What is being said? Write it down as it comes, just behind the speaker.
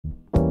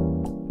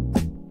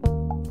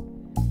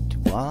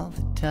all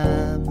the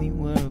time we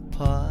were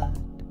apart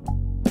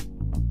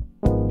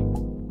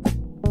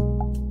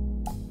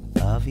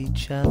of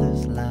each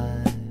other's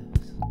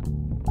lives,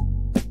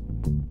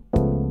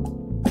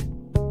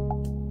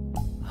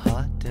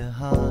 heart to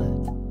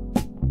heart.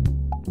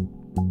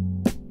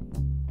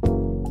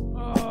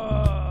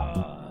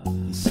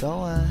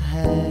 So I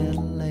had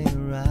a late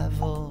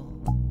arrival,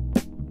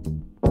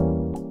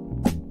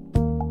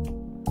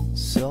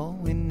 so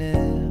we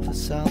never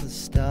saw the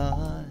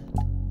start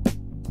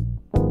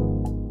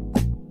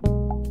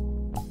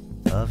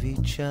of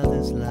each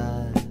other's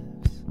lives.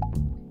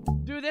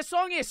 Dude, this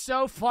song is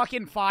so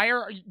fucking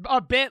fire. A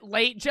bit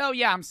late, Joe?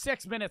 Yeah, I'm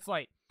 6 minutes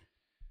late.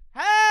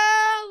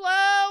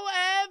 Hello,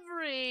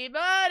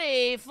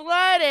 everybody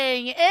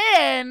flooding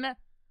in.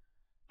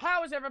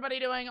 How is everybody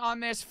doing on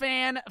this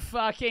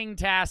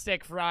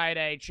fan-fucking-tastic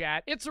Friday,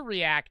 chat? It's a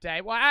React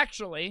Day. Well,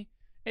 actually,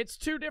 it's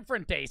 2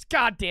 different days.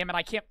 God damn it,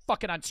 I can't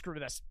fucking unscrew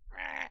this.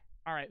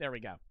 All right, there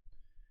we go.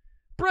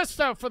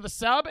 Bristow for the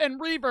sub and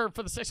Reverb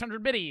for the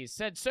 600 biddies.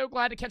 Said, so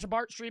glad to catch a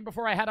Bart stream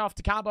before I head off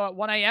to Cabo at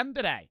 1 a.m.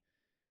 today.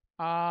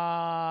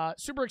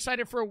 Super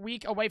excited for a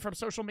week away from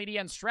social media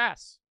and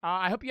stress.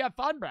 I hope you have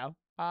fun, bro.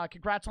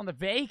 Congrats on the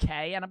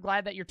vacay, and I'm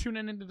glad that you're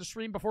tuning into the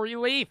stream before you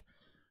leave.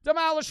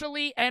 Demolish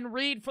Elite and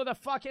Reed for the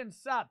fucking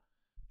sub.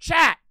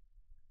 Chat,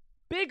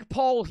 big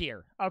poll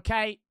here,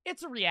 okay?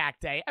 It's a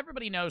React Day.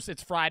 Everybody knows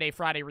it's Friday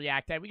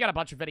React Day. We got a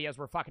bunch of videos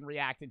we're fucking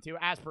reacting to,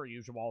 as per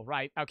usual,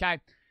 right? Okay?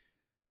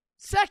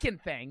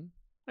 Second thing,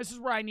 this is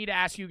where I need to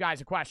ask you guys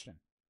a question.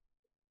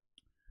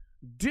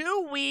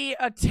 Do we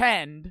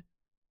attend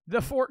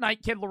the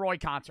Fortnite Kid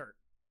Laroi concert?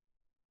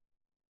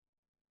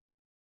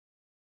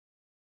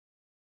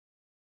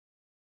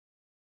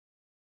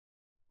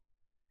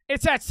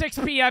 It's at 6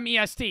 p.m.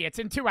 EST. It's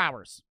in 2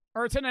 hours.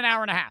 Or it's in an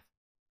hour and a half.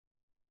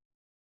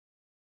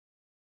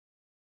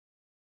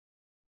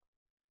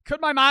 Could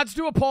my mods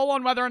do a poll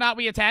on whether or not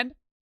we attend?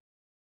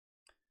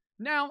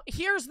 Now,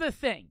 here's the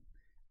thing.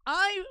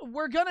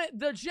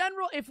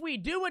 If we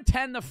do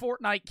attend the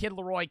Fortnite Kid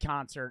Laroi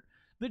concert,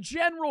 the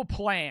general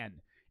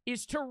plan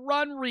is to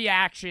run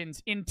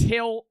reactions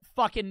until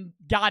fucking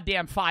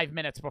goddamn 5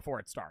 minutes before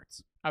it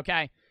starts.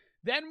 Okay?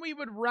 Then we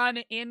would run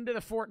into the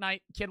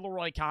Fortnite Kid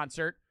Laroi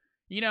concert.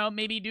 You know,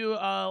 maybe do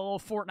a little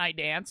Fortnite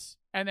dance,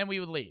 and then we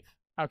would leave.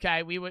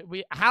 Okay?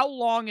 How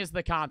long is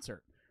the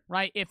concert?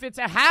 Right? If it's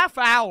a half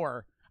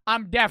hour,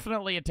 I'm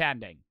definitely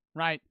attending.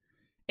 Right?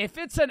 If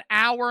it's an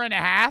hour and a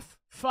half,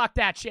 fuck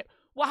that shit.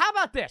 Well, how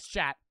about this,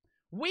 chat?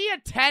 We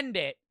attend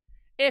it.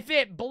 If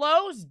it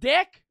blows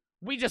dick,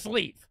 we just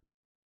leave.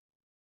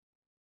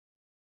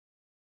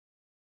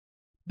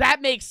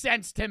 That makes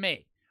sense to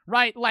me.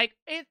 Right? Like,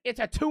 it's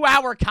a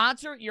 2-hour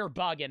concert? You're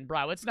bugging,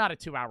 bro. It's not a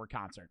 2-hour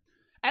concert.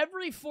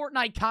 Every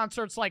Fortnite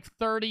concert's like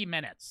 30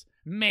 minutes.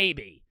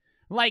 Maybe.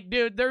 Like,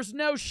 dude, there's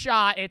no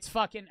shot it's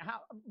fucking...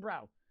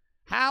 Bro,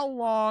 how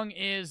long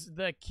is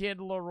the Kid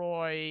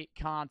Laroi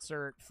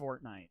concert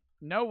Fortnite?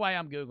 No way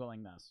I'm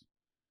Googling this.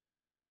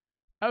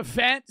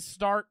 Event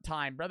start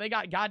time. Bro, they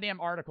got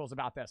goddamn articles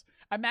about this.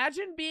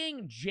 Imagine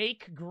being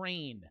Jake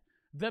Green,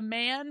 the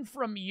man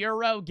from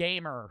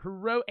Eurogamer, who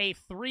wrote a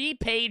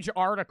 3-page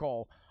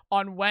article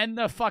on when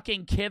the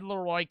fucking Kid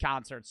Laroi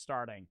concert's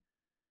starting.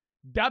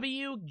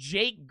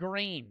 Jake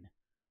Green.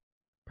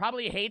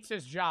 Probably hates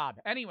his job.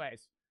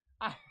 Anyways.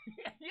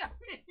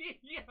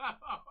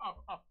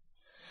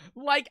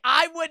 Like,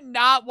 I would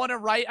not want to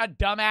write a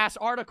dumbass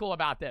article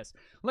about this.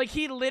 Like,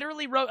 he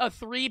literally wrote a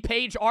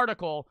 3-page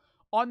article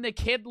on the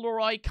Kid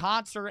Laroi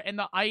concert and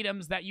the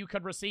items that you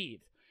could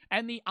receive.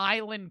 And the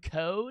island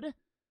code?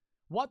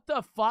 What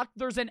the fuck?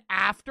 There's an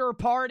after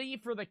party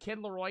for the Kid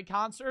Laroi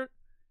concert?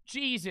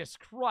 Jesus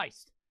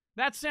Christ.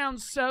 That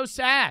sounds so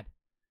sad.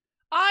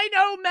 I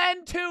know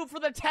men, too, for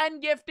the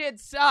 10 gifted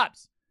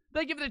subs.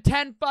 They give the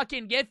 10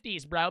 fucking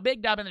gifties, bro.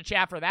 Big dub in the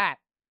chat for that.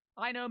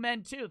 I know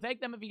men, too.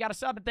 Thank them if you got a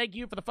sub, and thank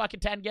you for the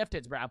fucking 10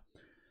 gifteds, bro.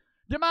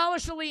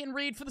 Demolish Elite and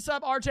Reed for the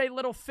sub. RJ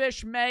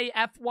Littlefish, May,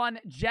 F1,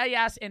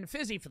 JS, and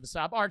Fizzy for the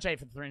sub. RJ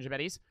for the 300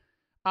 biddies.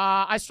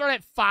 I start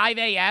at 5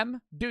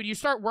 a.m. Dude, you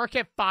start work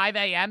at 5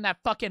 a.m.? That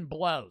fucking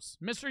blows.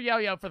 Mr.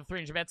 Yo-Yo for the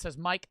 300 bits says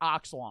Mike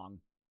Oxlong.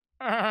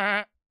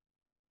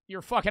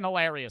 You're fucking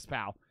hilarious,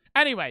 pal.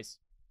 Anyways.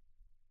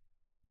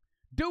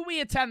 Do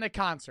we attend the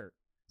concert?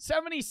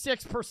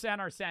 76%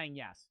 are saying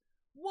yes.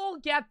 We'll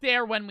get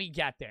there when we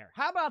get there.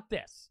 How about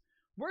this?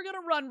 We're going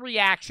to run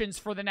reactions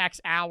for the next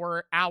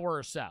hour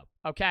or so,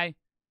 okay?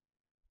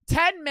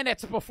 10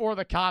 minutes before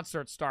the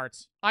concert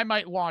starts, I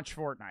might launch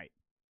Fortnite.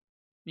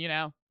 You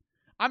know?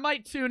 I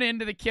might tune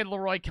into the Kid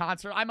Laroi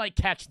concert. I might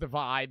catch the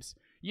vibes.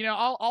 You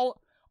know,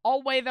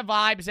 I'll weigh the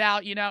vibes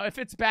out. You know, if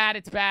it's bad,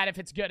 it's bad. If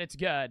it's good, it's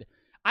good.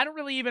 I don't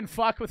really even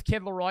fuck with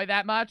Kid Laroi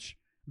that much.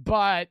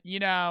 But, you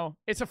know,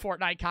 it's a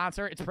Fortnite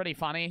concert. It's pretty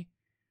funny.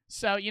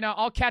 So, you know,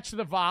 I'll catch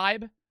the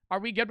vibe. Are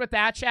we good with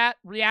that, chat?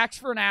 Reacts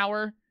for an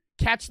hour.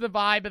 Catch the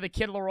vibe of the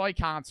Kid Laroi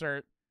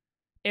concert.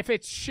 If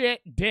it's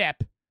shit,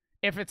 dip.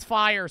 If it's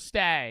fire,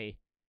 stay.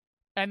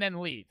 And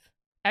then leave.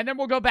 And then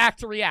we'll go back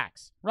to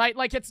reacts, right?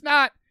 Like, it's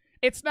not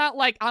It's not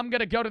like I'm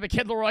going to go to the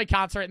Kid Laroi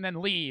concert and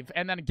then leave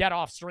and then get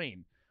off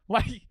stream.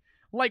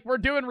 Like we're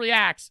doing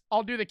reacts.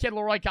 I'll do the Kid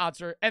Laroi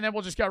concert and then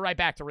we'll just go right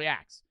back to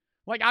reacts.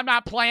 Like, I'm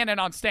not planning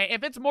on staying.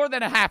 If it's more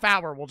than a half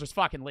hour, we'll just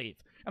fucking leave.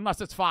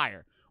 Unless it's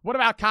fire. What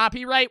about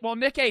copyright? Well,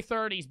 Nick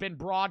A30's been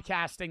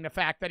broadcasting the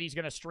fact that he's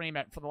going to stream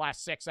it for the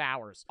last 6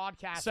 hours.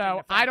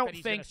 So I don't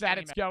think that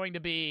it's going to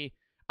be...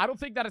 I don't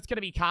think that it's going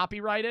to be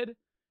copyrighted.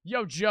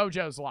 Yo,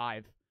 JoJo's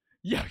live.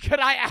 Yo,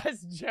 could I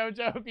ask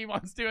JoJo if he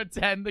wants to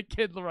attend the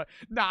Kid Laroi?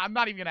 Nah, I'm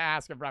not even going to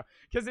ask him, bro.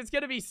 Because it's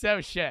going to be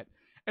so shit.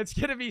 It's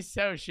going to be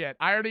so shit.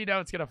 I already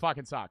know it's going to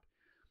fucking suck.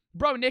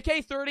 Bro, Nick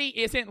A30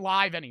 isn't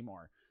live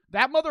anymore.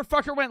 That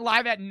motherfucker went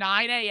live at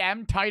 9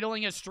 a.m.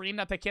 titling his stream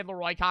that the Kid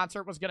Laroi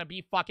concert was going to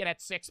be fucking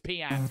at 6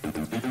 p.m.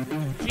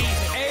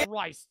 Jesus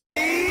Christ.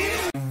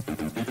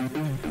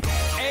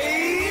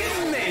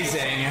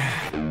 Amazing.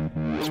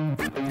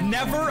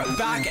 Never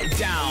back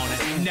down.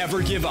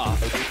 Never give up.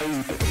 For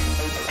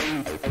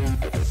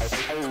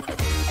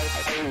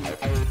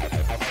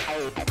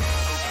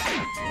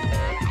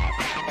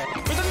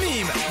the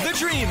meme, the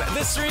dream,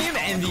 the stream,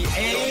 and the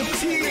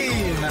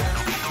A-team.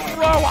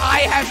 Bro,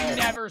 I have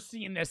never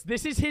seen this.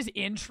 This is his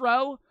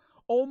intro?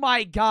 Oh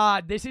my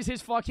god, this is his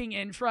fucking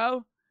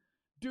intro?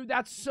 Dude,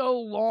 that's so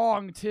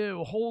long,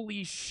 too.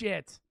 Holy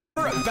shit.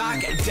 Never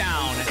back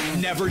down.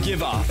 Never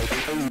give up.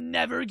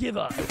 Never give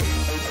up. For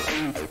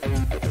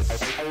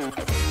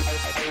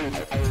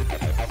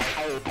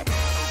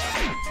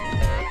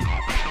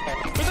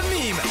the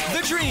meme,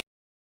 the dream.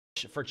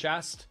 For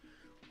chest.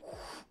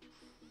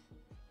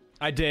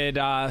 I did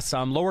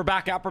some lower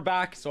back, upper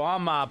back, so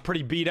I'm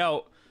pretty beat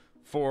out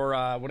for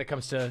when it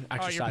comes to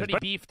exercise. Oh, you're pretty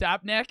beefed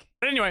up, Nick?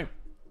 But anyway,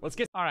 let's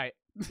get... All right.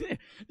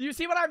 You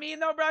see what I mean,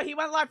 though, bro? He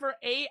went live for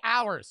 8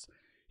 hours.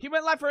 He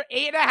went live for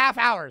 8.5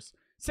 hours,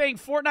 saying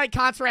Fortnite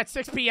concert at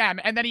 6 p.m.,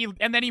 and then he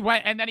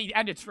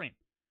ended stream.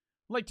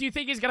 Like, do you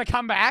think he's gonna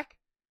come back?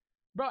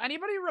 Bro,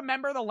 anybody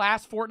remember the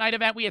last Fortnite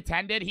event we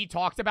attended? He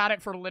talked about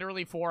it for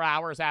literally 4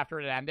 hours after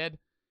it ended.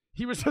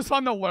 He was just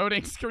on the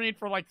loading screen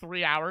for like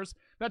 3 hours.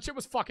 That shit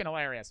was fucking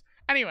hilarious.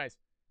 Anyways,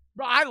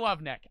 bro, I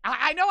love Nick.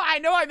 I know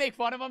I make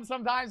fun of him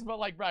sometimes, but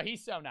like, bro,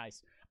 he's so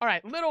nice. All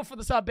right, little for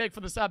the sub, big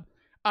for the sub.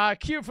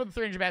 Q for the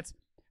 300 bits.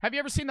 Have you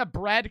ever seen the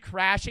bread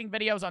crashing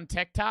videos on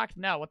TikTok?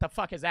 No, what the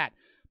fuck is that?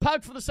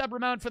 Pug for the sub,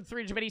 Ramon for the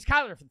 300 biddies,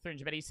 Kyler for the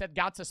 300 biddies, said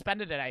got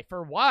suspended today.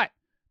 For what?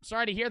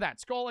 Sorry to hear that.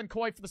 Skull and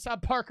Koi for the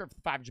sub, Parker for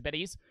the 500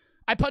 biddies.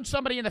 I punched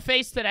somebody in the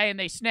face today and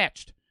they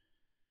snitched.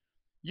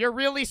 You're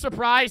really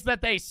surprised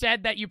that they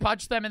said that you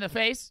punched them in the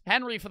face?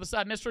 Henry for the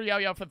sub, Mr.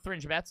 Yo-Yo for the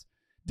 300 bits.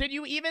 Did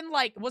you even,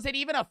 like, was it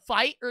even a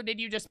fight or did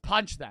you just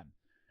punch them?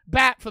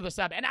 Bat for the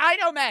sub. And I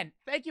know, men,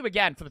 thank you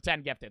again for the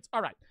 10 gifteds.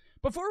 All right.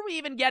 Before we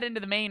even get into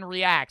the main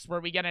reacts, where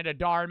we get into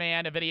Dhar,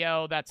 man, a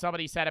video that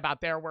somebody said about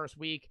their worst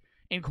week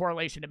in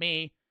correlation to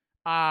me,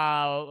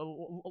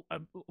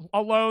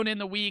 alone in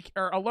the week,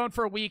 or alone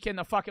for a week in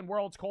the fucking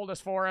world's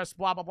coldest forest,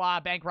 blah, blah, blah,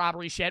 bank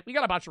robbery shit. We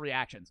got a bunch of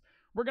reactions.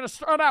 We're going to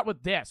start out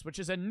with this, which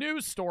is a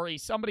news story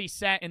somebody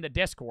sent in the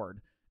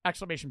Discord, !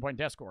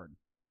 Discord.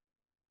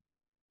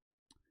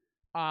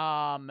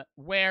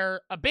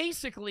 Where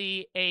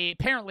basically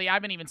apparently, I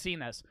haven't even seen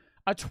this,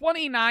 a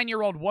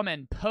 29-year-old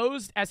woman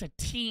posed as a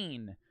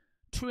teen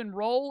to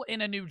enroll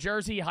in a New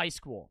Jersey high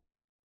school.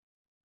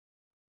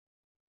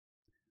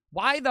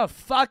 Why the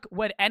fuck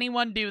would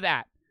anyone do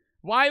that?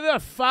 Why the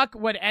fuck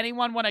would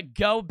anyone want to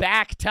go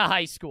back to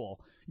high school?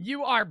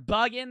 You are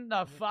bugging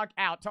the fuck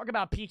out. Talk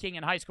about peaking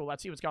in high school.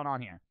 Let's see what's going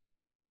on here.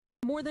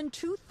 More than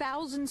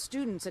 2,000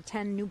 students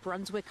attend New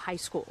Brunswick High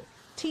School.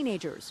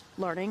 Teenagers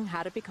learning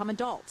how to become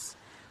adults.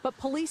 But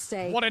police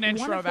say what an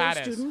intro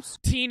that is.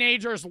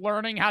 Teenagers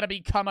learning how to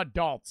become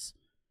adults.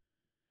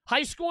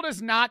 High school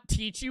does not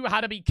teach you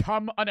how to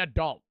become an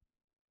adult.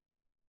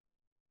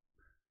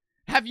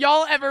 Have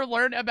y'all ever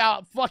learned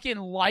about fucking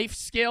life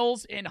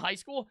skills in high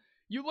school?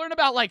 You learn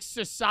about, like,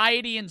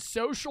 society and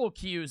social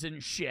cues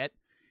and shit.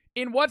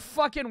 In what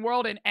fucking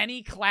world in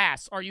any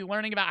class are you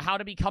learning about how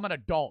to become an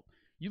adult?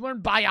 You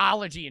learn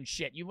biology and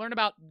shit. You learn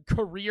about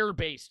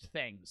career-based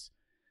things.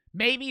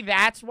 Maybe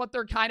that's what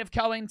they're kind of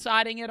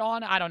coinciding it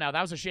on. I don't know.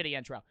 That was a shitty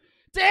intro.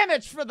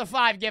 Damage for the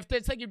 5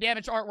 gifted. Thank you,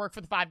 Damage Artwork,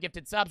 for the 5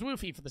 gifted subs.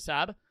 Woofy for the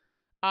sub.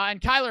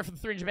 And Kyler for the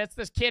 300 bits.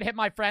 This kid hit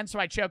my friend, so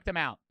I choked him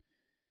out.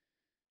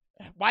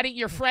 Why didn't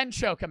your friend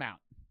choke him out?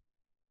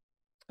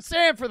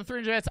 Sam for the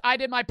 300 bits. I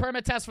did my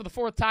permit test for the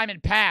 4th time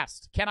and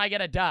passed. Can I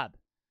get a dub?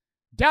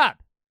 Dub.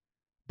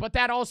 But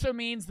that also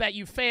means that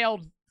you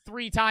failed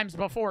 3 times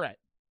before it.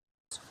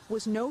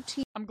 Was no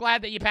teen. I'm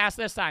glad that you passed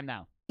this time,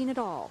 though. At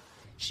all.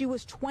 She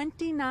was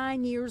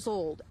 29 years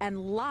old and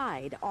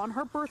lied on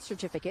her birth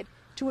certificate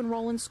to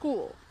enroll in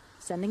school,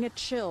 sending a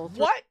chill.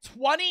 What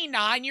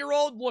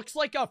 29-year-old looks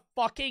like a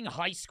fucking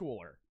high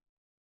schooler?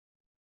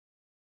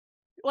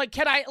 Like,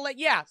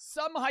 yeah,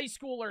 some high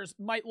schoolers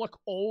might look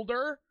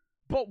older,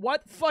 but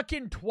what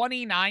fucking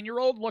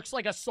 29-year-old looks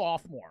like a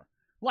sophomore?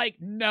 Like,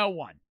 no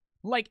one.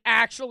 Like,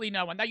 actually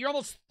no one. Now, you're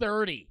almost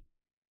 30.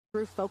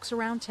 Through folks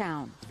around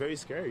town. It's very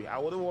scary. I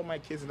wouldn't want my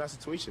kids in that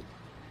situation.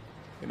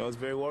 It's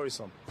very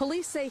worrisome.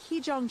 Police say Hee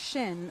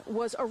Jong-shin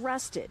was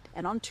arrested,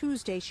 and on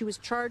Tuesday she was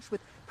charged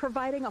with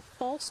providing a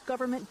false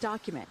government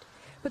document.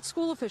 But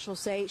school officials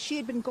say she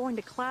had been going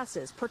to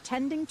classes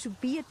pretending to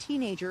be a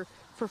teenager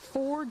for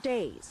 4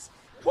 days.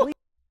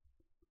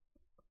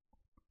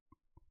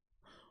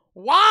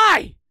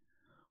 Why?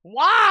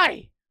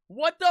 Why?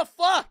 What the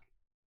fuck?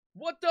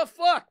 What the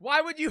fuck?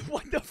 Why would you?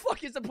 What the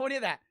fuck is the point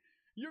of that?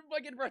 You're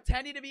fucking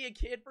pretending to be a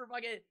kid for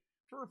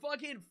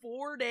fucking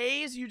 4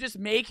 days? You just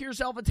make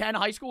yourself attend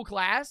high school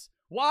class?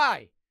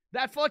 Why?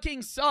 That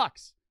fucking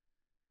sucks.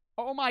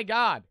 Oh my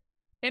God.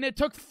 And it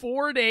took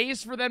 4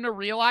 days for them to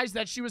realize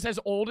that she was as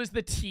old as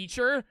the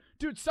teacher?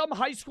 Dude, some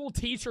high school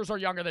teachers are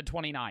younger than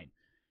 29.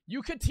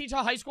 You could teach a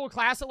high school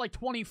class at like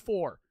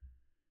 24.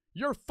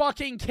 You're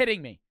fucking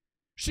kidding me.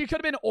 She could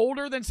have been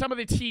older than some of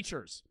the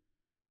teachers.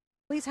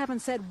 Police haven't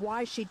said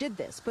why she did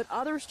this, but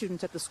other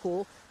students at the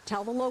school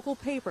tell the local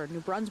paper, New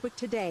Brunswick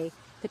Today,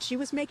 that she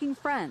was making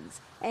friends,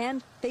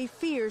 and they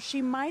fear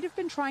she might have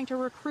been trying to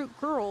recruit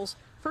girls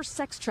for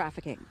sex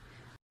trafficking.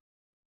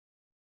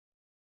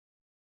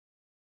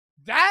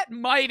 That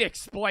might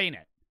explain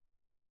it.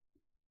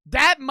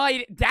 That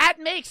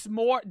makes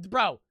more,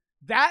 bro,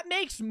 that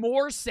makes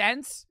more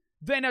sense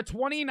than a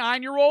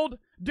 29-year-old.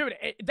 Dude,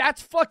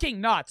 that's fucking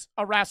nuts.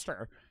 Arrest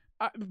her.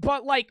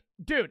 But, like,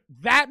 dude,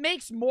 that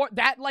makes more,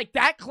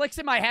 that clicks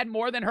in my head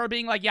more than her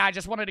being like, yeah, I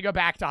just wanted to go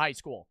back to high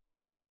school.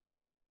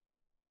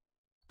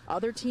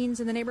 Other teens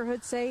in the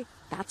neighborhood say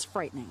that's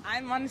frightening. I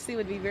honestly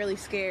would be really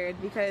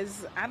scared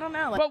because, I don't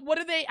know. But what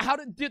do they,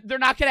 they're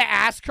not going to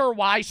ask her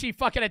why she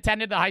fucking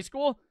attended the high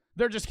school?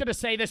 They're just going to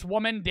say this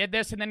woman did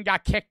this and then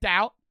got kicked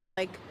out?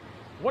 Like,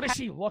 what does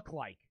she look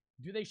like?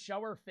 Do they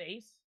show her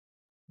face?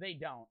 They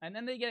don't. And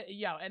then they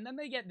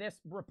get this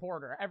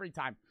reporter every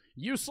time.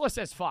 Useless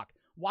as fuck.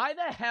 Why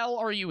the hell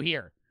are you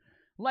here?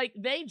 Like,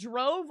 they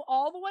drove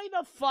all the way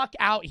the fuck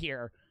out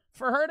here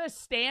for her to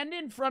stand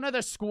in front of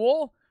the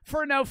school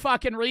for no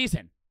fucking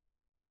reason.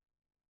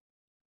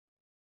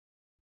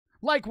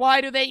 Like,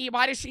 why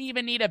does she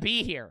even need to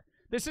be here?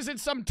 This isn't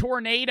some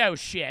tornado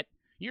shit.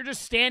 You're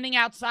just standing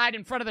outside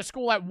in front of the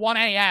school at 1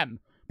 a.m.,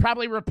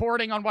 probably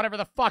reporting on whatever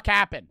the fuck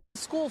happened.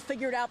 School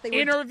figured out they were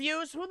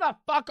interviews? Who the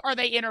fuck are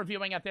they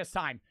interviewing at this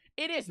time?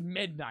 It is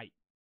midnight.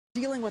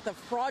 Dealing with a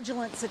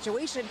fraudulent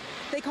situation.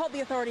 They called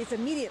the authorities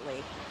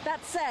immediately.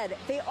 That said,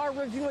 they are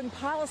reviewing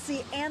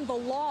policy and the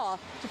law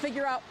to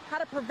figure out how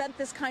to prevent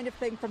this kind of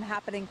thing from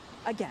happening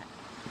again.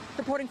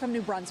 Reporting from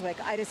New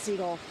Brunswick, Ida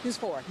Siegel, News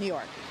 4, New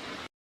York.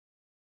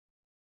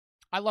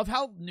 I love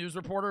how news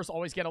reporters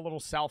always get a little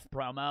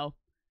self-promo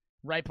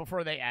right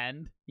before they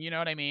end. You know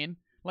what I mean?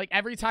 Like,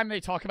 every time they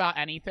talk about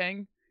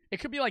anything, it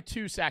could be like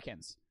 2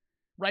 seconds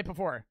right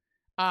before.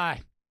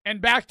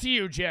 And back to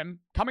you, Jim.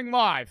 Coming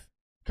live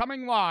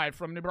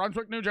from New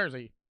Brunswick, New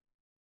Jersey.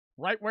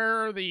 Right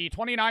where the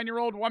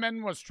 29-year-old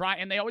woman was trying,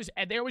 and they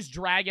always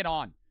drag it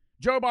on.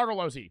 Joe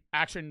Bartolozzi,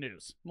 Action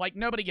News. Like,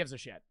 nobody gives a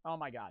shit. Oh,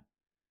 my God.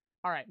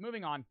 All right,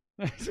 moving on.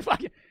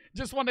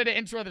 Just wanted to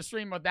intro the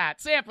stream with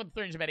that. Sam for the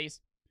 300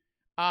 biddies.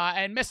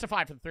 And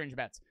Mystified for the 300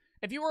 bets.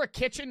 If you were a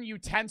kitchen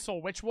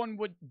utensil, which one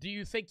do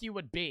you think you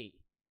would be?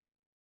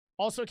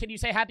 Also, can you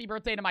say happy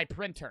birthday to my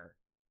printer?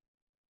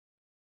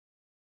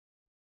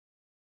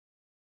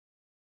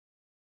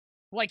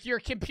 Like your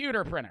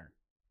computer printer.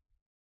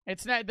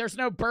 It's not, there's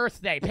no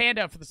birthday.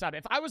 Panda for the sub.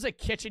 If I was a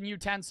kitchen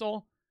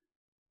utensil,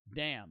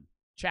 damn.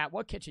 Chat,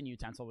 what kitchen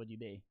utensil would you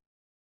be?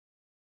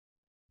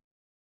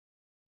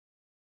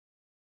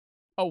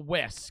 A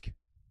whisk.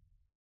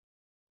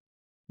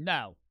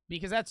 No,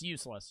 because that's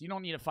useless. You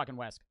don't need a fucking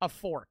whisk. A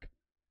fork.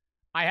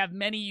 I have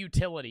many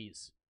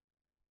utilities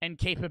and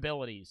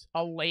capabilities.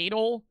 A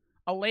ladle?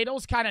 A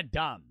ladle's kind of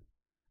dumb.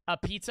 A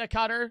pizza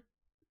cutter?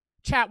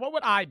 Chat, what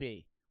would I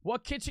be?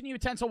 What kitchen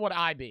utensil would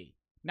I be?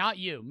 Not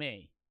you,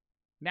 me.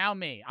 Now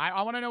me.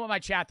 I want to know what my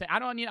chat I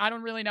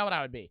don't really know what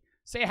I would be.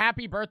 Say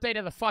happy birthday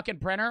to the fucking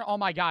printer. Oh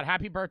my God,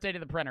 happy birthday to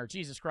the printer.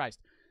 Jesus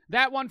Christ.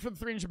 That one for the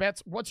 300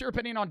 bits. What's your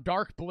opinion on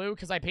dark blue?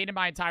 Because I painted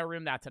my entire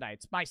room that today.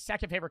 It's my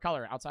second favorite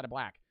color outside of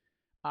black.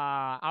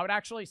 I would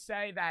actually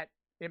say that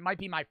it might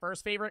be my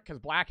first favorite because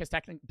black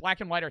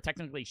and white are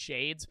technically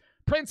shades.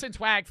 Prince and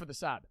Swag for the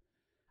sub.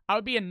 I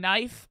would be a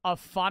knife, a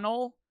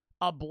funnel,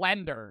 a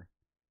blender,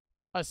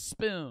 a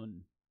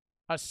spoon,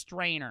 a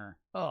strainer.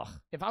 Ugh.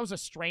 If I was a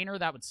strainer,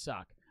 that would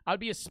suck. I would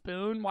be a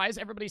spoon. Why is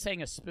everybody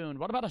saying a spoon?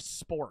 What about a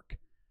spork?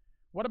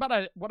 What about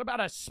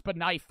a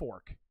knife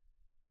fork?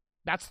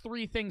 That's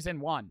 3 things in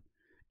one.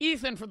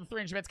 Ethan for the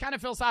 300 bits. Kind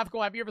of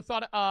philosophical. Have you ever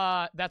thought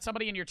that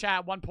somebody in your chat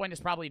at one point has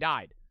probably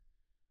died?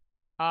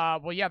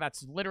 Well, yeah,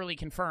 that's literally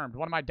confirmed.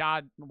 One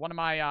of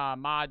my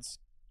mods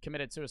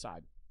committed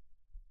suicide.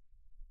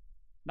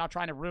 Not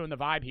trying to ruin the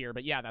vibe here,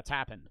 but yeah, that's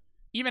happened.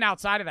 Even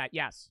outside of that,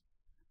 yes.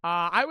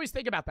 I always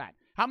think about that.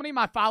 How many of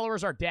my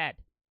followers are dead?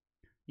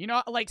 You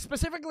know, like,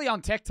 specifically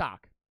on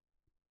TikTok.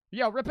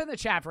 Yo, rip in the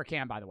chat for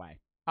Cam, by the way.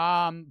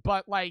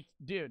 But, like,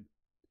 dude.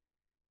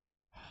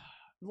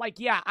 Like,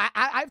 yeah,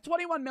 I have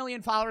 21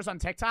 million followers on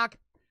TikTok.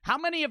 How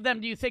many of them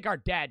do you think are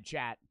dead,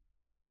 chat?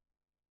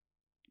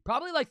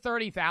 Probably like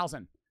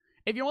 30,000.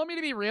 If you want me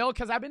to be real,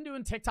 because I've been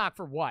doing TikTok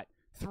for what?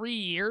 3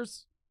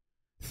 years?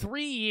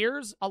 3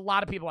 years, a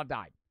lot of people have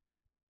died.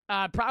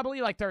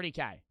 Probably like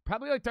 30K.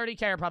 Probably like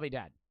 30K are probably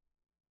dead.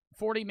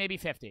 40, maybe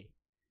 50.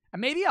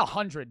 And maybe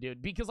 100,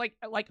 dude. Because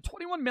like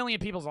 21 million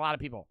people is a lot of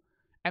people.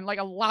 And like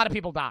a lot of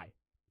people die.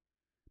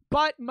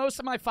 But most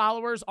of my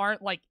followers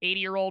aren't like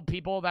 80-year-old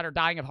people that are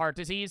dying of heart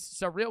disease.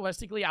 So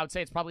realistically, I would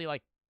say it's probably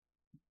like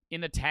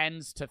in the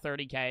 10s to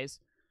 30Ks.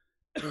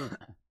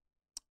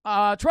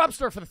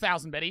 Trumpster for the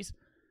 1,000 biddies.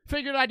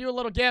 Figured I'd do a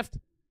little gift.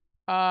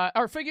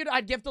 Or figured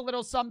I'd gift a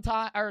little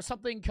sometime or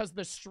something because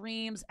the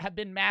streams have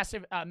been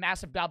massive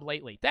dub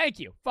lately. Thank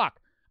you. Fuck.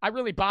 I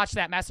really botched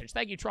that message.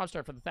 Thank you,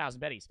 Trumpster, for the 1,000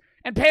 biddies.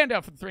 And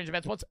Pando for the 300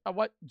 bits.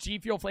 What G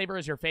Fuel flavor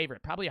is your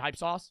favorite? Probably hype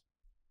sauce.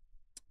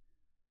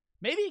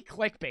 Maybe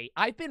clickbait.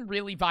 I've been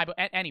really vibing.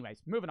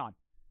 Anyways, moving on.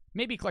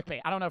 Maybe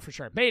clickbait. I don't know for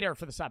sure. Bader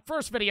for the sub.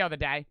 First video of the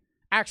day.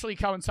 Actually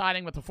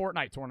coinciding with the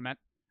Fortnite tournament.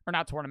 Or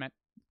not tournament.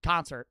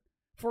 Concert.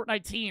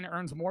 Fortnite teen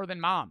earns more than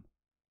mom.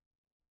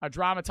 A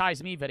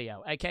dramatized me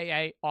video.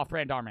 A.K.A.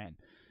 Off-brand Darman.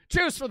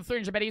 Juice for the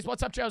 300 biddies.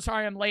 What's up, Joe?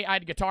 Sorry I'm late. I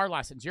had guitar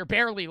lessons. You're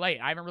barely late.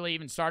 I haven't really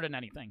even started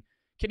anything.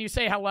 Can you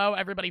say hello,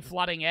 everybody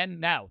flooding in?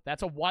 No.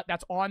 That's a what?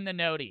 That's on the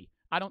noti.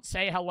 I don't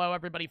say hello,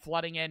 everybody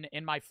flooding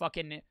in my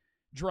fucking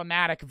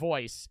dramatic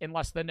voice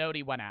unless the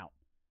noti went out.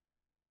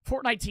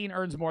 Fortnite teen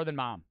earns more than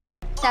mom.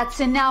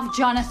 That's enough,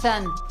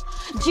 Jonathan.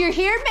 Do you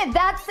hear me?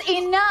 That's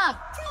enough.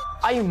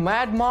 Are you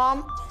mad,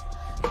 Mom?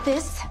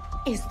 This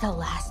is the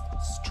last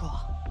straw.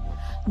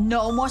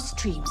 No more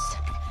streams.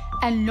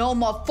 And no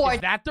more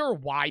Is that their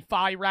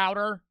Wi-Fi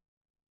router?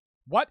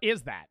 What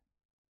is that?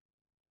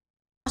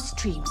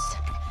 streams.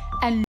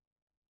 And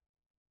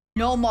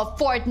no more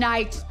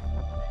Fortnite.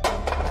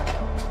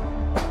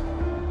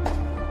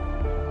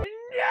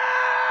 No!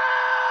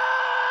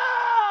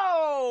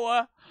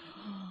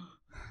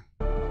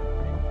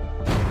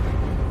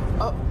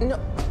 Oh, no.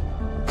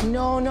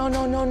 No.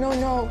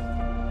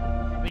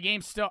 The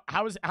game's still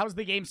how's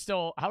the game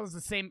still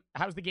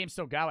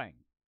going?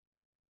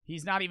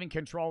 He's not even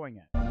controlling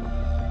it.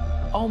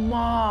 Oh,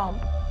 Mom.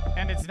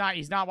 And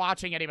he's not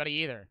watching anybody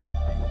either.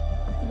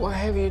 What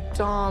have you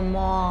done,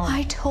 Mom?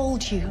 I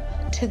told you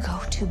to go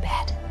to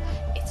bed.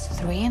 It's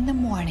 3 in the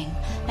morning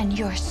and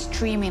you're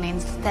streaming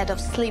instead of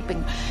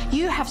sleeping.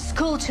 You have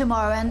school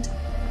tomorrow and...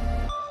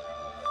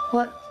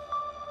 What?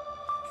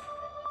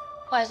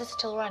 Why is it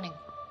still running?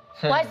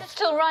 Why is it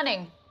still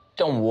running?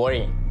 Don't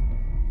worry.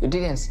 You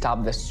didn't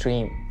stop the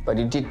stream, but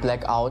you did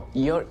black out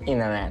your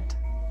internet.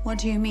 What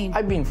do you mean?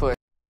 I've been for...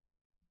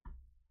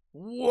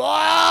 What?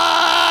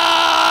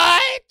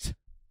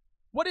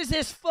 What is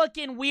this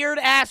fucking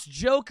weird-ass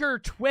Joker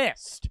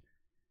twist?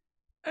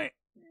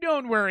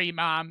 Don't worry,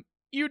 Mom.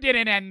 You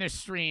didn't end the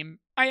stream.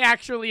 I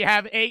actually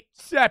have a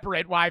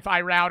separate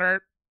Wi-Fi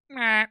router.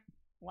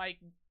 Like,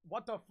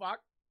 what the fuck?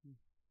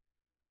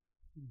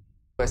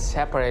 a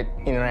separate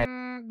internet.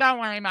 Don't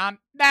worry, Mom.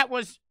 That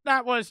was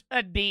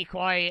a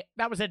decoy.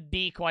 That was a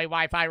decoy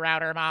Wi-Fi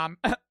router, Mom.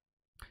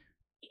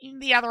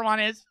 The other one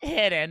is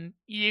hidden.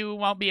 You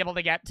won't be able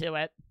to get to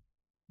it.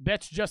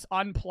 Bitch, just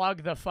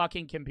unplug the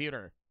fucking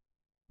computer.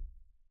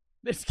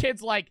 This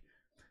kid's like,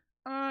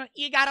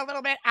 you got a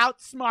little bit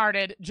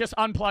outsmarted. Just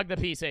unplug the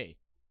PC.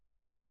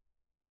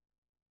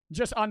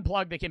 Just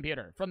unplug the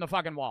computer from the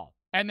fucking wall.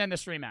 And then the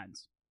stream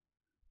ends.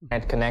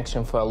 Had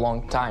connection for a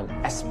long time,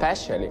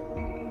 especially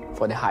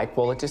for the high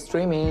quality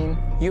streaming.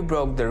 You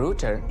broke the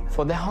router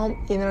for the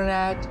home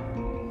internet.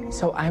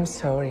 So I'm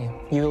sorry,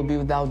 you will be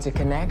without the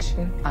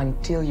connection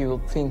until you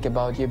will think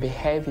about your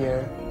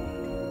behavior.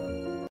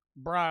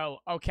 Bro,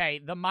 okay,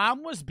 the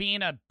mom was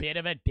being a bit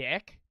of a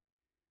dick,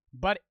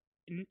 but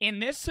in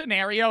this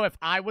scenario, if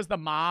I was the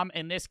mom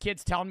and this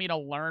kid's telling me to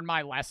learn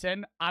my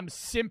lesson, I'm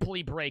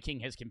simply breaking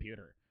his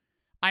computer.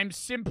 I'm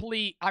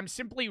simply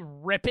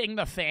ripping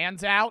the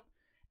fans out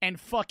and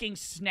fucking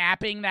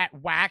snapping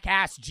that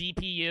whack-ass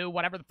GPU,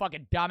 whatever the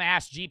fucking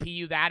dumbass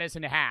GPU that is,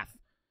 in half.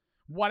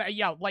 What,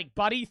 yo, like,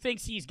 Buddy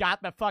thinks he's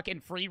got the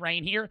fucking free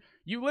reign here.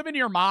 You live in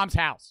your mom's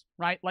house,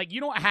 right? Like, you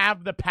don't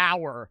have the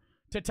power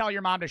to tell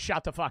your mom to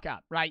shut the fuck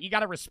up, right? You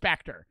gotta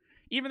respect her.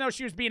 Even though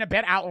she was being a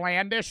bit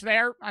outlandish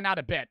there. Not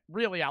a bit.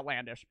 Really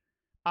outlandish.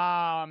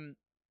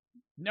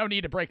 No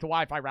need to break the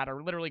Wi-Fi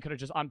router. Literally could have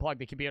just unplugged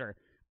the computer.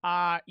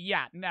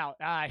 Yeah, no.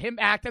 Him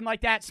acting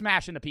like that,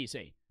 smashing the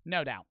PC.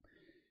 No doubt.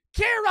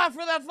 Kira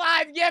for the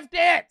 5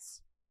 gifted.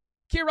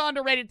 Kira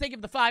underrated. Thank you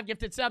for the 5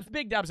 gifted subs.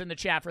 Big dubs in the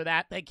chat for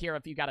that. Thank Kira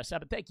if you got a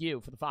sub. And thank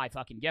you for the 5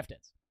 fucking gifted.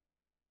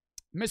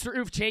 Mr.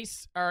 Oof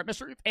Chase, or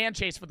Mr. Oof and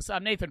Chase for the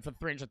sub. Nathan for the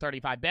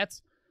 335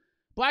 bits.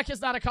 Black is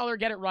not a color.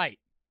 Get it right.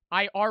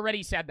 I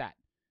already said that.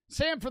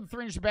 Sam for the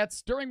 300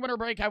 bits. During winter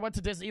break, I went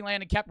to Disneyland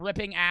and kept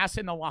ripping ass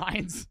in the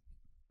lines.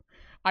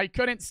 I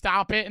couldn't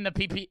stop it in the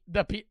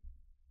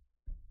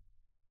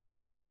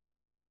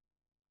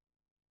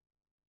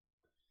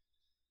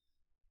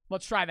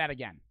Let's try that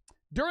again.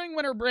 During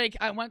winter break,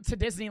 I went to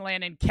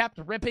Disneyland and kept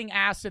ripping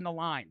ass in the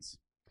lines.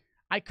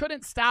 I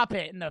couldn't stop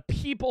it, and the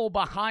people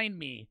behind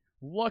me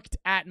looked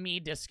at me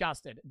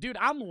disgusted. Dude,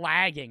 I'm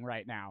lagging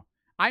right now.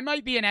 I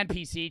might be an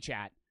NPC,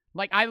 chat.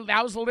 Like,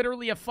 that was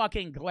literally a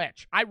fucking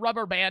glitch. I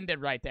rubber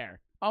banded right there.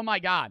 Oh my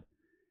god.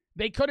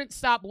 They couldn't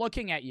stop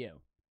looking at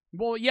you.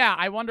 Well, yeah,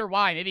 I wonder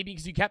why. Maybe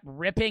because you kept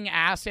ripping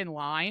ass in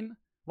line?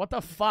 What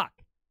the fuck?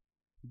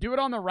 Do it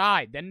on the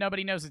ride, then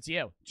nobody knows it's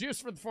you.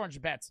 Juice for the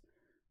 400 bits.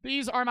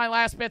 These are my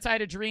last bits. I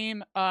had a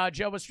dream.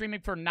 Joe was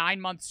streaming for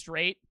 9 months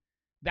straight.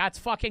 That's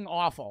fucking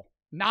awful.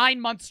 9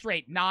 months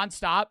straight,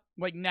 nonstop,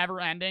 like never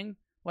ending.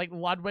 Like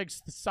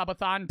Ludwig's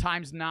subathon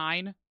times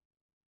 9.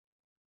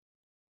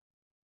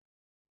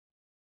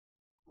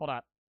 Hold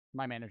up.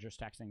 My manager's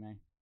texting me.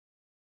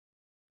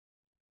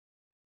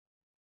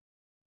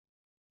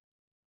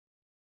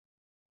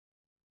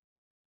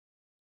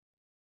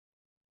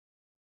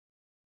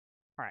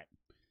 All right.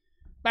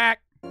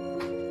 Back.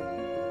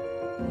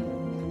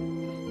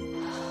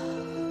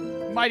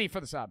 Mighty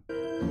for the sub.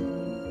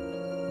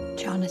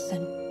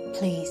 Jonathan,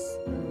 please.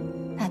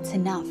 That's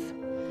enough.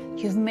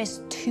 You've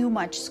missed too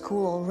much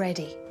school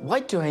already.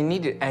 Why do I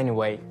need it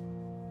anyway?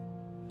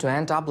 To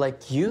end up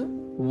like you,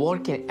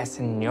 working as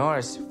a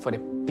nurse for the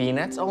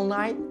peanuts all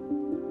night?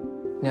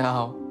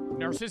 No.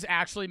 Nurses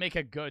actually make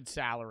a good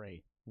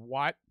salary.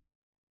 What?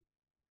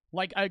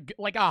 Like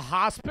a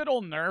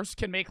hospital nurse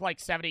can make like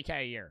 $70K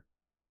a year,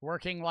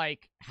 working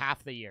like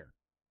half the year.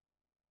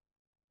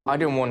 I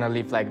don't want to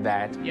live like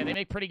that. Yeah, they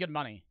make pretty good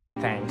money.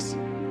 Thanks.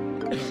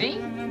 See?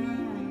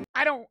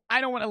 I don't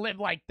want to live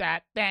like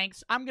that.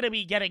 Thanks. I'm gonna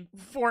be getting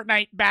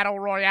Fortnite Battle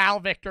Royale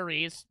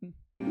victories.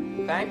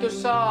 Thank you,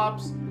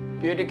 Sobs.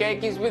 Beauty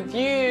Cake is with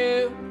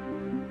you.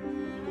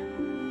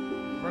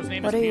 Bro's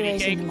name What is are you Beauty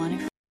raising Cake. the money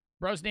for?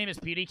 Bro's name is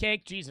Beauty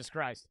Cake. Jesus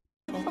Christ.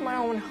 For my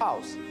own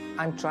house.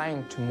 I'm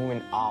trying to move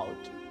it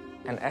out.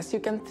 And as you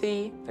can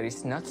see, there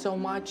is not so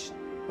much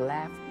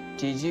left.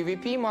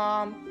 GGVP,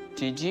 Mom.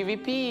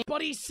 GGVP.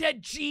 But he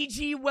said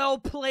GG well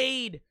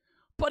played.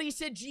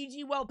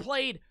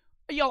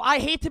 Yo, I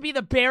hate to be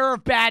the bearer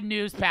of bad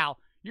news, pal.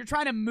 You're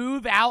trying to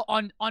move out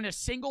on a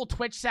single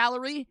Twitch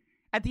salary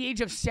at the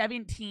age of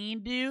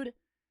 17, dude?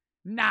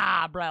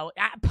 Nah, bro.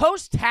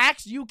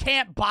 Post-tax, you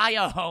can't buy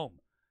a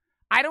home.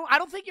 I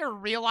don't think you're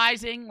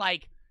realizing,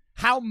 like,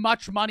 how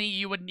much money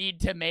you would need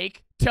to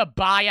make to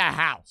buy a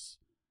house.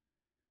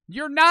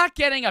 You're not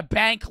getting a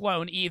bank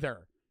loan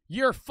either.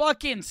 You're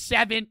fucking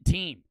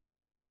 17.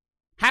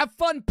 Have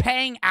fun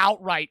paying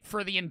outright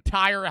for the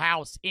entire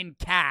house in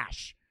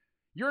cash.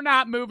 You're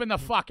not moving the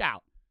fuck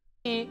out.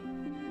 You're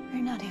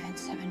not even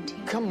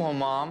 17. Come on,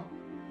 Mom.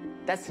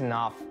 That's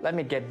enough. Let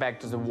me get back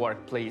to the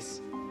work,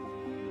 please.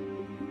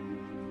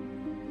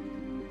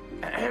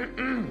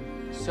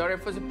 Sorry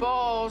for the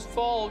pause,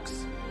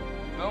 folks.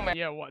 Moment.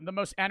 Yeah, what, the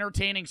most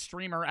entertaining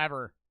streamer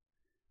ever.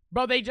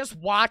 Bro, they just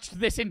watched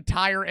this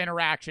entire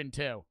interaction,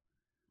 too.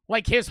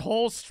 Like, his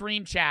whole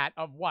stream chat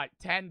of, what,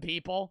 10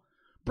 people?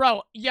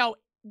 Bro, yo,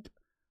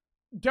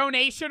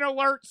 donation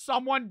alert,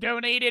 someone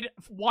donated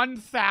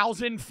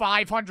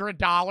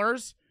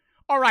 $1,500.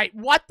 All right,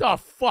 what the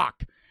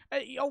fuck?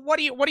 What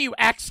are you,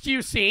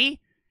 XQC?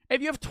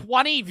 If you have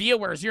 20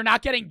 viewers, you're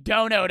not getting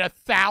donoed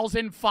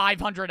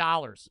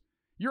 $1,500.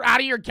 You're out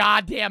of your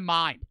goddamn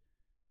mind.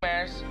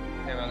 They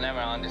will never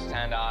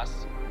understand us.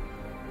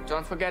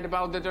 Don't forget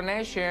about the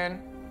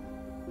donation.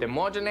 The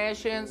more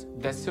donations,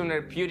 the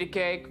sooner Beauty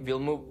Cake will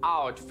move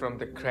out from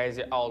the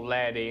crazy old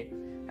lady.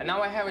 And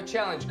now I have a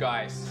challenge,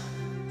 guys.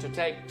 To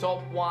take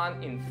top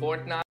 1 in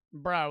Fortnite.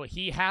 Bro,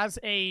 he has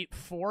a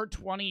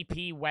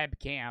 420p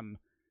webcam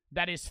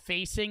that is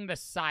facing the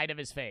side of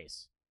his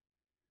face.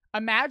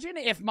 Imagine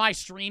if my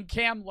stream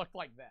cam looked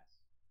like this.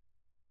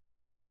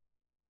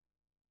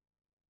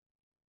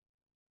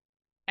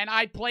 And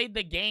I played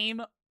the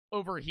game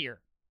over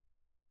here.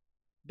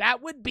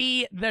 That would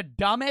be the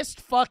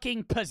dumbest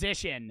fucking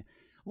position.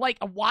 Like,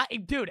 why?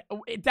 Dude,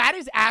 that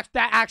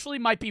actually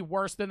might be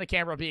worse than the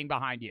camera being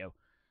behind you.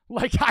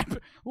 Like,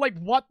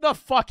 what the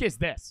fuck is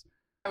this?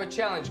 I have a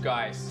challenge,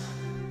 guys.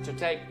 To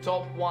take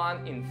top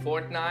 1 in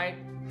Fortnite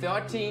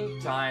 13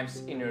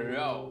 times in a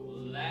row.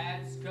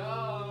 Let's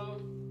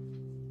go.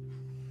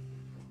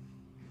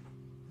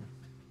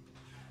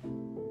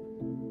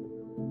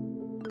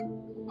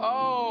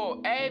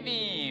 Oh,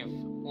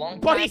 Aviv. Long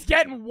time. But he's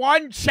getting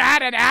one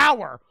chat an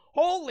hour.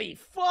 Holy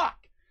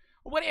fuck.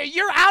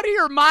 You're out of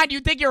your mind. You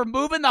think you're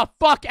moving the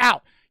fuck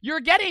out. You're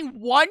getting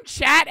one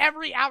chat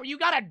every hour. You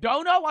got a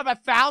dono of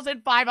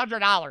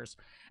 $1,500.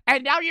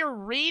 And now you're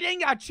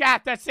reading a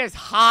chat that says,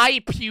 hi,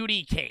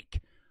 Beauty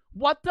Cake.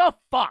 What the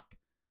fuck?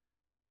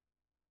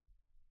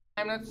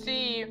 I'm not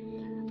see.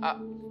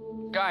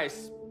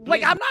 Guys.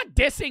 Like, I'm not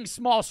dissing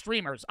small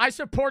streamers. I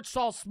support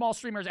small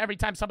streamers every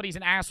time somebody's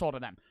an asshole to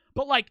them.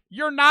 But, like,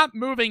 you're not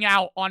moving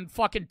out on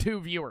fucking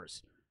 2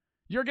 viewers.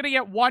 You're going to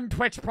get 1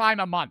 Twitch Prime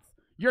a month.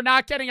 You're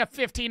not getting a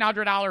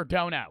 $1,500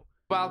 dono.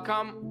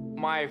 Welcome,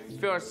 my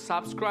first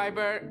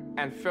subscriber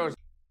and first...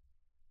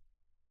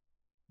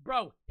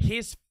 Bro,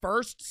 his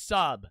first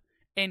sub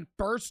and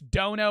first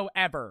dono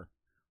ever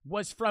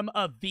was from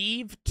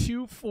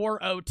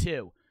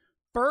Aviv2402.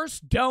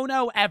 First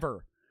dono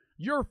ever.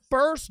 Your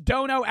first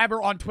dono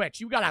ever on Twitch.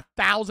 You got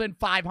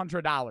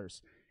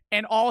 $1,500.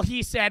 And all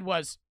he said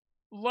was,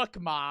 look,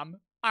 Mom,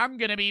 I'm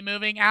gonna be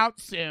moving out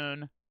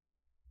soon.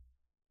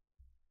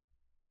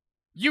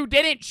 You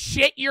didn't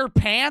shit your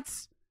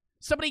pants?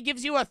 Somebody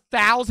gives you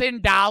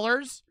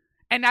 $1,000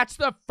 and that's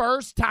the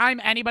first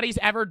time anybody's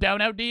ever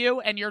donoed to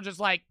you and you're just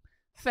like,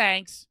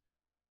 thanks.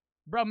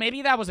 Bro,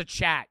 maybe that was a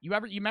chat. You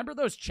remember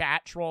those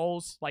chat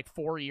trolls like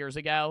 4 years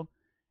ago?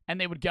 And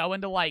they would go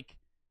into like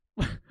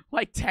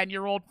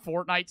 10-year-old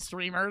Fortnite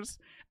streamers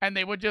and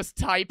they would just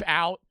type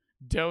out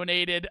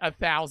donated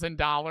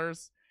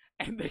 $1,000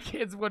 and the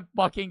kids would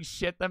fucking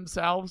shit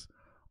themselves.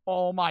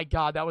 Oh my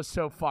God, that was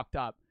so fucked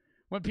up.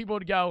 When people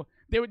would go,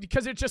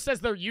 because it just says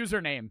their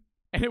username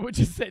and it would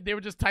just say, they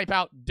would just type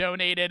out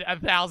donated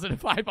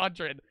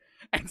 1,500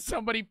 and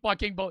somebody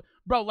fucking,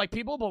 bro, like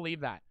people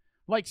believe that.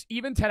 Like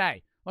even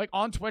today, like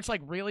on Twitch,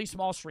 like really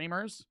small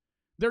streamers,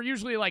 they're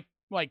usually like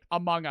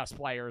Among Us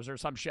players or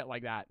some shit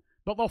like that.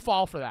 But they'll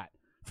fall for that.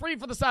 Free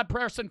for the sub,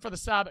 person for the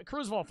sub,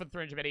 Cruiseville for the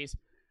 300 biddies.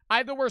 I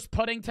had the worst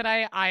pudding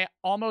today. I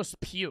almost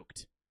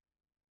puked.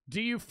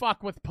 Do you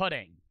fuck with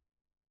pudding?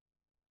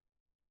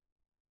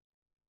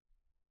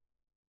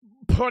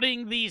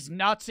 Putting these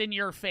nuts in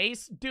your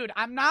face? Dude,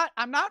 I'm not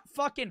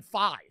fucking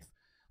 5.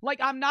 Like,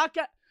 I'm not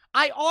gonna...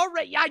 I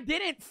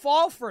didn't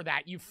fall for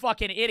that, you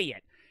fucking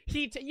idiot.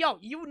 Yo,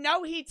 you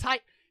know he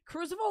typed...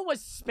 Crucible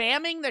was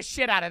spamming the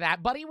shit out of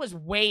that, but he was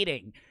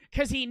waiting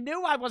because he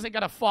knew I wasn't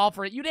going to fall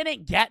for it. You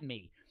didn't get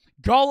me.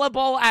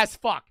 Gullible as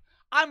fuck.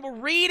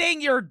 I'm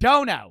reading your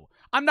dono.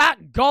 I'm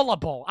not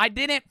gullible. I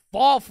didn't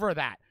fall for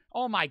that.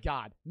 Oh my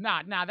God.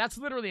 Nah, that's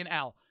literally an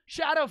L.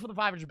 Shadow for the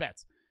 500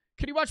 bits.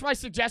 Can you watch my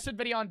suggested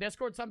video on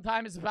Discord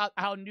sometime? It's about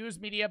how news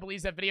media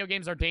believes that video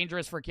games are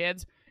dangerous for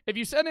kids. If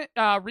you send it,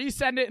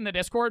 resend it in the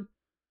Discord,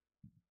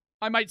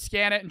 I might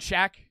scan it and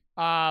check,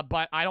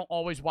 but I don't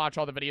always watch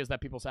all the videos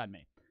that people send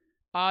me.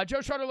 Joe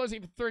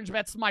Bartolozzi for 300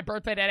 bits. My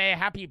birthday today.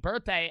 Happy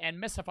birthday. And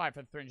Mystify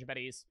for 300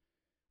 bitties.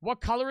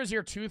 What color is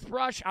your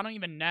toothbrush? I don't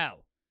even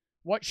know.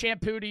 What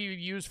shampoo do you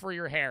use for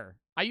your hair?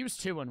 I use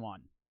 2-in-1.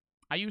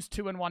 I use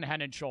 2-in-1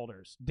 Head and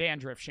Shoulders.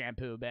 Dandruff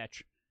shampoo,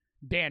 bitch.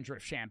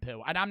 Dandruff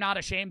shampoo. And I'm not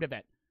ashamed of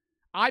it.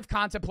 I've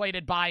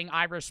contemplated buying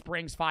Irish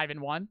Springs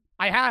 5-in-1.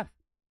 I have.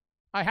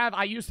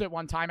 I used it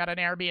one time at an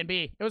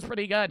Airbnb. It was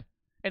pretty good.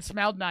 It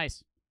smelled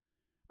nice.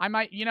 I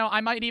might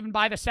even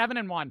buy the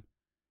 7-in-1.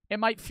 It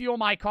might fuel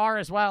my car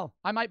as well.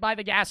 I might buy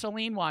the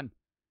gasoline one.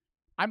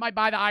 I might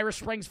buy the Irish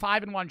Springs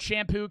 5-in-1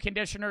 shampoo,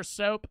 conditioner,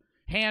 soap,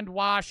 hand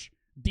wash,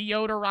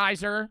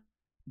 deodorizer,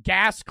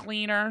 gas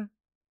cleaner.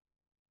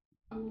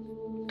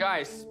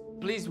 Guys,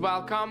 please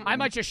welcome. I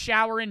might just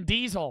shower in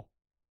diesel.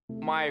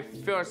 My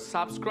first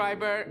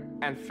subscriber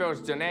and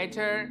first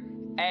donator,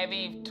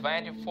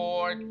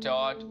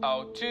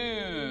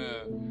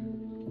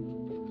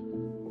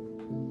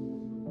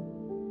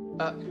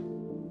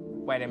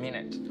 Avi24.02. Wait a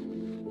minute.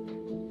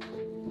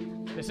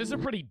 This is a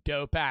pretty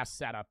dope-ass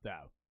setup,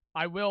 though.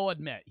 I will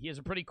admit, he has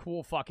a pretty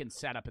cool fucking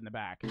setup in the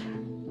back.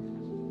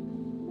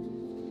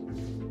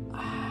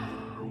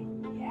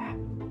 Yeah.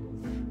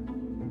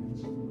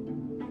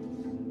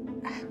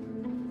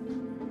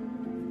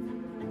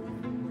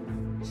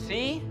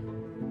 See?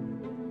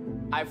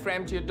 I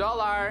framed your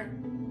dollar.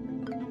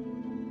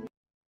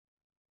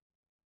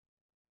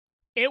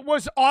 It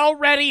was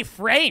already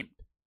framed.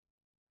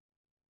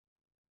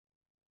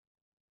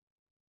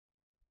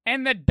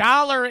 And the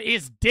dollar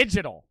is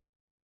digital.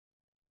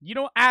 You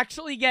don't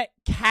actually get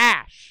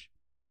cash.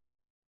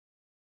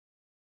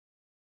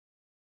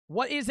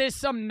 What is this,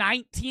 some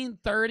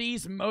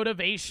 1930s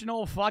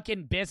motivational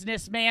fucking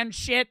businessman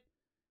shit?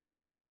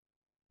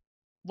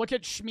 Look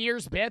at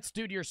Schmear's bits.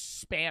 Dude, you're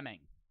spamming.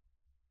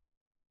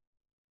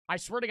 I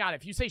swear to God,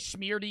 if you say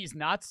Schmear these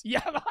nuts...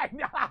 Yeah, I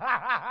know.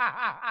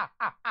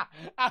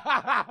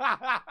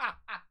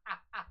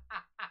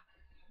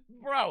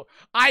 Bro,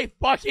 I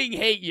fucking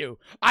hate you.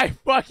 I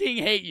fucking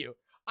hate you.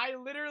 I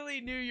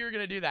literally knew you were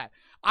going to do that.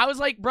 I was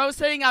like, bro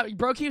keeps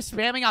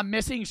spamming I'm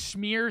missing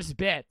Schmear's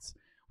bits.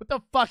 What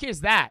the fuck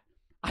is that?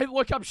 I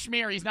look up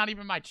Schmear. He's not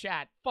even in my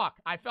chat. Fuck,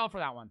 I fell for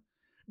that one.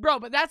 Bro,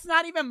 but that's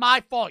not even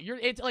my fault.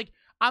 It's like,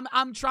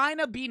 I'm trying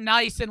to be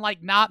nice and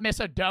like not miss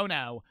a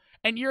dono.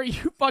 And you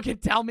fucking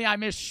tell me I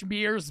miss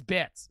Schmear's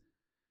bits.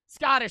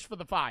 Scottish for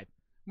the 5.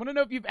 Want to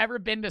know if you've ever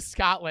been to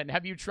Scotland.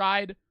 Have you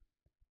tried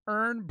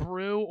Ern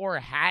Brew or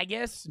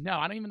haggis? No,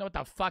 I don't even know what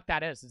the fuck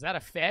that is. Is that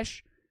a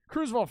fish?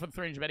 Cruiseville for the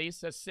 300 biddies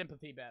says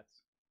sympathy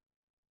bets.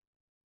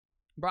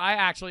 Bro, I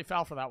actually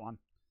fell for that one.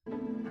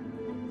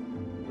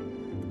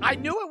 I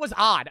knew it was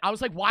odd. I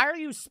was like, why are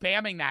you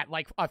spamming that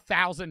like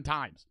 1,000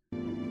 times?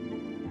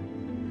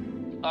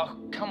 Oh,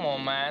 come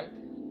on,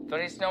 man.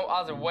 There is no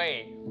other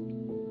way.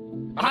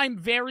 I'm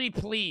very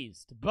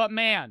pleased, but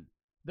man,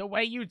 the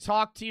way you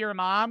talk to your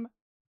mom,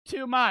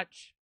 too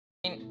much.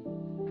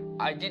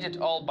 I did it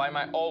all by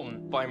my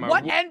own,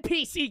 What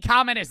NPC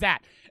comment is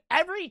that?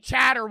 Every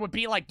chatter would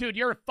be like, dude,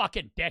 you're a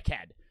fucking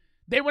dickhead.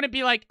 They wouldn't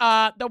be like,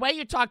 the way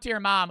you talk to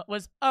your mom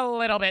was a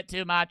little bit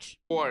too much.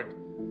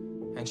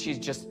 And she's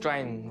just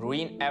trying to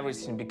ruin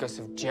everything because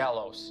of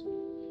jealous.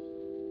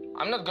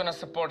 I'm not gonna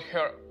support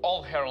her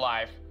all her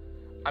life.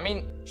 I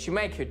mean, she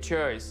make her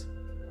choice.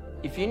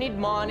 If you need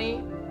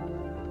money,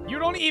 You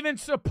don't even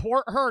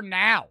support her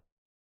now.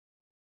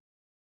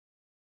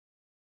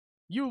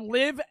 You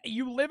live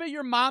at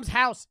your mom's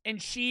house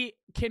and she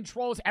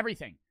controls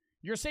everything.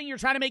 You're saying you're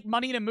trying to make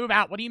money to move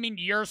out. What do you mean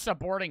you're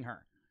supporting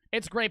her?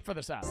 It's great for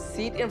the sub.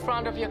 Sit in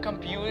front of your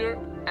computer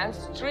and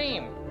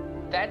stream.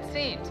 That's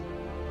it.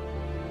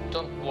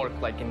 Don't work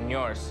like a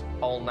nurse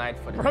all night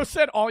for the Bro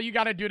said all you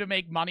gotta do to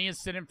make money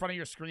is sit in front of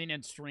your screen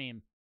and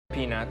stream.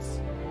 peanuts.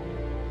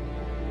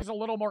 It's a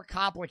little more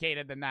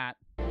complicated than that.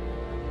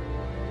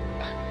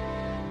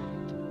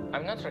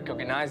 I've not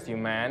recognized you,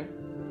 man.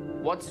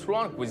 What's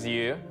wrong with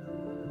you?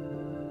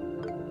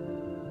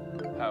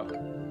 Oh,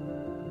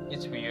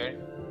 it's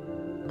weird.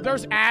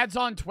 There's ads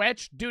on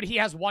Twitch. Dude, he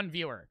has 1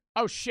 viewer.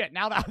 Oh, shit.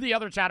 Now the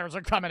other chatters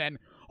are coming in.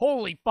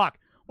 Holy fuck.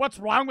 What's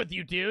wrong with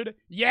you, dude?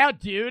 Yeah,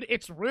 dude.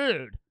 It's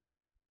rude.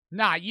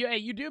 Nah,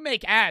 you do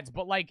make ads,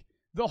 but, like,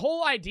 the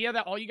whole idea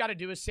that all you got to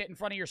do is sit in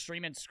front of your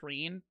stream and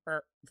screen,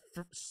 or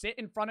sit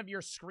in front of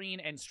your screen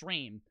and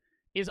stream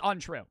is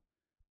untrue.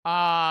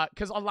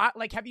 Because a lot,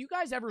 like, have you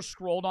guys ever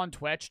scrolled on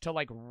Twitch to,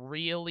 like,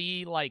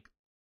 really,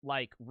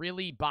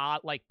 really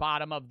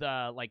bottom of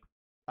the, like,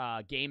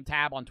 game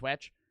tab on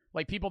Twitch?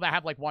 Like, people that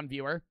have, like, 1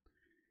 viewer.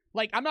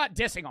 Like, I'm not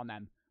dissing on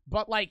them,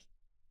 but, like,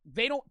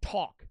 they don't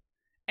talk.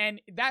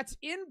 And that's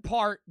in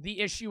part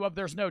the issue of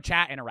there's no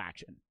chat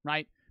interaction,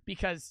 right?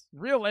 Because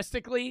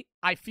realistically,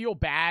 I feel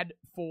bad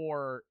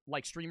for,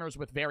 like, streamers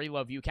with very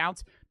low view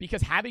counts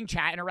because having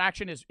chat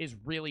interaction is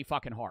really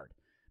fucking hard.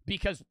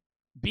 Because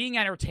being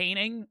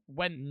entertaining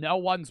when no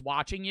one's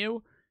watching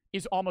you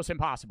is almost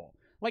impossible.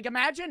 Like,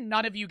 imagine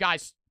none of you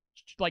guys,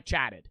 like,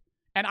 chatted.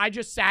 And I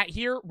just sat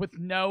here with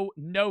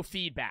no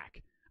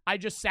feedback. I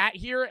just sat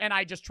here and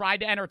I just tried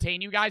to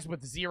entertain you guys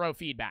with 0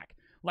 feedback.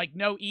 Like,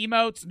 no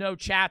emotes, no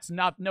chats,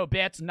 no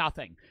bits,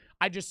 nothing.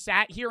 I just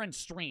sat here and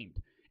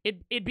streamed.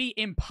 It'd be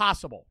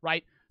impossible,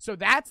 right? So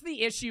that's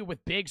the issue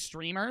with big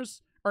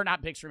streamers, or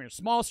not big streamers,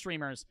 small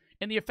streamers,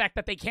 in the effect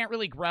that they can't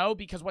really grow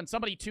because when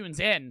somebody tunes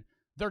in,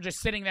 they're just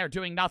sitting there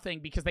doing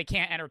nothing because they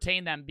can't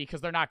entertain them because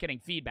they're not getting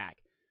feedback.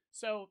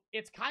 So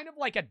it's kind of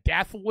like a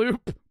death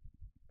loop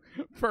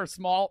for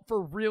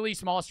really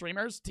small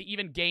streamers to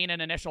even gain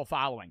an initial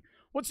following.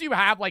 Once you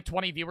have like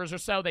 20 viewers or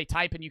so, they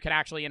type and you can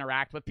actually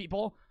interact with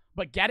people.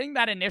 But getting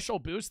that initial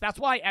boost, that's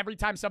why every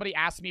time somebody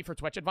asks me for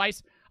Twitch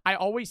advice, I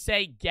always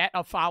say get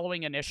a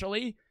following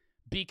initially,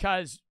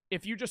 because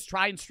if you just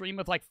try and stream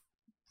with like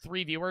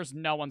 3 viewers,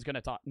 no one's gonna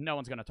talk. No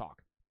one's gonna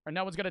talk, or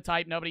no one's gonna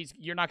type.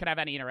 You're not gonna have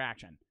any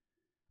interaction.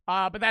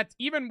 But that's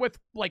even with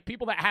like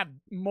people that have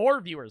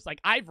more viewers. Like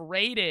I've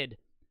rated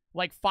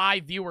like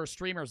 5 viewer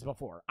streamers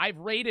before. I've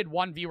rated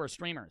 1 viewer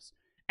streamers,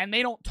 and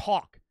they don't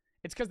talk.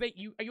 It's because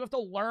you have to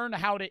learn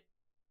how to.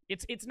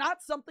 It's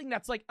not something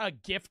that's like a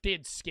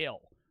gifted skill.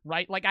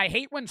 Right? Like, I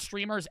hate when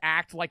streamers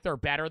act like they're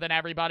better than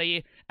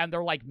everybody and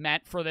they're, like,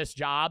 meant for this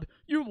job.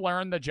 You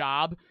learn the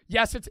job.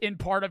 Yes, it's in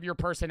part of your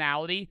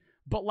personality,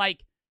 but,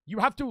 like, you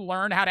have to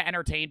learn how to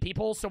entertain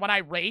people. So when I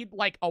raid,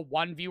 like, a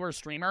 1-viewer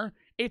streamer,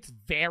 it's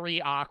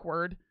very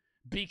awkward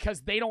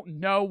because they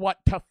don't know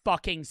what to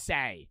fucking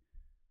say.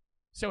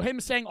 So him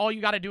saying all you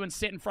got to do and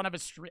sit in front of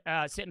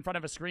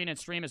a screen and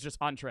stream is just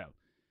untrue.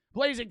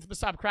 Blazing for the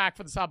sub, Crack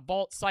for the sub,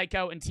 Bolt,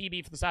 Psycho, and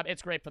TB for the sub.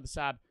 It's great for the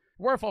sub.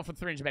 Werful for the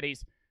 300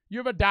 biddies. You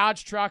have a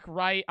Dodge truck,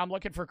 right? I'm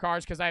looking for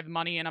cars because I have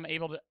money and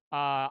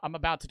I'm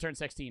about to turn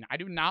 16. I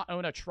do not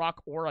own a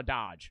truck or a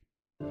Dodge.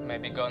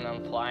 Maybe going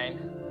on flying.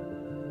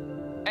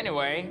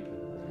 Anyway,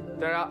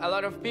 there are a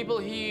lot of people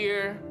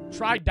here.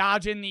 Try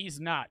dodging these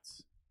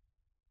nuts.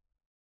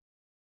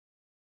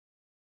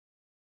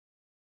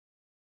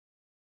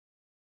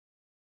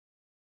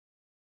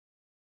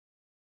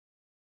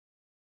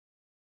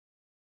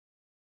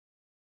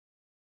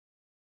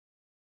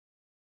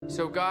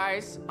 So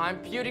guys,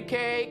 I'm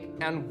PewDieCake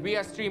and we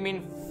are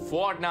streaming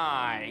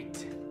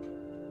Fortnite.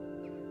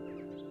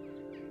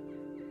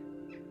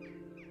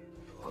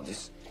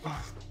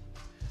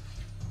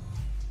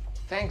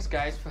 Thanks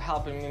guys for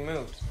helping me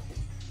move.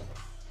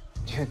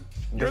 Dude,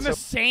 you're in the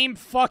same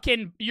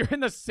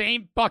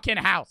fucking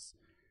house.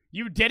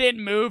 You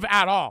didn't move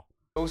at all.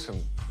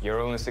 Awesome. You're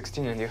only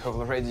 16 and you have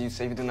already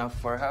saved enough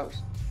for a house.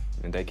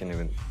 And they can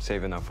even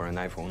save enough for an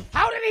iPhone.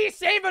 How did he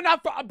save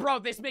enough for... Bro,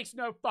 this makes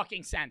no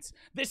fucking sense.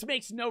 This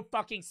makes no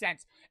fucking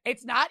sense.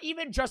 It's not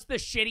even just the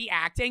shitty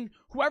acting.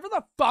 Whoever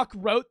the fuck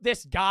wrote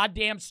this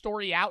goddamn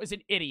story out is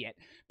an idiot.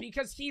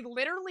 Because he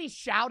literally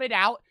shouted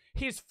out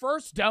his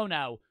first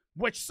dono,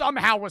 which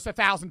somehow was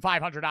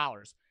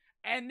 $1,500.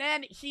 And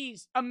then he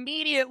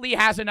immediately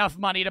has enough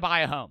money to buy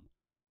a home.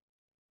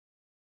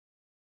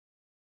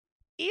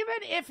 Even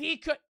if he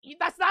could...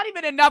 That's not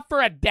even enough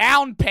for a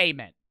down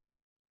payment.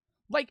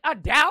 Like, a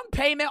down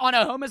payment on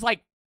a home is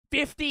like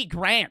 50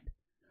 grand.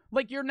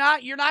 Like, you're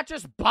not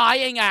just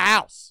buying a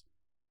house.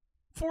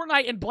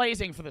 Fortnite and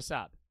Blazing for the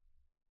sub.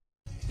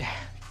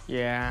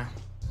 Yeah,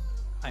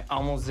 I'm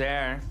almost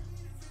there,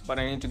 but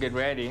I need to get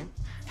ready.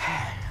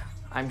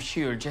 I'm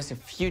sure just a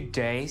few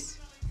days,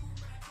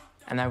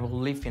 and I will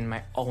live in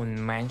my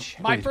own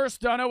mansion. My first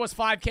dono was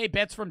 5K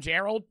bits from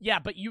Gerald. Yeah,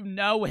 but you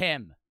know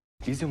him.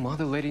 Is your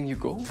mother letting you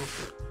go?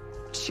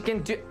 she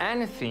can do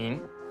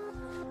anything,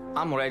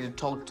 I'm ready to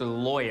talk to the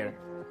lawyer.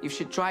 If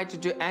she tried to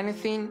do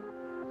anything,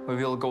 we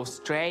will go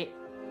straight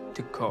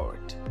to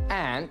court.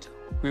 And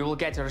we will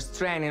get a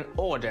restraining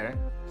order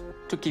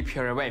to keep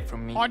her away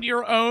from me. On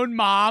your own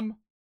mom?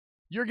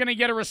 You're gonna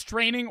get a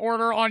restraining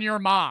order on your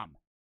mom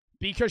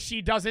because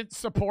she doesn't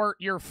support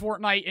your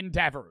Fortnite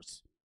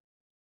endeavors.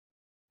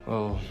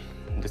 Well,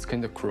 that's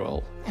kind of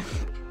cruel.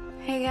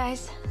 Hey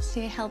guys,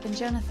 see you helping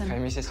Jonathan. Hi,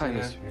 Mrs.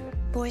 Hanna.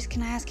 Boys,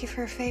 can I ask you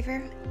for a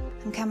favor?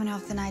 I'm coming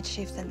off the night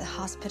shift at the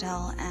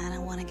hospital and I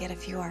want to get a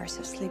few hours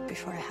of sleep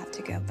before I have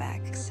to go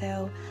back.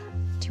 So,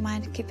 do you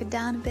mind to keep it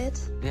down a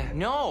bit? Yeah.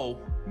 No!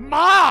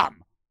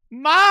 Mom!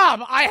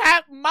 Mom! I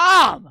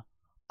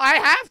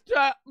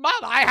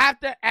have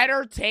to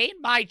entertain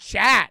my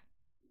chat.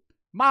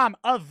 Mom,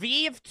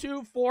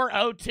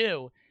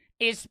 Aviv2402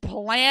 is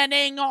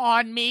planning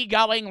on me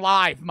going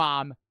live,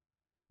 Mom.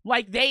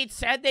 Like, they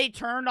said they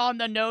turned on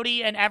the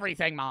noti and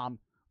everything, Mom.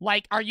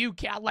 Like,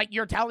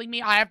 you're telling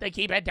me I have to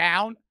keep it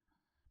down?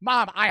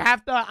 Mom, I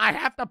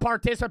have to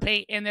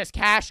participate in this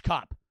cash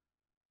cup.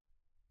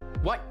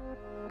 What?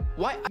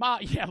 Mom,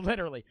 yeah,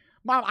 literally.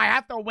 Mom, I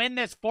have to win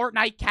this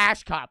Fortnite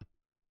cash cup.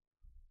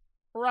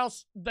 Or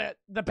else the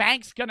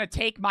bank's gonna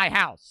take my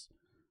house.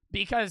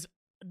 Because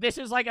this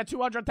is like a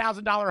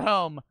 $200,000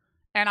 home,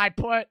 and I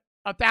put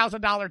a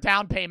 $1,000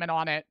 down payment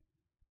on it,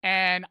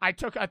 and I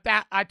took a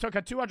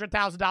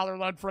 $200,000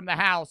 loan from the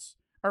house,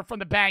 or from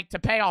the bank to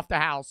pay off the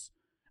house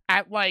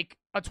at like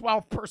a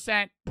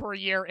 12% per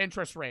year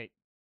interest rate.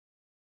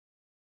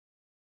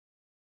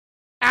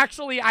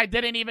 Actually, I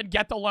didn't even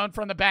get the loan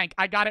from the bank.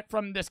 I got it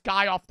from this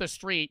guy off the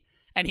street,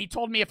 and he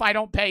told me if I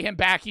don't pay him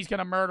back, he's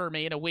gonna murder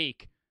me in a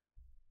week.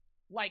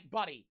 Like,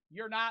 buddy,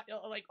 you're not,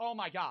 like, oh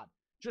my god.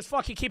 Just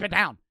fucking keep it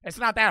down. It's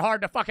not that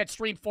hard to fucking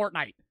stream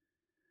Fortnite.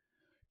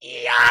 Yo!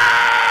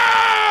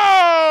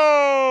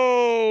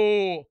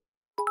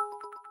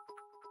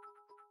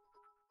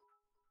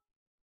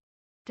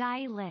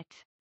 Lit.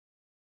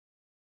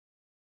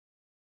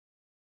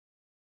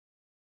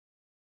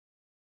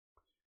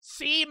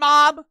 See,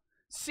 Mom?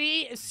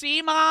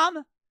 See,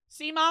 Mom?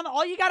 See, Mom?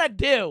 All you gotta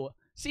do.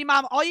 See,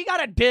 Mom, all you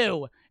gotta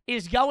do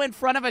is go in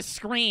front of a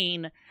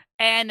screen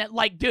and,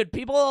 like, dude,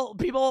 people...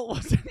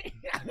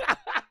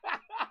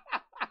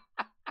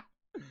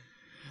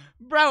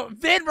 Bro,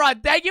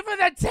 Vinrun, thank you for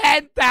the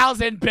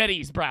 10,000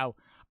 biddies, bro.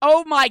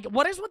 Oh my...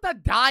 What is with the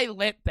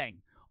lit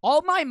thing?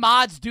 All my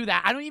mods do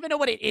that. I don't even know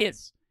what it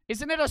is.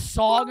 Isn't it a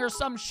song or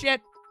some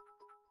shit?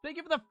 Thank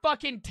you for the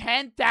fucking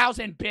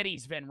 10,000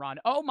 biddies, Vinrun.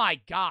 Oh my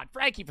god.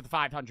 Frankie for the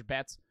 500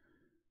 bits.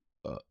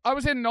 I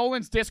was in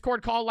Nolan's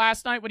Discord call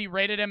last night when he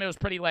rated him. It was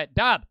pretty lit.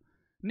 Dub.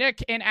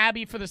 Nick and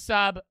Abby for the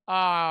sub.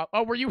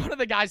 Oh, were you one of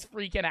the guys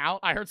freaking out?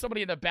 I heard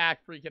somebody in the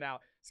back freaking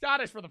out.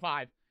 Scottish for the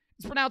 5.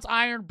 It's pronounced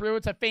Iron Brew.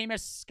 It's a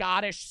famous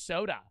Scottish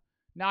soda.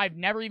 Now, I've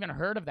never even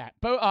heard of that.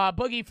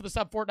 Boogie for the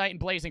sub. Fortnite and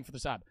Blazing for the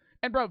sub.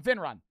 And, bro,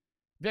 Vinrun.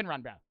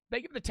 Vinrun, bro.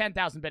 Thank you for the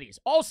 10,000 biddies.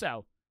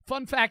 Also,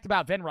 fun fact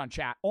about Vinrun,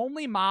 chat.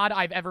 Only mod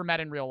I've ever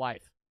met in real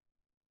life.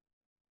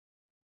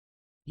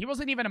 He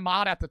wasn't even a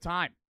mod at the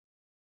time.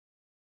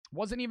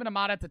 Wasn't even a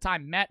mod at the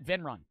time. Met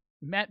Vinrun.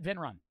 Met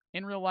Vinrun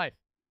in real life.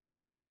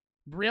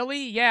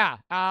 Really? Yeah.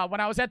 When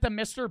I was at the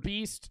Mr.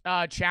 Beast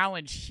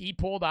challenge, he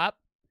pulled up.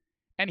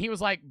 And he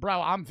was like,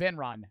 bro, I'm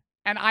Vinrun.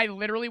 And I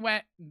literally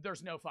went,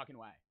 there's no fucking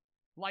way.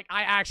 Like,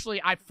 I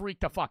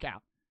freaked the fuck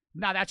out.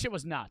 Nah, that shit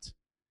was nuts.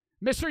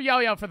 Mr.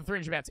 Yo-Yo for the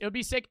 300 bets. It would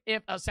be sick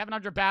if a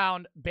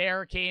 700-pound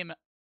bear came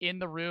in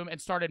the room and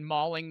started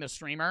mauling the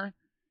streamer.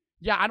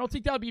 Yeah, I don't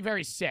think that would be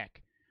very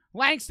sick.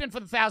 Langston for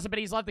the 1,000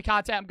 biddies. Love the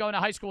content. I'm going to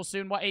high school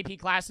soon. What AP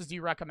classes do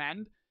you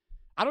recommend?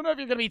 I don't know if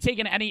you're going to be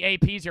taking any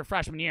APs your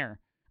freshman year.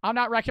 I'm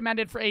not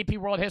recommended for AP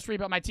World History,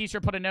 but my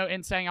teacher put a note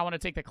in saying I want to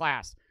take the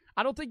class.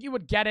 I don't think you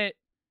would get it.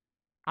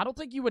 I don't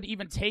think you would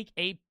even take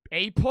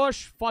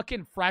A-Push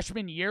fucking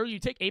freshman year. You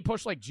take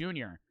A-Push like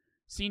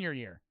senior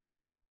year.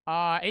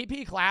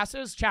 AP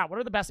classes, chat, what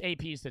are the best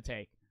APs to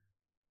take?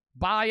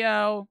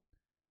 Bio.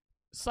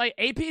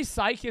 AP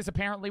Psych is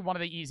apparently one of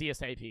the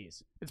easiest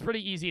APs. It's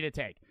pretty easy to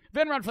take.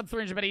 Vinrun for the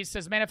 300 biddies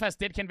says, Manifest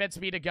did convince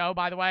me to go,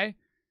 by the way.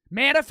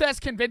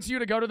 Manifest convinced you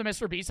to go to the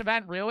Mr. Beast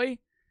event?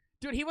 Really?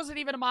 Dude, he wasn't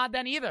even a mod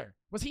then either.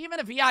 Was he even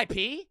a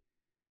VIP?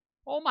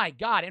 Oh my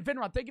god. And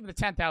Vinrun, thank you for the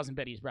 10,000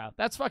 biddies, bro.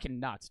 That's fucking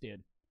nuts,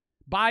 dude.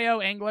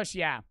 Bio, English,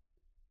 yeah.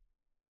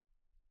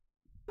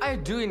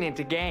 I'm doing it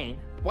again.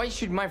 Why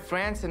should my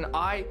friends and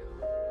I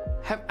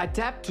have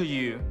adapt to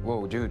you?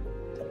 Whoa, dude.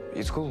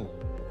 It's cool.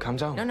 Calm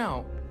down.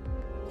 No.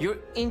 You're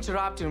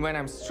interrupting when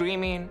I'm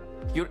streaming.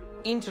 You're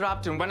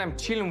interrupting when I'm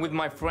chilling with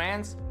my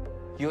friends.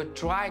 You're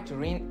trying to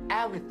ruin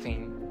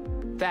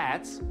everything.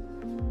 That's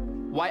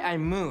why I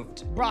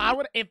moved. Bro, I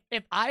would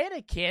if I had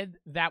a kid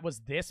that was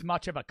this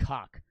much of a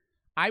cuck,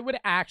 I would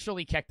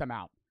actually kick them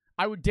out.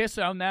 I would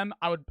disown them.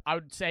 I would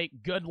say,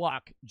 good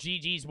luck.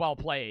 GG's well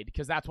played,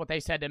 because that's what they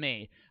said to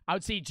me. I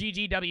would see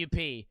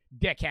GGWP,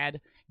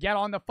 dickhead. Get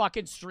on the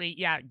fucking street.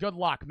 Yeah, good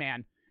luck,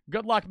 man.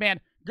 Good luck,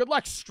 man. Good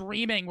luck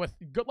streaming when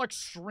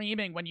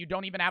you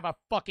don't even have a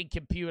fucking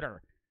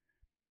computer.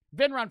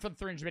 Vinrun for the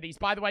 300 biddies.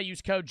 By the way,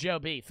 use code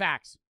JOB.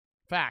 Facts.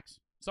 Facts.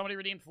 Somebody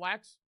redeemed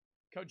Flex?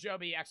 Code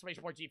JOB,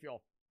 exclamation point G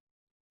Fuel.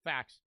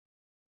 Facts.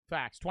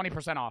 Facts.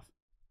 20% off.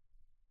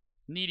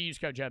 Need to use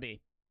code JOB.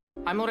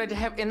 I'm already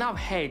have enough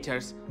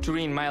haters to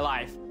ruin my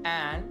life.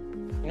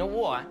 And you know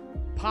what?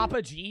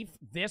 Papa G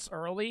this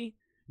early?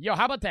 Yo,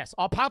 how about this?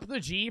 I'll pop the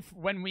G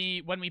when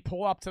we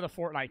pull up to the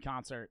Fortnite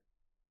concert.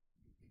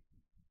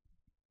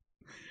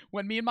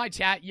 When me and my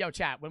chat,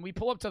 when we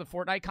pull up to the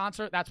Fortnite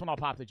concert, that's when I'll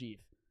pop the G.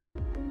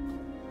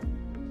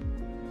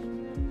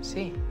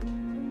 See?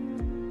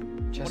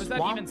 What does Just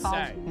that even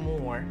say?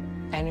 more,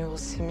 and you will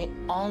see me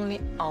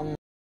only on.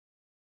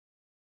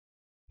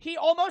 He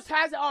almost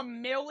has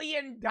 $1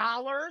 million?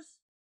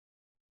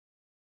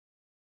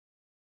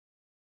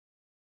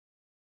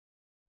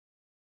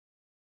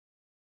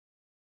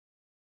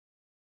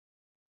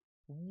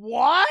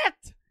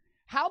 What?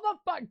 How the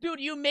fuck? Dude,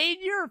 you made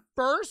your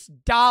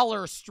first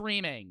dollar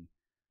streaming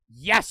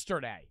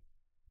yesterday,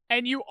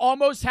 and you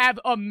almost have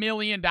 $1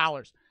 million.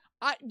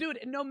 Dude,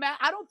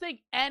 I don't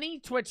think any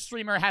Twitch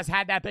streamer has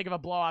had that big of a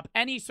blow up.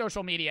 Any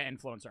social media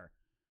influencer.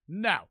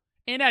 No.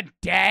 In a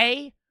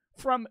day,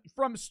 from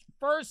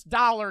first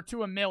dollar to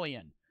 $1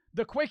 million.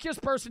 The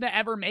quickest person to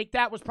ever make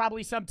that was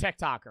probably some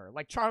TikToker,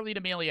 like Charlie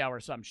D'Amelio or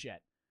some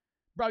shit.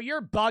 Bro,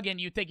 you're bugging.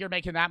 You think you're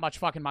making that much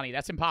fucking money.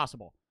 That's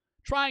impossible.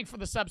 Trying for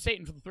the sub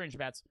Satan for the 300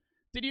 bets.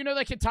 Did you know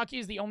that Kentucky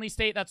is the only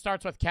state that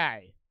starts with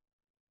K?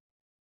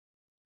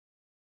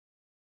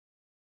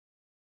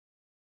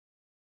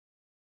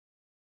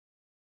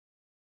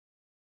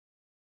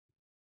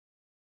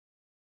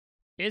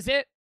 Is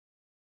it?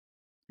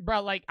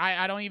 Bro, like,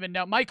 I don't even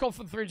know. Michael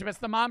from 300 bets.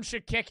 The mom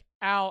should kick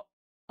out...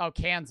 Oh,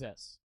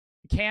 Kansas.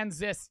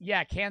 Kansas.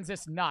 Yeah,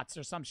 Kansas nuts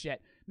or some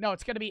shit. No,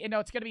 it's gonna be... No,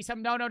 it's gonna be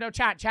some... No,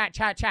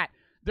 chat.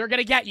 They're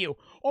gonna get you.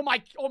 Oh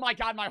my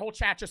God, my whole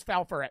chat just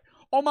fell for it.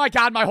 Oh my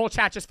God, my whole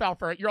chat just fell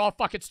for it. You're all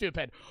fucking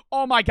stupid.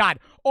 Oh my God,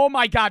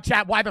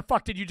 chat. Why the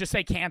fuck did you just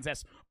say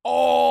Kansas?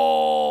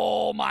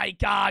 Oh my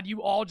God,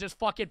 you all just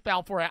fucking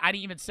fell for it. I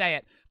didn't even say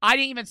it.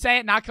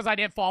 Not because I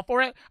didn't fall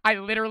for it. I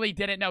literally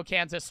didn't know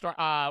Kansas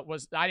I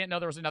didn't know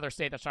there was another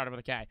state that started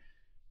with a K.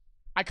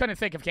 I couldn't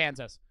think of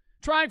Kansas.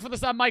 Trying for the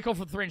sub, Michael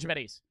for the 300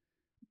 biddies.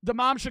 The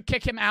mom should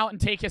kick him out and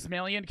take his $1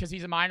 million because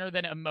he's a minor,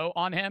 then emote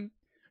on him.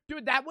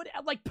 Dude, that would,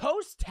 like,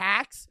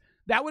 post-tax,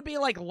 that would be,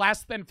 like,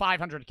 less than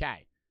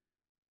 500K.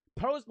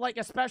 Like,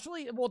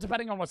 especially, well,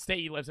 depending on what state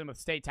he lives in with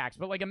state tax,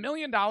 but, like, $1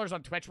 million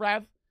on Twitch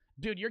Rev,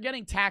 dude, you're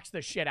getting taxed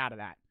the shit out of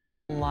that.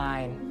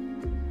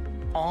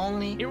 Line.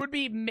 Only. It would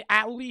be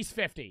at least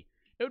 50.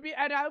 It would be,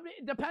 and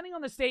depending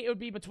on the state, it would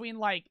be between,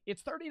 like,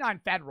 it's 39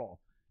 federal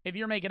if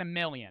you're making $1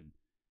 million.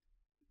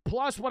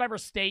 Plus whatever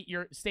state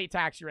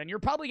tax you're in. You're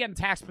probably getting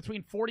taxed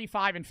between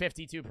 45 and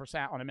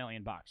 52% on $1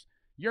 million bucks.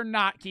 You're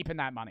not keeping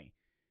that money.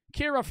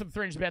 Kira from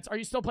 300 bits. Are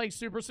you still playing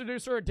Super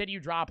Seducer or did you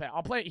drop it?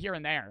 I'll play it here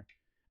and there.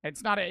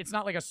 It's not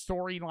like a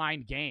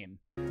storyline game.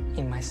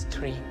 In my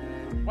stream.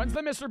 When's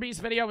the Mr.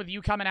 Beast video with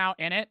you coming out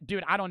in it?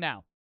 Dude, I don't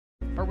know.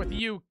 Or with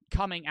you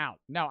coming out.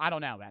 No, I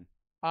don't know,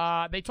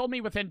 man. They told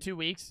me within 2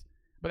 weeks,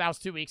 but that was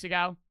 2 weeks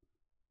ago.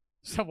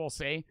 So we'll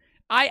see.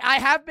 I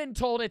have been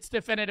told it's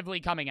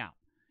definitively coming out.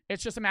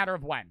 It's just a matter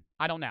of when.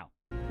 I don't know.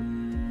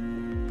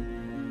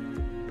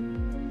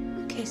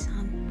 Okay,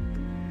 son.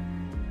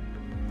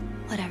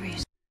 Whatever you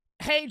say.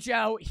 Hey,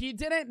 Joe, he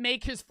didn't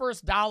make his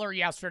first dollar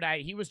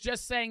yesterday. He was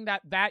just saying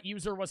that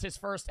user was his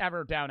first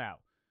ever dono.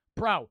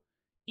 Bro,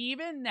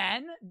 even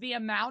then, the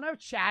amount of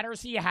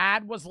chatters he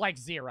had was like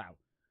 0.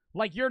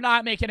 Like, you're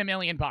not making $1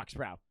 million bucks,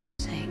 bro.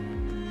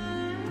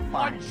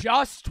 On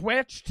just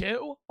Twitch,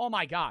 too? Oh,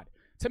 my God.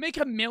 To make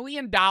 $1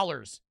 million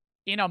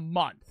in a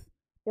month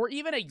or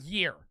even a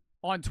year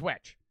on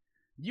Twitch,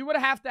 you would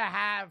have to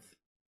have...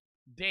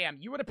 Damn,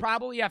 you would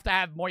probably have to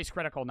have moist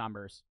critical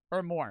numbers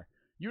or more.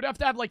 You'd have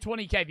to have like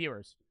 20K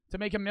viewers to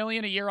make $1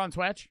 million a year on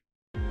Twitch.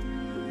 You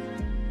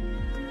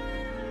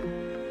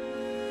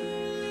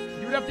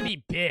would have to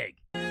be big.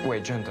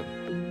 Wait, gentle.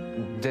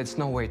 That's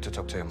no way to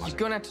talk to your mother. You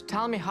gonna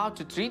tell me how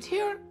to treat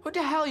her? Who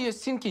the hell you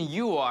thinking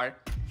you are?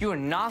 You're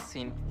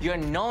nothing. You're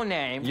no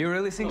name. You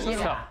really think so?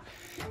 Yeah.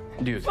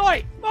 Dude.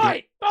 Fight!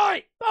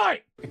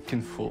 It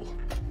can fool.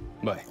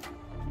 Bye.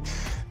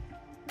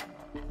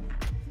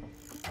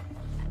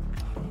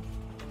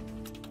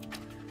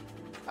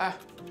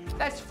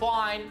 That's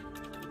fine.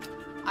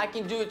 I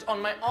can do it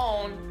on my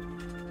own.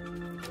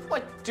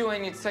 What do I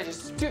need such a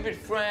stupid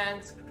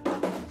friend?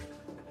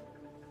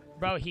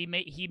 Bro, he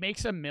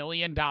makes $1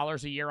 million a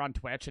year on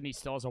Twitch and he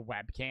still has a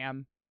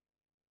webcam.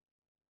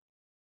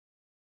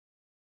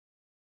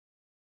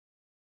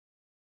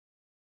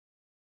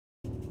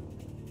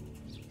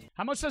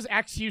 How much does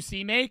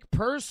XQC make?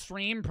 Per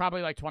stream,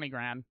 probably like 20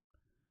 grand.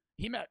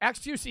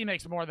 XQC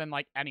makes more than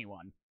like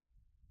anyone.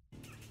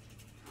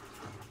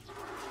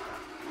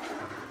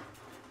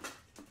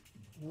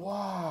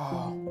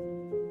 Whoa.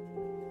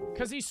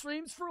 Because he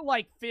streams for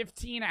like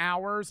 15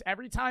 hours.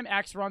 Every time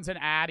X runs an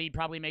ad, he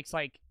probably makes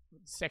like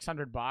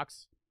 $600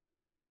 bucks.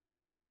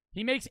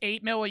 He makes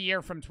 $8 mil a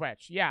year from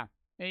Twitch. Yeah.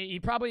 He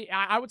probably,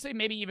 I would say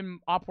maybe even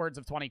upwards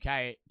of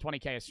 20K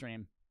a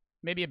stream.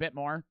 Maybe a bit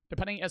more,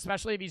 depending,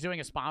 especially if he's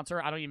doing a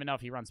sponsor. I don't even know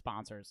if he runs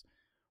sponsors.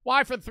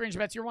 Why for the 300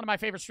 bits? You're one of my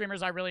favorite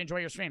streamers. I really enjoy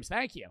your streams.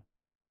 Thank you.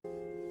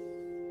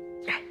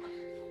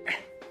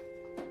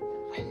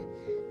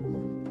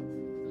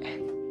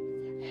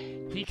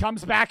 He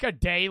comes back a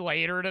day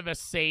later to the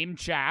same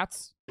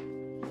chats.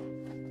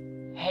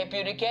 Hey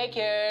beauty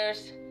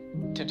cakers!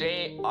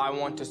 Today I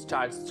want to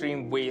start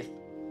stream with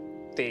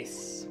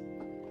this.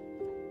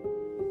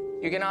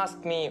 You can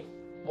ask me,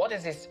 what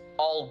is this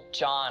old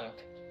junk?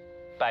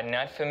 But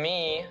not for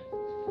me.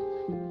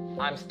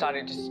 I'm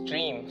starting to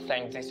stream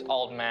thanks this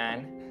old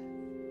man.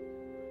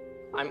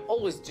 I'm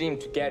always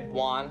dreamed to get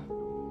one,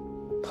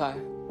 but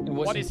it wasn't.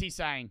 What is he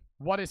saying?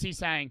 What is he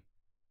saying?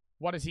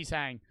 What is he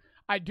saying?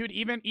 Dude,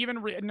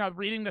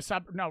 reading the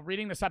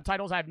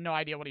subtitles, I have no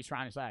idea what he's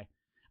trying to say.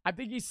 I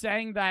think he's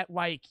saying that,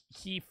 like,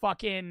 he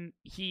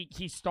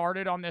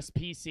started on this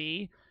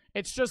PC.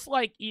 It's just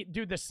like,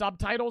 dude, the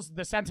subtitles,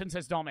 the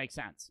sentences don't make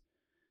sense.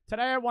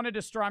 Today I wanted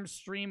to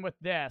stream with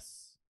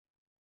this.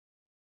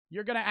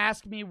 You're going to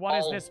ask me, what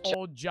is this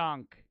old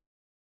junk?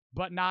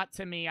 But not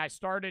to me. I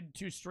started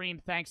to stream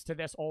thanks to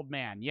this old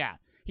man. Yeah.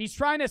 He's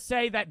trying to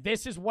say that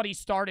this is what he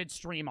started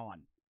stream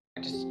on.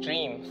 To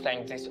stream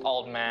thanks this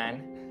old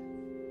man.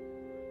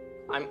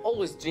 I'm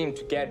always dreamed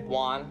to get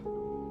one,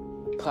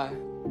 but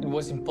it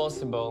was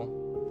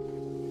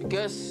impossible.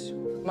 Because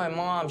my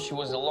mom, she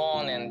was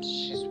alone and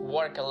she's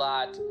worked a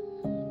lot.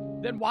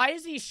 Then why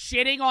is he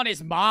shitting on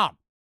his mom?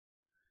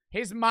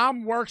 His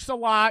mom works a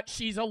lot.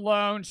 She's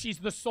alone. She's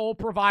the sole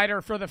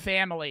provider for the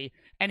family.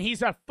 And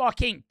he's a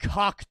fucking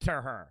cuck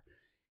to her.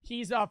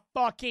 He's a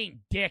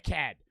fucking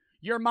dickhead.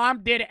 Your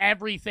mom did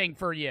everything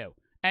for you.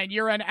 And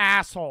you're an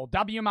asshole.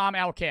 W mom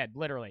L kid,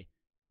 literally.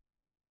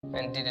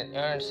 And didn't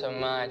earn so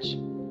much.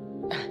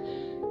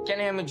 Can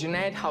you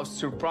imagine how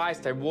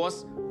surprised I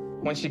was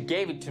when she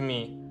gave it to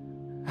me?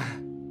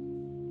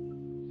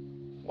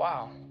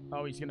 Wow.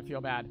 Oh, he's gonna feel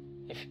bad.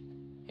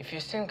 If you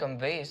think on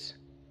this,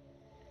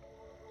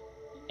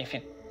 if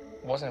it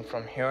wasn't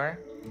from her,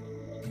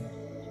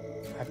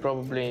 I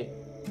probably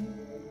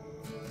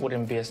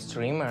wouldn't be a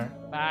streamer.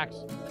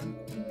 Facts.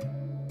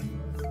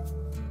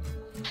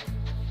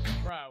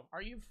 Bro,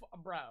 are you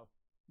bro.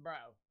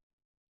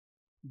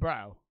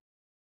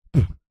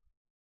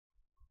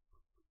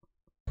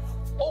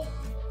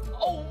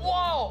 Oh,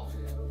 wow!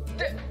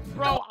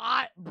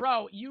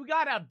 Bro, you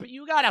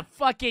gotta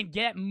fucking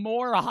get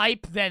more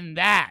hype than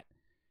that.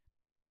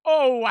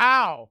 Oh,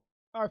 wow.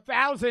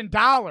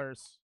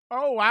 $1,000.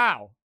 Oh,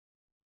 wow.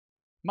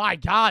 My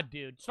God,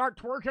 dude. Start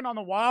twerking on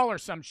the wall or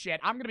some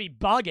shit. I'm gonna be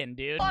bugging,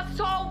 dude.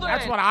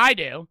 That's what I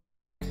do.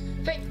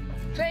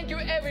 Thank you,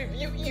 Evan.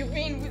 You've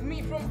been with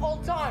me from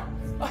all time.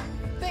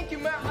 Thank you,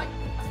 man.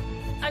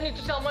 I need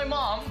to tell my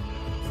mom.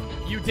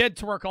 You did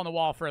twerk on the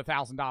wall for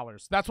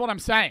 $1,000. That's what I'm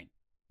saying.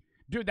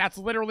 Dude, that's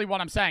literally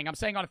what I'm saying. I'm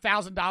saying on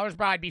 $1,000,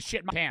 bro, I'd be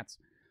shitting my pants.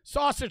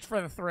 Sausage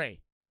for the 3.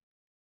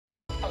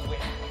 Oh, wait.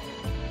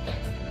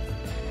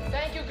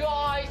 Thank you,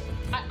 guys.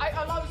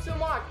 I love you so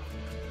much.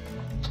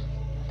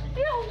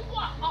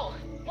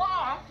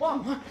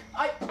 Wow.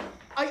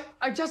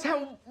 I just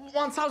have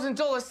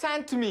 $1,000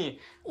 sent to me.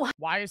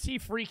 Why is he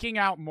freaking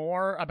out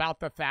more about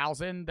the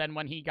 1,000 than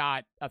when he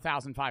got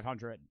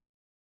 1,500?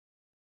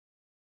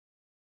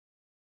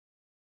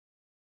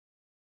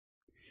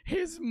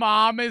 His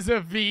mom is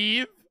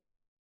Aviv?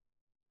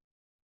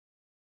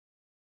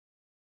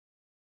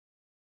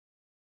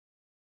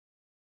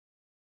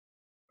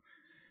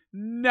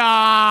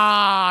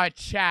 Nah,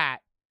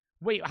 chat.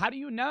 Wait, how do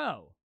you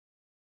know?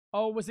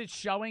 Oh, was it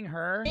showing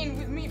her? Been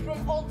with me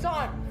from all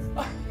time.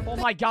 Oh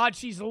my God,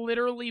 she's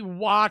literally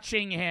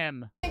watching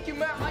him. Thank you,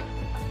 man.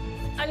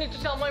 I need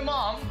to tell my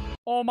mom.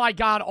 Oh my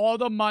God, all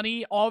the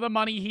money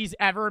he's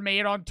ever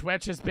made on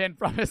Twitch has been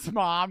from his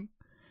mom.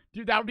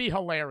 Dude, that would be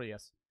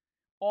hilarious.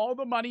 All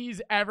the money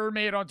he's ever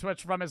made on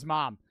Twitch from his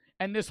mom.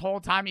 And this whole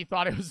time he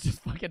thought it was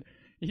just fucking,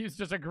 he was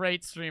just a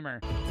great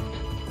streamer.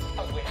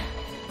 Oh, wait.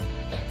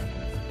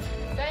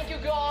 Thank you,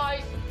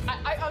 guys.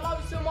 I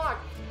love you so much.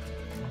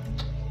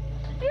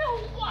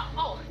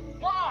 Wow.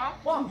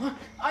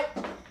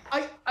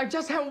 I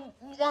just have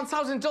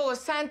 $1,000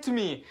 sent to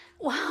me.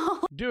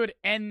 Wow. Dude,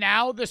 and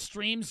now the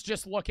stream's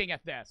just looking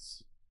at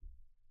this.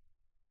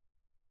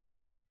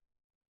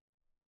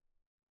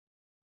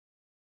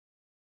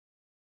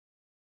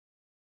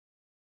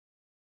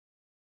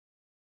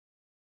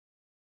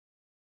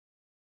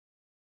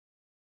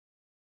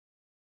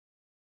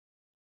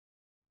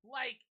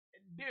 Like,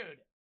 dude,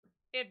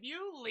 if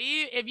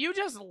you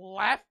just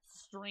left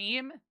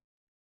stream,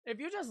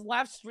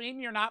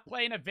 you're not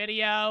playing a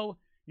video,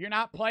 you're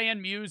not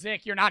playing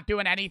music, you're not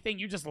doing anything,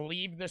 you just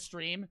leave the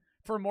stream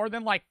for more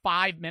than like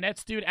 5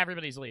 minutes, dude,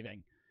 everybody's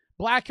leaving.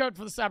 Black coat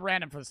for the sub,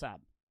 random for the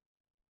sub.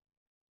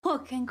 Well,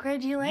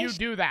 congratulations.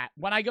 You do that.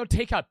 When I go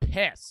take a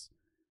piss,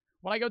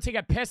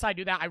 I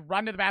do that. I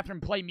run to the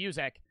bathroom, play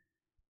music,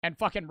 and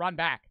fucking run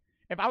back.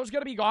 If I was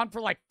going to be gone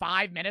for like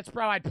 5 minutes,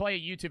 bro, I'd play a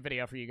YouTube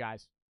video for you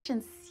guys.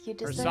 You Or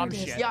deserve some it.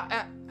 shit.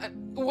 Yeah, it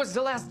was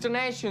the last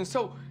donation,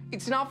 so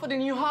it's enough for the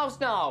new house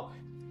now.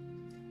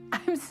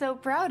 I'm so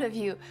proud of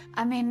you.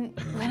 I mean,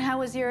 when I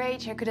was your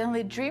age, I could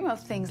only dream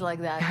of things like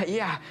that.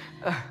 Yeah.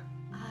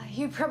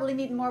 You probably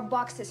need more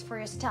boxes for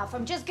your stuff.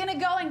 I'm just gonna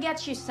go and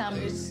get you some.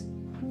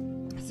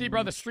 See,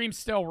 bro, the stream's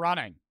still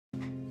running.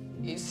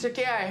 It's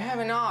okay, I have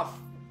enough.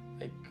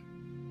 Like...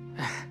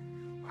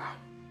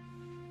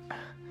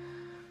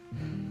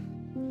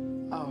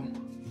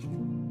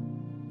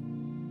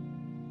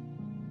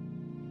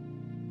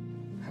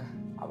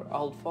 Our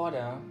old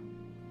photo.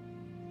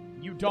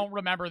 You don't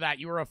remember that.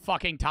 You were a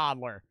fucking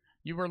toddler.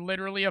 You were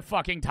literally a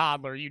fucking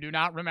toddler. You do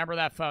not remember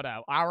that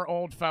photo. Our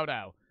old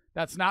photo.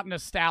 That's not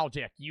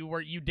nostalgic.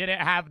 You didn't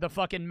have the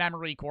fucking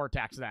memory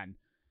cortex then.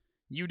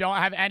 You don't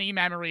have any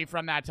memory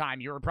from that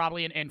time. You were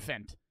probably an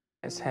infant.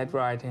 It's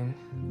handwriting.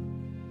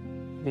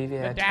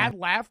 The dad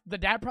left. The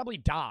dad probably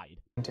died.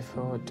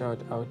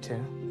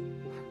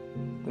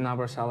 24.02. The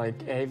numbers are like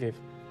Aviv.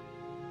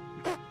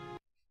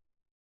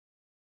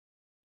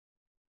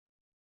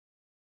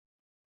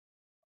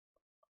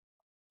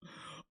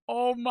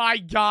 Oh my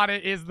god,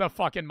 it is the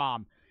fucking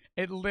mom.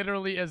 It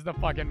literally is the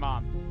fucking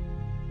mom.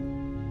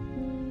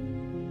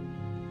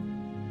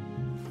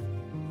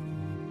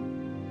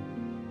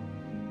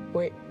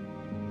 Wait.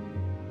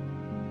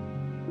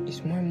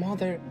 Is my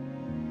mother...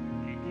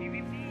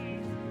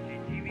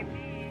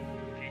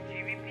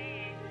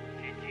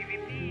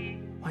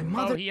 My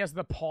mother... Oh, he has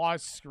the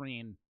pause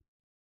screen.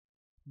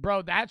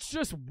 Bro, that's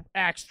just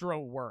extra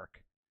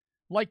work.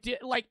 Like,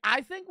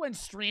 I think when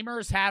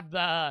streamers have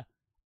the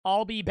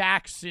 "I'll be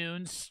back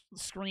soon"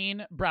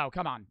 screen, bro,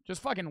 come on,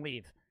 just fucking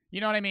leave. You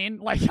know what I mean?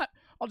 Like,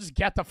 I'll just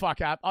get the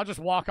fuck up. I'll just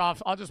walk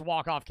off. I'll just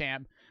walk off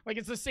cam. Like,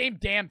 it's the same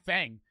damn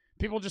thing.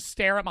 People just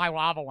stare at my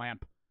lava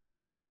lamp.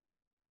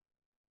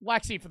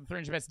 Lexi for the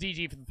 300 bits.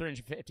 DG for the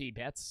 350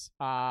 bits.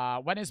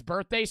 When is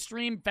birthday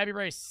stream?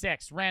 February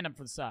 6th. Random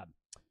for the sub.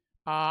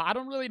 I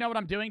don't really know what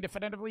I'm doing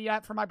definitively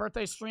yet for my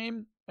birthday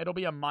stream. It'll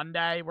be a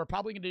Monday. We're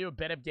probably going to do a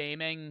bit of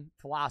gaming,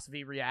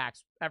 philosophy,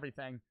 reacts,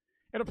 everything.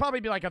 It'll probably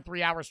be like a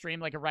 3-hour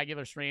stream, like a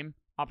regular stream.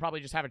 I'll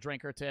probably just have a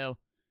drink or two.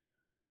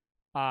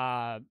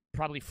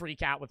 Probably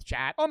freak out with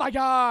chat. Oh my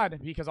god!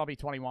 Because I'll be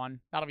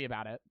 21. That'll be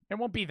about it. It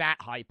won't be that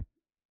hype.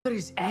 There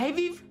is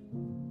Aviv?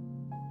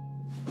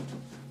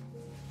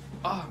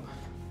 Oh.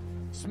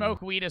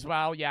 Smoke weed as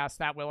well. Yes,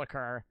 that will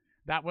occur.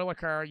 That will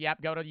occur.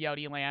 Yep, go to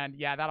Yodi Land.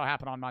 Yeah, that'll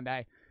happen on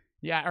Monday.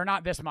 Yeah, or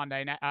not this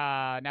Monday.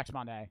 Next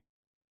Monday.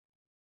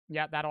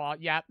 Yeah, that'll all...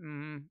 Yeah,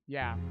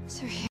 yeah.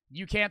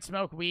 You can't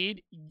smoke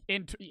weed.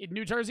 In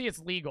New Jersey, it's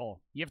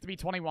legal. You have to be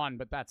 21,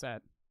 but that's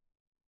it.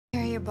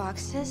 Here are your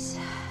boxes.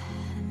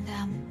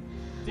 And,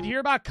 Did you hear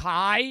about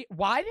Kai?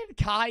 Why did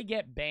Kai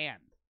get banned?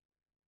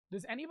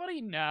 Does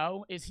anybody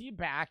know? Is he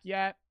back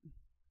yet?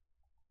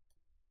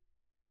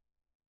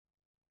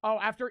 Oh,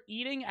 after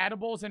eating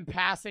edibles and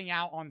passing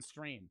out on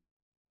stream.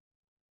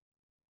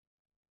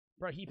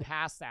 Bro, he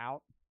passed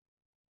out.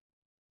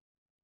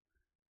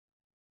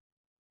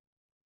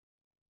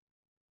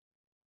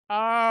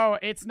 Oh,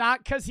 it's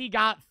not because he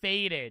got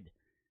faded.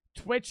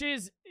 Twitch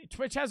has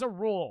a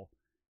rule.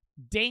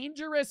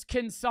 Dangerous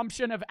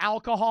consumption of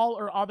alcohol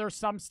or other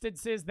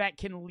substances that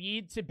can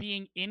lead to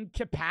being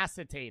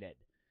incapacitated.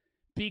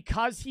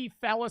 Because he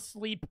fell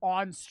asleep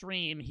on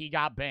stream, he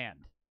got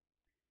banned.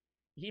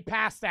 He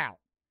passed out.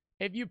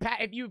 If you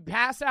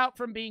pass out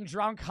from being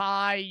drunk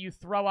high, you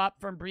throw up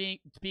from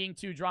being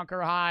too drunk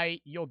or high,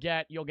 you'll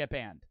get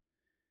banned.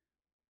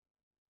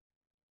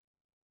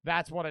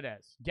 That's what it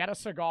is. Get a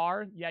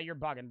cigar. Yeah, you're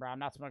bugging, bro. I'm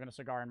not smoking a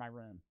cigar in my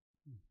room.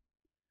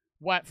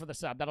 What for the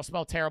sub? That'll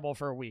smell terrible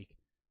for a week.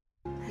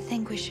 I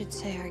think we should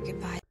say our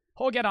goodbye.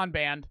 He'll get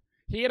unbanned.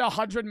 He had a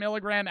 100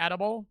 milligram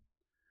edible.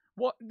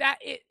 Well,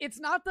 it's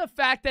not the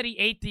fact that he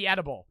ate the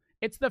edible.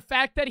 It's the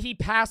fact that he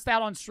passed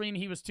out on stream.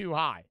 He was too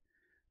high.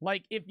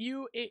 Like,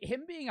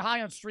 him being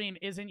high on stream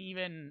isn't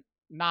even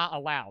not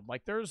allowed.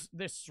 Like, there's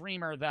this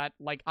streamer that,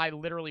 like, I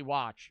literally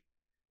watch.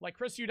 Like,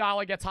 Chris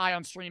Udala gets high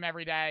on stream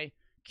every day.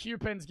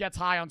 Cupins gets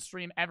high on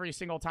stream every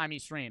single time he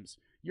streams.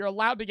 You're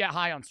allowed to get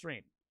high on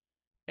stream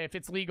if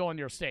it's legal in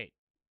your state.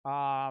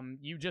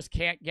 You just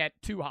can't get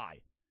too high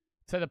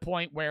to the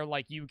point where,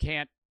 like, you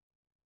can't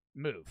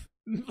move.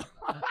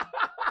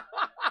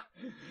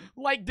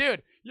 Like,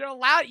 dude, you're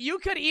allowed. You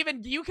could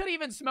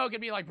even smoke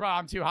and be like, bro,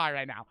 I'm too high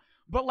right now.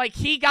 But, like,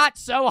 he got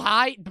so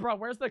high. Bro,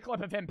 where's the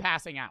clip of him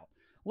passing out?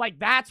 Like,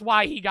 that's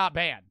why he got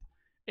banned.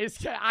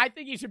 I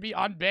think he should be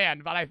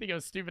unbanned, but I think it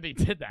was stupid he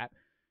did that.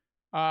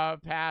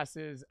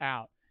 Passes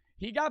out.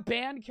 He got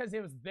banned because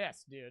it was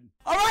this, dude.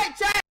 All right,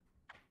 chat!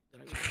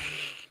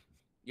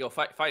 Yo,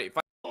 fight. Yo,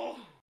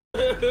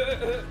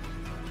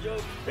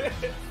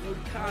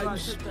 Kai, you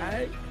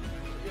stay?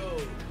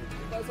 Yo,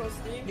 that's on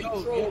Steam.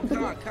 Yo,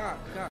 Kai.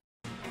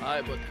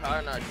 Alright, but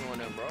Kai not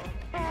joining, bro.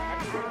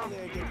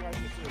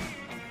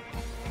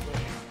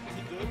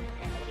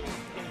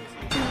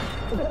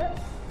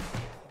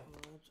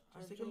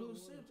 Take a little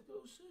sip.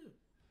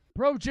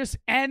 Bro, just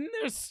end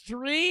the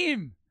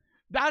stream.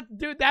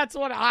 Dude, that's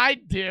what I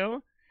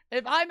do.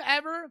 If I'm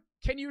ever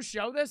Can you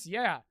show this?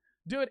 Yeah.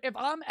 Dude, if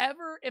I'm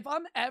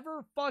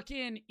ever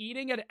fucking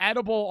eating an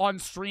edible on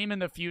stream in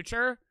the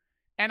future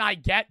and I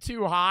get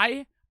too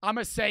high, I'm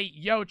gonna say,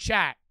 yo,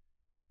 chat,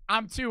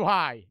 I'm too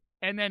high,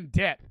 and then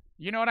dip.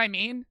 You know what I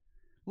mean?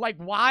 Like,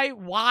 why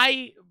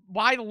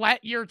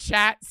let your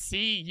chat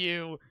see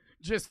you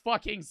just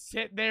fucking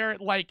sit there,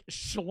 like,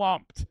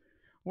 schlumped?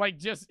 Like,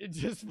 just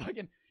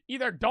fucking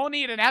either don't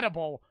eat an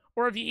edible,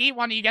 or if you eat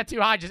one and you get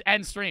too high, just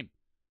end stream.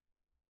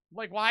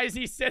 Like, why is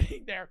he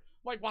sitting there?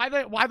 Like, why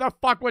the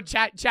fuck would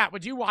chat,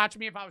 would you watch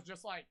me if I was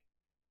just like,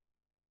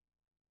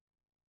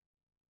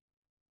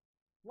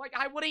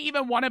 I wouldn't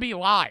even want to be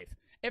live.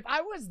 If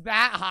I was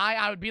that high,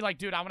 I would be like,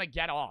 dude, I want to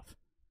get off.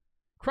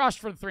 Crushed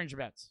for the 300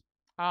 bits.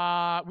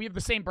 We have the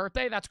same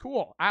birthday? That's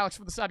cool. Alex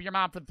for the sub, your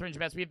mom for the 300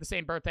 bits. We have the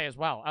same birthday as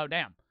well. Oh,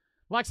 damn.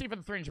 Lexi for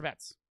the 300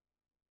 bits.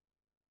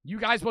 You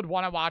guys would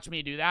want to watch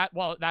me do that?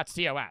 Well, that's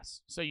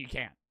TOS, so you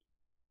can't.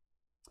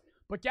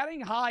 But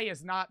getting high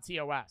is not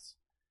TOS.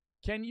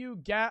 Can you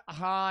get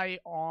high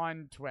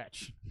on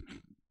Twitch?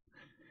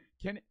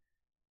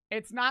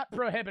 It's not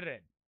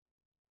prohibited.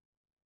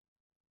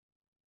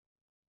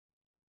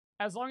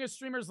 As long as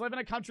streamers live in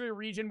a country or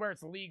region where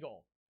it's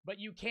legal. But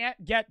you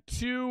can't get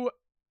too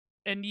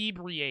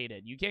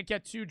inebriated. You can't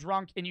get too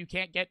drunk, and you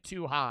can't get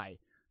too high.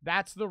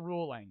 That's the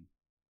ruling.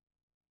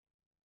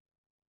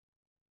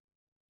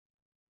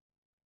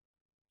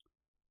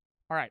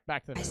 All right,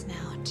 back to this.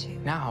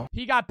 Now.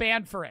 He got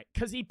banned for it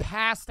because he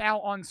passed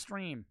out on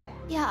stream.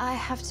 Yeah, I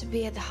have to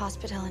be at the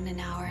hospital in an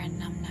hour,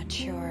 and I'm not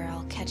sure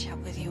I'll catch up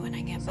with you when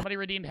I get back. Somebody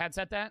redeemed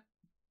headset that?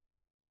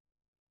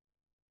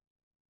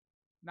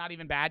 Not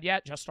even bad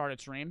yet. Just started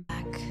stream.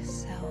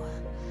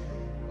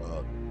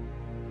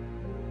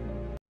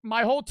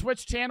 My whole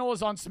Twitch channel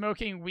is on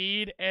smoking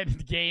weed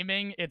and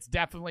gaming. It's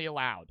definitely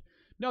allowed.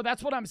 No,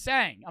 that's what I'm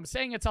saying. I'm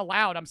saying it's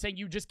allowed. I'm saying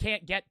you just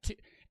can't get to...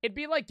 It'd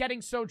be like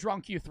getting so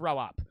drunk you throw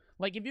up.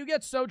 Like, if you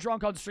get so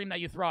drunk on stream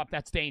that you throw up,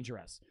 that's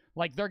dangerous.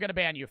 Like, they're going to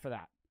ban you for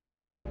that.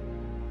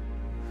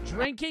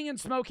 Drinking and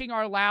smoking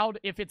are allowed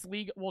if it's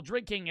legal. Well,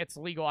 drinking, it's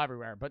legal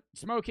everywhere. But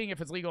smoking, if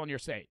it's legal in your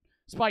state.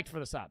 Spiked for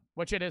the sub,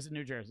 which it is in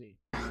New Jersey.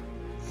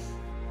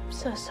 I'm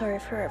so sorry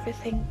for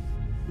everything.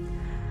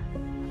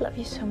 Love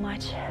you so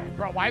much.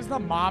 Bro, why is the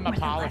mom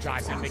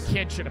apologizing? The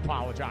kid should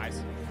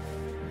apologize.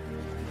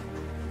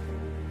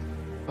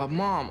 But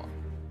Mom...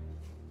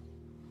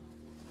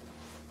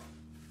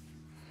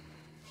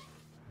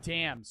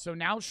 Damn, so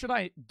now should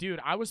I... Dude,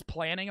 I was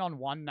planning on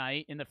one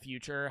night in the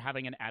future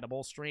having an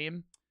edible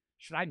stream.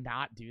 Should I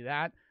not do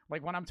that?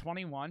 Like, when I'm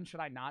 21, should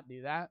I not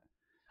do that?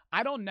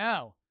 I don't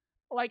know.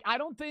 Like, I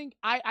don't think...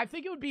 I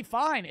think it would be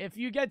fine. If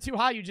you get too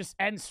high, you just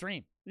end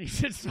stream. You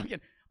just fucking...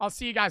 I'll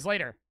see you guys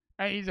later.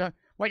 And he's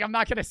like, I'm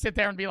not going to sit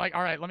there and be like,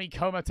 all right, let me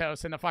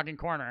comatose in the fucking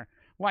corner.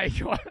 Like,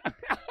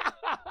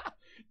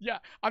 yeah,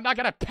 I'm not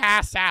going to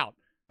pass out.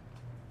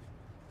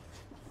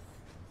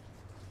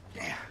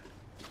 Yeah.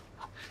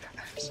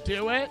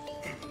 Do it,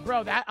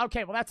 bro. That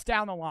okay? Well, that's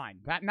down the line.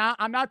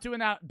 I'm not doing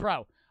that,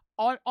 bro.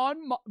 On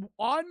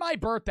my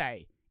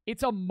birthday,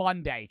 it's a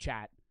Monday,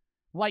 chat.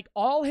 Like,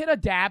 I'll hit a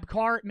dab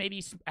cart,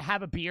 maybe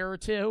have a beer or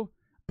two,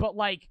 but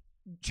like,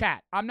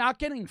 chat, I'm not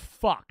getting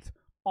fucked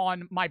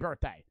on my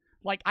birthday.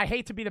 Like, I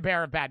hate to be the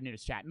bearer of bad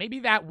news, chat. Maybe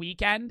that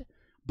weekend,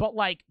 but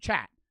like,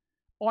 chat,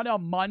 on a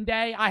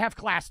Monday, I have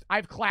class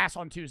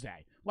on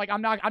Tuesday. Like,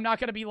 I'm not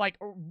gonna be like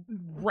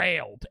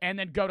railed and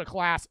then go to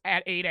class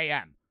at 8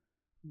 a.m.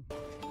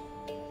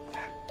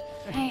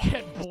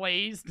 Get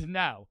blazed?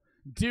 No.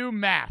 Do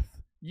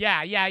meth.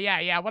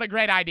 Yeah. What a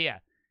great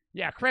idea.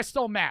 Yeah,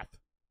 crystal meth.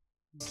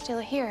 Still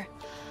here.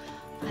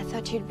 I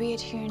thought you'd be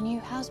at your new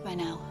house by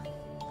now.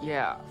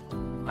 Yeah,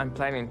 I'm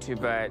planning to,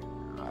 but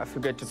I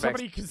forgot to...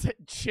 Somebody could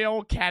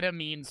chill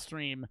ketamine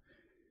stream.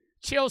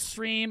 Chill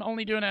stream,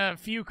 only doing a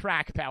few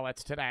crack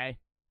pellets today.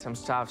 Some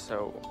stuff,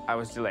 so I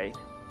was delayed.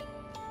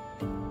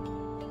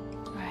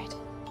 Right.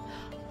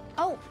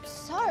 Oh,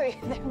 sorry.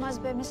 There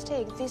must be a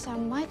mistake. These are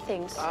my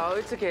things. Oh,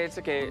 it's okay. It's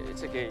okay.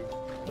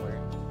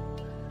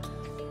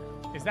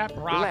 Is that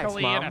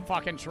broccoli in a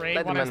fucking tray?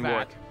 What is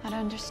that? I don't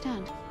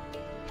understand.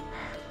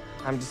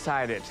 I'm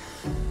decided.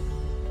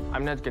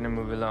 I'm not gonna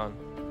move alone.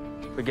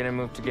 We're gonna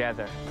move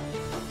together.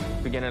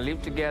 We're gonna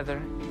live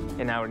together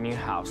in our new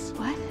house.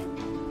 What?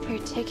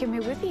 You're taking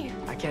me with you?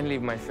 I can't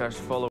leave my first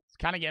follower. It's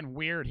kind of getting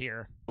weird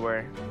here.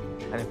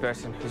 And a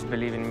person who's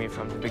believed in me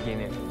from the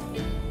beginning.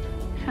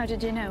 How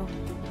did you know?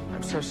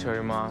 I'm so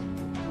sorry,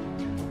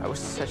 Mom. I was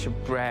such a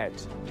brat.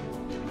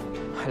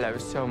 I love you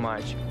so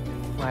much.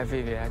 My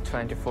Vivi at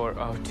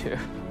 2402.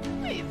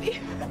 Baby.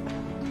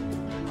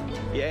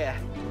 Yeah.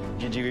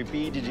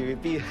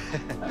 GGVP.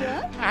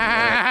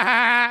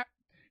 Yeah?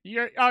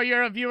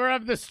 You're a viewer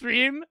of the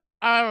stream?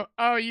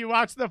 Oh, you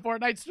watch the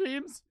Fortnite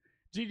streams?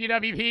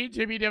 GGWP.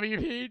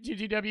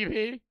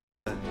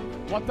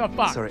 What the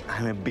fuck? Sorry,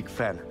 I'm a big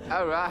fan.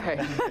 All right.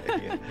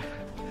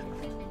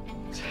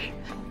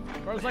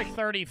 Bro's like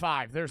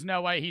 35. There's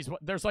no way he's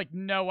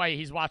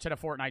watching a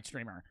Fortnite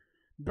streamer.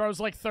 Bro's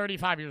like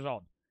 35 years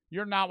old.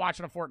 You're not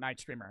watching a Fortnite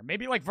streamer.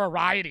 Maybe like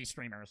variety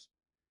streamers.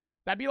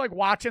 That'd be like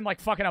watching like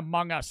fucking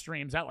Among Us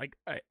streams at like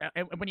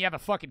when you have a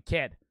fucking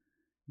kid.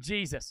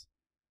 Jesus.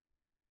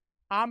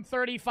 I'm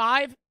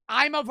 35.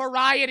 I'm a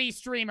variety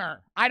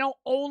streamer. I don't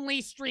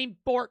only stream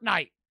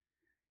Fortnite.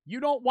 You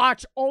don't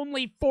watch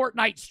only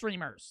Fortnite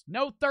streamers.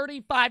 No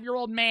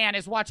 35-year-old man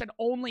is watching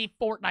only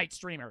Fortnite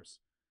streamers.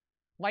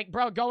 Like,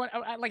 bro, going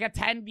like a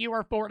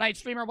 10-viewer Fortnite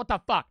streamer? What the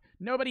fuck?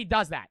 Nobody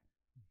does that.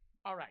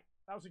 All right.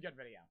 That was a good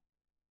video.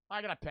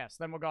 I gotta piss.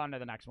 Then we'll go on to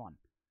the next one.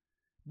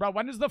 Bro,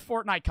 when does the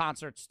Fortnite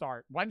concert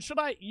start? When should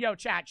I... Yo,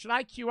 chat, should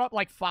I queue up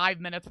like 5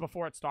 minutes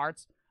before it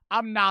starts?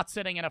 I'm not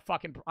sitting in a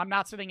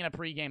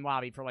pregame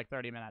lobby for like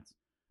 30 minutes.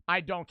 I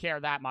don't care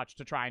that much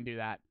to try and do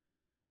that.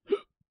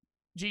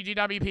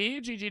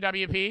 GGWP,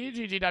 GGWP,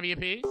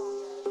 GGWP.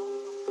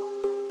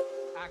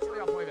 Actually,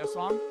 I'll play this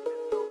song.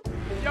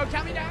 Yo,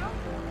 count me down.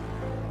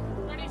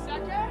 30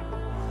 seconds.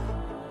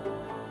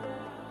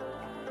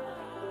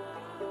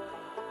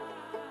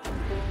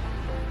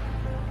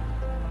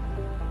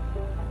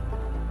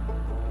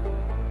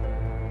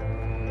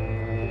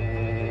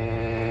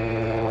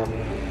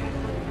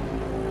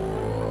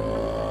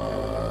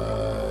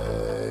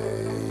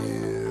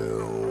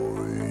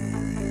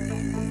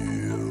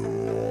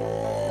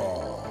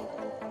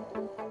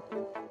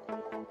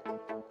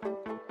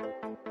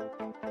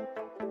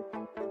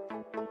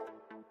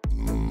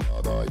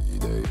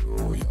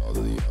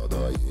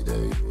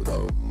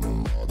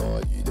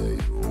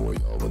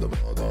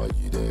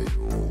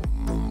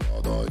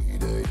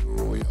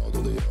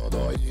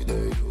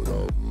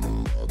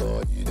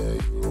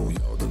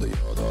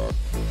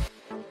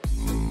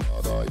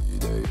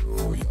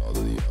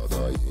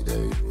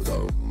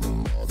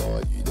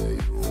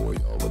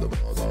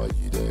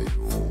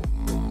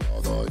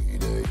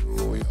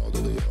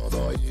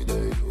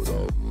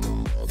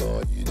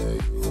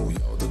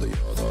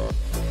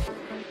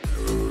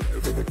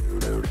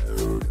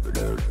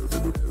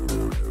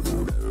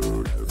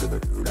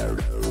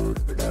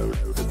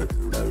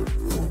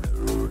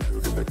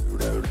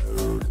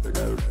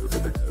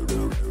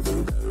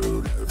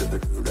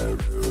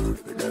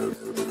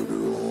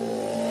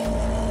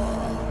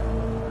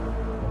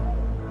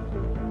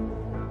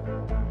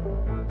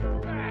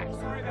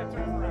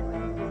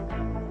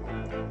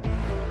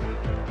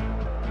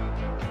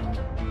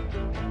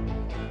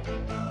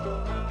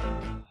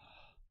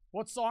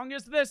 What song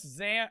is this?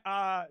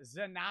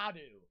 Xanadu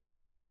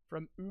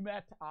from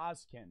Umet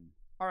Ozkin.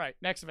 All right,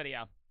 next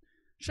video.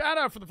 Shout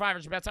out for the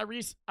 500 bets.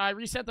 I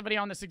reset the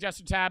video on the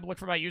suggested tab. Look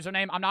for my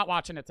username. I'm not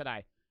watching it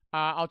today.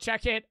 I'll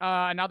check it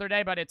another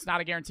day, but it's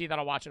not a guarantee that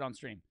I'll watch it on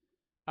stream.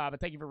 But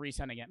thank you for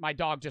resending it. My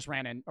dog just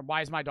ran in.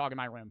 Why is my dog in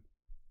my room?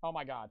 Oh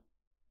my god.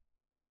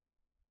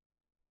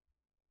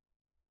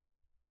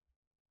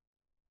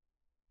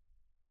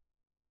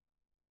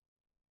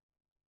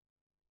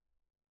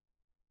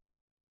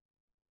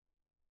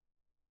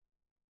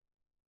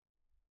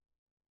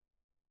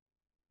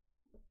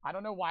 I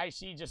don't know why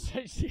she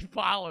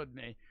followed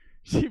me.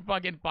 She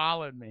fucking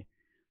followed me.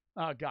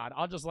 Oh, God.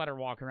 I'll just let her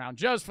walk around.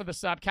 Joe's for the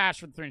sub. Cash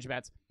for the 300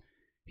 bets.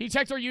 He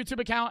checked her YouTube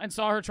account and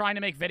saw her trying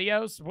to make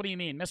videos. What do you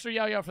mean? Mr.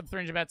 Yo-Yo for the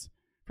 300 bets.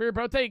 For your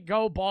birthday,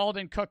 go bald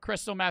and cook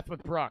crystal meth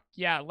with Brooke.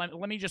 Yeah, let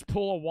me just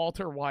pull a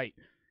Walter White.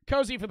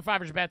 Cozy for the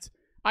 500 bets.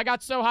 I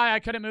got so high I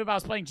couldn't move. I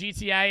was playing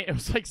GTA. It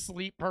was like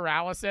sleep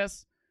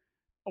paralysis.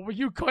 Oh,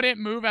 you couldn't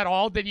move at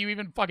all? Did you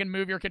even fucking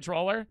move your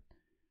controller?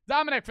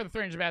 Dominic for the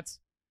 300 bets.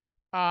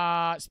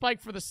 Spike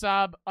for the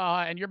sub,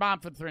 and your mom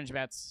for the 300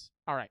 bets.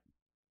 All right.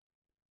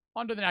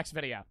 On to the next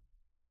video.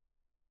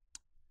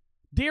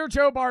 Dear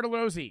Joe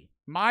Bartolozzi,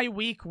 my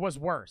week was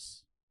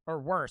worse. Or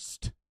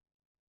worst.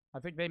 I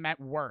think they meant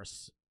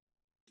worse.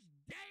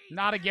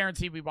 Not a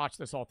guarantee we watch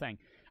this whole thing.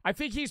 I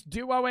think he's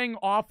duoing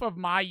off of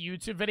my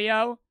YouTube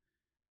video.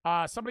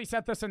 Somebody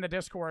sent this in the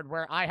Discord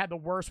where I had the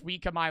worst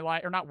week of my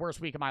life. Or not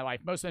worst week of my life.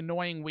 Most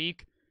annoying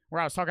week.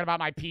 Where I was talking about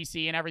my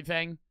PC and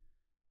everything.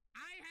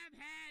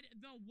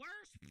 The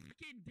worst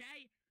fucking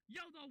day.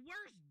 Yo, the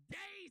worst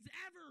days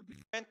ever.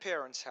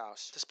 Grandparents'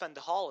 house to spend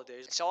the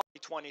holidays. It's already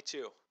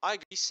 22.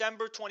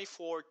 December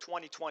 24,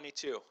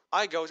 2022.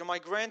 I go to my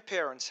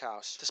grandparents'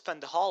 house to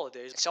spend the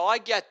holidays. So I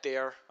get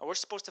there, and we're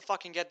supposed to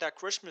fucking get that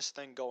Christmas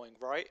thing going,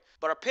 right?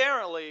 But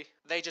apparently,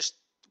 they just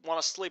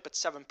want to sleep at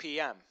 7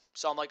 p.m.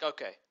 So I'm like,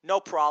 okay, no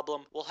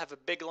problem. We'll have a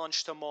big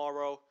lunch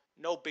tomorrow.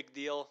 No big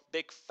deal.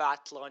 Big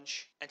fat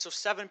lunch. And so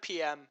 7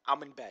 p.m.,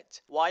 I'm in bed.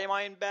 Why am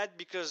I in bed?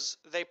 Because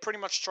they pretty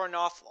much turn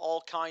off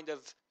all kind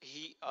of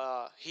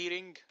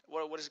heating.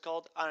 What is it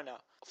called? I don't know.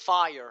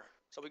 Fire.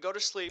 So we go to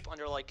sleep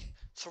under like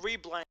 3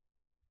 blankets.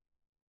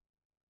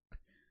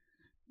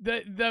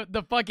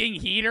 The fucking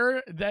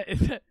heater?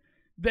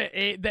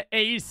 The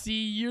AC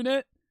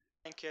unit?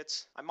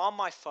 Blankets. I'm on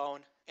my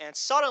phone. And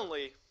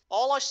suddenly,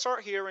 all I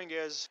start hearing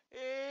is,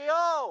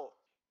 yo!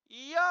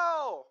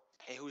 Yo!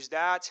 Hey, who's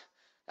that?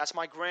 That's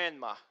my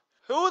grandma.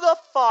 Who the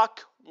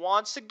fuck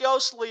wants to go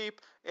sleep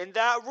in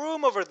that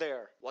room over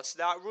there? What's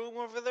that room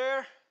over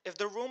there? If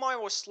the room I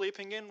was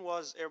sleeping in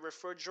was a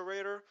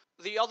refrigerator,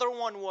 the other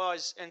one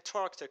was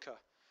Antarctica.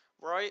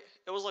 right?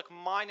 It was like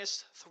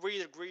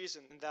 -3 degrees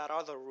in that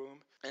other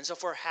room. And so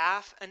for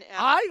half an hour...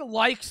 I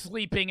like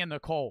sleeping in the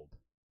cold.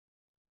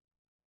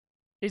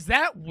 Is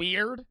that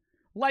weird?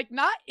 Like,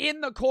 not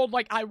in the cold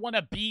like I want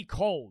to be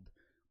cold.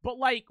 But,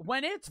 like,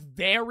 when it's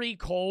very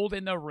cold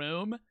in the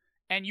room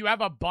and you have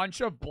a bunch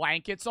of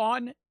blankets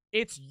on,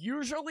 it's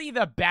usually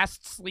the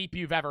best sleep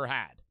you've ever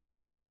had.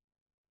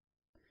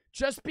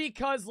 Just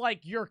because,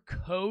 like, you're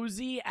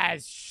cozy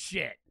as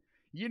shit.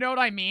 You know what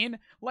I mean?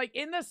 Like,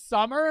 in the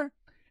summer,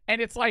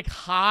 and it's, like,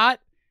 hot,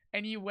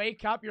 and you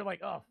wake up, you're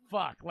like, oh,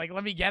 fuck. Like,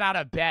 let me get out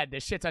of bed.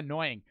 This shit's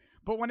annoying.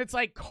 But when it's,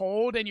 like,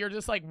 cold and you're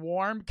just, like,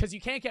 warm, because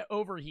you can't get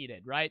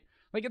overheated, right?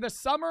 Like, in the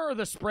summer or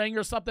the spring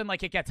or something,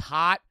 like, it gets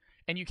hot,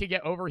 and you can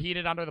get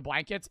overheated under the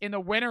blankets. In the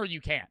winter,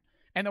 you can't.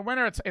 In the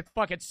winter, it's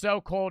fucking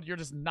so cold, you're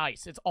just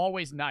nice. It's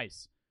always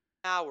nice.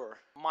 Hour,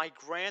 my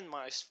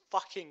grandma is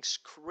fucking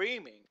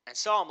screaming. And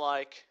so I'm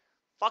like,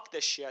 fuck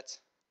this shit.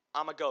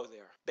 I'ma go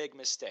there. Big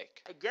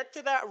mistake. I get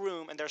to that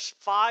room, and there's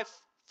five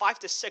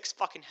to six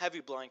fucking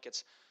heavy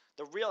blankets.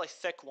 The really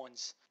thick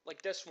ones.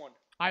 Like this one.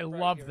 I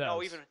love those.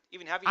 No,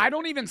 even heavier. I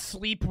don't even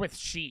sleep with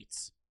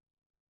sheets.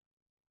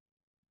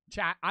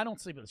 Chat, I don't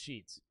sleep with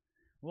sheets.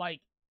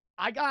 Like,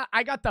 I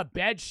got the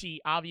bed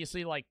sheet,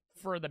 obviously, like,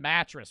 for the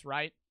mattress,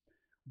 right?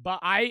 But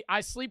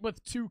I sleep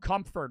with 2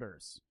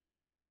 comforters.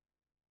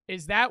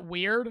 Is that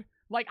weird?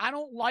 Like, I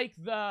don't like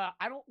the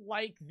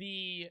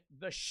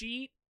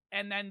sheet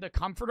and then the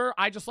comforter.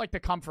 I just like the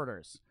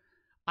comforters.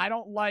 I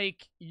don't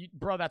like...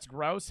 Bro, that's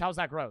gross. How's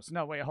that gross?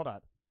 No, wait, hold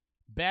up.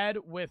 Bed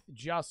with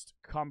just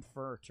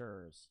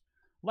comforters.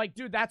 Like,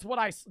 dude, that's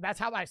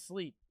how I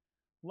sleep.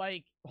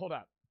 Like, hold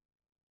up.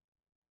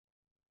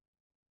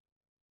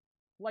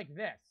 Like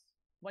this.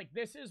 Like,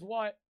 this is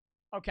what...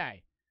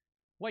 Okay.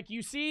 Like,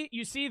 you see,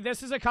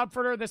 this is a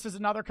comforter. This is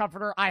another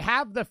comforter. I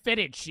have the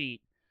fitted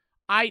sheet.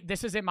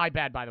 This isn't my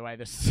bed, by the way.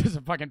 This is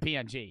a fucking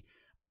PNG.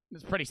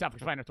 It's pretty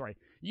self-explanatory.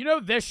 You know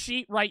this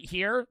sheet right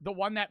here? The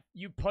one that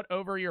you put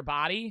over your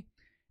body?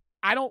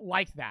 I don't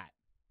like that.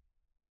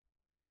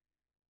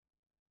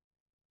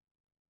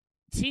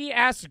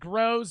 TS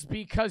grows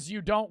because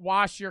you don't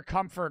wash your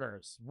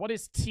comforters. What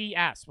is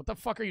TS? What the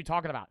fuck are you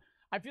talking about?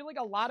 I feel like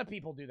a lot of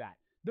people do that.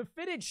 The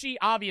fitted sheet,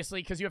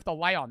 obviously, because you have to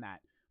lay on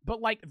that.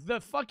 But, like, the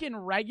fucking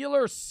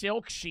regular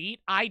silk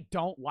sheet, I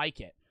don't like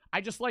it.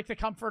 I just like the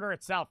comforter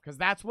itself, because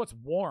that's what's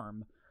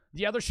warm.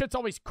 The other shit's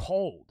always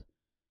cold.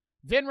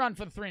 Vinrun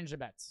for the 300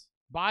 bets.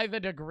 By the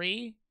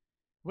degree?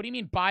 What do you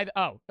mean by the...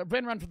 Oh,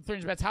 Vinrun for the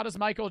 300 bets. How does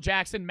Michael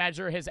Jackson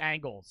measure his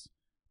angles?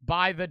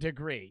 By the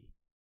degree.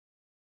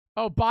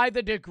 Oh, by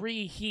the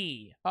degree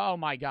he. Oh,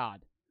 my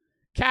God.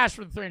 Cash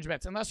for the 300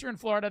 bets. Unless you're in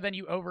Florida, then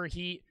you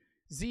overheat.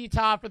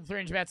 Z-Top for the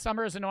 300 bets.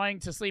 Summer is annoying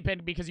to sleep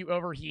in because you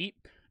overheat.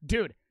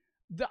 Dude,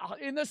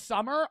 in the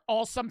summer,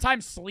 I'll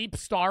sometimes sleep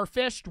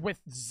starfished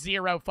with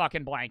 0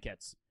 fucking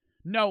blankets.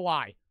 No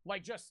lie.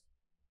 Like, just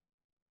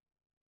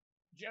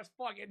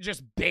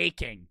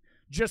baking.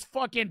 Just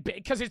fucking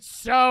because it's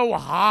so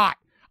hot.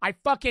 I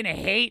fucking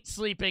hate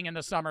sleeping in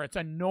the summer. It's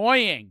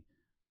annoying.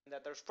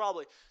 That there was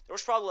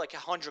probably like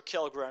 100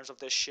 kilograms of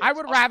this shit. I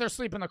would rather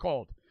sleep in the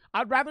cold.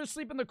 I'd rather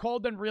sleep in the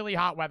cold than really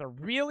hot weather.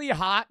 Really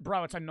hot,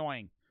 bro, it's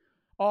annoying.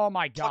 Oh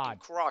my God.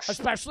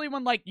 Especially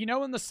when, like, you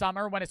know, in the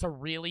summer when it's a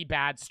really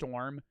bad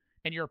storm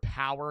and your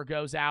power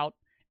goes out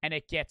and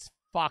it gets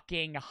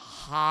fucking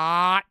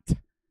hot.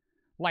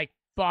 Like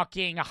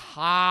fucking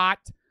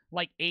hot.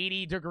 Like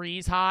 80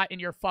 degrees hot in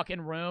your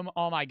fucking room.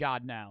 Oh my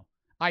God, no.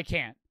 I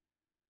can't.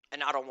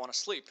 And I don't want to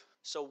sleep.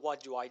 So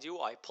what do?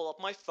 I pull up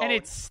my phone. And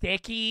it's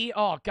sticky.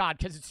 Oh God,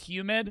 because it's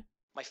humid.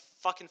 My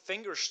fucking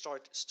fingers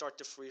start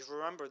to freeze.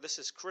 Remember, this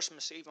is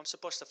Christmas Eve. I'm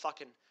supposed to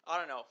fucking, I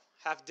don't know,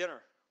 have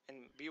dinner and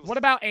be with... What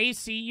about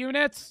AC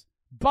units?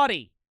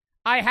 Buddy,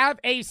 I have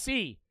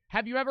AC.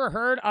 Have you ever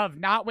heard of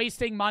not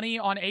wasting money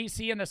on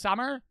AC in the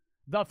summer?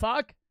 The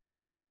fuck?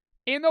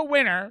 In the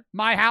winter,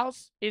 my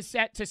house is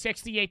set to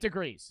 68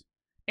 degrees.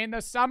 In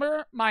the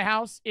summer, my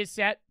house is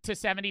set to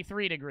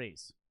 73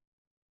 degrees.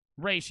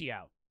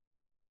 Ratio.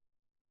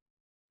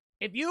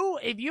 If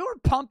you're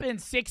pumping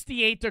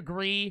 68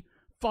 degree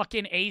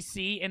fucking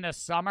AC in the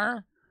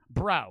summer,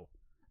 bro,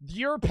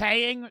 you're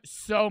paying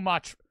so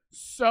much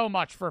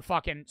for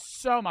fucking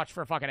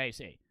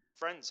AC.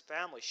 Friends,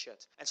 family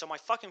shit. And so my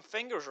fucking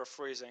fingers are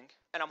freezing,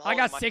 and I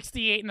got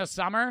 68 in the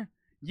summer.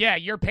 Yeah,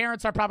 your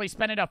parents are probably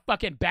spending a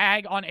fucking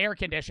bag on air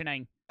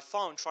conditioning. My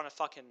phone trying to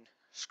fucking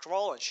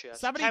scroll and shit.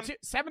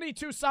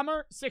 72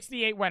 summer,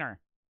 68 winter.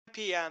 10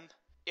 p.m.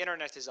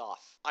 Internet is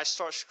off. I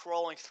start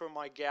scrolling through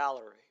my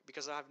gallery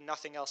because I have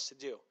nothing else to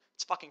do.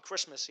 It's fucking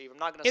Christmas Eve. I'm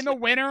not gonna. In the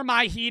winter,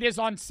 my heat is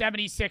on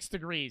 76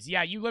 degrees.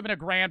 Yeah, you live in a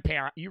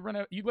grandparent. You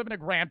live in a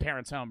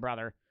grandparent's home,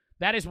 brother.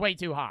 That is way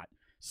too hot.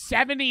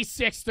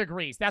 76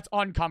 degrees. That's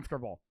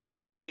uncomfortable.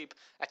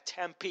 At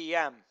 10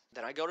 p.m.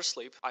 Then I go to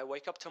sleep. I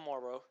wake up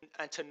tomorrow,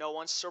 and to no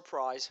one's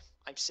surprise,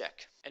 I'm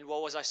sick. And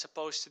what was I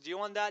supposed to do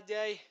on that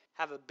day?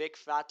 Have a big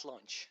fat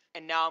lunch.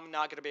 And now I'm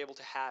not gonna be able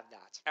to have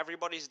that.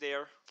 Everybody's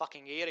there,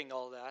 fucking eating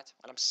all that,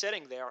 and I'm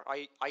sitting there.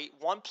 I eat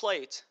one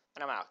plate,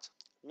 and I'm out.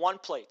 1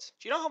 plate.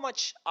 Do you know how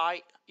much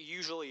I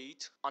usually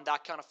eat on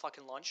that kind of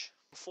fucking lunch?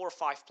 4 or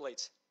 5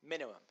 plates,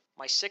 minimum.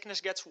 My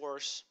sickness gets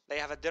worse. They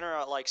have a dinner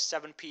at like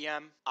 7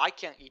 p.m. I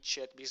can't eat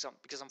shit because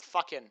I'm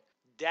fucking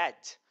dead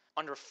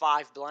under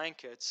 5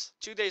 blankets.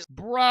 2 days.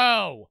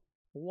 Bro,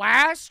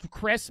 last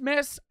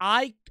Christmas,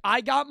 I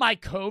got my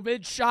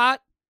COVID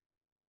shot,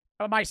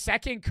 my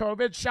second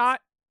COVID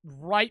shot,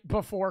 right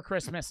before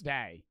Christmas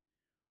Day.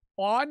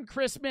 On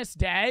Christmas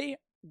Day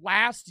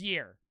last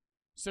year,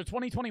 so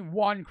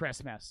 2021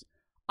 Christmas,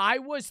 I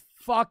was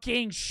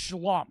fucking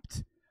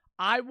schlumped.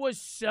 I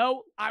was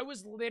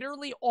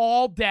literally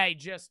all day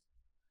just,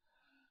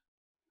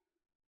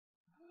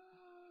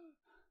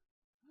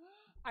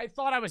 I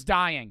thought I was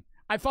dying.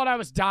 I thought I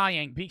was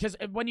dying because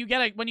when you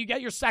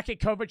get your second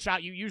COVID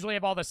shot, you usually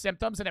have all the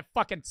symptoms and it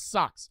fucking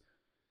sucks.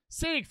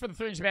 Sig for the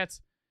 300 bits.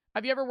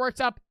 Have you ever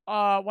worked up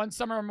one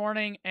summer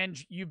morning and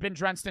you've been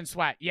drenched in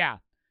sweat? Yeah.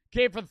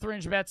 Gabe for the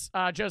 300 bits.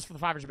 Joe's for the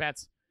 500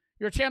 bits.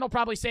 Your channel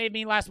probably saved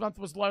me. Last month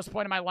was the lowest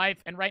point of my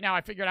life, and right now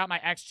I figured out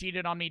my ex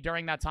cheated on me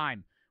during that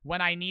time. When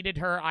I needed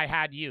her, I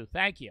had you.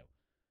 Thank you.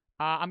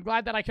 I'm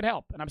glad that I could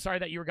help, and I'm sorry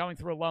that you were going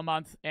through a low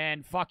month,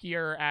 and fuck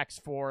your ex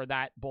for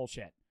that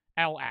bullshit.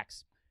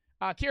 LX.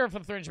 Kira for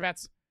the 300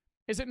 bets.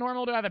 Is it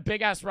normal to have a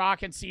big-ass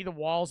rock and see the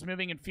walls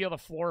moving and feel the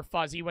floor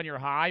fuzzy when you're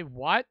high?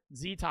 What?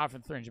 Z-Top for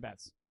the 300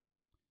 bets.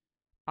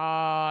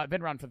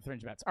 Vinrun for the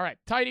 300 bets. All right.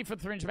 Tidy for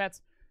the 300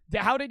 bets.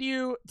 How did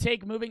you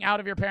take moving out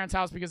of your parents'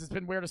 house? Because it's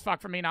been weird as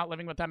fuck for me not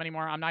living with them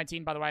anymore. I'm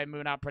 19, by the way. I'm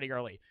moving out pretty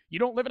early. You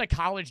don't live in a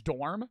college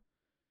dorm?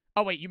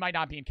 Oh, wait. You might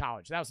not be in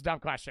college. That was a dumb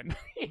question.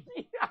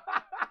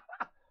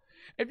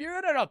 If you're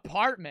in an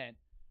apartment,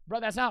 bro,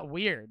 that's not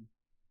weird.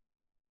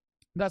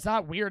 That's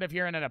not weird if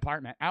you're in an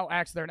apartment.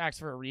 LX, they're an X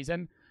for a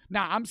reason.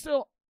 Now,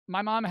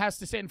 my mom has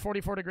to sit in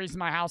 44 degrees in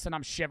my house and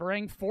I'm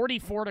shivering.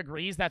 44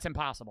 degrees? That's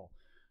impossible.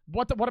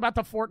 What about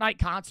the Fortnite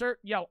concert?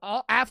 Yo,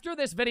 after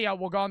this video,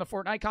 we'll go on the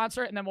Fortnite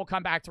concert and then we'll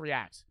come back to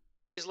reacts.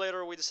 Days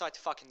later, we decide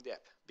to fucking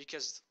dip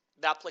because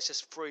that place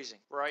is freezing,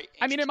 right?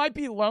 I mean, it might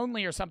be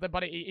lonely or something,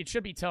 but it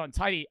should be chilling.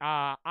 Tidy.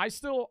 I'm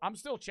still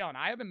chilling.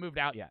 I haven't moved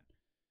out yet.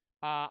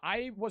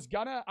 I was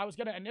gonna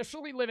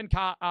initially live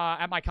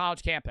at my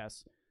college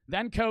campus.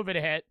 Then COVID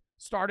hit,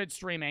 started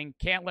streaming,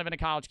 can't live in a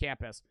college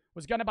campus.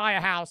 Was gonna buy a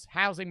house,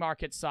 housing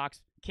market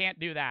sucks, can't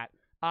do that.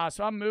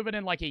 So I'm moving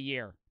in like a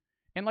year.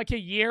 In like a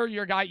year,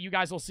 you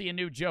guys will see a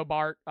new Joe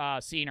Bart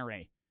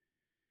scenery.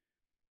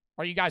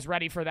 Are you guys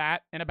ready for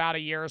that? In about a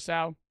year or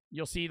so,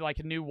 you'll see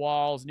like new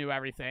walls, new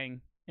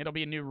everything. It'll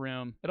be a new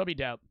room. It'll be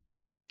dope.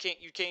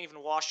 You can't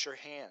even wash your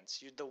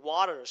hands. The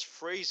water is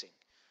freezing.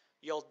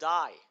 You'll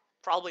die.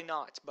 Probably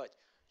not, but...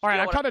 All right,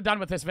 I'm kind of done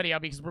with this video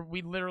because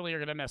we literally are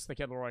going to miss the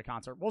Kid Laroi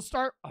concert. We'll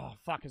start... Oh,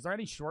 fuck. Is there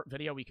any short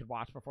video we could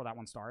watch before that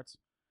one starts?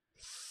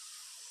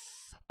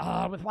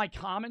 With my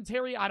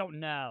commentary? I don't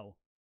know.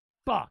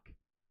 Fuck,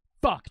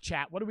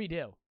 chat. What do we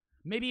do?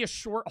 Maybe a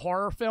short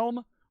horror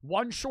film?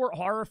 One short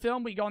horror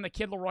film. We go on the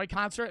Kid Laroi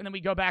concert, and then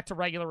we go back to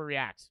regular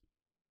reacts.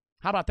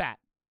 How about that?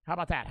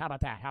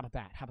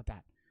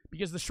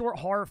 Because the short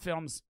horror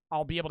films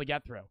I'll be able to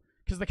get through.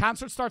 Because the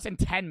concert starts in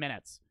 10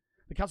 minutes.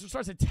 The concert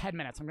starts in 10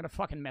 minutes. I'm going to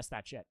fucking miss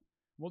that shit.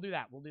 We'll do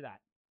that.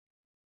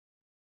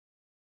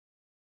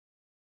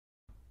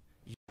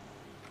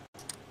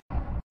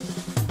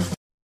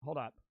 Hold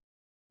up.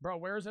 Bro,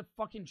 where is a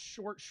fucking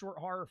short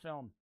horror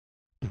film?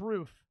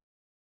 Proof.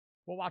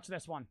 We'll watch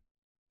this one.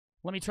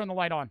 Let me turn the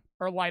light on.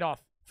 Or light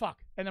off. Fuck.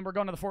 And then we're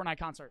going to the Fortnite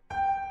concert.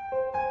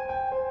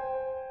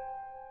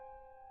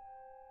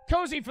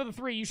 Cozy for the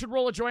 3. You should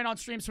roll a joint on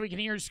stream so we can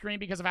hear your screen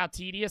because of how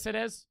tedious it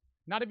is.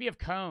 Not if you have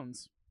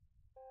cones.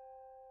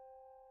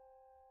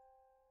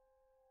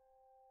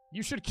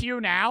 You should queue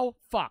now?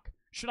 Fuck.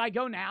 Should I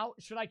go now?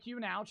 Should I queue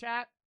now,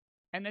 chat?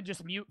 And then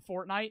just mute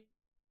Fortnite?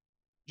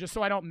 Just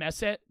so I don't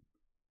miss it?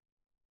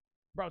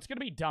 Bro, it's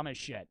gonna be dumb as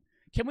shit.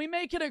 Can we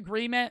make an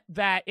agreement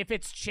that if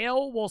it's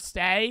chill, we'll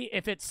stay?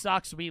 If it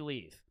sucks, we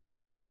leave?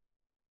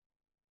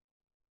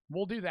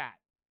 We'll do that.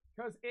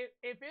 Because if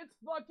it's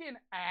fucking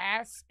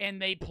ass and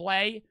they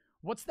play...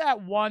 What's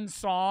that one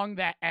song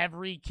that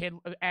every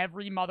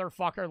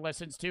motherfucker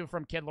listens to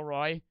from Kid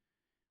Laroi?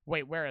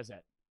 Wait, where is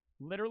it?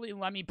 Literally,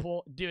 let me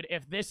pull... Dude,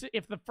 if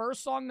the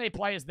first song they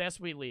play is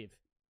this, we leave.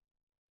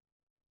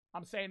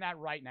 I'm saying that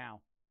right now.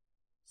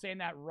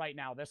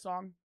 This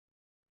song.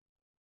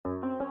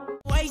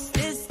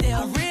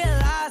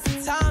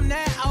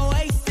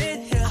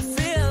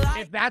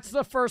 If that's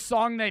the first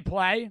song they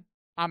play,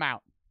 I'm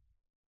out.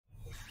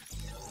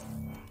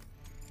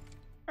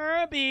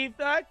 I'll be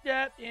fucked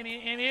up. Give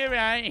me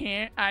right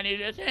here. I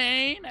need a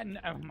chain. And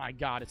oh my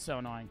god, it's so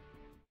annoying.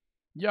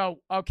 Yo,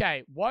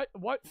 okay, what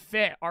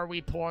fit are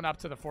we pulling up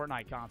to the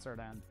Fortnite concert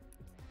in?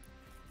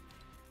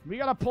 We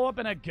gotta pull up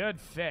in a good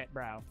fit,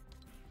 bro.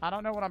 I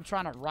don't know what I'm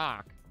trying to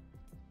rock.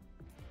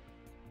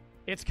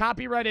 It's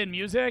copyrighted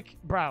music?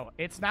 Bro,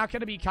 it's not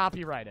gonna be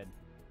copyrighted.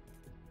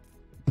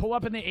 Pull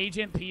up in the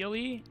Agent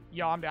Peely?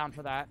 Yo, I'm down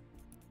for that.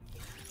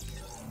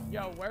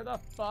 Yo, where the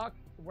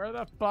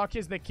fuck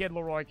is the Kid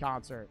Laroi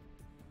concert?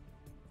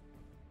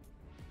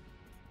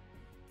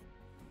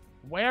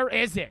 Where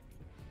is it?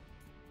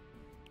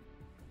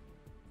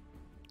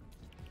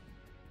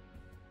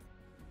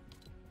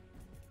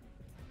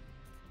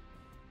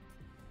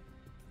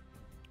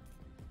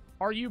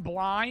 Are you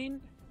blind?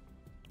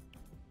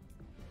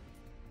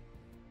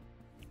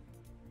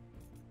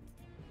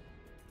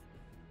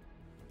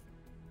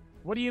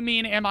 What do you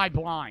mean, am I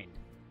blind?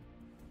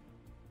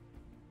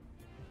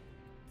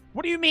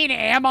 What do you mean,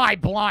 am I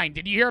blind?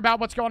 Did you hear about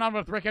what's going on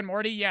with Rick and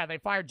Morty? Yeah, they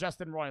fired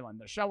Justin Roiland.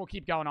 The show will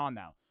keep going on,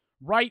 though.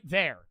 Right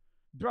there.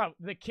 Bro,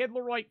 the Kid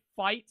Leroy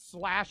fight /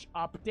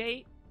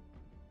 update.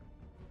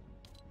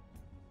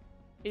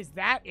 Is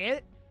that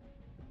it?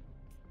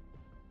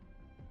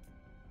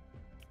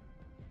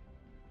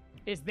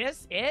 Is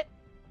this it?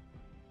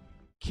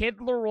 Kid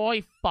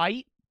Leroy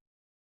fight?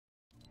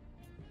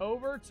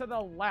 Over to the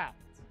left.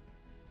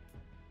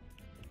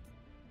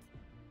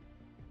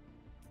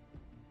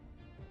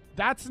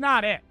 That's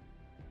not it.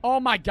 Oh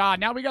my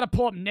god, now we gotta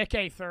pull up Nick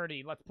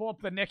A30. Let's pull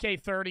up the Nick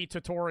A30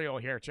 tutorial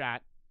here,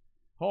 chat.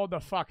 Hold the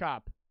fuck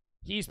up.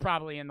 He's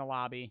probably in the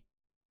lobby.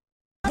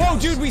 Whoa,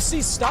 dude, we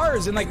see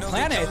stars and, like,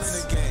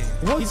 planets.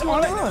 What's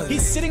going on?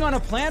 He's sitting on a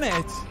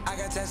planet.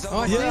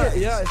 Oh,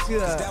 yeah, I see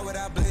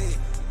that.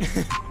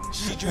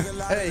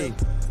 Hey.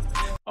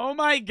 Oh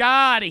my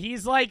god,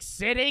 he's, like,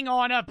 sitting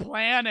on a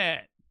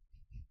planet.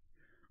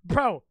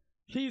 Bro,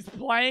 he's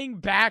playing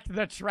back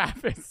the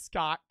Travis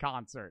Scott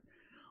concert.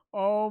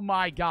 Oh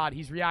my god,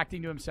 he's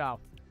reacting to himself.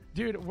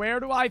 Dude,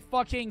 where do I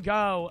fucking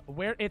go?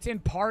 Where? It's in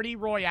Party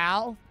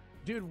Royale?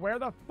 Dude, where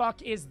the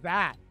fuck is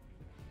that?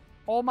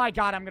 Oh my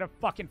god, I'm gonna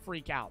fucking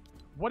freak out.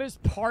 What is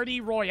Party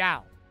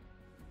Royale?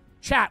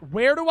 Chat,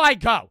 where do I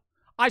go?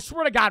 I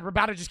swear to god, we're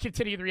about to just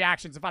continue the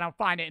reactions if I don't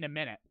find it in a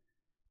minute.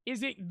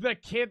 Is it the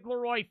Kid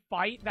Leroy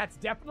fight? That's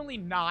definitely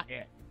not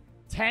it.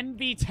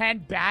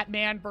 10v10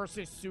 Batman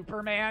versus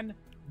Superman?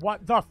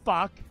 What the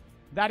fuck?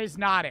 That is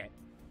not it.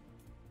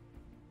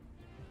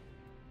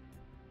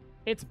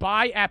 It's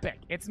by Epic.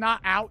 It's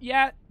not out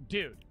yet?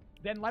 Dude,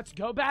 then let's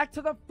go back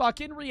to the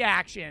fucking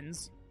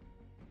reactions.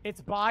 It's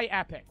by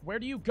Epic. Where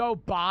do you go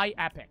by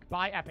Epic?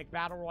 By Epic.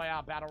 Battle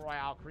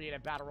Royale,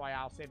 Creative, Battle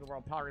Royale, Save the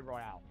World, Party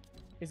Royale.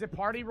 Is it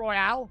Party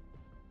Royale?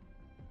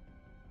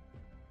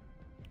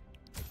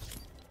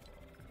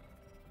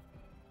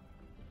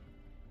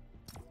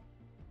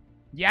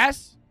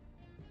 Yes?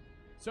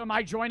 So am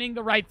I joining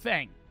the right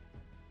thing?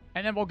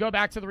 And then we'll go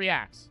back to the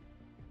reacts.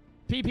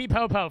 PP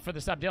Popo for the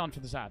sub. Dylan for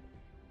the sub.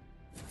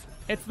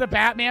 It's the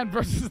Batman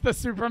versus the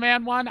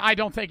Superman one? I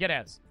don't think it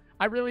is.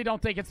 I really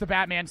don't think it's the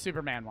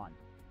Batman-Superman one.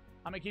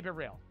 I'm going to keep it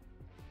real.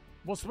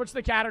 We'll switch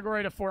the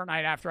category to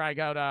Fortnite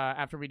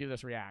after we do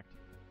this react.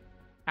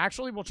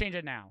 Actually, we'll change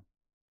it now.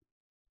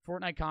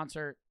 Fortnite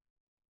concert.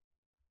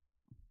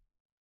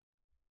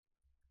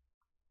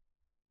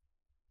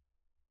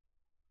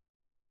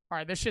 All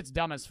right, this shit's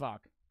dumb as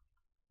fuck.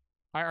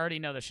 I already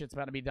know this shit's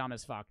about to be dumb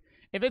as fuck.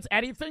 If it's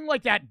anything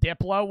like that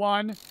Diplo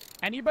one,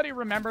 anybody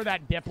remember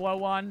that Diplo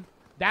one?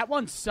 That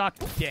one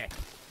sucked dick.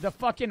 The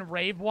fucking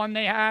rave one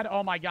they had,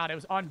 oh my god, it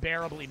was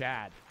unbearably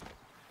bad.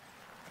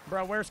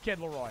 Bro, where's Kid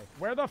Leroy?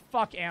 Where the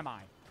fuck am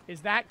I?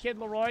 Is that Kid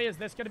Leroy? Is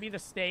this gonna be the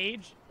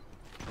stage?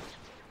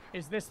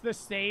 Is this the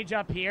stage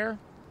up here?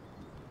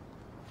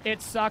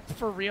 It sucked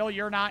for real,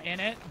 you're not in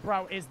it?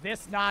 Bro, is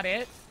this not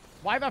it?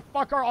 Why the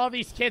fuck are all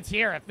these kids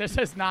here if this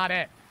is not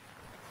it?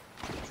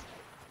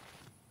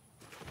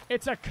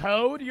 It's a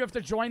code? You have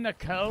to join the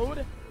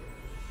code?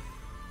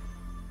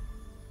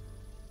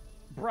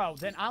 Bro,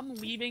 then I'm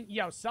leaving.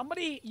 Yo,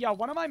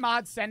 one of my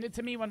mods send it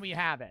to me when we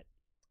have it.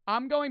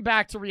 I'm going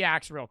back to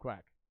reacts real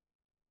quick.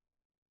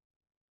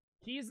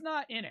 He's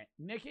not in it.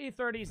 Nick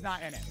A30's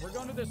not in it. We're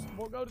going to this.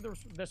 We'll go to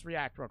this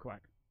react real quick.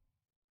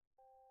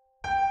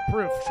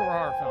 Proof, short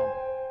horror film.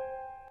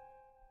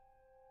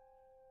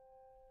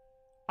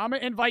 I'm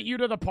going to invite you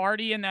to the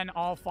party and then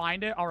I'll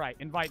find it. All right,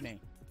 invite me.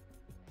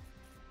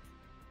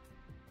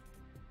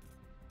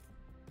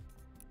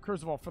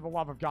 Crucible, for the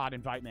love of God,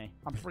 invite me.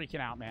 I'm freaking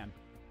out, man.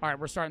 All right,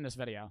 we're starting this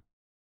video.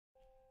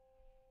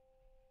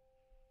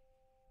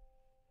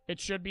 It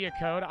should be a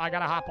code. I got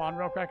to hop on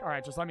real quick. All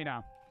right, just let me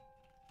know.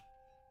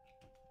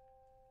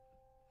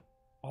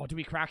 Oh, do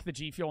we crack the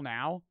G Fuel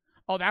now?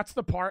 Oh, that's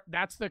the part.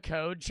 That's the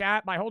code,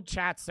 chat. My whole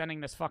chat's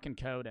sending this fucking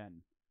code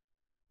in.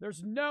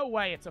 There's no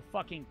way it's a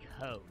fucking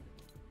code.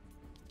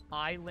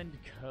 Island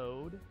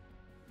code.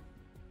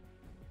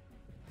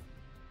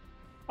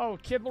 Oh,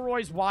 Kid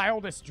Leroy's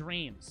Wildest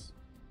Dreams.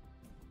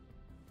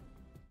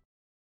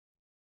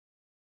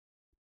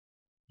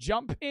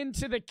 Jump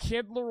into the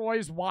Kid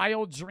Leroy's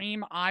Wild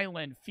Dream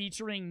Island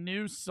featuring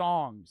new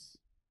songs.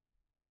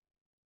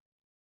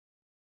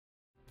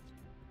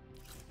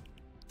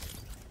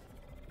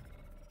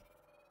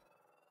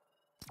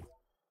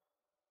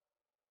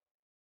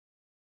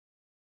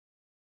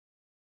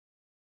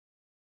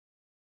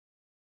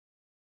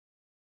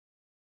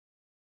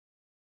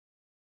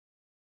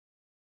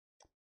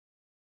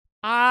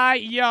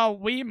 Yo,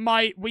 we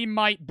might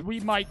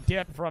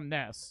dip from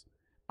this.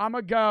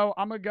 I'ma go.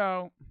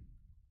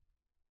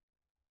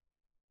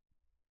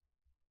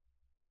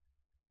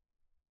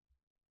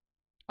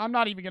 I'm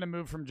not even gonna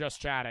move from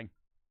just chatting.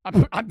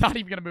 I'm not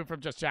even gonna move from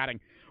just chatting.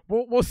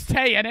 We'll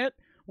stay in it.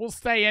 We'll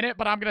stay in it,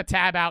 but I'm gonna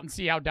tab out and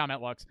see how dumb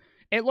it looks.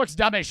 It looks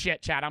dumb as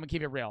shit, chat. I'm gonna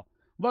keep it real.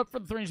 Look for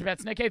the 300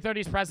 bets. Nick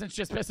A30's presence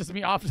just pisses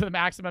me off to the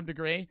maximum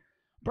degree.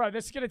 Bro,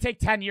 this is going to take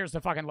 10 years to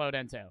fucking load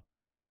into. And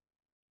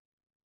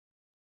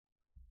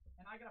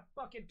I got to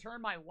fucking turn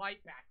my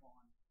light back on.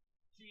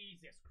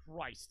 Jesus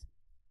Christ.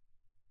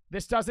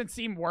 This doesn't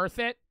seem worth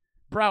it.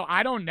 Bro,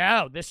 I don't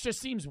know. This just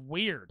seems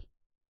weird.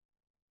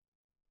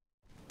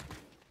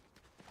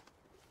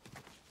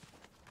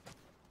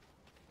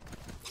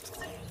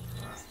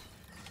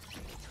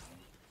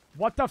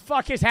 What the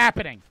fuck is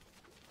happening?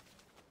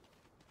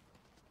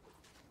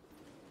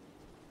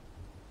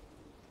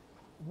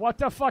 What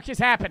the fuck is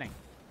happening?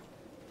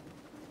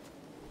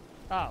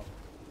 Oh.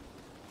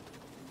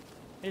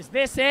 Is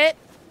this it?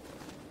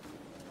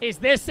 Is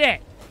this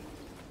it?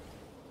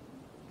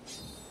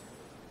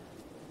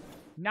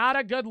 Not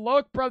a good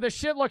look, bro. This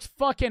shit looks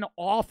fucking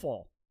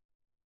awful.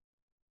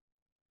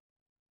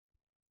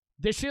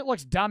 This shit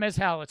looks dumb as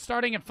hell. It's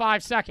starting in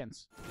 5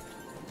 seconds.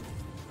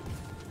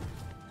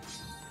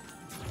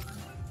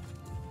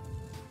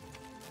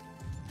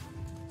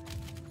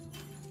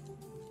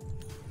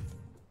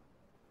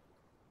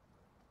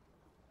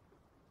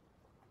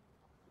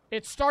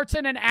 It starts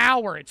in an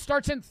hour. It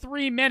starts in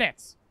 3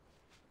 minutes.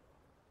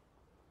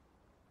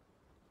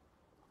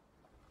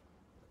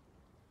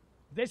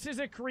 This is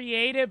a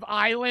creative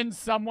island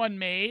someone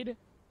made?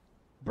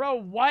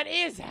 Bro, what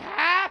is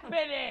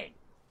happening?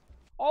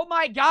 Oh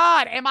my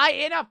god, am I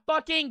in a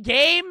fucking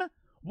game?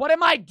 What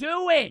am I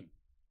doing?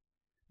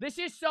 This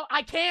is so...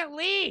 I can't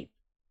leave.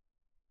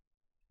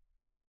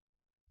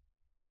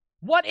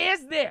 What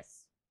is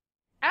this?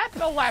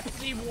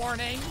 Epilepsy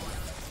warning.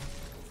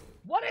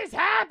 What is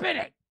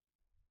happening?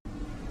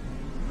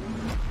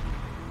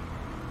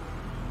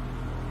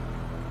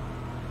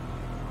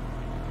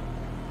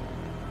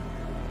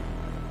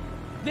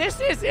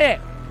 This is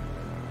it.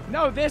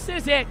 No, this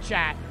is it,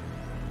 chat.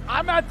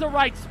 I'm at the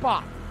right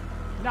spot.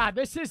 Nah,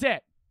 this is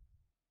it.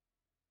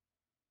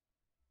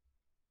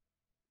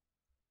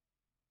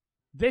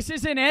 This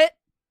isn't it?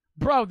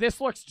 Bro,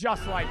 this looks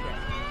just like it.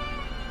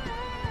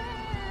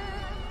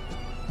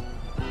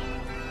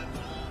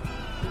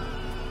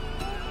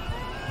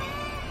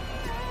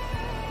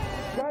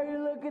 Girl, you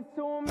looking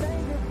too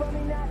amazing for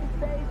me not to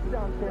say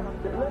something.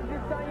 The look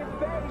that's on your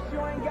face, you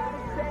ain't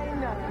gotta say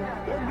nothing.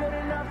 You're good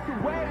enough to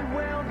wait,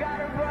 we don't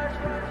gotta rush.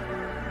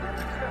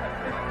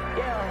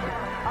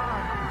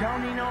 Yeah,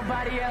 don't need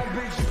nobody else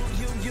but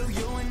you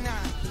and I.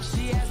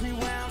 She asked me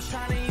where I'm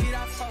trying to eat,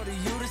 I told her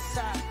you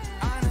decide.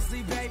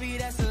 Honestly, baby,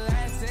 that's the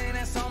last thing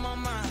that's on my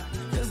mind.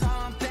 Cause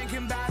all I'm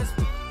thinking about is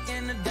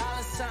in the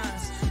dollar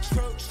signs.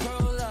 True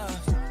love.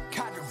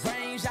 Caught the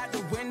range out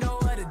the window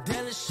of the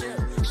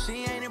dealership.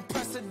 She ain't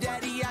impressed her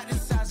daddy out the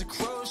size of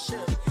cruise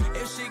ship.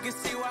 If she can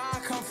see where I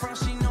come from,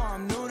 she know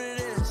I'm new to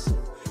this.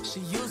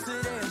 She used to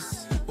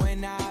this.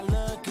 When I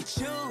look at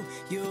you,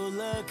 you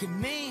look at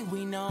me.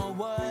 We know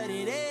what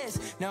it is.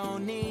 No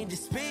need to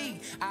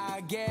speak.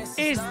 I guess.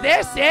 Is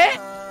this it?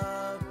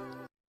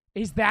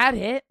 Is that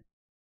it?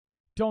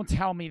 Don't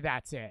tell me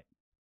that's it.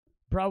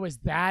 Bro, is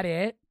that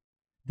it?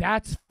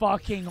 That's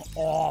fucking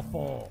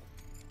awful.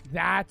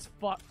 That's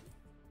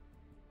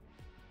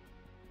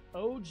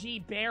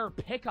OG Bear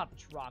pickup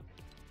truck.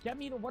 Get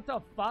me to what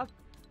the fuck?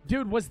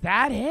 Dude, was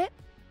that it?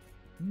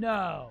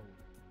 No.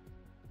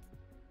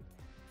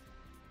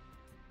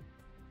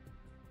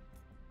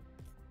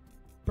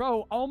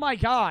 Bro, oh my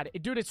god.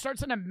 Dude, it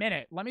starts in a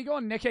minute. Let me go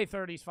on Nick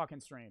A30's fucking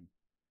stream.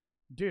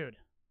 Dude.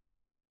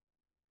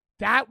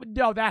 That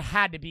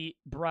had to be,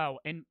 bro.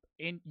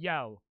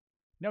 Yo.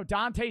 No,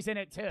 Dante's in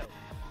it too.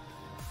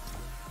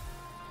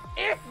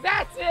 If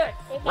that's it!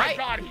 Oh my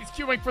god, he's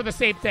queuing for the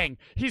same thing.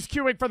 He's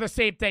queuing for the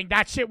same thing.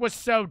 That shit was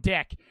so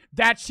dick.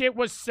 That shit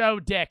was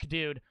so dick,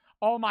 dude.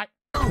 Oh my...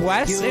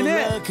 Quest in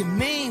it? Look at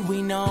me,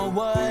 we know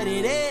what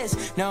it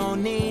is. No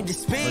need to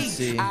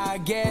speak. I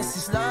guess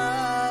it's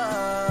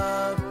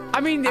love.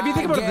 I mean, if you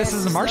think about it, this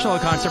is a Marshmallow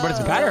concert, but it's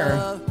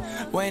better.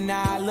 When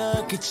I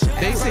look at you,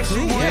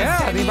 basically,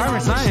 yeah, the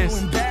environment's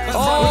nice.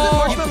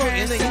 Oh,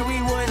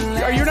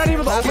 you're not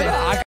able to open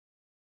it.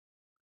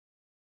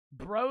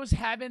 Bro's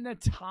having the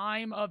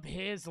time of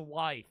his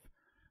life.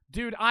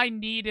 Dude, I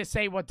need to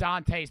say what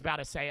Dante's about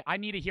to say. I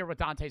need to hear what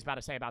Dante's about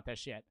to say about this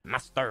shit.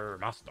 Master.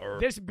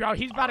 This, bro,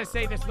 he's about to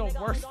say this is the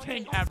worst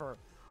thing ever.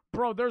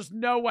 Bro, there's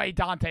no way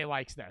Dante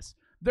likes this.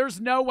 There's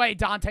no way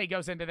Dante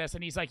goes into this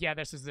and he's like, yeah,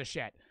 this is the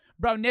shit.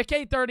 Bro, Nick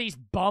A30's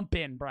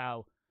bumping,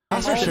 bro.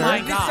 That's for sure. My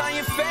God. On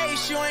your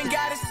face, you ain't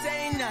gotta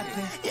say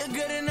nothing. You're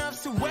good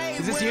enough to wait.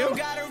 Is this you?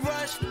 Gotta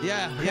rush.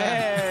 Yeah.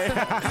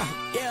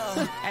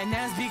 Yeah. And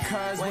that's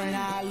because when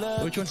I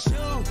look at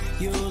you,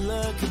 you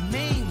look at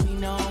me. We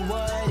know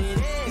what it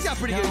is. He's got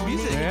pretty good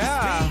music.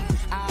 Yeah.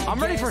 I'm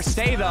ready for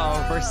Stay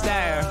though. For Stay.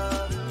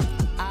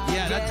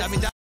 Yeah, that's. I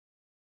mean.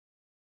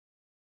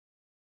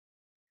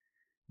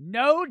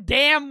 No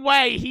damn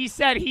way he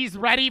said he's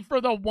ready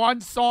for the one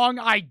song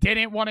I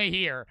didn't want to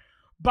hear.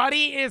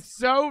 Buddy is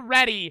so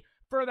ready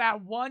for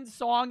that one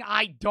song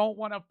I don't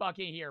want to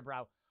fucking hear,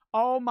 bro.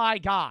 Oh my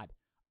god.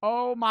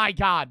 Oh my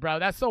god, bro.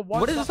 That's the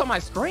one. What is this on my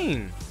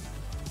screen?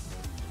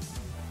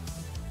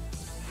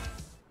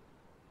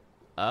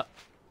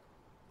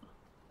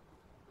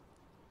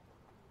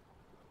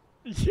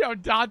 Yo,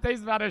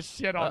 Dante's about to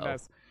shit on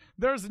this.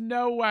 There's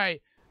no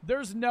way.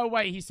 There's no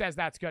way he says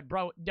that's good.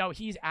 Bro, no,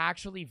 he's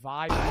actually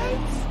vibing.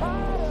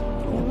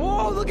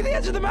 Whoa, look at the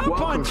edge of the mouth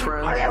punch.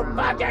 Are you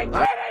fucking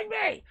kidding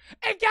me?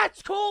 It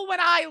gets cool when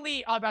I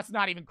leave. Oh, that's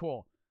not even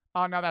cool.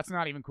 Oh, no, that's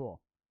not even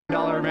cool.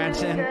 Dollar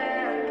Mansion.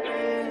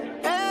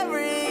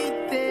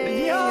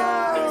 Everything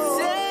I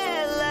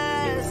said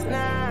last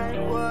night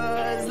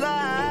was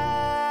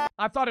lies.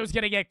 I thought it was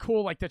going to get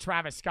cool like the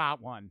Travis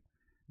Scott one.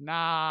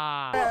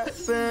 Nah.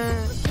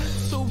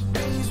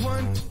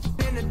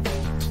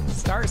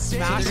 Start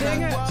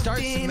smashing? Start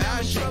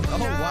smashing. Oh,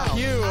 wow.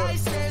 I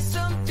said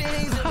some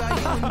things about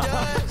you and Doug.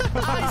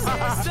 I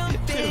said some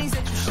things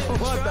that you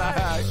should What the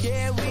heck?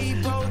 Yeah,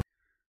 we both.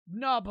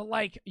 No, but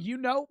like, you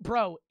know,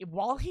 bro,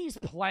 while he's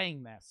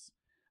playing this,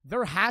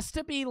 there has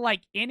to be,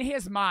 like, in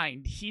his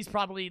mind, he's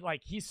probably,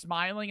 like, he's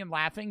smiling and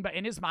laughing, but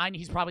in his mind,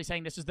 he's probably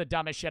saying, this is the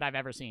dumbest shit I've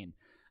ever seen.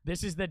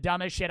 This is the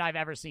dumbest shit I've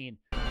ever seen.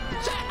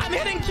 I'm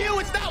hitting Q,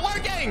 it's not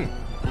working!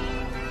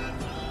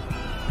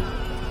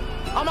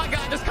 Oh my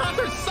god, this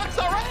concert sucks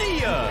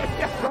already!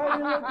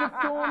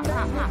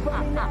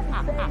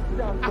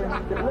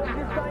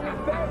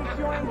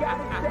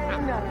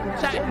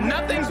 Chat,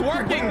 nothing's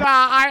working! Nah,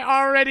 I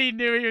already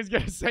knew he was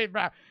gonna say,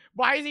 bro.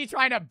 Why is he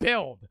trying to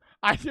build?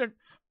 I should.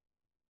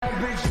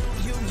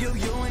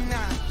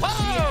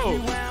 Whoa!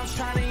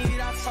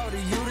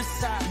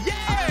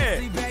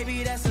 Yeah!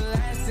 Baby, that's the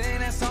last thing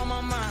that's on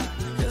my mind.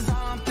 'Cause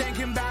all I'm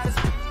thinking about is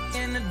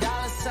in the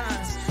dollar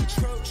signs.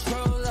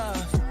 True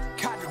love.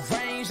 Caught the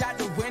range out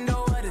the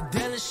window of the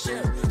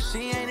dealership.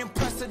 She ain't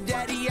impressed her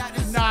daddy.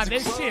 Nah,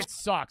 this shit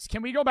sucks.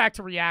 Can we go back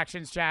to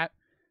reactions, chat?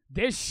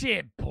 This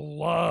shit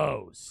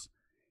blows.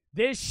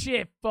 This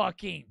shit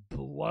fucking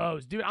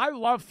blows. Dude, I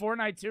love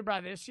Fortnite too,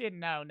 bro. This shit,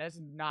 no, this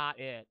is not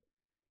it.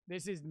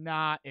 This is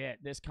not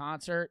it. This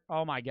concert,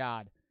 oh my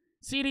god.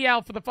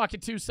 CDL for the fucking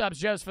 2 subs.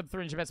 Joe's for the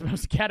 300 best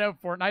most ghetto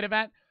Fortnite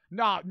event.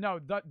 No,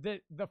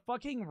 the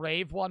fucking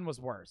rave one was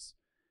worse.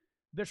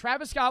 The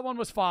Travis Scott one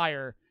was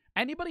fire.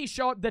 Anybody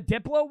show up? The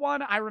Diplo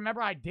one, I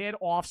remember I did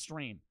off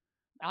stream.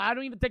 I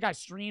don't even think I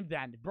streamed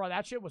then. Bro,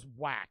 that shit was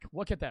whack.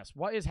 Look at this.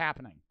 What is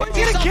happening?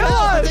 He's gonna kill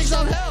us!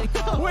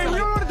 Wait, we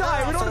don't want to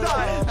die. We don't want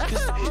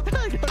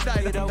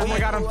to die. Oh my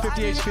god, I'm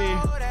 50 HP.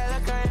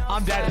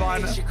 I'm dead,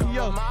 man.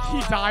 Yo,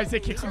 he dies.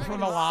 It kicks him from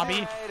the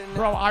lobby.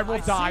 Bro, I will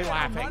die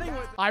laughing.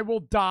 I will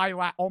die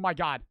oh my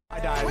god.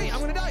 I died. Wait, I'm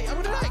gonna die.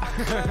 I'm gonna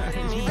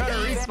die. You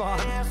better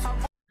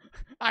respawn.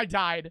 I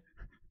died.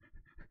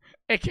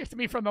 It kicked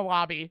me from the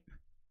lobby.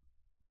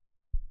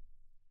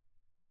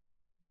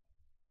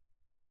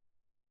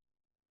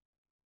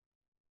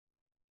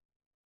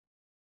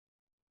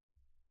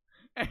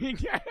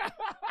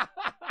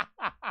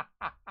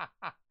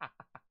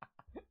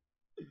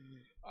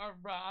 Oh,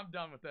 bro, I'm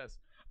done with this.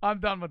 I'm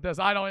done with this.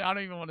 I don't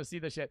even want to see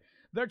this shit.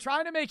 They're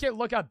trying to make it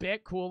look a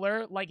bit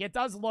cooler. Like, it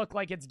does look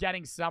like it's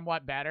getting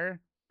somewhat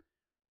better.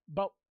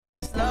 But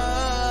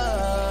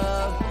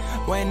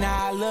when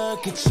I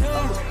look at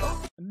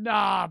you.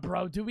 Nah,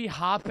 bro. Do we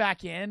hop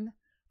back in?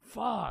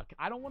 Fuck.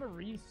 I don't want to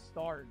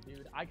restart,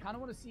 dude. I kind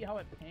of want to see how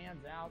it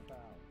pans out,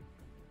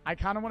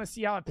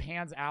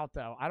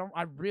 though.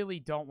 I really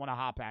don't want to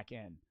hop back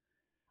in.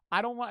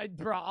 I don't want,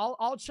 bro.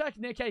 I'll check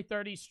Nick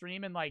A30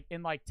 stream in like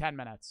 10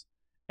 minutes,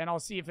 and I'll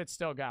see if it's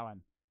still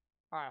going.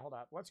 All right, hold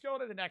up. Let's go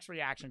to the next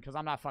reaction because I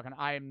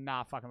am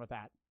not fucking with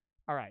that.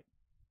 All right.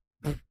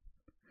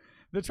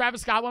 The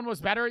Travis Scott one was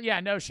better. Yeah,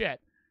 no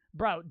shit,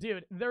 bro,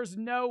 dude. There's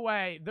no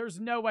way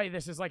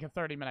this is like a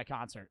 30-minute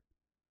concert.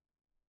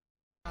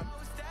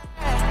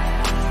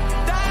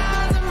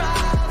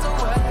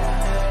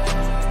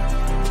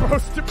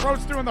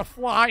 Bro's doing the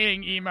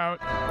flying emote.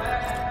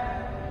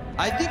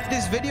 I think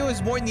this video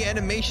is more in the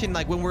animation,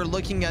 like when we're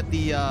looking at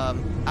the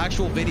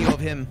actual video of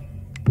him.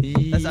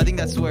 I think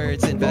that's where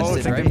it's invested,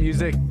 it's like right? The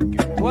music.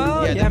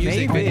 Well, yeah, the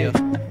music maybe.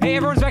 video. Hey,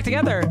 everyone's back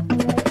together.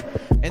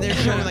 And they're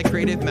showing like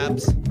creative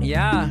maps.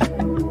 Yeah.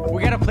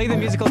 We gotta play the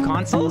musical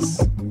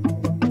consoles.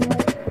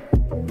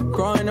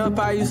 Growing up,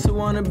 I used to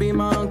want to be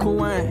my Uncle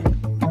Wayne.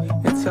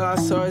 Until I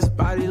saw his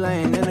body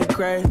laying in the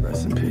grave.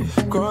 Rest in peace.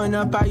 Growing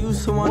up, I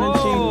used to want to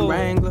Jeep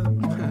Wrangler.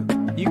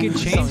 You can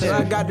change it.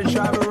 I got the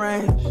driver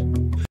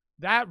range.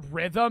 That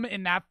rhythm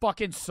in that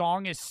fucking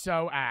song is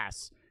so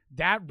ass.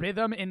 That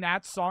rhythm in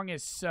that song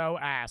is so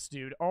ass,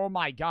 dude. Oh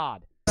my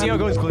god. See how it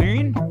goes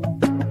green?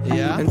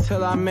 Yeah.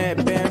 Until I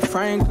met Ben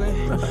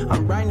Franklin.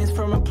 I'm writing this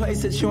from a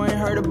place that you ain't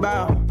heard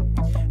about.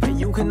 And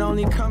you can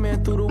only come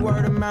in through the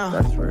word of mouth.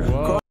 That's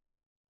real.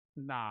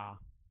 Nah.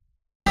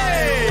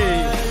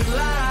 Hey!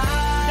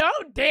 No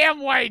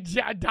damn way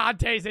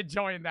Dante's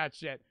enjoying that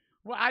shit.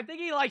 Well, I think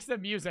he likes the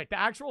music. The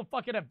actual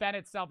fucking event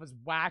itself is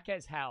whack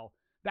as hell.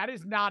 That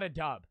is not a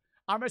dub.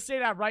 I'm gonna say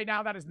that right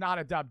now. That is not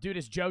a dub. Dude,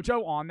 is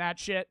JoJo on that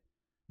shit?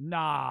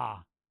 Nah.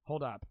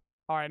 Hold up.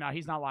 All right, no,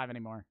 he's not live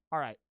anymore. All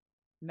right.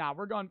 Nah,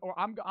 we're going, or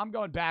I'm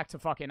going back to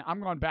fucking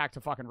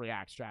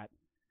Reacts chat.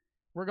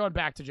 We're going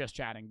back to just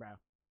chatting, bro.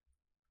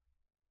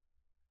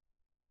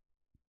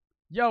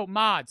 Yo,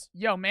 mods.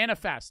 Yo,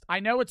 manifest. I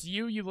know it's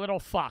you, you little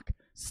fuck.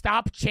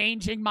 Stop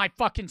changing my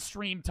fucking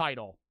stream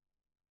title.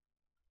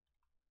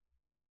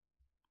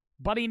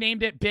 Buddy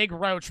named it Big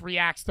Roach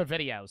Reacts to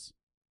Videos.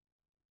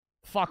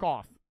 Fuck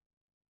off.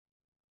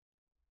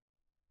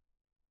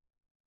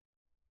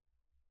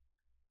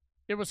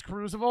 It was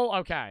Crucible?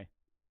 Okay.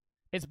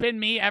 It's been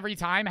me every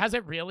time. Has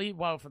it really?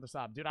 Whoa, for the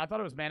sub. Dude, I thought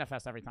it was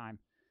Manifest every time.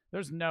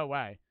 There's no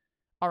way.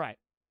 All right.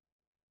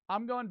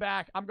 I'm going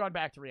back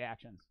to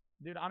reactions.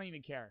 Dude, I don't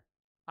even care.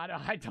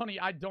 I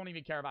don't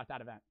even care about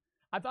that event.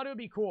 I thought it would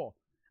be cool.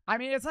 I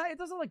mean, it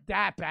doesn't look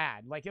that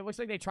bad. Like, it looks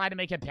like they tried to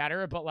make it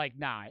better, but like,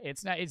 nah,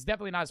 it's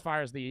definitely not as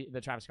far as the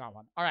Travis Scott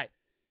one. All right.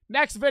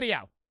 Next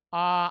video.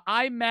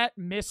 I met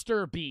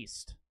Mr.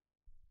 Beast.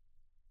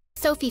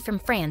 Sophie from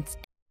France.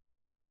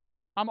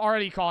 I'm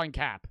already calling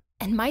cap.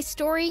 And my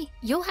story,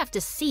 you'll have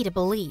to see to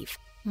believe.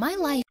 My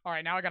life. All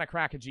right, now I gotta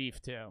crack a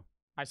Jeef, too.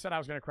 I said I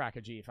was gonna crack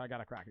a Jeef. I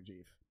gotta crack a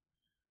Jeef.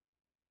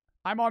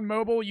 I'm on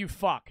mobile, you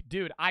fuck.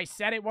 Dude, I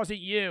said it wasn't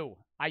you.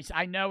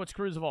 I know it's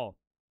Crucible.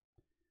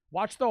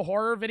 Watch the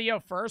horror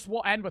video first.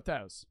 We'll end with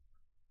those.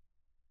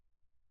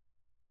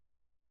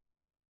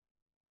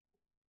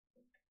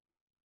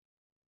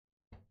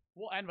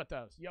 We'll end with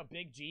those. Yo,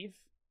 Big Jeef.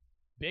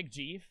 Big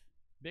Jeef.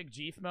 Big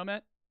Jeef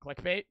moment.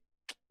 Clickbait.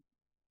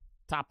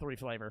 Top 3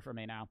 flavor for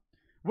me now.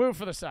 Woo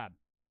for the sub.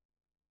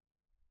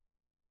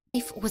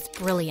 Life was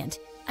brilliant.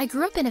 I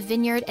grew up in a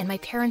vineyard and my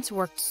parents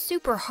worked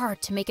super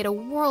hard to make it a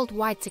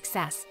worldwide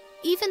success.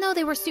 Even though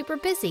they were super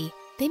busy,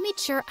 they made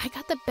sure I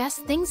got the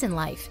best things in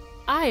life.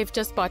 I've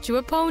just bought you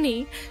a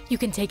pony. You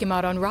can take him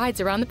out on rides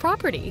around the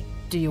property.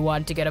 Do you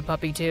want to get a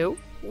puppy too?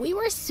 We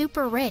were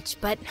super rich,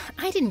 but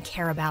I didn't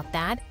care about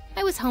that.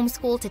 I was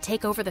homeschooled to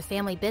take over the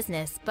family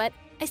business, but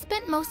I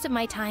spent most of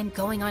my time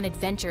going on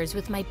adventures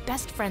with my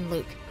best friend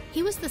Luke.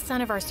 He was the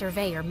son of our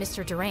surveyor,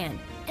 Mr. Duran,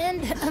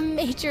 and a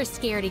major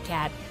scaredy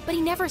cat, but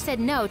he never said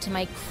no to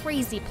my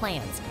crazy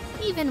plans,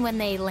 even when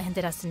they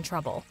landed us in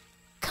trouble.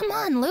 Come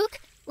on, Luke.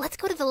 Let's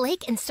go to the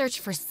lake and search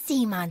for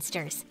sea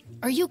monsters.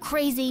 Are you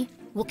crazy?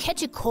 We'll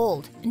catch a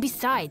cold, and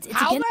besides, it's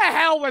How the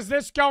hell was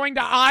this going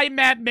to I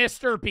Met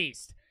Mr.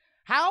 Beast?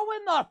 How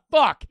in the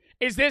fuck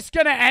is this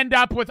going to end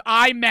up with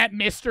I Met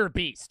Mr.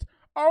 Beast?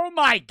 Oh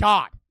my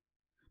god.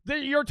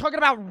 You're talking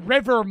about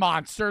river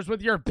monsters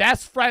with your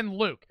best friend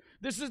Luke.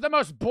 This is the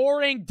most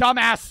boring,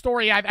 dumbass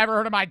story I've ever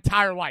heard in my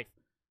entire life.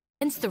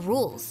 It's the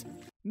rules.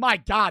 My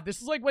god,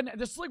 this is like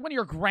when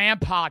your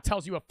grandpa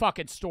tells you a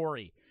fucking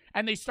story,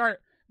 and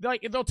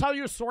they'll tell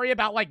you a story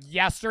about like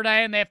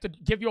yesterday, and they have to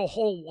give you a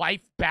whole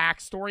life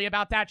backstory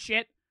about that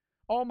shit.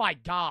 Oh my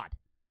god.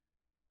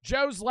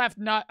 Joe's left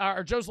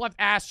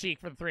ass cheek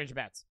for the 300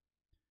 bets.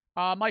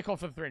 Michael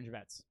for the 300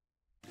 bets.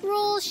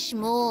 Rules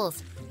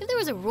schmools. If there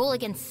was a rule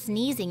against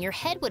sneezing, your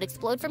head would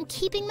explode from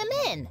keeping them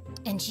in.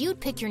 And you'd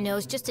pick your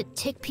nose just to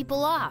tick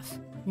people off.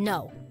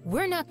 No,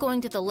 we're not going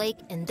to the lake,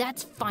 and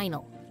that's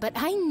final. But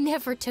I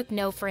never took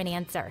no for an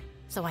answer.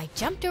 So I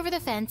jumped over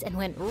the fence and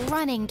went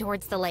running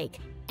towards the lake.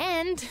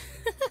 And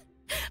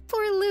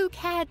poor Luke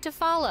had to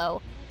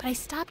follow. But I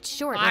stopped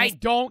short. I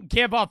don't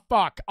give a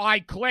fuck. I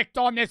clicked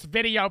on this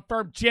video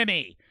for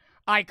Jimmy.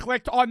 I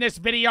clicked on this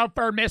video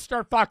for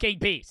Mr. fucking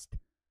Beast.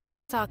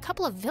 Saw a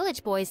couple of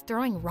village boys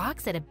throwing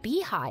rocks at a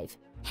beehive.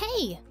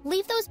 Hey,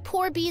 leave those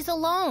poor bees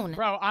alone.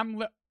 Bro,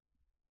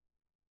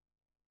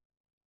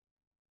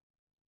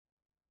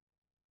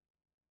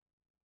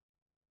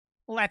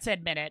 Let's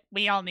admit it.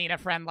 We all need a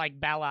friend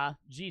like Bella.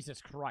 Jesus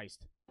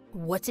Christ.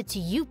 What's it to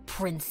you,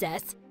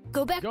 princess?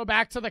 Go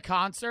back to the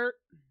concert.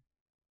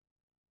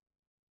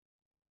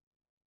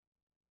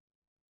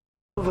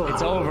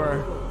 It's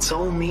over. It's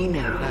all me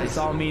now. It's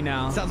all me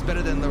now. Sounds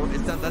better than the.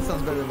 That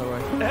sounds better than the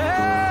word.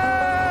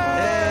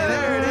 Hey,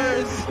 there it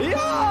is.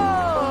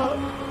 Yo!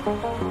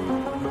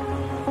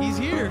 He's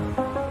here.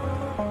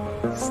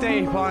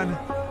 Stay, Pun.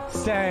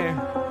 Stay.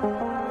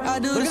 Look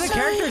at the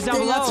characters down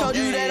below. I told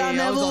you that I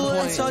never would.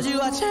 I told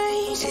you I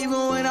changed,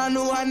 even when I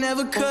knew I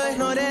never could.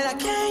 Know that I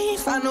can't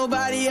find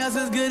nobody else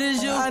as good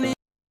as you. I need.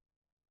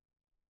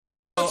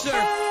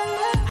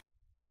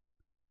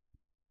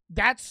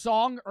 That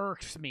song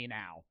irks me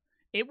now.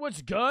 It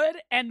was good,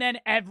 and then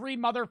every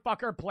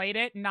motherfucker played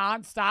it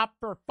nonstop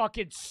for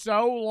fucking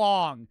so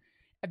long.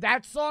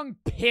 That song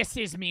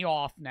pisses me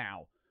off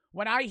now.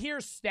 When I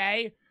hear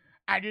Stay,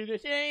 I do the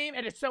same,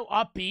 and it's so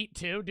upbeat,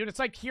 too. Dude, it's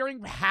like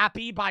hearing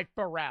Happy by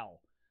Pharrell.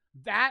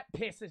 That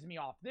pisses me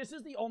off. This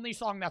is the only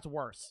song that's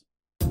worse.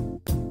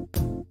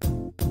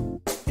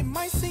 It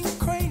might seem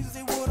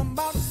crazy what I'm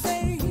about to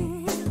say.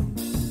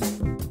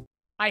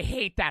 I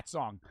hate that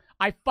song.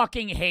 I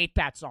fucking hate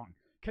that song.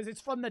 Because it's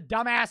from the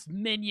dumbass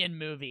Minion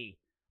movie.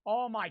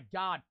 Oh my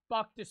god.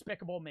 Fuck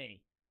Despicable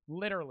Me.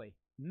 Literally.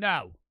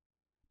 No.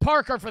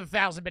 Parker for the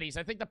 1,000 biddies.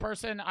 I think the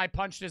person I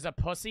punched is a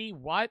pussy.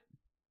 What?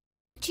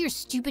 To your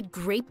stupid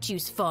grape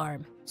juice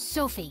farm.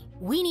 Sophie,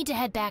 we need to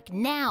head back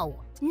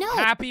now. No.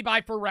 Happy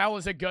by Pharrell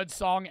is a good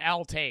song.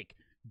 I'll take.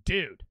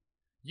 Dude.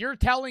 You're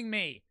telling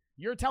me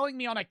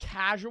on a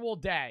casual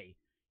day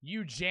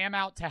you jam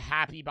out to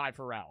Happy by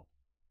Pharrell.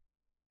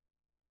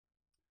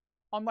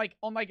 On like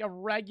a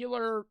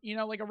regular,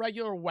 like a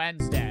regular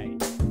Wednesday.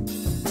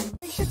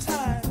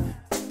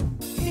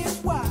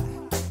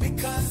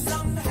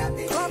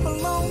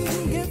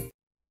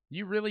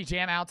 You really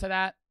jam out to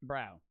that?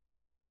 Bro.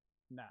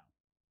 No.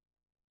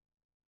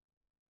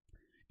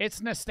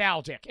 It's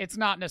nostalgic. It's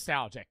not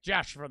nostalgic.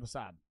 Josh for the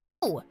sub.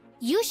 Oh,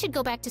 you should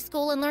go back to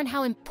school and learn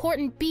how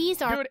important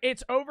bees are. Dude,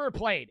 it's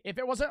overplayed. If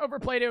it wasn't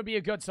overplayed, it would be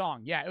a good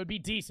song. Yeah, it would be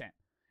decent.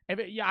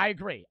 Yeah, I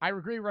agree. I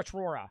agree,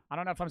 Retrora. I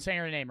don't know if I'm saying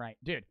her name right.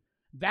 Dude,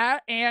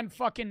 that and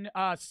fucking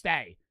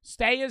Stay.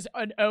 Stay is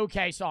an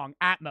okay song,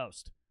 at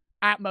most.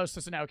 At most,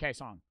 it's an okay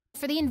song.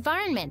 For the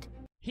environment.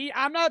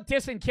 I'm not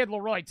dissing Kid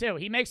Laroi, too.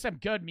 He makes some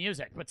good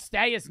music, but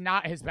Stay is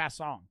not his best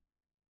song.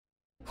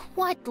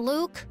 What,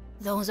 Luke?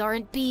 Those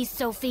aren't bees,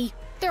 Sophie.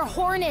 They're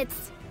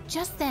hornets.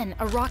 Just then,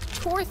 a rock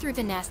tore through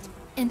the nest,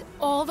 and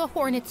all the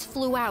hornets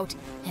flew out,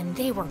 and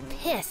they were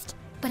pissed.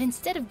 But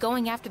instead of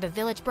going after the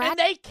village brat... And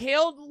they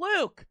killed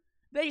Luke!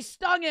 They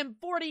stung him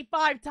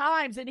 45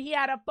 times, and he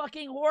had a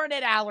fucking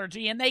hornet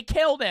allergy, and they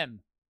killed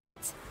him!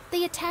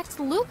 They attacked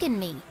Luke and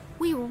me.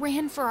 We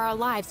ran for our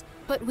lives,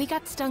 but we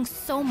got stung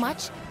so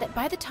much that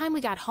by the time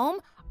we got home,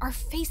 our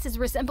faces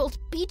resembled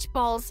beach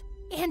balls,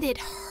 and it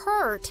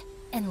hurt.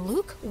 And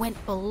Luke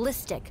went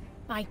ballistic.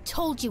 I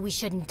told you we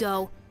shouldn't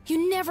go.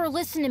 You never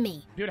listen to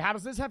me. Dude, how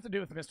does this have to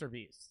do with Mr.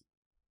 Beast?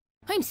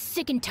 I'm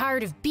sick and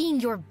tired of being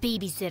your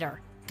babysitter.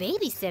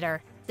 Babysitter?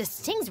 The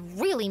stings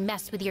really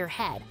mess with your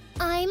head.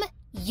 I'm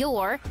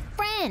your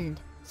friend.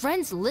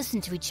 Friends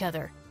listen to each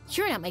other.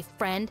 You're not my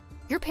friend.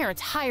 Your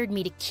parents hired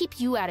me to keep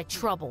you out of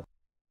trouble.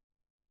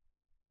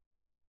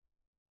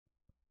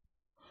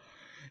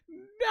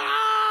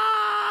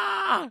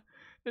 Nah!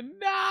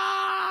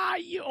 Nah!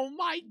 Oh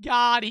my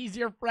god, he's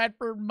your friend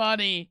for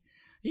money.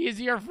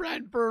 He's your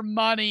friend for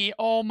money.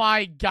 Oh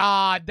my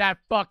god, that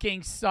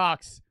fucking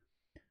sucks.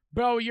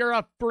 Bro, you're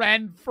a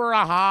friend for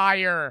a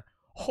hire.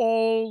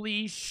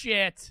 Holy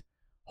shit.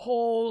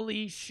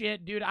 Holy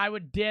shit, dude. I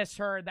would diss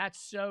her. That's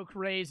so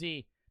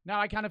crazy.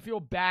 Now I kind of feel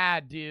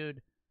bad,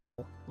 dude.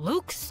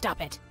 Luke, stop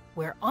it.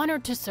 We're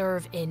honored to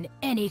serve in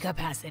any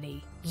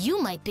capacity.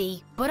 You might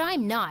be, but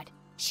I'm not.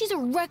 She's a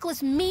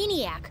reckless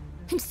maniac.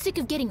 I'm sick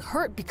of getting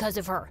hurt because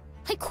of her.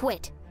 I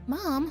quit.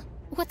 Mom,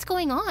 what's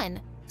going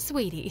on?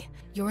 Sweetie,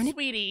 you're an...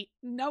 Sweetie,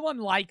 no one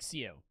likes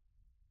you.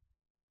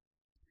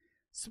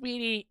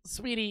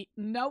 Sweetie,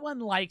 no one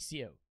likes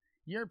you.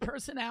 Your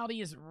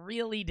personality is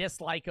really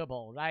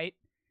dislikable, right?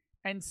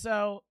 And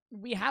so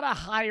we had to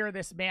hire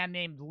this man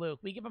named Luke.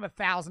 We give him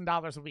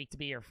 $1,000 a week to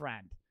be your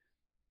friend.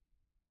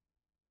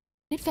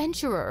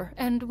 Adventurer,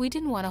 and we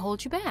didn't want to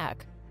hold you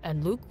back.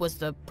 And Luke was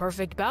the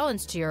perfect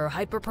balance to your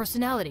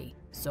hyper-personality.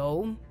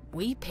 So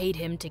we paid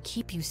him to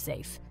keep you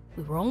safe.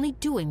 We were only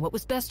doing what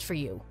was best for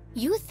you.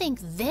 You think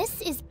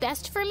this is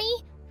best for me?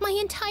 My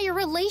entire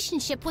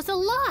relationship was a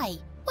lie.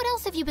 What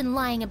else have you been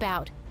lying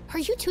about? Are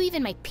you two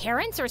even my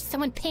parents, or is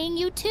someone paying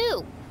you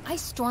too? I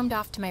stormed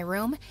off to my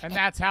room. And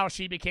that's how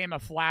she became a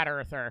flat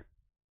earther.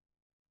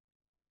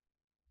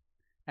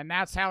 And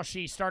that's how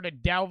she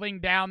started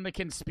delving down the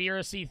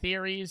conspiracy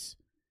theories.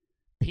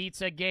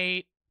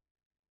 Pizzagate.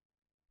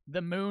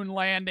 The moon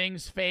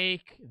landing's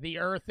fake. The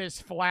earth is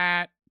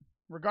flat.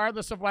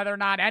 Regardless of whether or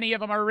not any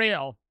of them are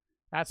real.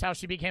 That's how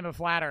she became a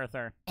flat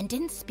earther. And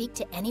didn't speak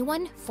to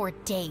anyone for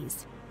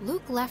days.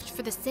 Luke left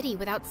for the city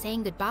without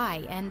saying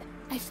goodbye, and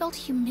I felt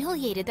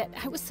humiliated that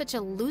I was such a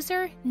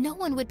loser. No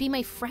one would be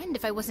my friend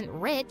if I wasn't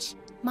rich.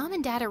 Mom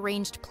and Dad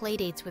arranged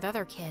playdates with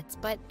other kids,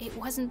 but it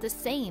wasn't the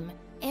same.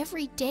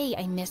 Every day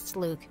I missed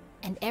Luke,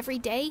 and every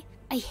day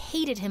I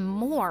hated him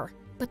more.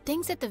 But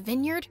things at the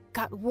vineyard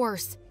got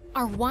worse.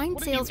 Our wine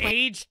sales went...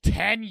 aged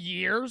 10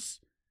 years?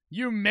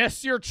 You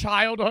miss your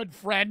childhood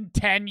friend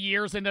 10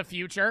 years in the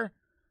future?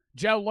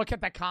 Joe, look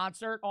at the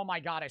concert. Oh my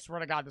god, I swear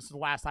to god, this is the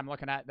last time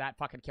looking at that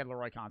fucking Kid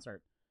Laroi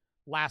concert.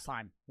 Last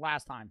time.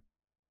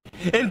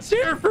 And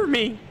cheer for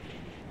me.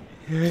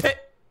 All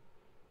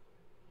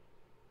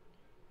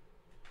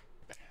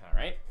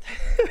right.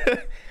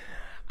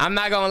 I'm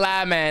not gonna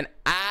lie, man.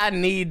 I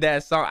need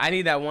that song. I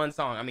need that one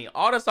song. I mean,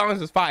 all the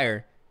songs was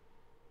fire.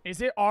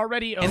 Is it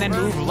already over? And then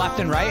move left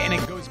and right, and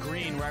it goes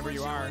green wherever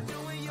you are.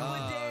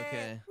 Oh,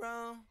 okay.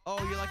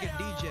 Oh, you're like a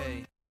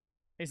DJ.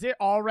 Is it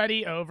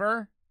already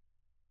over?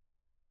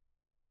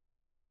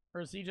 Or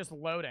is he just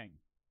loading?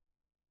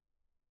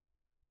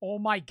 Oh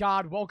my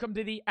god, welcome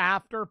to the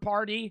after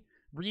party.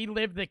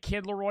 Relive the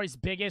Kid Laroi's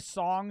biggest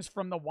songs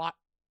from the what?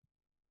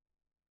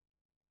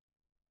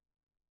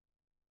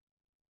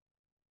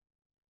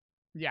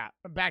 Yeah,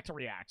 back to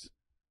React.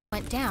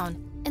 Went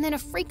down, and then a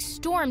freak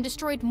storm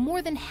destroyed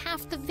more than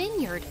half the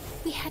vineyard.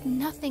 We had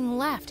nothing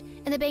left,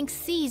 and the bank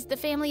seized the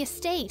family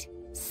estate.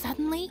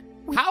 Suddenly,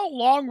 How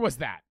long was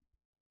that?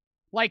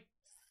 Like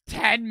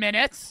 10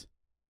 minutes?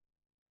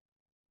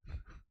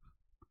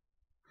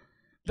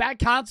 That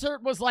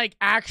concert was like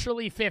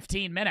actually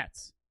 15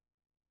 minutes.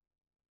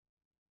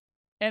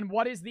 And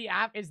what is the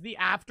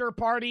after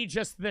party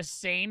just the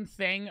same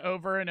thing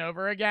over and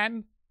over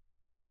again?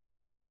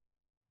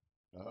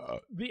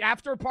 The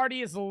after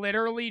party is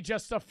literally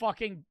just a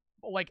fucking,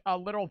 like, a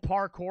little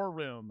parkour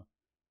room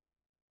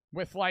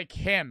with, like,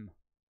 him.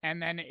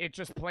 And then it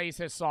just plays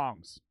his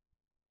songs.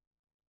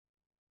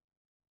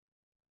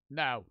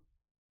 No.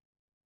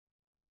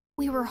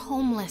 We were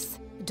homeless.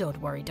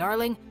 Don't worry,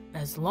 darling.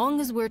 As long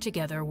as we're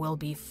together, we'll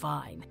be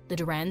fine. The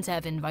Durans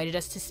have invited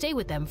us to stay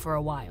with them for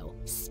a while.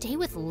 Stay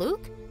with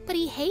Luke? But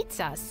he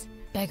hates us.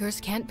 Beggars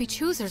can't be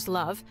choosers,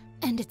 love.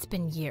 And it's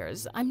been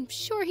years. I'm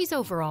sure he's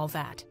over all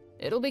that.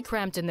 It'll be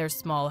cramped in their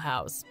small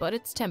house, but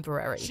it's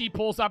temporary. She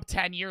pulls up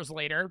 10 years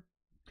later.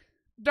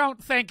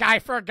 Don't think I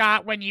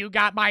forgot when you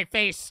got my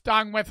face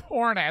stung with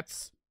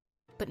hornets.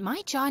 But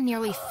my jaw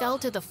nearly fell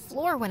to the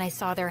floor when I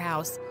saw their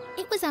house.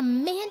 It was a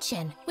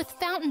mansion with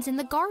fountains in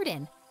the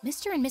garden.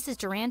 Mr. and Mrs.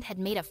 Durand had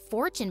made a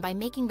fortune by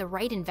making the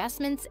right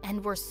investments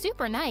and were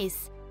super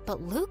nice.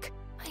 But Luke,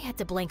 I had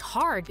to blink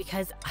hard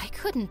because I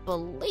couldn't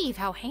believe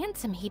how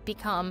handsome he'd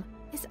become.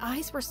 His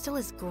eyes were still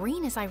as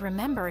green as I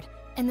remembered,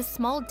 and the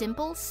small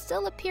dimple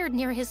still appeared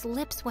near his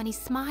lips when he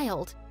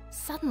smiled.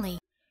 Suddenly,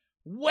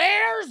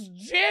 where's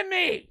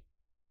Jimmy?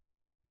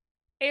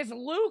 Is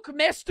Luke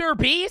Mr.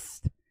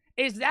 Beast?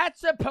 Is that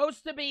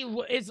supposed to be...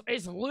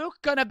 Is Luke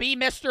gonna be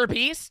Mr.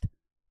 Beast?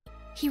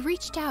 He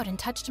reached out and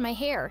touched my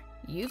hair.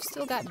 You've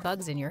still got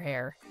bugs in your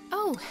hair.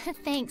 Oh,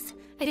 thanks.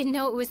 I didn't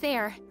know it was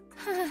there.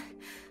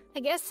 I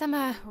guess I'm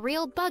a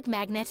real bug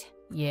magnet.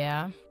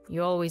 Yeah,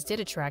 you always did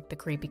attract the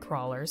creepy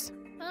crawlers.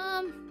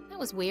 That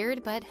was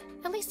weird, but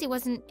at least he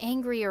wasn't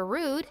angry or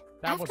rude.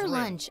 After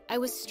lunch, I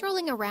was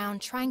strolling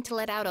around trying to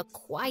let out a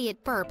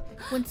quiet burp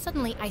when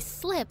suddenly I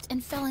slipped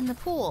and fell in the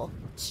pool.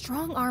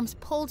 Strong arms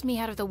pulled me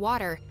out of the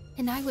water,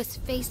 and I was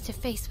face to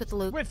face with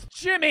Luke. With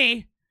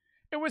Jimmy!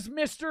 It was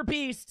Mr.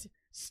 Beast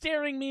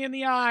staring me in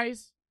the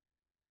eyes.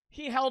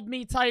 He held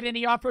me tight and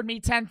he offered me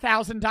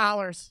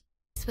 $10,000.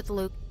 With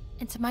Luke,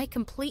 and to my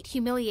complete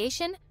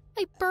humiliation,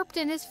 I burped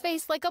in his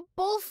face like a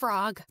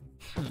bullfrog.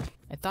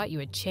 I thought you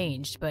had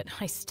changed, but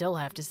I still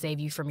have to save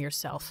you from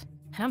yourself.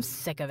 And I'm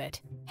sick of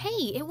it.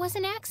 Hey, it was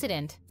an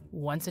accident.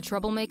 Once a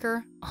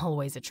troublemaker,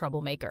 always a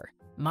troublemaker.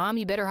 Mom,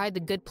 you better hide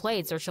the good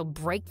plates or she'll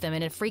break them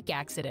in a freak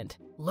accident.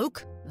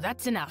 Luke,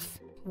 that's enough.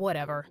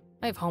 Whatever.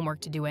 I have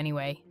homework to do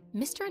anyway.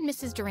 Mr. and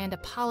Mrs. Durand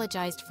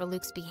apologized for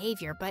Luke's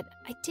behavior, but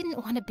I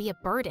didn't want to be a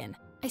burden.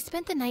 I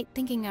spent the night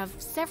thinking of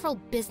several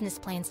business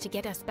plans to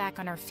get us back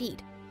on our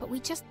feet, but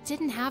we just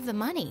didn't have the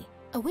money.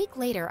 A week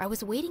later, I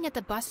was waiting at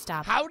the bus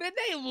stop. How did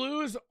they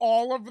lose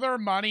all of their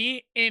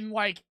money in,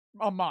 like,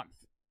 a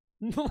month?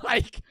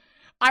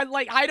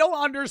 I don't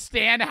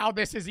understand how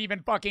this is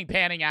even fucking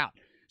panning out.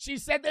 She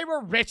said they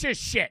were rich as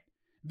shit.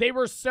 They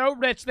were so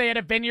rich they had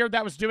a vineyard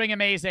that was doing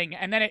amazing,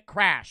 and then it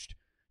crashed.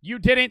 You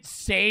didn't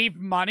save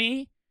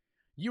money?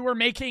 You were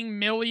making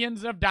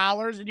millions of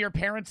dollars and your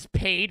parents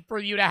paid for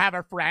you to have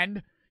a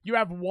friend? You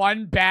have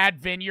one bad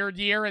vineyard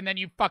year and then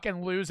you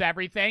fucking lose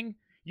everything?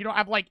 You don't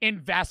have, like,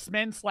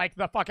 investments like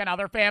the fucking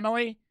other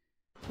family?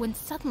 When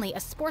suddenly a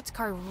sports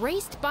car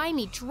raced by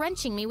me,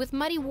 drenching me with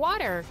muddy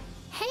water.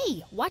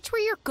 Hey, watch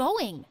where you're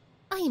going.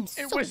 I am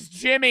so... It was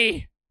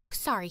Jimmy.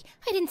 Sorry,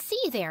 I didn't see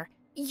you there.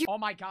 Oh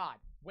my god.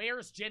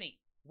 Where's Jimmy?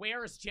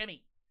 Where's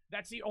Jimmy?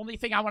 That's the only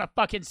thing I want to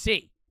fucking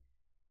see.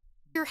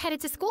 You're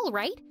headed to school,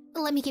 right?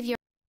 Let me give you...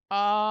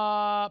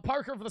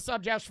 Parker for the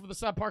sub, Josh for the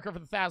sub, Parker for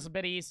the 1,000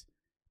 biddies.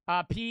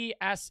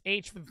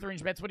 PSH for the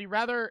 300 bits. Would you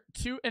rather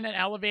toot in an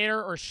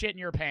elevator or shit in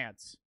your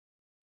pants?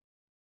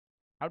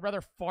 I would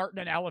rather fart in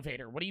an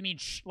elevator. What do you mean,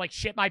 like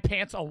shit my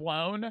pants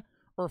alone?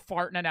 Or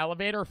fart in an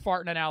elevator?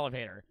 Fart in an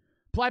elevator.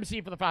 Pleb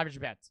C for the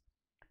 500 bits.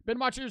 Been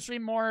watching your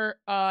stream more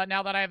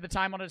now that I have the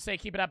time. Wanted to say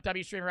keep it up,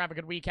 W streamer. Have a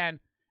good weekend.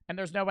 And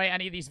there's no way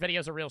any of these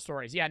videos are real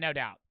stories. Yeah, no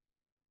doubt.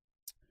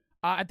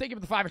 And thank you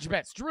for the 500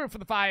 bits. Drew for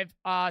the 5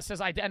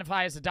 says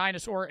identify as a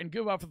dinosaur. And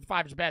Guo for the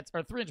 500 bits,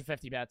 or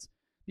 350 bits.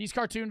 These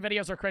cartoon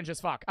videos are cringe as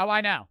fuck. Oh,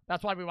 I know.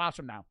 That's why we watch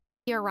them now.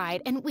 Your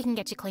ride, and we can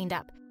get you cleaned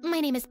up. My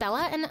name is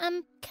Bella, and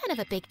I'm kind of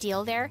a big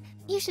deal there.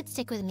 You should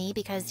stick with me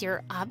because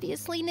you're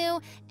obviously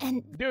new,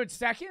 and... Dude,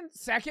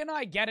 second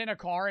I get in a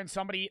car and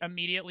somebody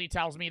immediately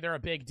tells me they're a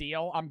big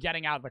deal, I'm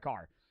getting out of the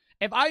car.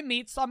 If I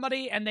meet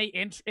somebody and they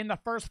in the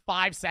first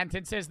 5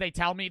 sentences, they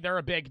tell me they're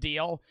a big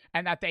deal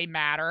and that they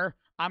matter,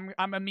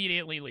 I'm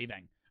immediately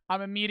leaving.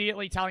 I'm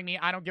immediately telling me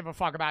I don't give a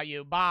fuck about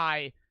you.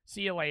 Bye.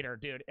 See you later,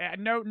 dude.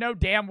 No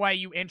damn way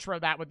you intro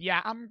that with,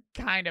 yeah, I'm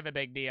kind of a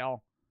big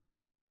deal.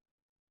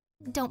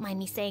 Don't mind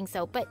me saying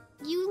so, but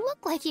you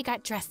look like you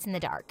got dressed in the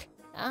dark.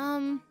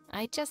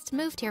 I just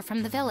moved here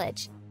from the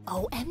village.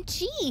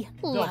 OMG!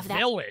 Love that. The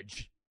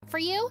village? For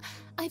you,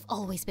 I've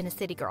always been a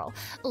city girl.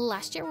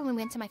 Last year when we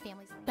went to my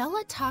family's,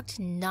 Bella talked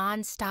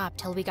non-stop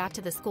till we got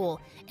to the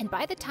school, and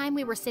by the time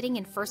we were sitting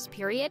in first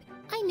period,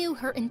 I knew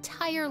her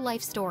entire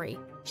life story.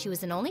 She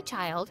was an only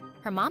child,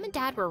 her mom and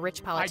dad were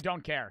rich politicians. I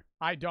don't care.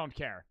 I don't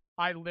care.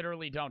 I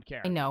literally don't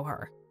care. I know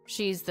her.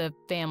 She's the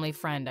family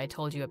friend I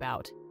told you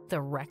about. The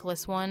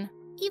reckless one.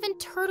 Even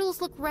turtles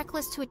look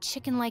reckless to a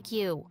chicken like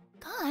you.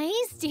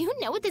 Guys, do you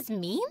know what this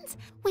means?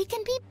 We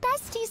can be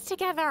besties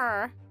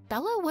together.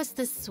 Bella was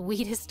the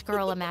sweetest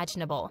girl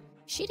imaginable.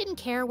 She didn't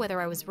care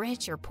whether I was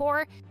rich or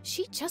poor.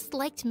 She just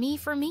liked me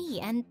for me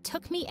and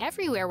took me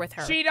everywhere with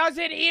her. She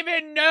doesn't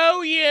even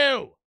know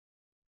you.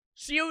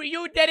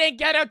 You didn't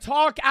get a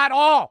talk at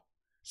all.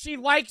 She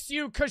likes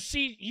you because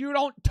you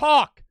don't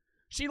talk.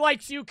 She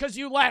likes you because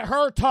you let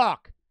her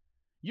talk.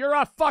 You're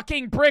a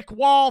fucking brick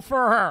wall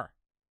for her.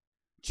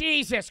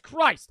 Jesus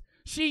Christ.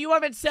 You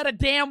haven't said a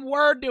damn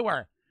word to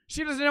her.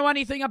 She doesn't know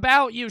anything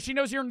about you. She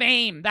knows your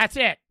name. That's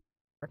it.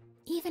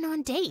 Even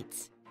on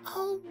dates.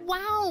 Oh,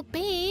 wow,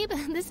 babe.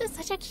 This is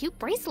such a cute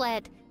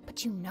bracelet.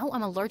 But you know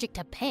I'm allergic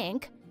to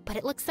pink. But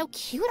it looks so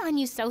cute on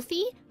you,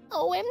 Sophie.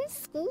 OM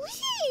squee.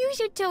 You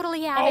should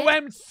totally have it.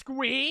 OM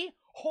squee?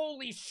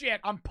 Holy shit,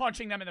 I'm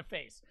punching them in the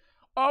face.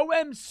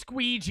 OM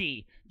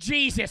squeegee.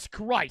 Jesus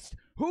Christ.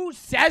 Who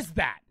says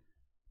that?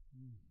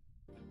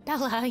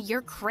 Bella,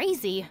 you're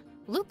crazy.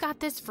 Luke got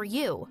this for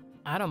you.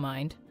 I don't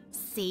mind.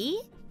 See?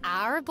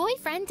 Our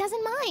boyfriend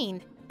doesn't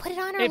mind. Put it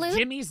on her, If Luke.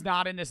 Jimmy's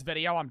not in this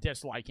video, I'm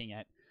disliking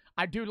it.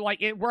 I do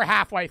like it. We're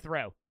halfway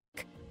through.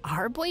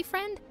 Our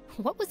boyfriend?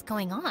 What was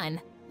going on?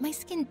 My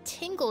skin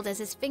tingled as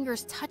his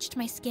fingers touched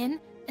my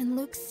skin, and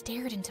Luke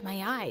stared into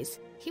my eyes.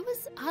 He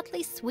was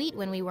oddly sweet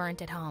when we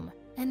weren't at home.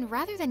 And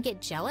rather than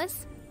get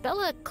jealous,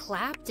 Bella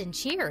clapped and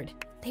cheered.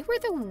 They were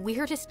the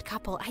weirdest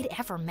couple I'd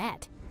ever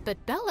met.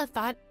 But Bella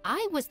thought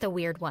I was the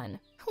weird one.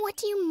 What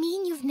do you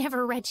mean you've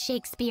never read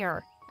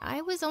Shakespeare?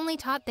 I was only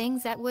taught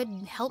things that would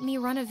help me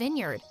run a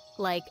vineyard.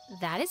 Like,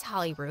 that is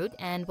Holyrood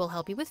and will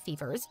help you with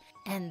fevers.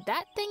 And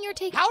that thing you're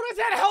taking— How does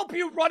that help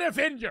you run a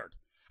vineyard?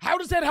 How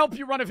does that help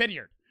you run a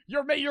vineyard?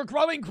 You're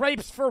growing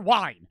grapes for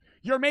wine.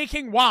 You're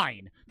making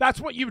wine.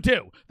 That's what you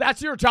do.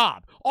 That's your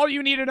job. All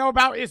you need to know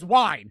about is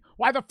wine.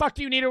 Why the fuck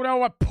do you need to know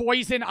what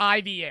poison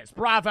ivy is?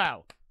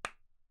 Bravo.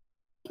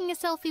 Taking a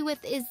selfie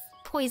with is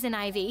poison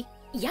ivy.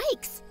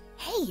 Yikes!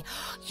 Hey,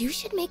 you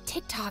should make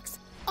TikToks.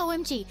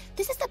 OMG,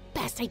 this is the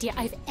best idea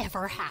I've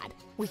ever had.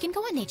 We can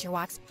go on nature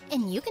walks,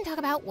 and you can talk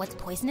about what's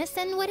poisonous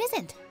and what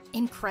isn't.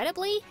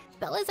 Incredibly,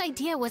 Bella's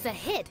idea was a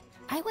hit.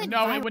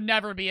 No, it would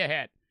never be a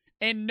hit.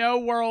 In no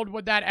world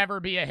would that ever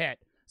be a hit.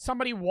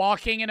 Somebody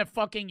walking in a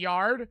fucking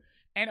yard,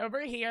 and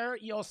over here,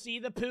 you'll see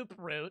the poop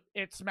root.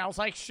 It smells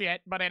like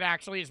shit, but it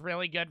actually is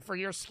really good for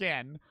your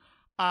skin.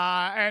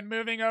 And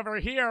moving over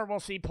here, we'll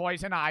see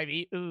poison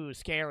ivy. Ooh,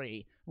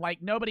 scary.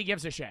 Like, nobody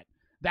gives a shit.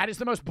 That is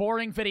the most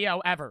boring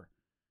video ever.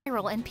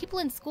 And people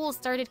in school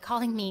started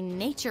calling me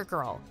Nature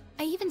Girl.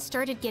 I even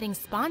started getting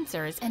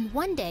sponsors, and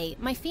one day,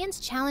 my fans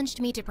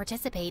challenged me to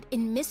participate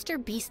in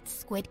Mr. Beast's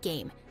Squid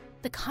Game.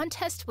 The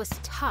contest was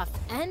tough,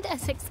 and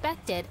as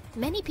expected,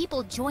 many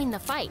people joined the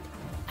fight.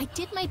 I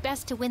did my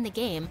best to win the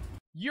game.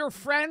 Your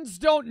friends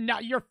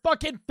your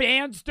fucking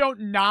fans don't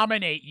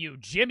nominate you.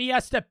 Jimmy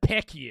has to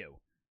pick you.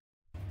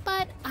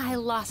 But I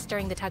lost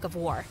during the tug of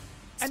war.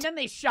 And then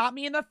they shot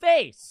me in the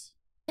face.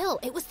 Still,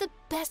 it was the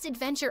best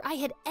adventure I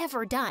had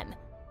ever done.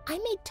 I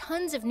made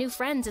tons of new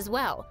friends as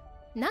well.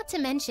 Not to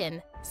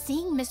mention,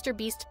 seeing Mr.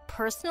 Beast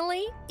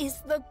personally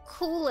is the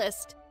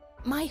coolest.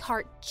 My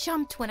heart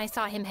jumped when I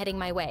saw him heading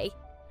my way.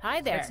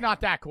 Hi there. It's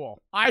not that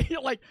cool.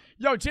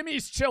 Yo,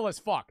 Jimmy's chill as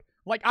fuck.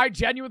 Like, I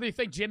genuinely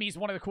think Jimmy's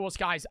one of the coolest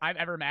guys I've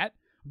ever met.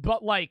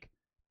 But, like,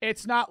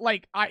 it's not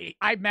like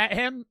I met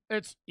him.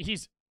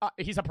 He's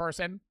a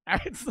person.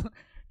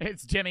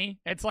 It's Jimmy.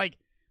 It's like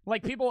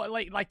people,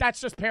 like that's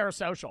just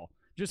parasocial.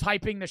 Just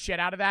hyping the shit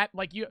out of that.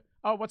 Like,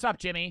 oh, what's up,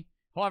 Jimmy?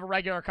 He'll have a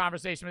regular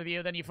conversation with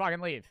you, then you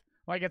fucking leave.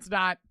 Like, it's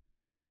not,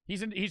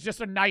 he's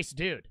just a nice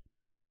dude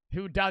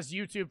who does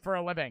YouTube for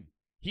a living.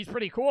 He's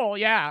pretty cool,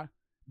 yeah,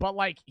 but,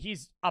 like,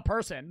 he's a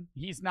person.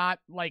 He's not,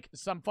 like,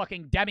 some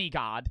fucking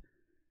demigod.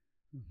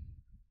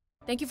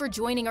 Thank you for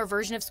joining our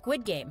version of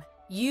Squid Game.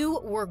 You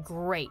were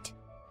great.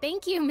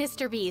 Thank you,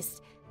 Mr.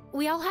 Beast.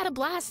 We all had a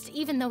blast,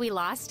 even though we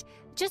lost.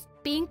 Just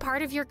being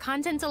part of your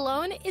content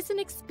alone is an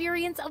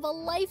experience of a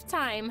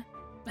lifetime.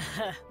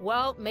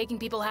 Well, making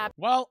people happy.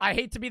 Well, I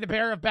hate to be the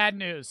bearer of bad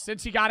news.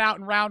 Since you got out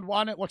in round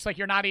 1, it looks like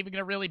you're not even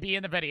going to really be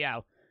in the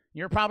video.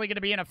 You're probably going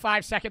to be in a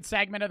 5-second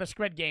segment of the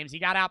Squid Games. You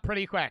got out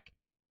pretty quick.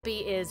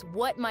 Is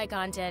what my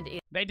content is.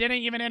 They didn't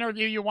even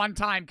interview you one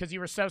time because you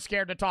were so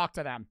scared to talk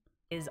to them.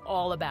 Is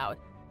all about.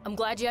 I'm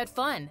glad you had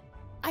fun.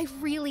 I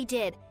really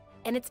did.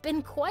 And it's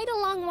been quite a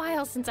long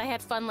while since I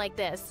had fun like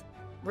this.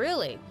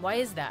 Really? Why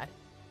is that?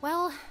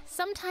 Well,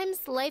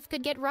 sometimes life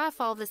could get rough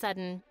all of a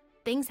sudden.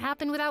 Things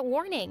happen without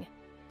warning.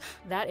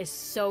 That is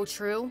so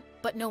true,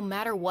 but no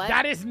matter what—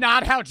 That is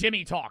not how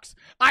Jimmy talks.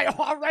 I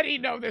already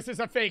know this is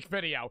a fake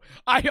video.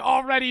 I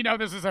already know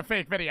this is a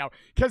fake video.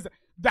 Because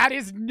that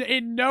is,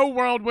 in no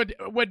world would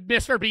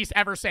Mr. Beast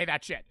ever say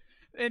that shit.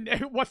 And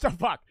what the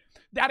fuck?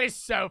 That is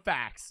so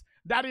facts.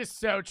 That is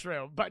so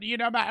true. But you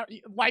know,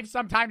 life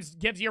sometimes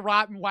gives you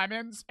rotten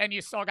lemons, and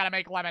you still gotta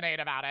make lemonade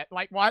about it.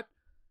 Like, what?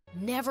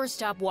 Never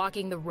stop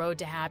walking the road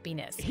to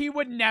happiness. He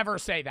would never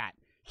say that.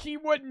 He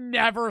would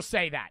never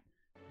say that.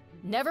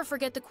 Never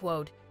forget the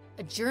quote,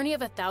 a journey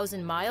of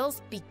 1,000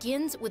 miles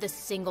begins with a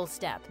single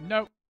step.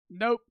 Nope,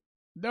 nope,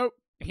 nope.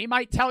 He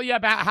might tell you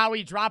about how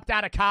he dropped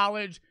out of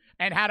college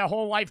and had a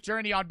whole life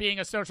journey on being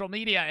a social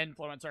media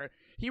influencer.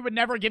 He would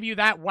never give you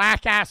that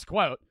whack-ass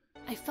quote.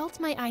 I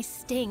felt my eyes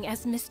sting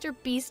as Mr.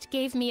 Beast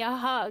gave me a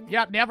hug.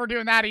 Yep, never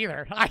doing that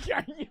either.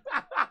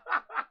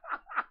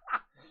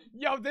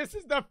 Yo, this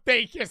is the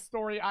fakest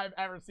story I've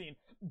ever seen.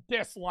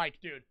 Dislike,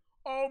 dude.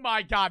 Oh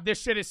my god,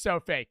 this shit is so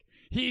fake.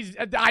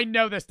 I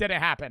know this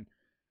didn't happen.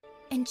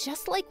 And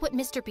just like what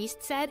Mr.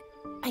 Beast said,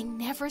 I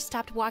never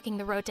stopped walking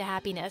the road to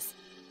happiness.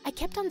 I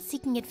kept on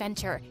seeking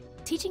adventure,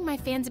 teaching my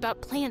fans about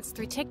plants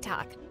through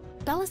TikTok.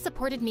 Bella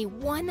supported me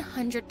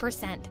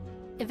 100%.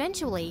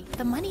 Eventually,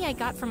 the money I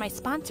got from my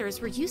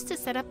sponsors were used to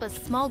set up a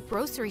small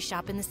grocery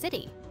shop in the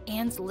city.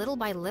 And little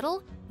by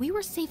little, we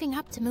were saving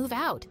up to move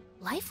out.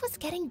 Life was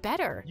getting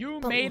better.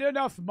 You made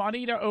enough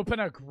money to open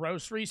a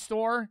grocery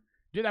store?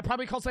 Dude, that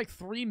probably costs like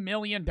 $3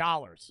 million.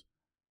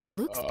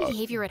 Luke's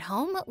behavior at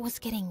home was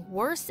getting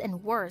worse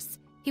and worse.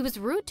 He was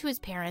rude to his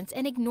parents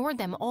and ignored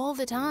them all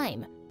the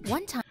time.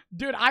 One time...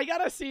 Dude, I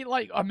gotta see,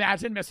 like,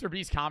 imagine Mr.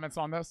 Beast's comments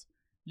on this.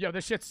 Yo,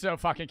 this shit's so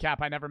fucking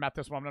cap. I never met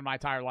this woman in my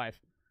entire life.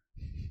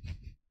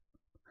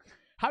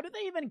 How did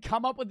they even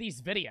come up with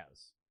these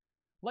videos?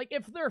 Like,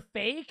 if they're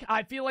fake,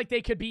 I feel like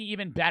they could be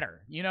even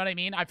better. You know what I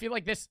mean? I feel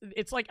like this,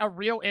 it's like a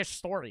real-ish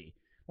story.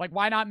 Like,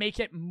 why not make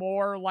it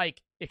more,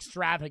 like,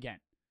 extravagant?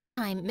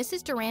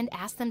 Mrs. Durand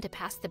asked them to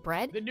pass the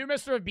bread. The new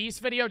Mr.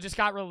 Beast video just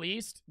got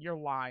released? You're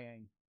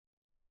lying.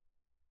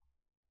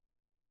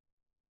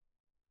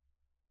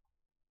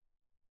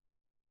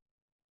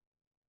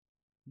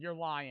 You're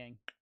lying.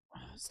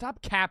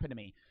 Stop capping to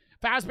me.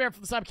 Fazbear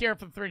from the sub here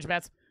for the 300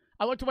 bets.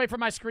 I looked away from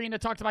my screen to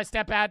talk to my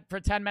stepdad for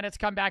 10 minutes,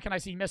 come back, and I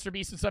see Mr.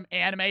 Beast in some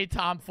anime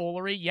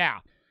tomfoolery. Yeah.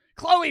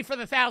 Chloe for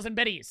the 1,000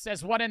 biddies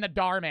says, what in the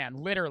Dhar, man?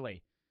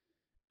 Literally.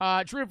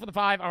 Drew for the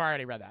 5. Oh, I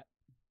already read that.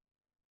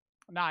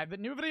 Nah, the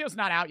new video's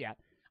not out yet.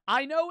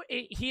 I know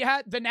he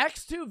had the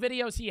next 2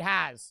 videos he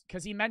has,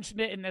 because he mentioned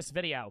it in this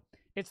video.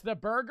 It's the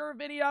burger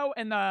video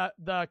and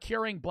the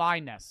curing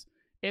blindness.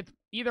 It's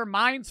either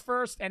mine's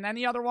first and then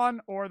the other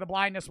one, or the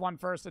blindness one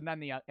first and then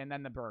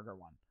the burger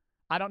one.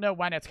 I don't know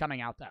when it's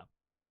coming out, though.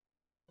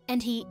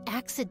 And he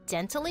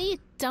accidentally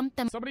dumped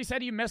them. Somebody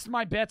said you missed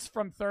my bits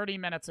from 30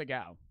 minutes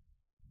ago.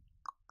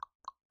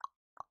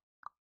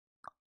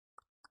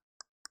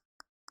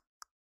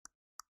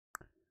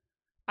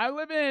 I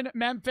live in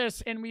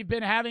Memphis, and we've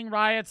been having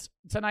riots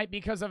tonight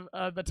because of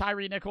the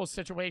Tyree Nichols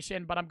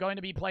situation, but I'm going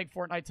to be playing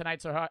Fortnite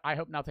tonight, so I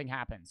hope nothing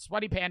happens.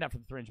 Sweaty Panda for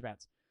the 300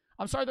 bets.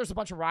 I'm sorry there's a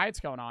bunch of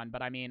riots going on,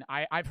 but I mean,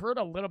 I've heard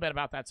a little bit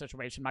about that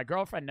situation. My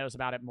girlfriend knows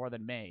about it more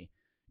than me,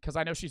 because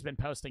I know she's been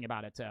posting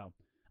about it, too.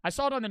 I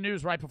saw it on the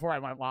news right before I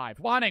went live.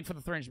 Wanting for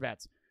the 300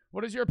 bets.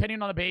 What is your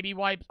opinion on the baby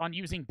wipes, on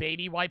using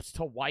baby wipes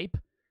to wipe?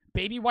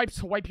 Baby wipes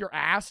to wipe your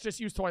ass? Just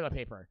use toilet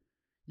paper.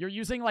 You're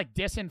using, like,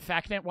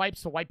 disinfectant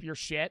wipes to wipe your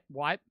shit?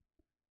 What?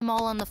 Them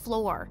all on the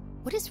floor.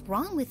 What is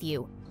wrong with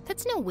you?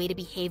 That's no way to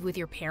behave with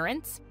your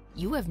parents.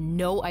 You have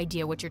no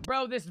idea what you're...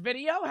 Bro, this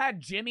video had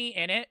Jimmy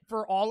in it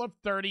for all of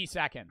 30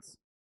 seconds.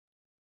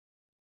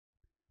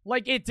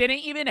 Like, it didn't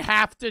even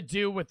have to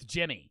do with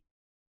Jimmy.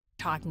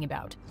 Talking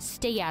about.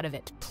 Stay out of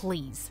it,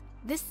 please.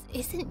 This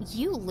isn't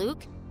you,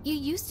 Luke. You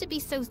used to be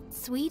so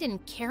sweet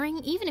and caring,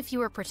 even if you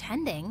were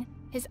pretending.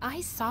 His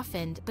eyes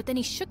softened, but then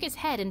he shook his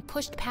head and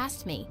pushed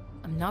past me.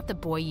 I'm not the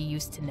boy you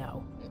used to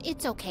know.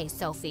 It's okay,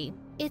 Sophie.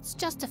 It's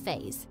just a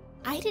phase.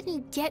 I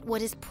didn't get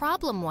what his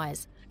problem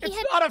was. It's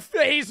not a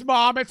phase,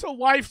 Mom. It's a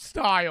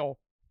lifestyle.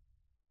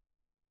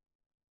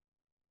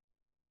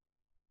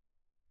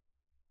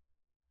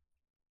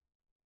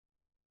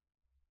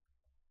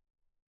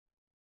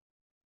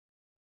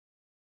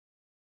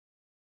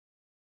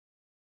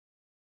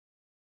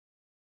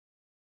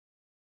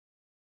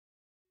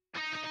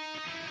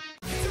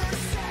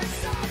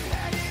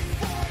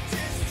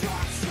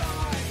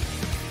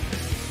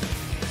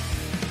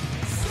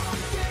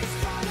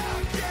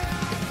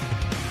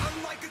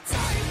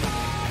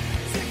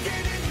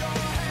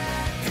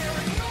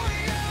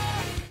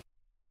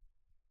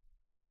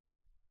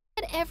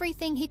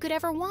 Everything he could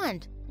ever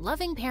want.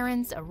 Loving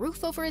parents, a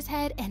roof over his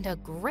head, and a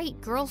great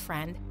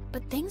girlfriend.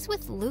 But things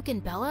with Luke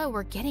and Bella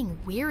were getting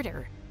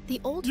weirder.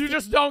 You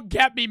just don't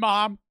get me,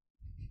 Mom.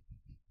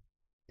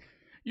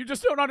 You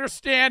just don't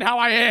understand how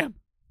I am.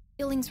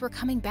 Feelings were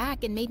coming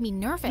back and made me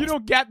nervous. You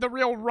don't get the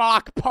real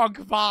rock punk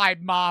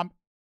vibe, Mom.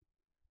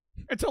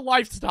 It's a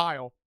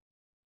lifestyle.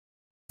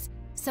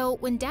 So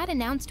when Dad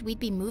announced we'd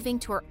be moving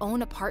to our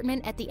own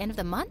apartment at the end of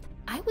the month,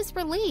 I was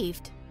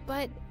relieved,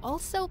 but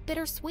also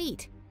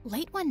bittersweet.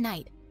 Late one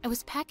night, I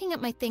was packing up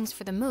my things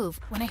for the move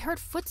when I heard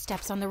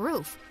footsteps on the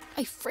roof.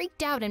 I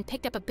freaked out and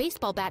picked up a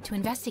baseball bat to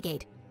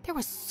investigate. There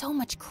was so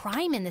much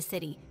crime in the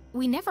city.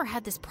 We never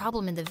had this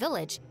problem in the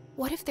village.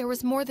 What if there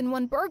was more than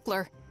one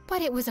burglar?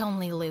 But it was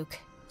only Luke.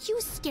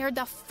 You scared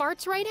the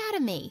farts right out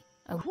of me.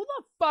 Oh. Who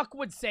the fuck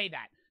would say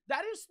that?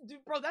 That is,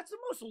 bro, that's the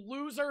most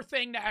loser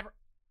thing to ever...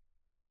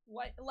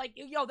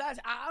 Yo,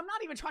 I'm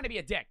not even trying to be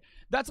a dick.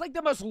 That's like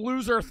the most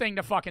loser thing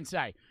to fucking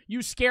say.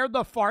 You scared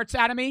the farts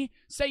out of me?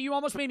 Say you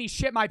almost made me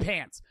shit my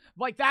pants.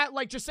 Like that,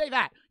 just say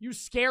that. You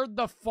scared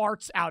the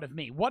farts out of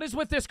me. What is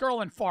with this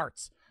girl and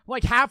farts?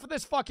 Like half of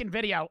this fucking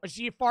video,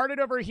 she farted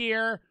over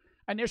here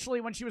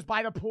initially when she was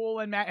by the pool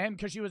and met him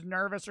because she was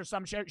nervous or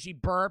some shit. She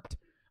burped.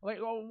 Like,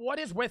 what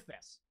is with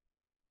this?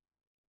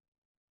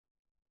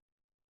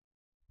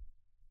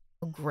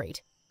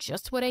 Great.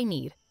 Just what I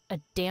need. A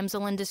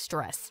damsel in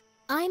distress.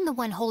 I'm the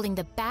one holding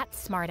the bat,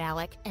 smart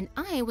Alec, and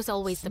I was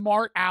always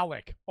Smart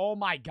Alec. Oh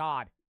my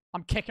god.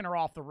 I'm kicking her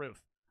off the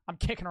roof. I'm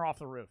kicking her off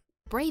the roof.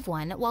 Brave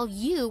one, while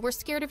you were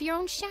scared of your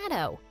own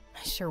shadow.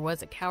 I sure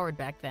was a coward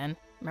back then.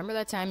 Remember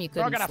that time you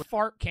Girl couldn't got a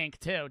fart kink,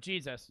 too.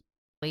 Jesus.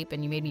 sleep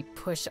and you made me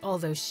push all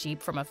those sheep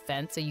from a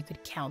fence so you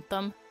could count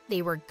them?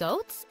 They were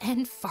goats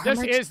and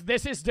farmers.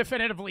 This is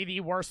definitively the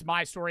worst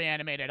My Story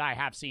animated I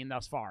have seen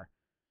thus far.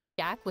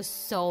 Jack was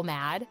so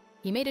mad.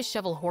 He made us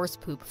shovel horse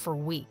poop for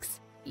weeks.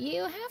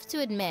 You have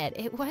to admit,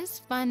 it was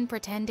fun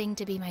pretending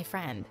to be my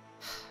friend.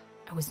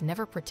 I was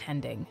never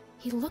pretending.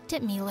 He looked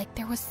at me like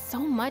there was so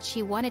much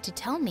he wanted to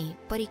tell me,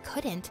 but he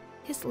couldn't.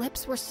 His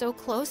lips were so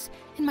close,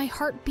 and my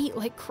heart beat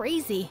like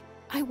crazy.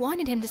 I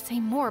wanted him to say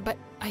more, but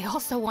I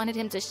also wanted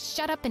him to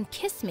shut up and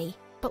kiss me.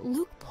 But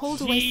Luke pulled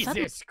away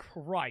suddenly. Jesus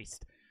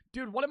Christ.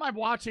 Dude, what am I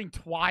watching?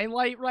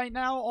 Twilight right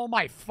now? Oh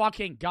my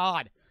fucking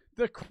God.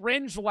 The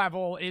cringe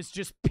level is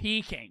just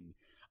peaking.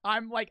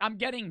 I'm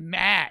getting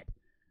mad.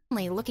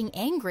 Looking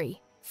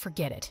angry.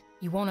 Forget it.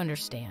 You won't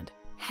understand.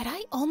 Had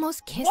I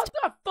almost kissed— What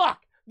the fuck?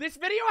 This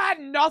video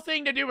had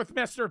nothing to do with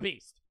Mr.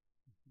 Beast.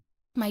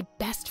 My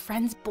best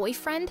friend's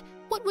boyfriend?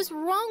 What was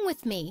wrong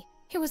with me?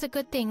 It was a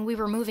good thing we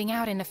were moving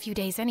out in a few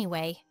days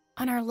anyway.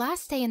 On our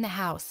last day in the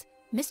house,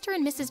 Mr.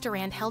 and Mrs.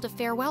 Durand held a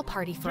farewell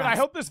party for Dude, us. I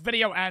hope this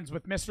video ends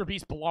with Mr.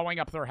 Beast blowing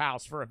up their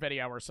house for a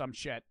video or some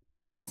shit.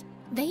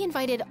 They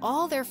invited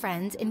all their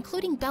friends,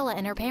 including Bella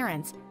and her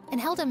parents, and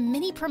held a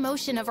mini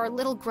promotion of our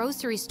little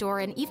grocery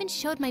store and even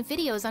showed my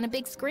videos on a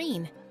big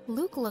screen.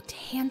 Luke looked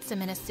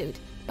handsome in a suit,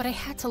 but I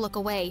had to look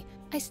away.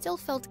 I still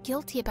felt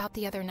guilty about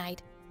the other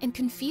night and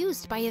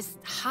confused by his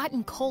hot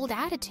and cold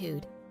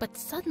attitude. But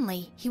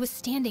suddenly, he was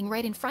standing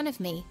right in front of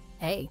me.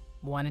 Hey,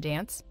 wanna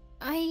dance?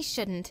 I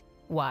shouldn't.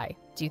 Why?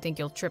 Do you think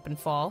you'll trip and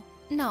fall?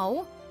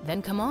 No.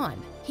 Then come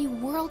on. He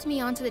whirled me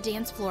onto the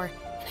dance floor,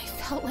 and I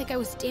felt like I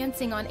was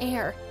dancing on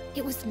air.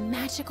 It was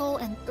magical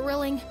and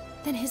thrilling.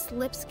 Then his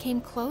lips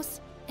came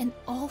close, and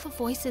all the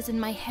voices in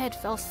my head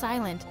fell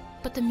silent.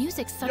 But the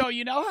music suddenly—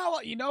 Yo,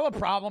 you know a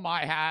problem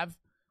I have?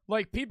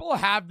 Like, people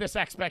have this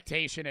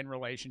expectation in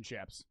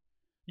relationships.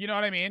 You know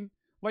what I mean?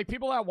 Like,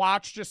 people that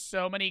watch just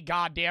so many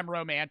goddamn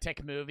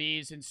romantic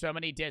movies and so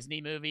many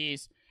Disney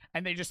movies,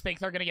 and they just think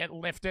they're gonna get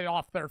lifted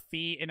off their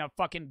feet in a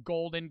fucking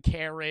golden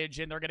carriage,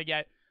 and they're gonna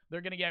get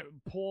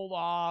pulled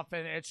off,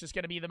 and it's just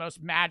gonna be the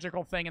most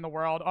magical thing in the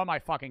world. Oh my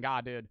fucking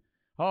God, dude.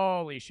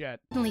 Holy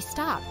shit. Suddenly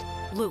stopped.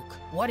 Luke,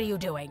 what are you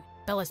doing?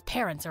 Bella's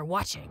parents are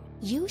watching.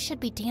 You should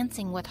be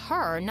dancing with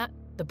her, not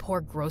the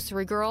poor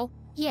grocery girl.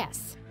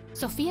 Yes.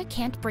 Sophia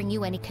can't bring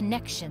you any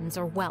connections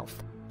or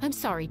wealth. I'm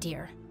sorry,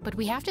 dear, but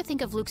we have to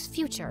think of Luke's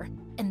future,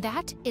 and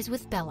that is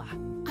with Bella.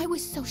 I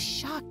was so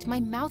shocked my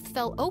mouth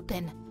fell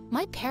open.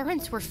 My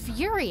parents were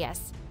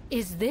furious.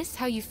 Is this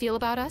how you feel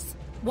about us?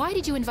 Why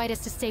did you invite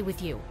us to stay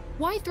with you?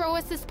 Why throw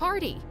us this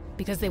party?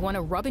 Because they want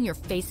to rub in your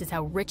faces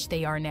how rich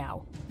they are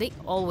now. They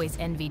always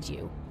envied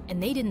you,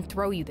 and they didn't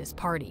throw you this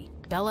party.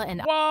 Bella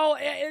and— Well,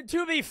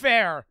 to be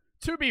fair,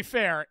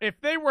 if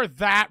they were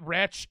that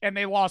rich and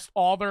they lost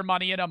all their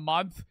money in a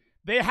month,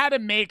 they had to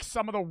make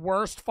some of the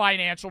worst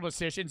financial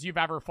decisions you've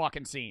ever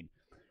fucking seen.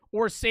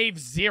 Or save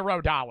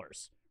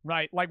 $0,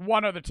 right? Like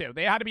one of the two.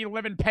 They had to be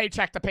living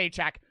paycheck to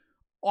paycheck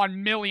on $1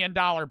 million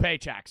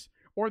paychecks.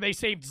 Or they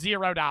saved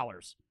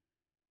 $0.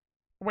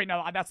 Wait,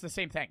 no, that's the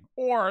same thing.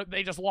 Or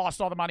they just lost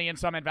all the money in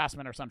some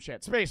investment or some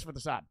shit. Space for the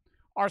sub.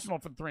 Arsenal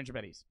for the 300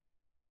 biddies.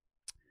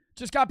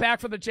 Just got back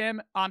from the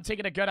gym. I'm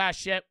taking a good-ass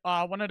shit.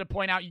 Wanted to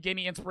point out you gave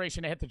me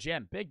inspiration to hit the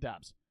gym. Big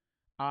dubs.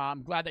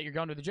 I'm glad that you're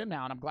going to the gym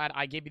now, and I'm glad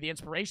I gave you the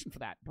inspiration for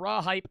that.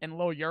 Bruh, Hype, and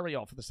Low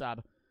Uriel for the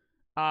sub.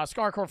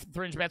 Scarcore for the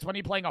 300 bits. When are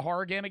you playing a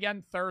horror game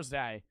again?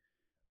 Thursday.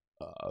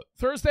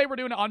 Thursday, we're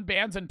doing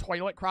Unbans and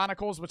Toilet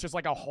Chronicles, which is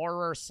like a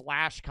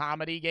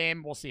horror/comedy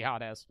game. We'll see how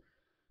it is.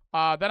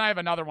 Then I have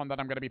another one that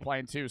I'm going to be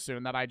playing too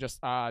soon that I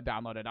just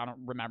downloaded. I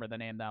don't remember the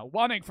name, though.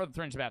 Wanting for the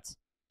 300 bits.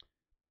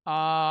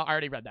 I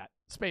already read that.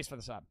 Space for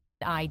the sub.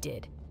 I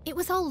did. It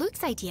was all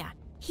Luke's idea.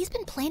 He's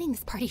been planning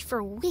this party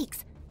for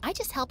weeks. I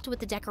just helped with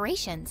the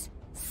decorations.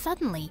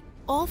 Suddenly,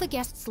 all the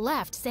guests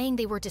left saying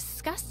they were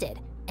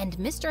disgusted, and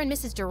Mr. and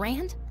Mrs.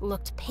 Durand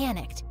looked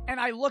panicked. And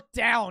I looked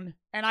down,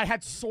 and I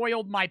had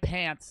soiled my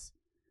pants.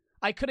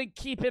 I couldn't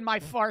keep in my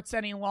farts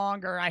any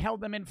longer. I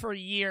held them in for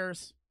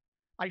years.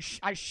 I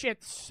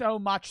shit so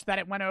much that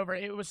it went over.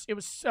 It was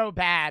so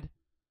bad.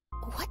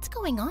 What's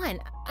going on?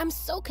 I'm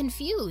so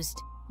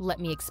confused. Let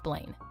me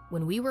explain.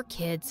 When we were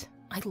kids,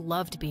 I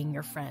loved being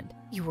your friend.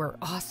 You were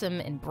awesome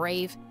and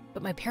brave,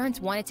 but my parents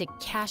wanted to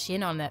cash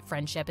in on that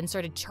friendship and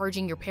started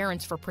charging your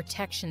parents for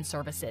protection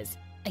services.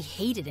 I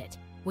hated it.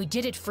 We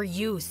did it for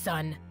you,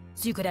 son,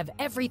 so you could have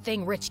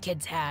everything rich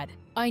kids had.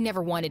 I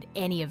never wanted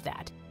any of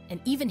that. And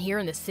even here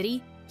in the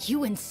city,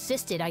 you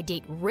insisted I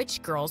date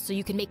rich girls so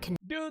you can make—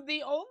 Dude,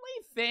 the only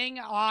thing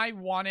I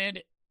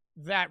wanted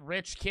that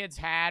rich kids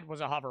had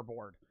was a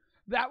hoverboard.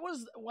 That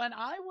was when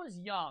I was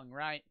young,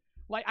 right?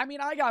 Like, I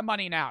mean, I got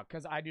money now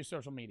because I do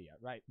social media,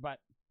 right? But,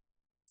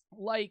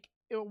 like,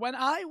 when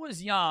I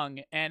was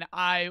young and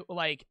I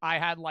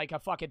had, like, a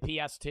fucking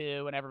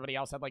PS2 and everybody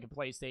else had, like, a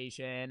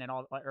PlayStation and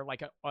all, or,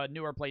 like, a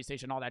newer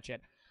PlayStation, all that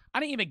shit, I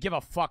didn't even give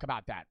a fuck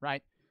about that,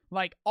 right?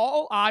 Like,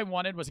 all I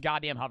wanted was a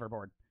goddamn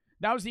hoverboard.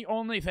 That was the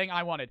only thing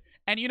I wanted.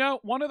 And you know,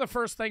 one of the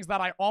first things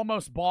that I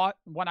almost bought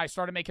when I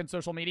started making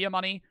social media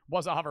money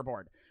was a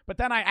hoverboard. But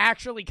then I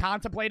actually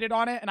contemplated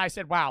on it, and I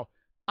said, wow,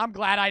 I'm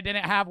glad I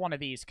didn't have one of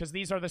these, because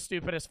these are the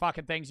stupidest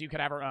fucking things you could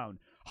ever own.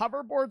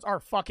 Hoverboards are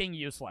fucking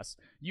useless.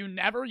 You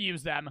never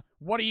use them.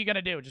 What are you going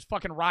to do? Just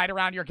fucking ride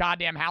around your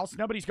goddamn house?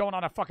 Nobody's going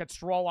on a fucking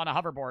stroll on a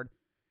hoverboard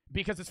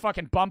because it's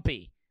fucking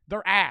bumpy.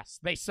 They're ass.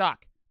 They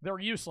suck. They're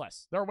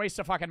useless. They're a waste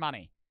of fucking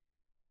money.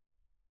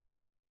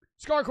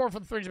 Scarcore for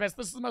the 3 bits.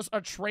 This is the most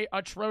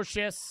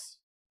atrocious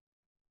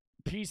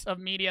piece of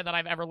media that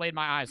I've ever laid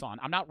my eyes on.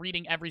 I'm not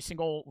reading every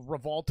single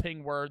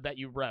revolting word that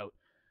you wrote.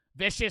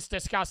 Vicious,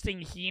 disgusting,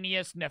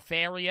 heinous,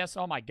 nefarious.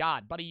 Oh my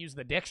god. Buddy used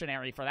the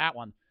dictionary for that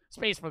one.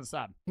 Space for the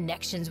sub.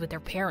 Connections with their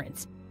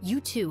parents. You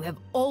two have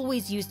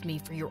always used me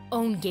for your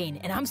own gain,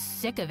 and I'm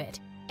sick of it.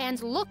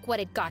 And look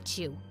what it got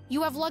you.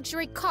 You have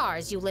luxury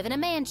cars, you live in a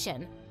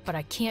mansion. But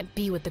I can't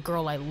be with the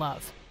girl I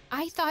love.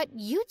 I thought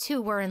you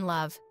two were in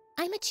love.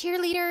 I'm a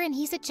cheerleader and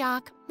he's a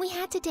jock. We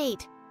had to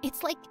date.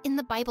 It's like in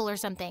the Bible or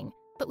something.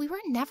 But we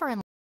were never in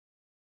love.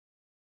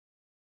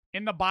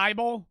 In the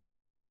Bible?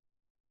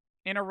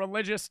 In a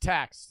religious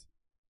text.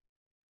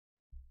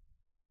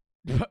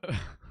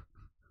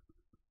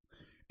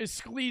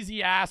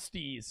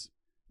 Ecclesiastes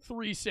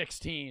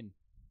 3:16.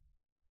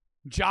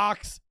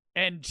 Jocks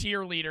and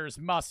cheerleaders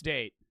must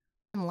date.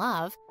 In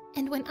love.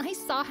 And when I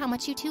saw how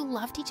much you two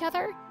loved each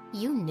other,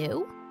 you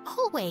knew?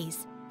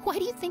 Always. Why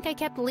do you think I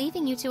kept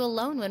leaving you two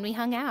alone when we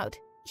hung out?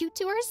 You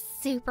two are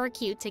super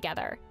cute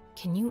together.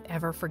 Can you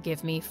ever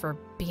forgive me for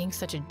being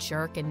such a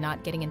jerk and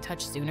not getting in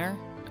touch sooner?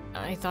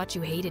 I thought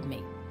you hated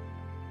me.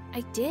 I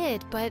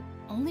did, but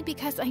only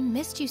because I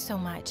missed you so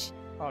much.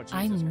 Oh, Jesus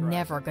I'm Christ.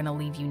 never gonna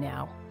leave you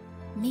now.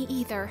 Me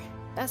either.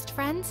 Best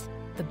friends?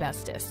 The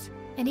bestest.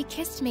 And he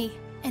kissed me,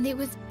 and it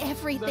was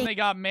everything. Then they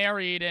got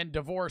married and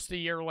divorced a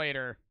year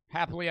later.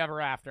 Happily ever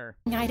after.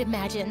 I'd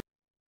imagine.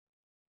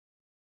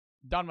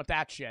 Done with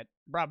that shit.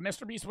 Bro,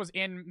 Mr. Beast was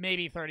in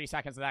maybe 30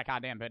 seconds of that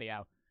goddamn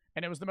video.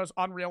 And it was the most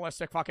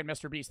unrealistic fucking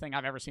Mr. Beast thing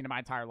I've ever seen in my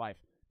entire life.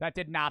 That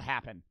did not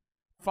happen.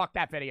 Fuck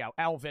that video.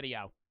 L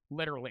video.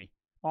 Literally.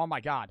 Oh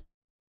my god.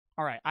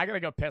 Alright, I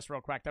gotta go piss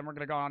real quick. Then we're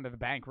gonna go on to the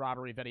bank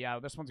robbery video.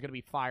 This one's gonna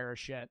be fire as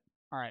shit.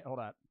 Alright, hold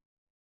up.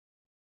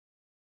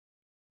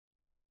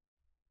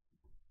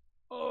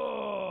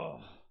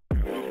 Oh.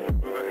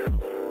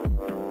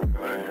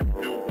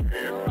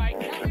 Alright,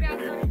 count me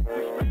down.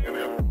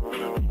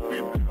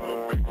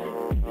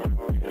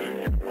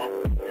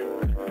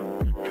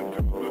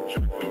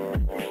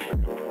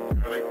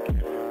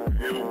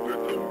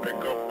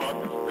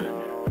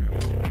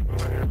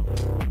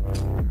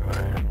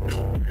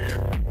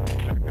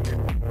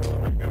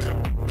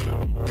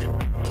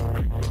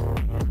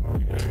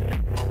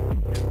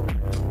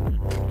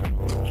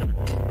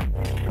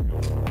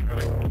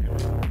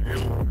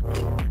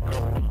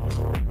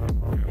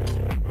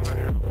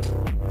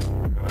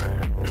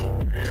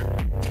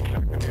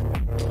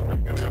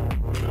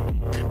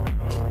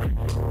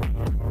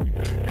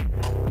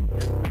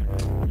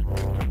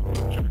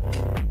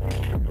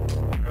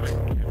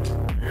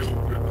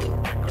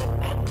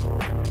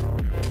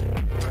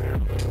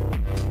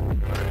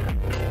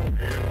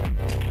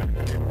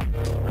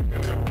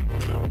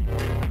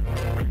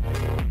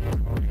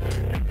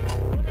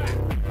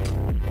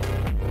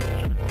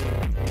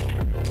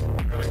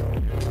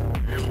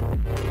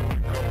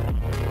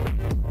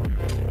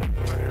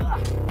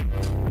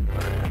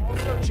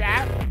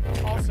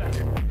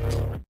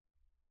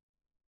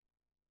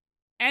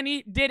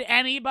 Did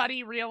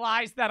anybody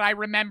realize that I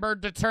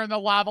remembered to turn the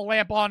lava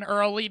lamp on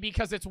early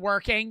because it's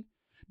working?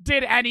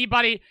 Did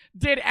anybody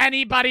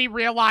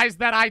realize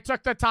that I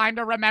took the time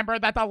to remember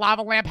that the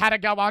lava lamp had to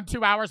go on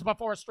 2 hours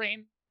before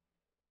stream?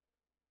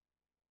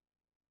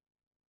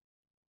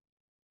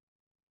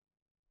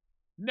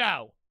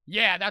 No.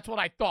 Yeah, that's what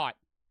I thought.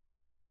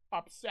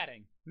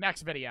 Upsetting.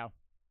 Next video.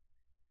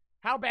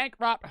 How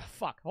bankrupt...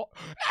 fuck. Ah!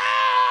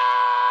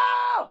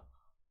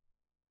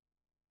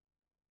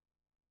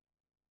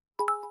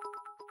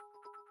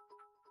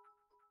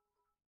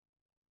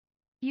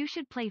 You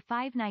should play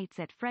Five Nights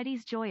at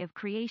Freddy's Joy of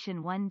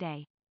Creation one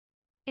day.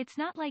 It's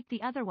not like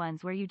the other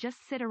ones where you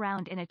just sit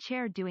around in a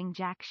chair doing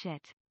jack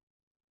shit.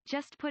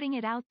 Just putting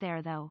it out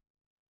there, though.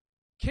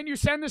 Can you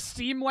send the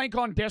Steam link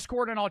on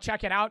Discord and I'll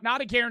check it out?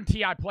 Not a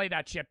guarantee I play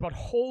that shit, but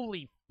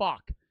holy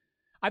fuck.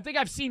 I think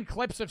I've seen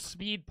clips of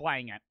Speed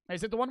playing it.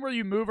 Is it the one where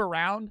you move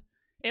around?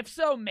 If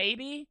so,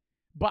 maybe.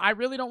 But I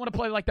really don't want to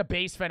play like the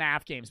base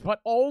FNAF games. But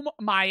oh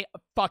my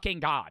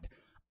fucking god.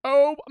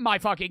 Oh my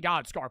fucking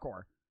god,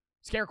 Scarcore.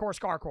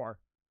 Scarecore.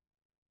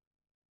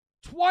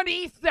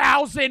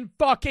 20,000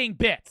 fucking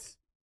bits.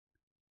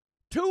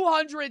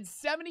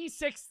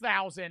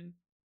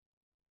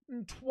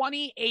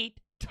 276,028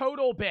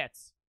 total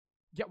bits.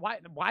 Yeah,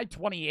 why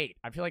 28?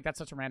 I feel like that's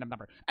such a random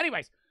number.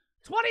 Anyways,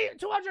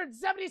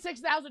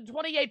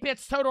 276,028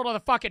 bits total to the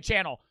fucking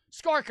channel.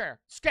 Scarcore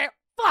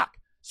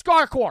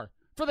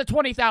for the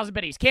 20,000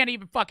 bitties. Can't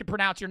even fucking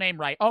pronounce your name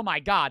right. Oh my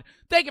god.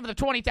 Thank you for the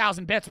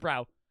 20,000 bits,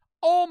 bro.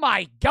 Oh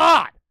my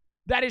god.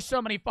 That is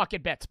so many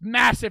fucking bits.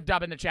 Massive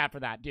dub in the chat for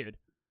that, dude.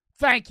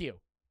 Thank you.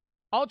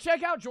 I'll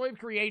check out Joy of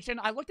Creation.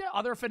 I looked at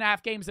other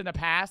FNAF games in the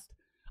past.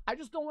 I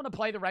just don't want to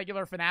play the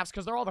regular FNAFs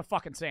because they're all the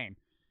fucking same.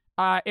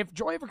 If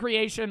Joy of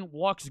Creation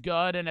looks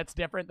good and it's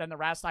different than the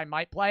rest, I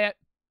might play it.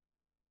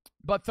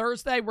 But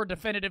Thursday, we're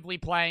definitively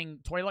playing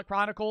Toilet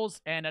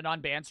Chronicles and an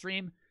unbanned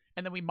stream.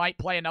 And then we might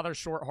play another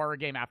short horror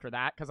game after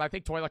that. Because I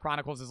think Toilet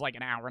Chronicles is like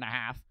an hour and a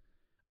half.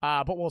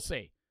 But we'll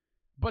see.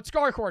 But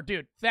Scarcore,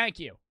 dude, thank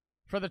you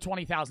for the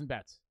 20,000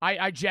 bits.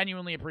 I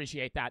genuinely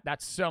appreciate that.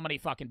 That's so many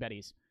fucking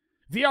bitties.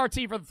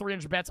 VRT for the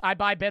 300 bits. I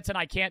buy bits and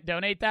I can't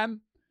donate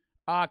them.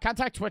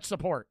 Contact Twitch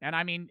support. And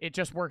I mean, it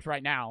just worked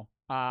right now.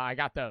 I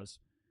got those.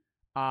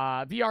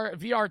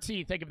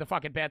 VRT, think of the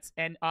fucking bits.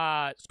 And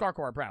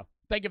Scarcore, bro.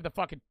 Think of the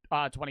fucking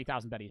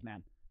 20,000 bitties,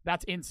 man.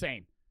 That's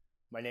insane.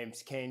 My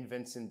name's Kane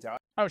Vincent Dyer.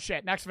 Oh,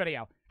 shit. Next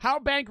video. How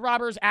bank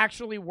robbers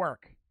actually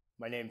work.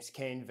 My name's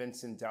Kane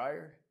Vincent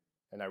Dyer,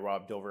 and I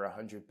robbed over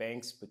 100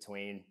 banks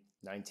between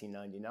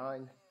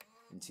 1999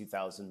 and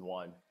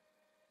 2001.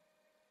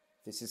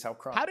 This is how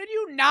crime... How did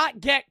you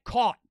not get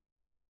caught?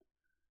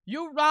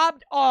 You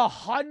robbed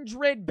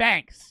 100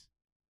 banks.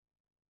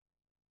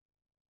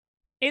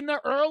 In the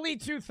early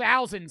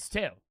 2000s,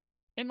 too.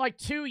 In like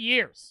 2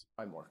 years.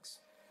 Crime works.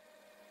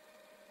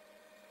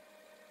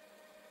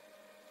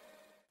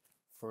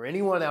 For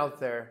anyone out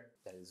there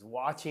that is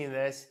watching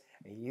this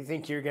and you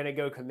think you're going to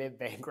go commit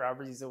bank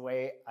robberies the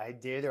way I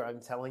did, or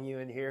I'm telling you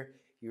in here,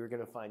 you're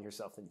going to find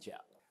yourself in jail.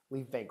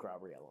 Leave bank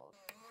robbery alone.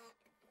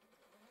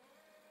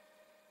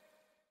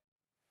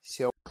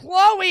 So,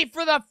 Chloe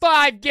for the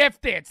 5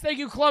 gifted. Thank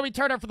you, Chloe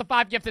Turner, for the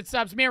 5 gifted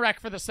subs.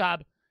 Mirek for the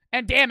sub.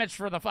 And Damage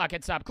for the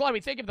fucking sub.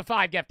 Chloe, thank you for the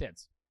 5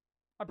 gifteds.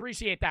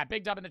 Appreciate that.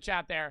 Big dub in the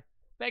chat there.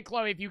 Thank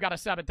Chloe if you got a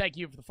sub, and thank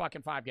you for the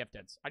fucking 5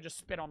 gifteds. I just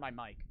spit on my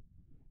mic.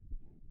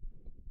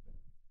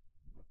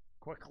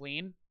 Quick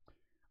clean.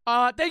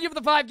 Thank you for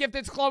the 5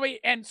 gifteds, Chloe.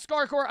 And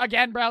Scarcore,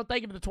 again, bro,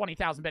 thank you for the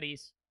 20,000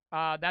 biddies.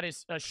 That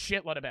is a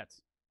shitload of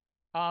bits.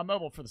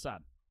 Mobile for the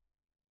sub.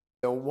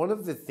 So one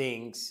of the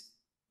things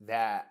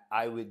that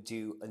I would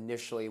do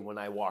initially when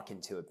I walk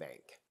into a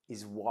bank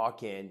is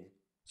walk in.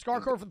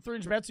 Scarcore for the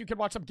 300 bits. You can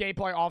watch some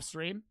gameplay off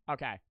stream.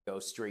 Okay. Go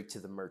straight to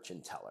the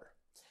merchant teller.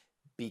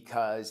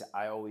 Because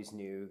I always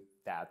knew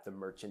that the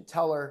merchant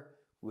teller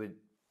would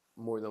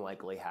more than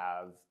likely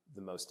have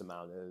the most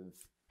amount of...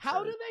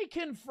 How do they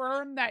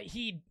confirm that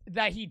he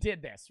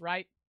did this,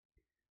 right?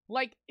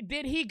 Like,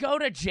 did he go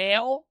to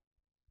jail?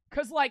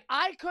 Because, like,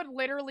 I could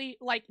literally,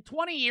 like,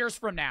 20 years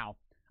from now,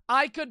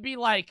 I could be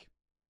like,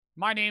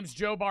 my name's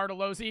Joe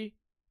Bartolozzi,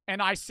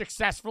 and I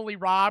successfully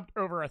robbed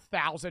over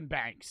 1,000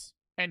 banks,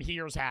 and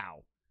here's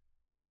how.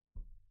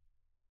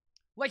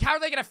 Like, how are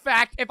they going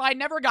to if I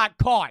never got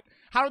caught,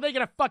 how are they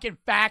going to fucking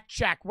fact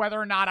check whether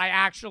or not I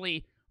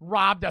actually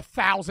robbed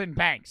 1,000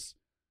 banks?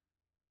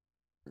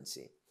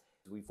 See.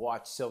 We've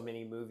watched so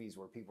many movies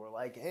where people are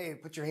like, hey,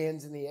 put your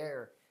hands in the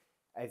air.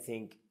 I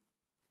think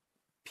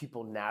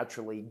people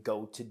naturally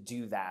go to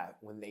do that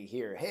when they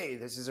hear, hey,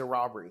 this is a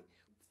robbery.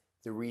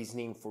 The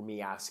reasoning for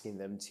me asking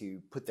them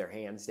to put their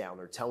hands down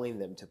or telling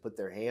them to put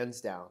their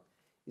hands down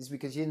is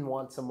because you didn't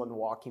want someone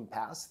walking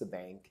past the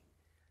bank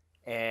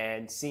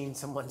and seeing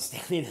someone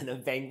standing in a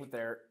bank with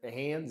their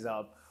hands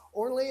up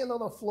or laying on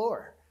the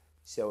floor.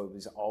 So it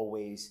was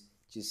always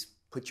just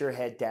put your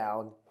head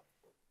down.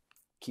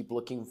 Keep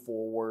looking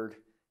forward.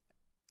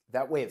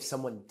 That way, if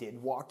someone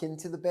did walk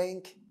into the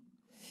bank,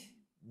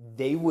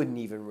 they wouldn't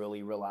even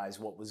really realize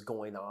what was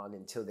going on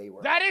until they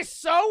were... That is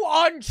so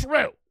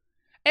untrue.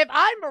 If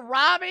I'm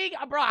robbing...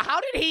 Bro, how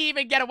did he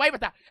even get away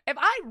with that? If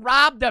I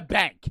robbed a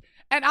bank,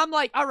 and I'm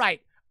like, all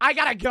right, I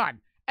got a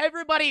gun.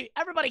 Everybody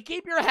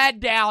keep your head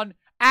down.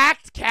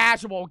 Act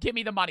casual. Give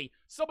me the money.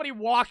 Somebody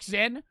walks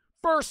in.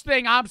 First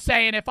thing I'm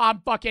saying if I'm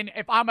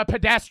a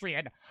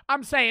pedestrian...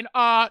 I'm saying,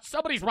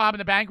 somebody's robbing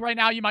the bank right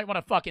now. You might want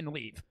to fucking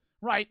leave,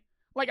 right?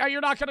 Like,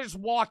 you're not going to just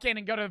walk in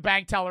and go to the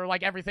bank teller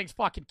like everything's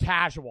fucking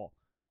casual.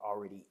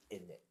 Already in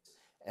it.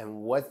 And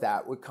what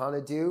that would kind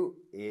of do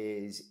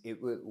is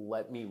it would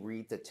let me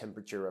read the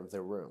temperature of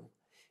the room.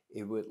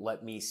 It would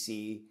let me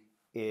see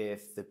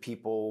if the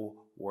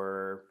people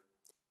were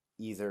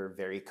either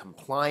very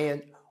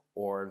compliant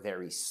or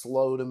very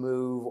slow to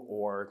move,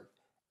 or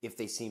if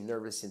they seemed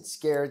nervous and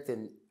scared,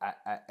 then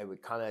I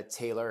would kind of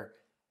tailor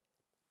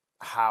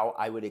how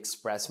I would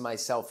express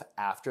myself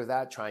after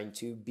that, trying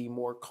to be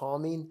more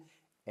calming.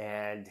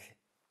 And,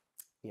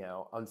 you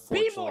know,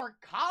 unfortunately... Be more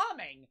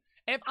calming?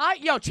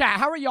 Yo, chat,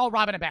 how are y'all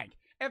robbing a bank?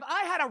 If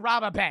I had to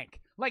rob a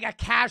bank, like a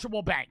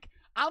casual bank,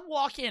 I'm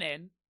walking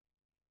in.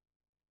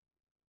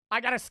 I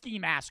got a ski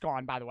mask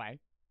on, by the way.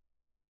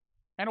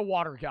 And a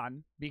water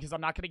gun, because I'm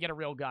not going to get a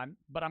real gun,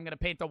 but I'm going to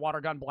paint the water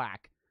gun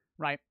black,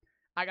 right?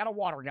 I got a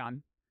water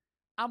gun.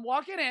 I'm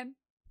walking in.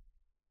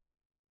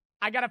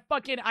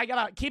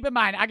 Keep in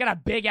mind, I got a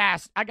big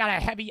ass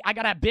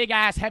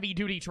heavy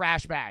duty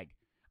trash bag.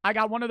 I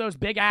got one of those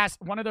big ass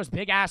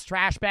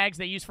trash bags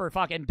they use for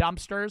fucking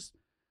dumpsters,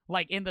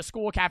 like in the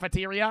school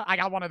cafeteria. I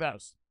got one of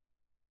those.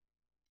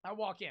 I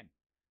walk in,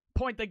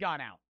 point the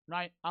gun out,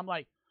 right? I'm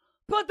like,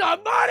 put the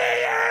money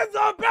in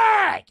the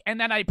bag. And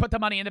then I put the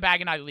money in the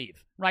bag and I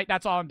leave, right?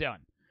 That's all I'm doing,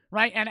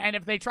 right? And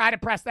if they try to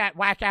press that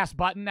whack-ass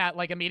button that,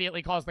 like,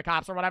 immediately calls the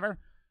cops or whatever,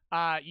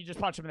 you just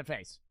punch them in the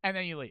face. And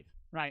then you leave,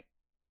 right?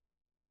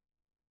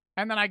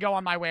 And then I go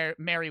on my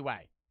merry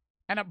way.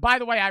 And by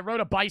the way, I rode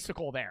a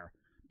bicycle there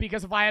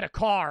because if I had a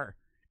car,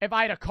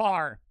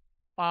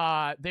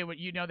 they would,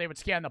 they would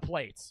scan the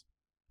plates.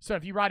 So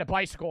if you ride a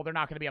bicycle, they're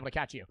not going to be able to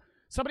catch you.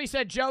 Somebody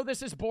said, Joe,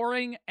 this is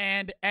boring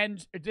and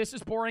this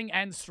is boring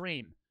end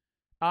stream.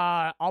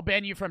 I'll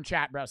ban you from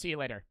chat, bro. See you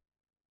later.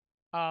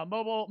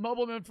 Mobile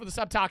Moon for the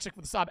sub, Toxic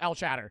for the sub, L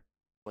Chatter.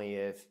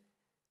 If,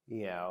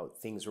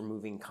 things were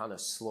moving kind of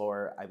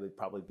slower, I would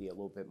probably be a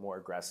little bit more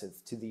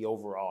aggressive to the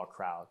overall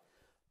crowd.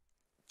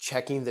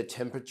 Checking the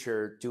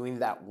temperature, doing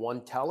that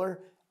one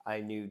teller, I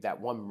knew that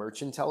one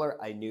merchant teller,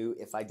 I knew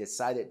if I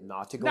decided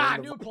not to go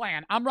in the new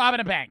plan. I'm robbing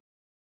a bank.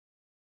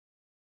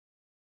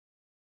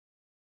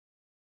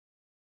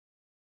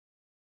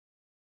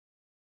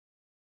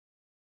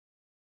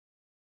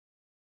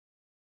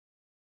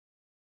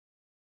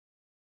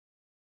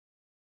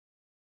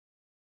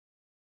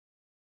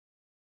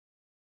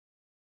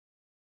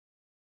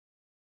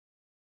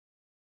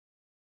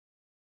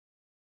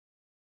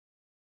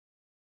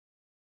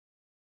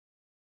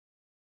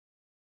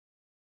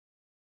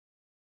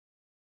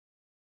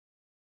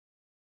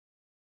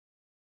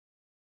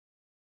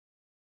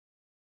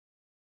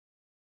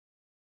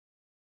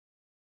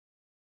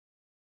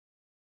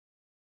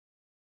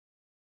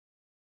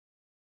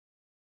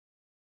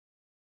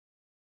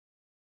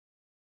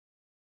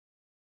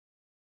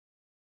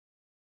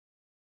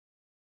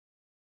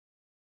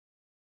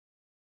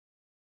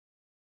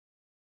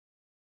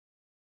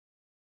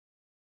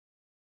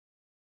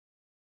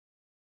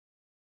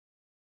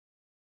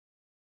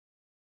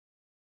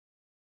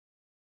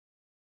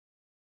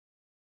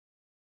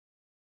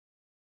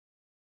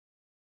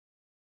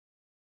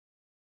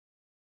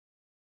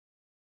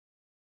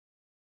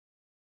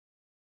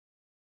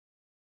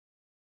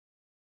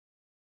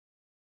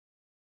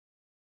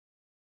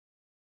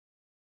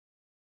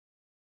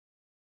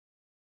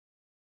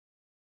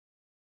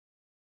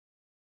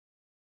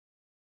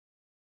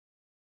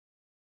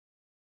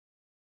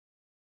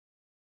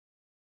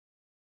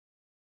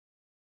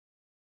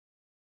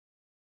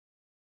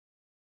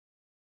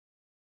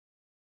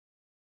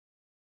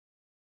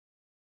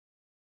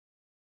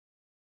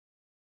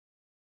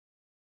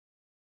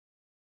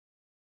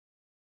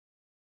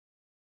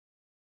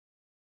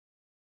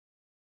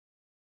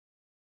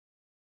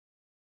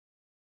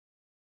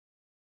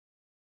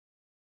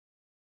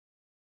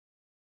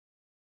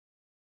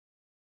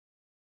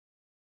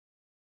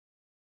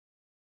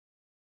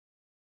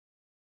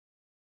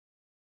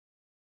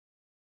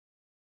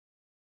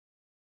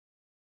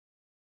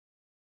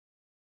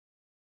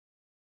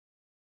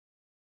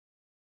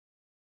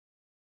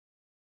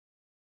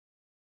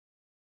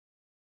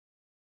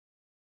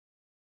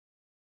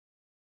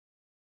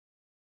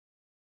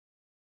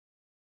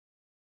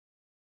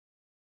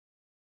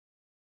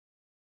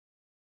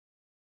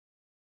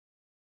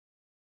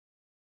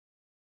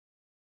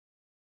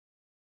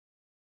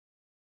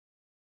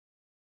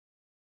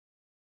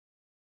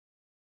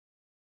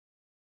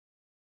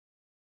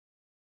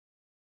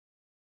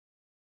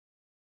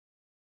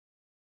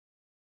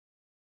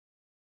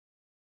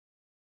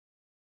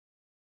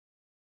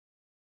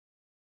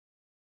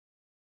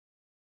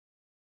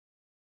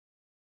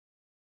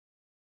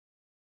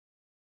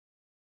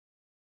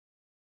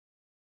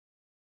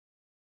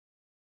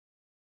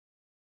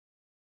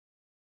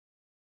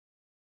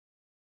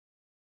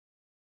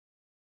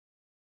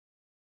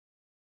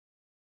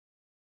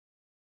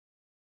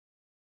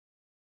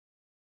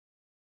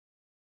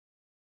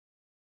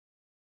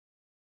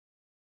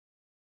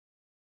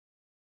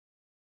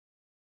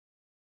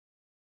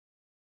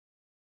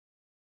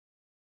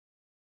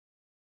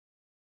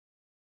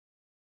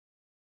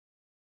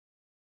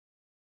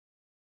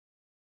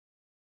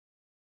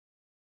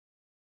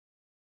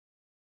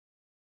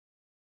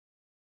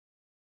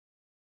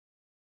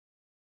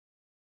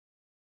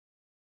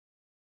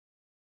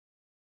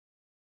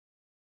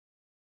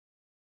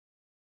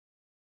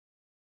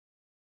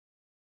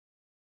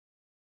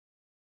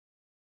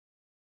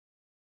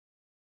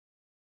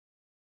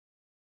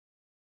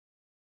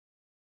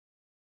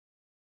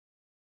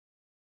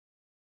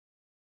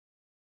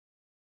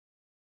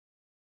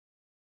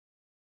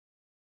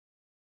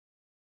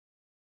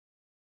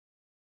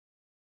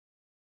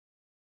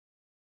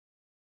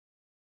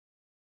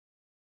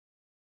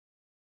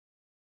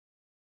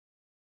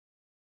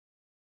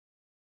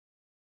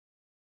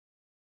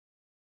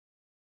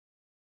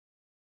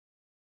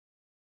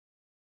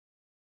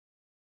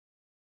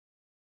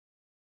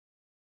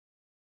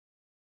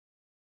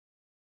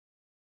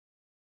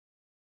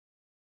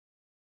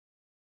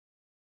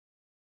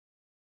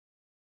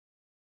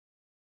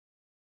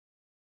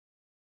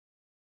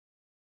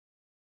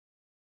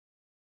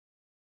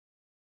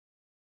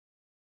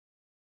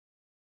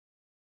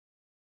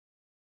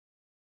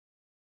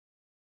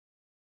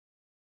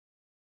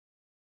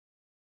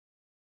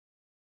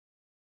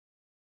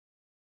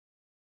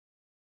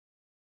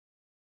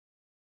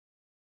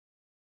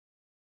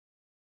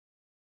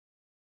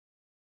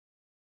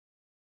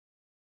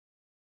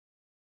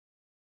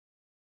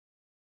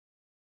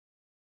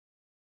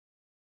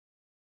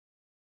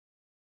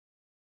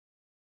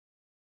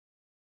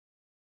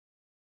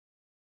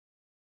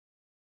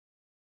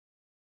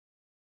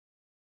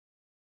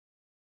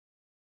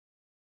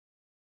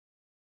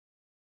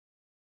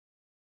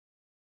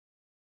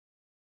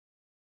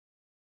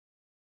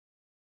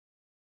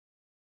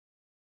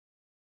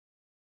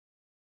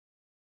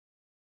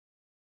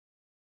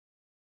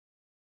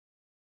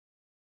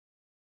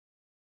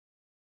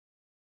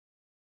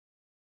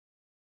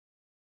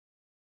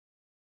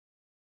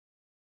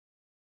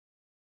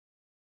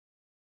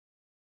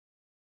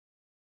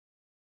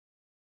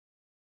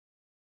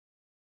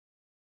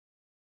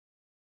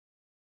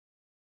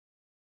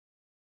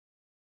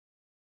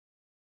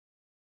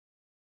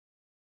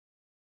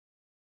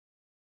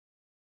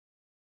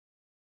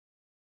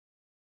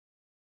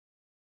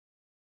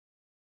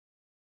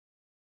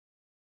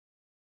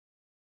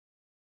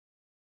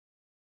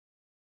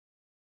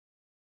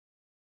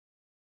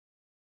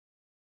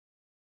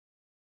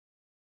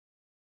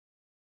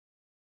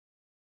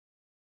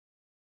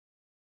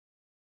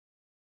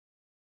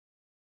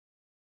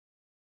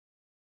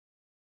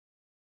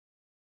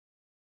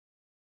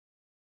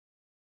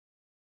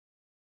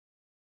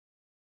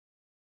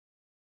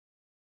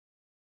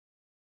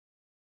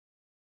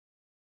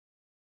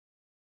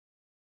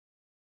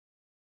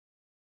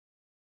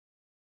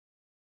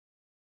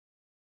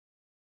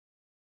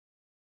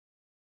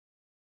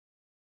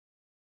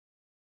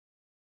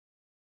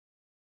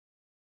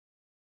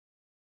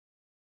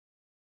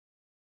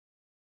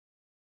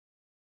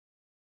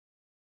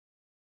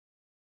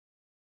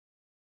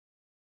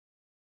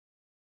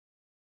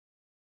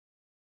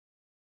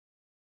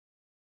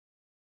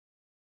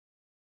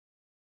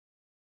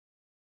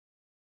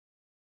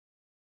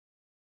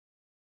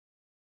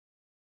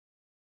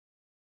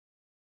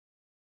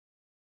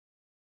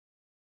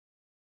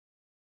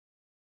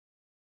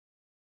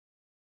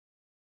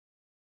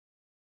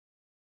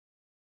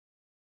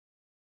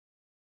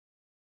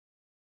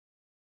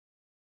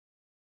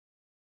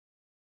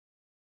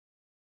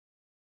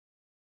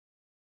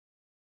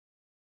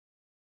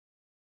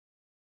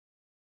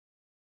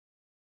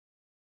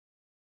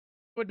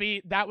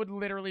 That would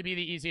literally be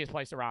the easiest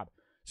place to rob.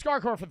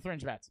 Scarcore for the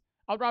fringe bets.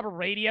 I'll rob a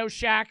Radio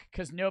Shack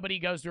because nobody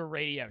goes to a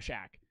Radio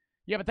Shack.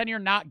 Yeah, but then you're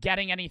not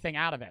getting anything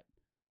out of it.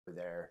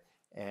 There,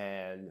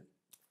 and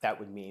that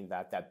would mean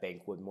that that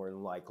bank would more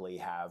than likely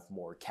have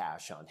more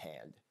cash on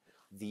hand.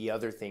 The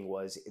other thing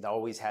was it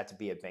always had to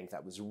be a bank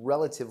that was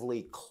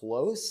relatively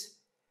close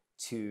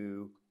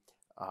to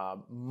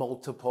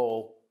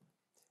multiple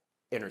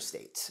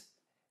interstates.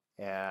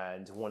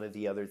 And one of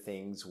the other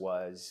things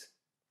was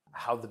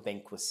how the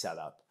bank was set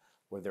up.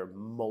 Were there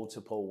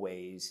multiple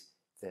ways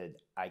that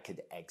I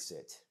could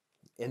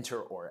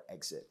enter or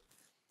exit?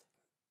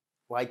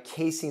 Like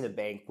casing a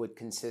bank would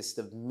consist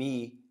of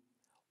me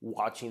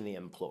watching the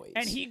employees.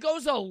 And he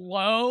goes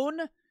alone?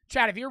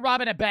 Chad, if you're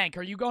robbing a bank,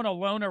 are you going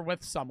alone or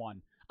with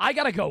someone? I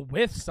gotta go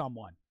with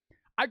someone.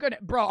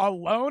 Bro,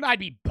 alone, I'd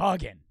be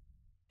bugging.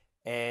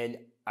 And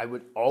I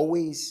would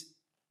always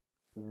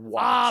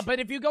watch. But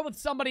if you go with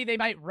somebody, they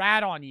might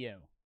rat on you.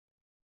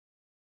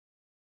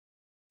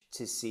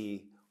 To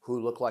see who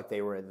looked like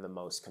they were in the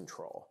most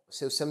control.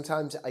 So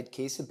sometimes I'd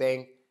case a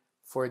bank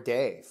for a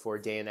day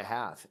and a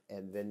half,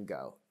 and then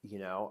go,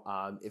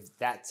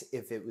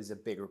 if it was a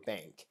bigger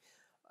bank.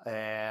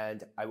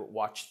 And I would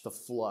watch the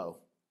flow.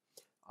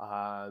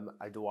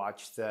 I'd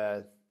watch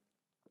the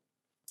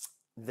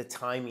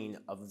timing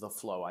of the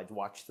flow. I'd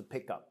watch the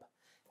pickup.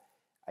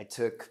 I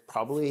took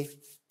probably,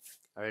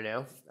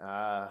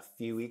 a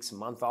few weeks, a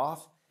month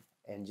off,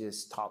 and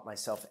just taught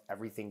myself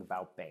everything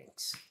about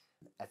banks.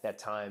 At that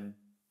time,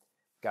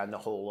 got in a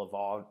hold of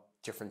all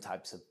different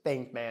types of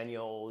bank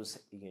manuals,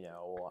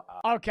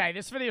 Okay,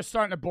 this video's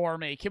starting to bore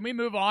me. Can we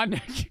move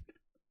on?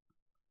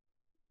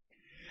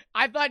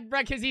 I thought,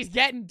 because he's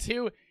getting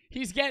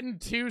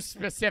too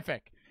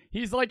specific.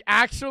 He's like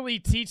actually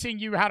teaching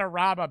you how to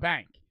rob a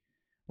bank.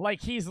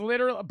 Like he's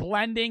literally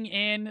blending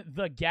in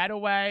the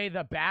getaway,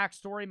 the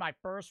backstory, my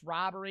first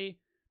robbery,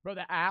 bro,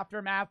 the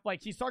aftermath.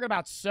 Like he's talking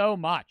about so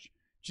much.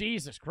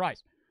 Jesus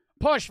Christ.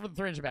 Push for the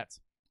 300 bets.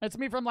 It's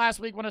me from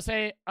last week. Want to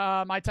say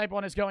my type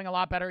 1 is going a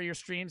lot better. Your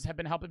streams have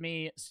been helping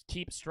me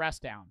keep stress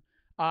down.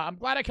 I'm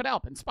glad I could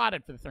help and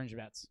spotted for the 300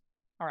 bets.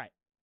 All right.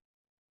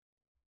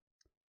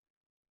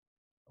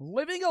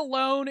 Living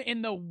alone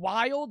in the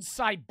wild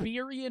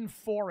Siberian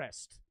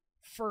forest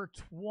for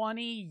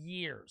 20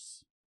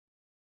 years.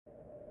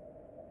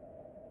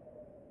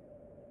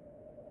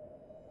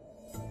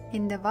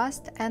 In the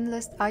vast,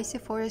 endless, icy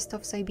forest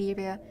of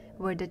Siberia,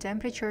 where the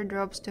temperature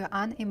drops to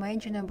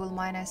unimaginable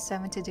minus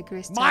 70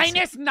 degrees Celsius.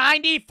 Minus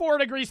 94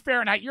 degrees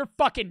Fahrenheit. You're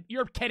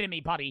kidding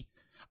me, buddy.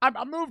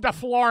 I moved to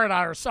Florida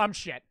or some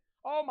shit.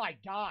 Oh my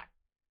God.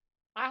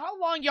 How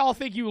long y'all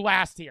think you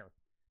last here?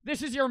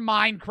 This is your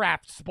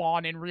Minecraft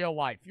spawn in real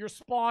life. You're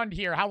spawned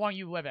here. How long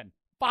you living?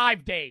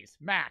 5 days,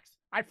 max.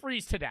 I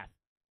freeze to death.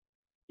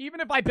 Even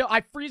if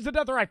I freeze to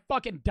death or I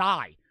fucking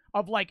die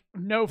of, like,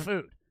 no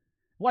food.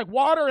 Like,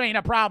 water ain't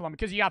a problem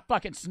because you got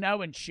fucking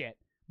snow and shit.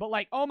 But,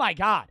 like, oh my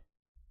God.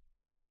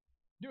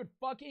 Dude,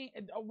 fucking,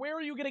 where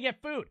are you going to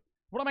get food?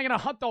 What am I going to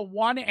hunt the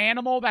one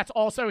animal that's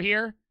also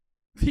here?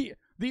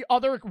 The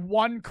other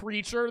one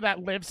creature that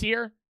lives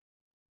here?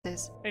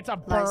 It's a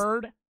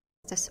bird.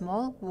 It's a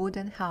small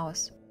wooden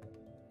house.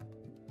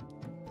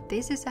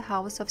 This is the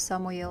house of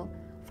Samuel.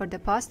 For the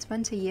past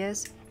 20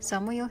 years,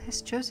 Samuel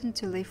has chosen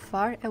to live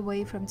far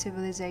away from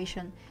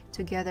civilization,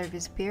 together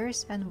with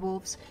bears and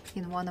wolves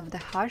in one of the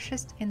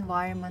harshest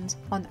environments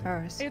on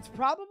Earth. It's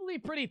probably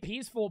pretty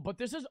peaceful, but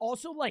this is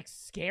also, like,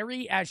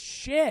 scary as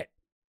shit.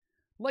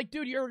 Like,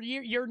 dude,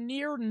 you're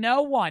near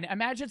no one.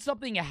 Imagine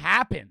something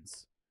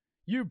happens.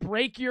 You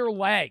break your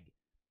leg.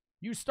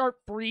 You start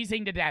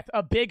freezing to death.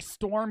 A big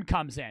storm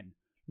comes in.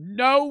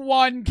 No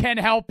one can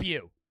help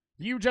you.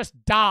 You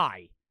just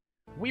die.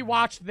 We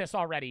watched this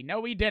already.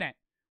 No, we didn't.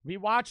 We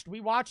watched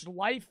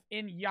Life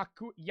in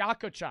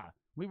Yakutia.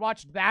 We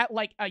watched that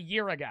like a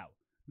year ago.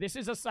 This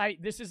is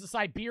a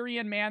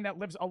Siberian man that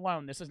lives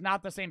alone. This is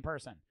not the same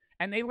person.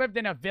 And they lived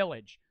in a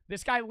village.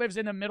 This guy lives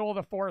in the middle of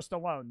the forest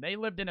alone. They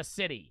lived in a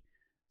city.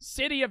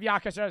 City of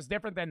Yakutia is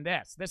different than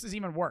this. This is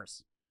even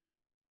worse.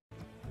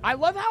 I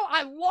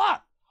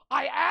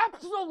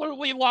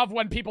absolutely love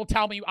when people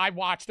tell me I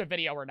watched a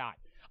video or not.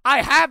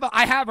 I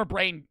have a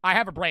brain,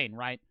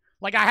 right?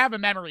 Like, I have a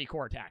memory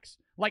cortex.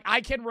 Like,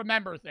 I can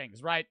remember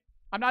things, right?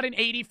 I'm not an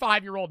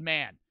 85-year-old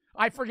man.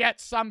 I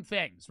forget some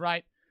things,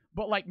 right?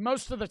 But, like,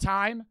 most of the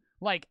time,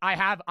 like, I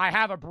have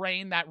a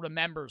brain that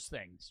remembers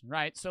things,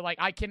 right? So, like,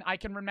 I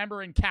can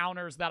remember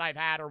encounters that I've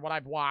had or what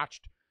I've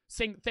watched,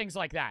 things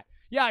like that.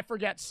 Yeah, I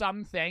forget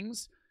some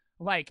things,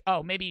 like,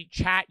 oh, maybe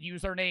chat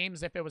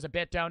usernames if it was a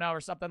BitDono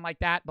or something like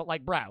that. But,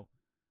 like, bro,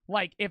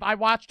 like, if I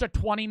watched a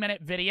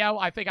 20-minute video,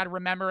 I think I'd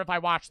remember if I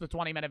watched the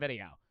 20-minute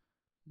video.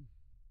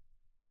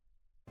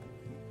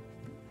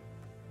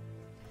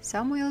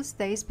 Samuel's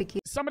days begin.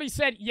 Somebody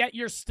said, yet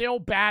you're still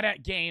bad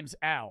at games,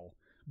 L.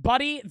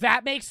 Buddy,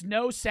 that makes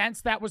no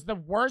sense. That was the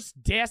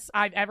worst diss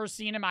I've ever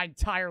seen in my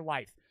entire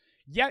life.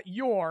 Yet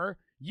you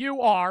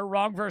are,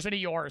 wrong version of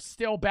yours,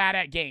 still bad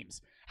at games.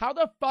 How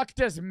the fuck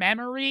does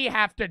memory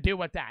have to do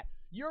with that?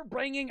 You're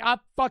bringing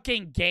up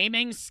fucking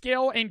gaming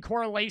skill in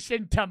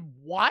correlation to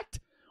what?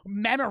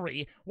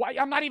 Memory. Why?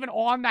 I'm not even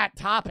on that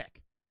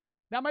topic.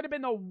 That might have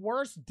been the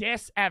worst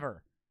diss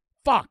ever.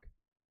 Fuck.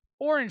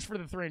 Orange for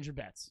the 300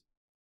 bits.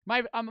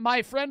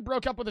 My friend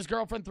broke up with his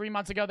girlfriend 3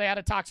 months ago. They had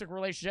a toxic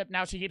relationship.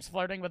 Now she keeps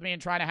flirting with me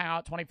and trying to hang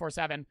out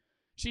 24/7.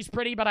 She's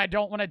pretty, but I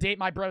don't want to date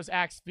my bro's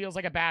ex. Feels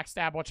like a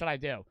backstab. What should I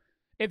do?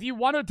 If you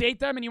want to date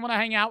them and you want to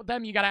hang out with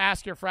them, you got to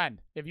ask your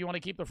friend if you want to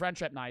keep the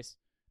friendship nice,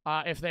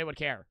 if they would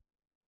care.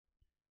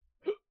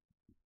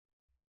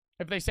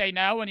 If they say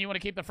no and you want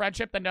to keep the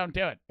friendship, then don't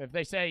do it. If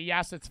they say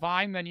yes, it's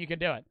fine, then you can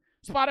do it.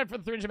 Spotted for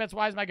the 300 bits.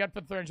 Why is my good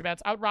for the 300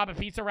 bits? I would rob a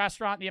pizza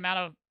restaurant. The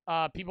amount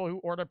of people who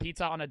order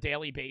pizza on a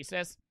daily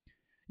basis.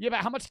 Yeah,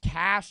 but how much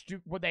cash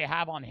would they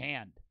have on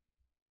hand?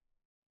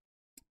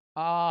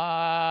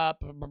 And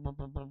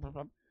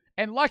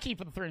lucky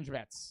for the 300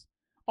 bits.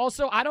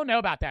 Also, I don't know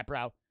about that,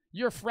 bro.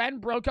 Your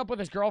friend broke up with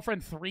his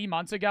girlfriend 3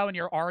 months ago and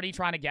you're already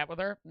trying to get with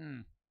her?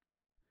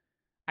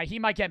 He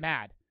might get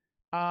mad.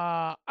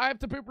 I have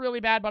to poop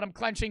really bad, but I'm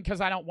clenching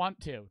because I don't want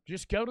to.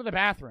 Just go to the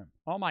bathroom.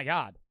 Oh my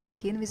god.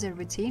 Begin with a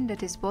routine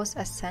that is both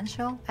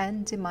essential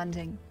and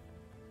demanding.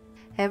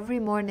 Every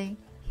morning,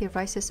 he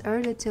rises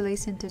early to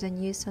listen to the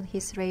news on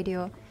his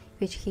radio,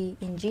 which he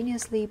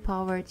ingeniously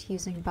powered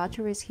using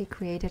batteries he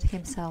created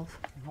himself.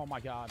 Oh my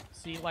god.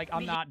 See, like,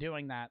 I'm not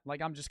doing that.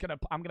 Like, I'm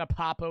gonna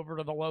pop over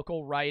to the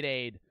local Rite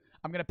Aid.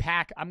 I'm gonna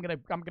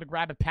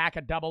grab a pack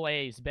of double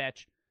A's,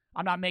 bitch.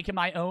 I'm not making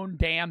my own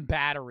damn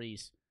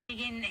batteries.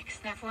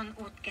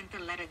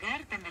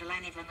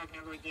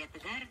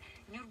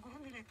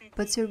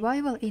 But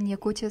survival in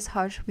Yakutia's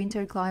harsh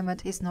winter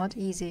climate is not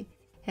easy,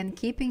 and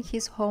keeping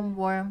his home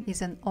warm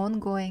is an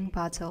ongoing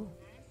battle.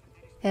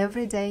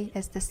 Every day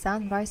as the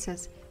sun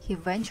rises, he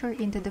ventures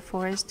into the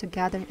forest to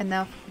gather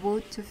enough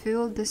wood to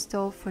fuel the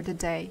stove for the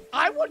day.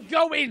 I would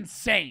go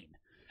insane.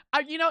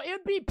 You know,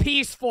 it'd be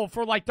peaceful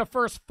for like the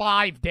first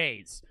 5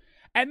 days.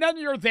 And then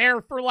you're there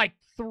for like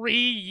 3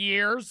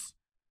 years.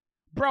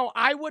 Bro,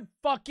 I would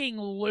fucking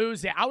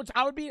lose it.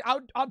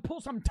 I'd pull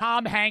some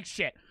Tom Hanks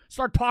shit.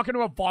 Start talking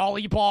to a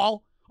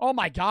volleyball. Oh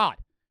my god.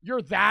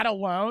 You're that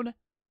alone?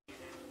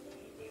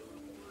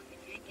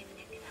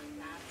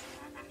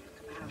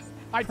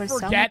 I'd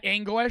forget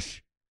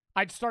English.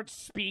 I'd start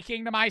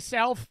speaking to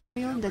myself.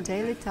 The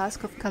daily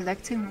task of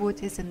collecting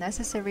wood is a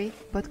necessary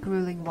but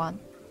grueling one,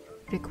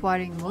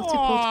 requiring multiple...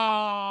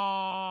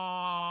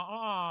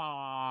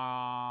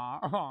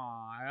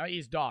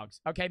 These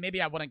dogs. Okay,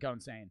 maybe I wouldn't go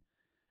insane.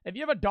 If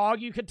you have a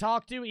dog you could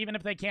talk to, even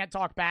if they can't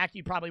talk back,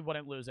 you probably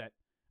wouldn't lose it.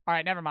 All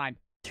right, never mind.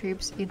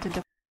 Trips into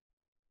the...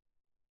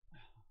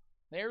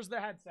 There's the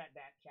headset,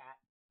 that chat.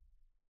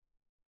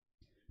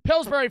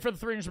 Pillsbury for the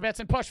 300 bits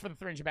and Push for the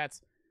 300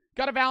 bits.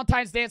 Got a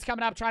Valentine's dance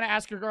coming up. Trying to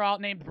ask your girl out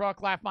named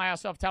Brooke. Laugh my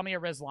ass off. Tell me a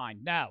Riz line.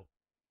 No.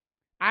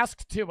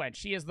 Ask Tuin.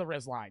 She is the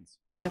Riz lines.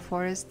 The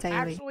forest daily.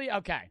 Actually,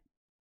 okay.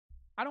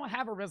 I don't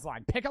have a Riz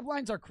line. Pickup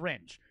lines are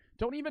cringe.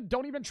 Don't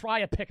even try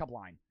a pickup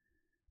line.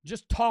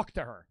 Just talk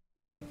to her.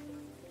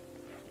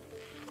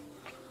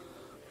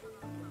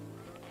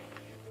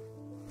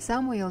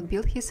 Samuel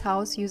built his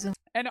house using...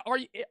 And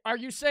are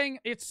you saying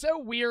it's so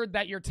weird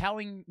that you're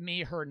telling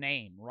me her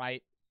name,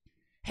 right?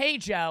 Hey,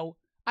 Joe,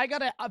 I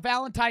got a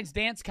Valentine's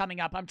dance coming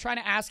up. I'm trying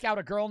to ask out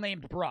a girl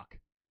named Brooke.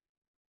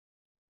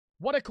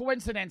 What a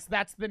coincidence.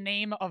 That's the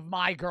name of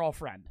my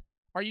girlfriend.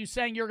 Are you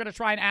saying you're going to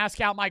try and ask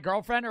out my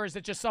girlfriend, or is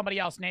it just somebody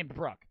else named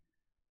Brooke?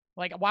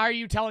 Like, why are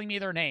you telling me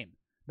their name?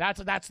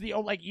 That's the,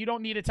 like, you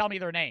don't need to tell me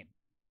their name.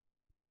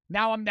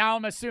 Now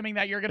I'm assuming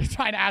that you're going to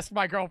try and ask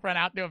my girlfriend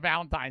out to a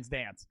Valentine's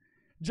dance.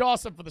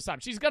 Jawsome for the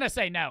sub. She's going to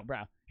say no,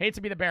 bro. Hate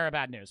to be the bearer of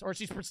bad news. Or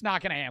she's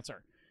not going to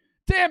answer.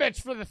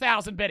 Damage for the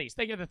 1,000 biddies.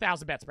 Thank you for the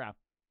 1,000 bits, bro.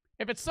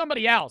 If it's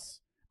somebody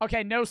else,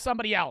 okay, know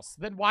somebody else,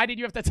 then why did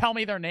you have to tell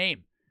me their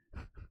name?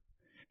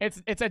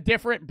 It's a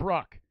different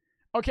Brooke.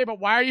 Okay, but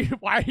why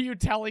are you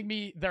telling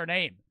me their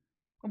name?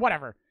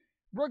 Whatever.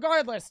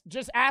 Regardless,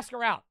 just ask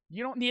her out.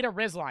 You don't need a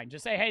Riz line.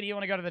 Just say, hey, do you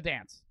want to go to the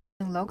dance?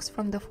 Logs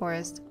from the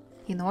forest.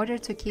 In order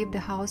to keep the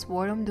house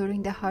warm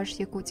during the harsh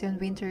Yakutian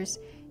winters,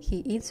 he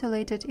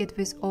insulated it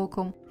with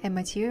oakum, a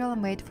material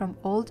made from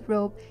old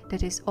rope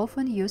that is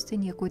often used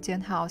in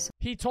Yakutian houses.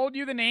 He told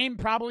you the name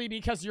probably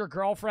because your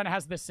girlfriend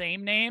has the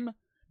same name?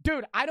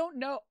 Dude, I don't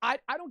know. I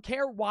don't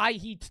care why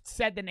he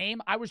said the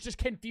name. I was just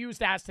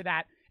confused as to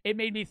that. It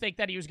made me think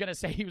that he was going to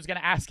say he was going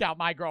to ask out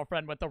my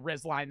girlfriend with the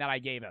Riz line that I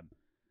gave him.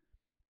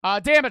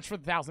 Damage for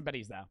the 1,000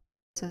 biddies, though.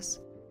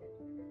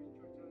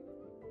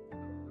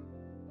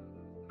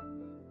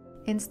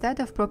 Instead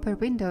of proper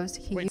windows,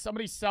 he... Wait,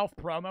 somebody's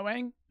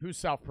self-promoing? Who's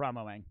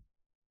self-promoing?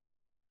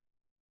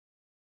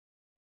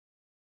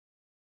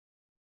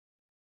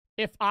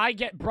 If I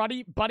get...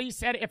 Buddy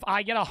said if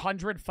I get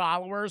 100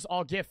 followers,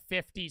 I'll give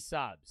 50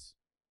 subs.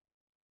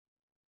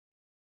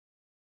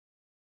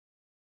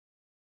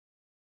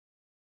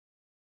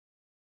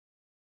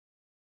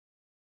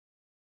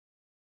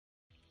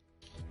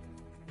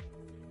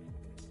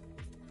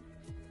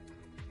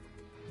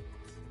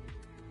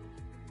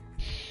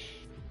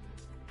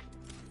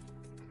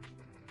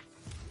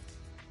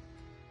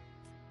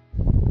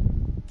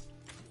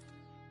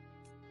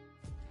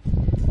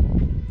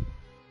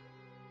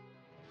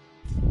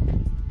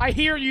 I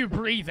hear you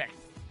breathing.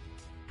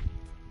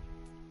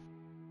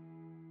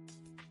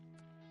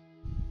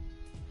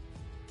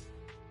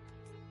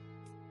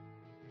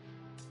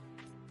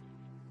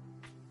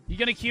 You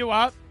gonna queue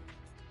up?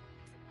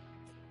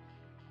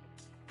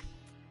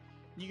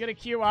 You gonna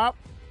queue up?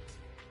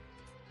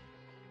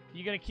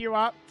 You gonna queue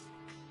up?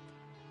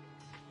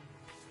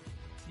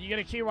 You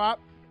gonna queue up?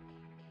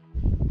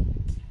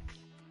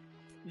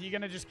 You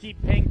gonna just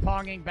keep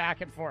ping-ponging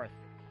back and forth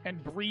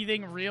and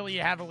breathing really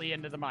heavily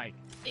into the mic?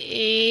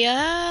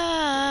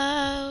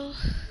 Yeah.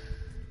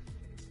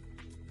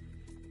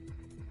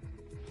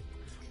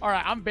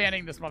 Alright, I'm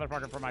banning this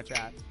motherfucker from my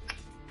chat.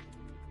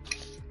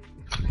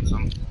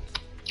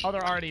 Oh,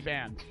 they're already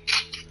banned.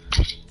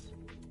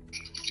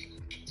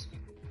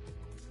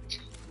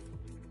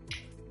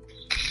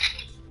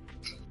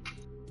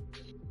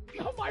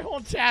 Oh, my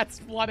whole chat's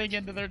flooding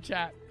into their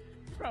chat.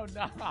 Bro,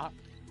 nah.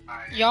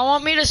 Y'all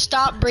want me to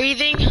stop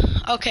breathing?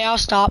 Okay, I'll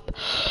stop.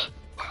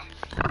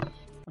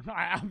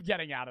 Alright, I'm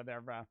getting out of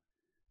there, bro.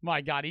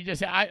 My God, he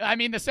just... I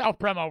mean, the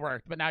self-promo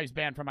worked, but now he's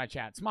banned from my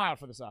chat. Smile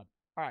for the sub.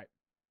 Alright.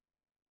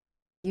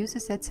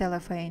 Uses a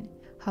cellophane.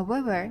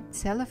 However,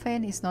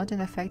 cellophane is not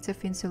an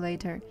effective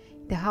insulator.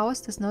 The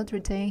house does not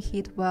retain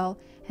heat well,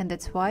 and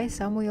that's why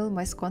Samuel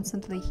must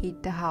constantly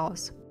heat the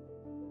house.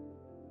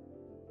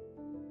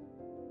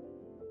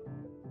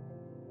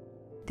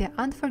 The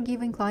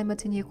unforgiving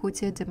climate in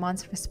Yakutia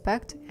demands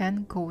respect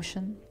and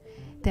caution.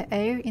 The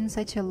air in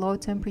such a low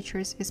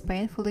temperatures is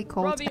painfully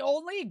cold. Bro, the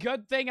only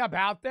good thing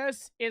about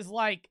this is,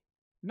 like,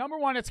 number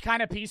one, it's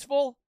kind of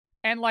peaceful,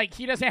 and, like,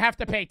 he doesn't have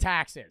to pay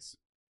taxes.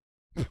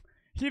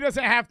 He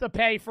doesn't have to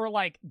pay for,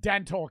 like,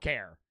 dental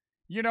care.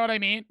 You know what I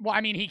mean? Well,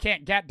 I mean, he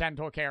can't get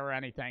dental care or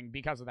anything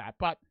because of that,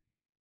 but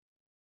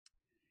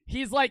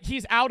he's, like,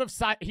 he's out of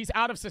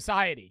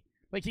society.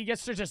 Like, he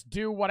gets to just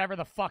do whatever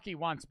the fuck he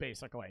wants,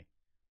 basically.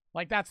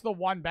 Like, that's the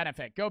one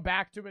benefit. Go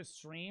back to his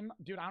stream.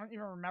 Dude, I don't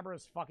even remember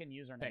his fucking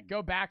username.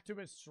 Go back to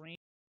his stream.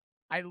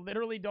 I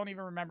literally don't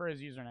even remember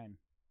his username.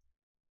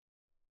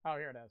 Oh,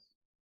 here it is.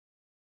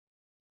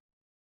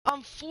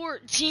 I'm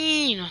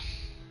 14.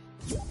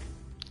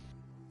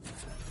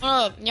 What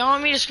up? Y'all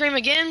want me to scream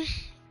again?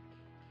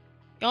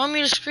 Y'all want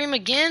me to scream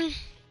again?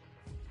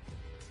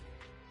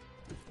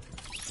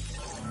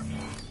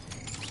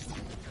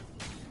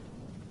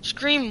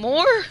 Scream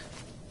more?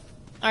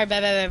 Alright,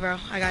 bad, bro.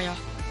 I got y'all.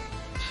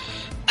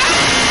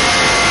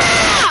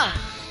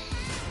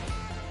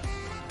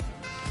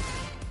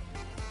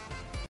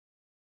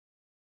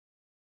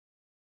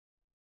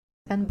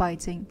 And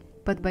biting,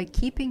 but by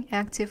keeping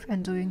active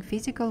and doing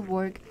physical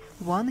work,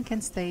 one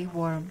can stay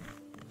warm.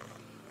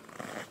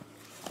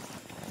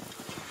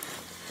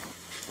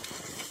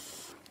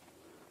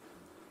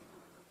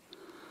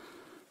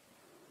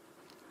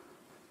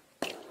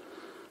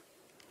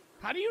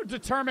 How do you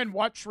determine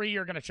what tree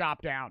you're gonna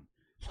chop down?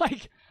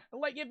 Like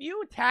if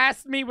you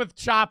tasked me with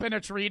chopping a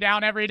tree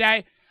down every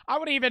day, I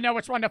wouldn't even know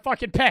which one to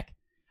fucking pick.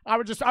 I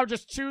would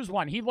just choose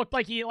one. He looked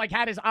like he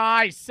had his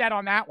eyes set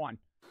on that one.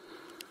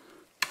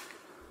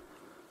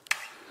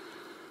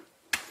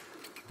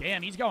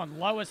 Damn, he's going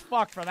low as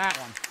fuck for that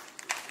one.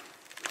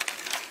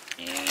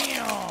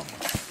 Damn.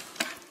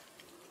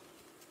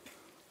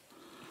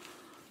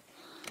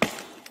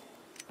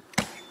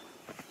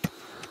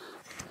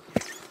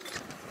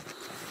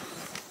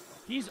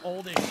 He's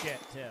old as shit,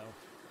 too.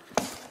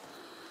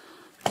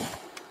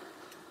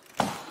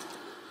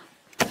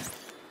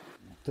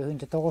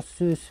 Born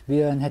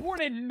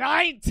in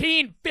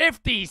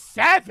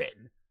 1957?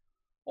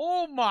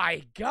 Oh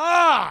my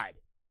God!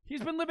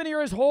 He's been living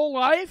here his whole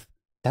life?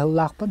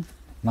 20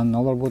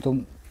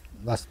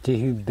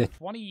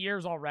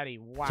 years already.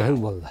 Wow.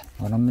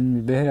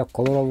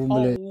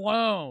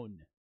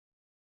 Alone.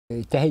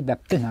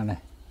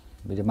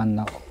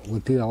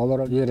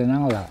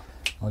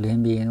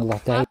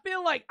 I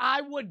feel like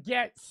I would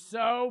get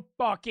so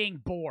fucking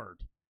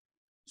bored.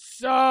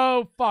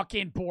 So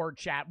fucking bored,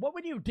 chat. What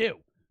would you do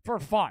for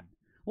fun?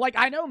 Like,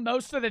 I know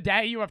most of the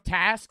day you have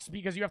tasks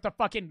because you have to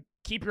fucking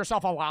keep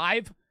yourself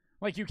alive.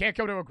 Like, you can't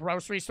go to a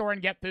grocery store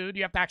and get food.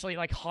 You have to actually,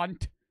 like,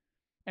 hunt.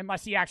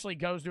 Unless he actually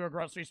goes to a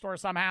grocery store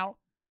somehow.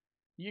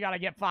 You gotta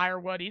get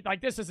firewood.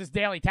 Like, this is his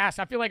daily task.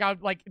 I feel like I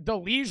would, like, the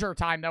leisure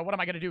time, though. What am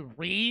I gonna do?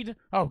 Read?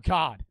 Oh,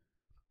 God.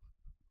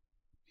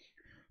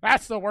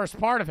 That's the worst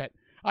part of it.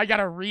 I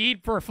gotta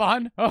read for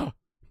fun? Oh.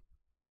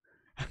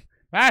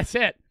 That's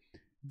it.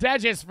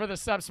 Deges for the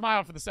sub.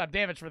 Smile for the sub.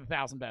 Damage for the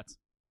 1,000 bits.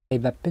 A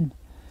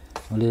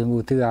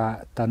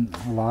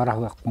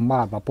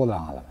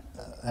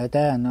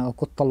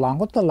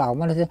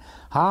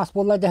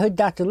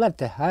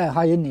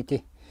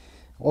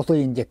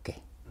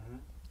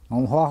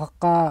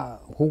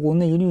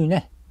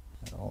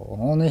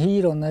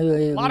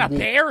lot of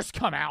bears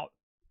come out.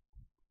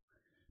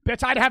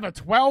 Bet I'd have a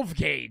 12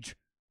 gauge.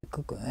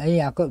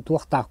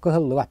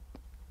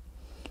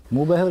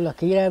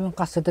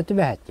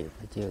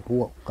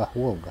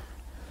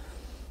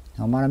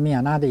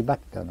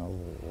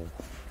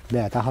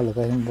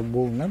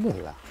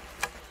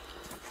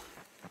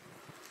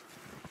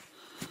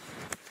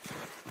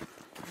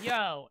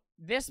 Yo,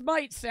 This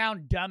might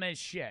sound dumb as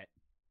shit.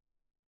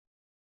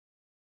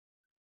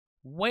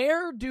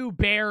 Where do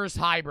bears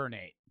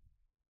hibernate?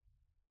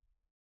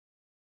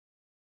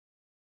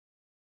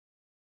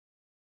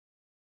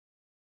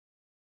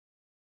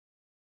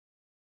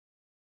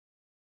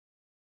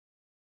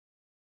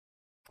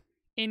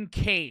 In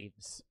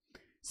caves.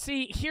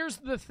 See, here's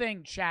the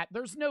thing, chat.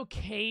 There's no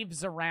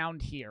caves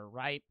around here,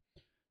 right?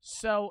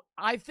 So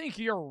I think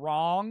you're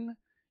wrong.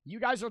 You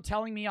guys are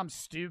telling me I'm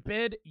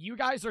stupid. You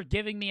guys are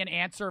giving me an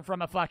answer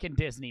from a fucking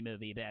Disney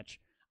movie, bitch.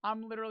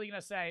 I'm literally going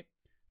to say,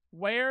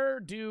 where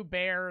do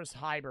bears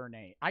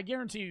hibernate? I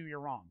guarantee you you're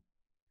wrong.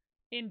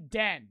 In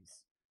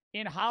dens.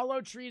 In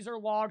hollow trees or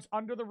logs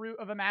under the root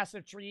of a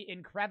massive tree,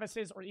 in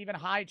crevices, or even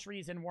high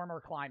trees in warmer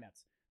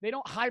climates. They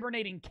don't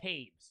hibernate in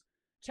caves.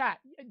 Chat,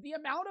 the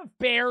amount of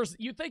bears,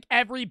 you think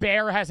every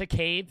bear has a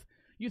cave?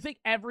 You think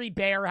every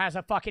bear has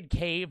a fucking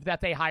cave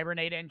that they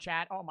hibernate in,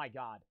 chat? Oh my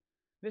god.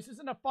 This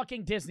isn't a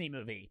fucking Disney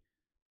movie.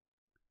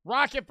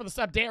 Rocket for the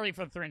sub, Dairy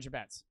for the 300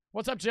 bets.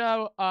 What's up,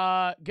 Joe?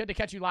 Good to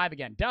catch you live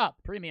again. Dub,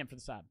 premium for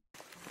the sub.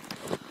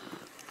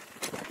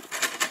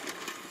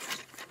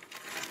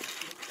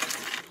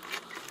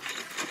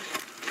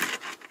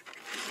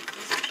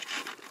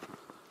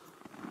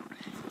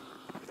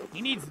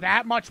 He needs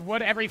that much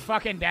wood every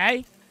fucking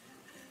day?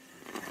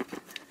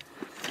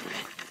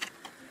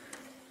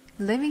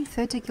 Living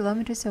 30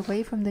 kilometers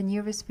away from the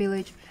nearest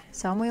village,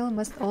 Samuel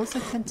must also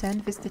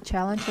contend with the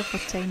challenge of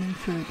obtaining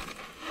food.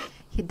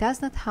 He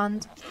does not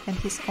hunt, and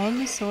his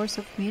only source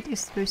of meat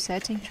is through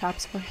setting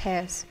traps for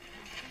hares.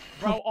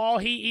 Bro, all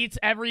he eats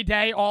every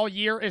day, all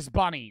year, is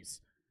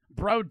bunnies.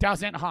 Bro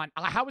doesn't hunt.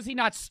 How is he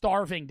not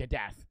starving to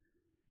death?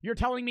 You're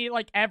telling me,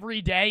 like,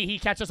 every day he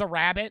catches a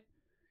rabbit?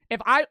 If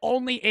I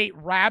only ate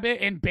rabbit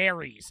and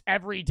berries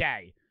every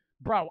day,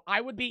 bro, I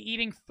would be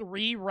eating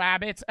 3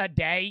 rabbits a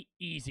day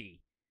easy.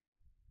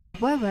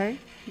 However,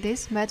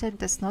 this method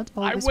does not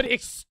always... I would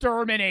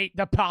exterminate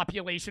the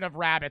population of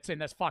rabbits in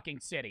this fucking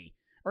city.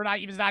 Or not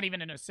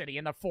even in a city,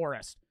 in the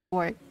forest.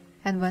 work.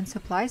 And when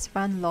supplies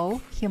run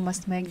low, he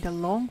must make the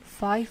long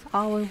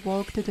 5-hour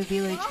walk to the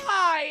village.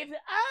 5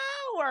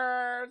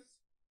 hours?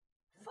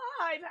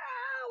 5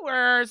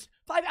 hours?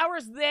 5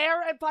 hours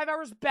there and 5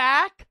 hours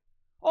back?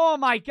 Oh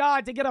my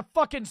god, to get a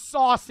fucking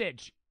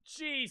sausage.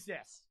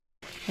 Jesus.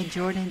 A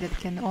journey that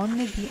can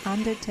only be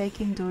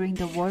undertaken during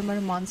the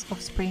warmer months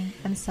of spring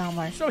and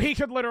summer. So he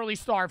could literally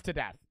starve to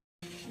death.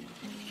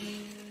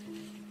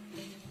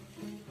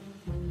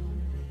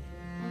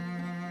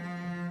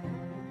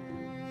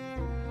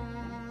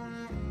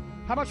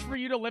 How much for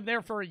you to live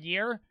there for a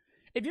year?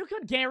 If you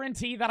could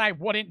guarantee that I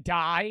wouldn't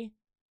die,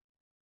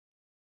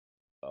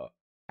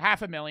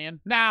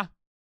 $500,000. Nah, $1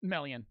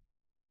 million.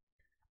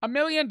 $1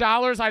 million,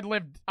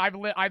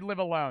 I'd live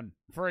alone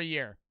for a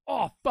year.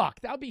 Oh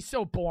fuck, that would be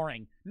so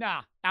boring.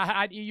 Nah,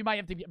 you might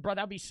have to be, bro.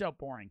 That would be so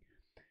boring.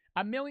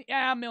 $1 million,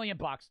 $1 million.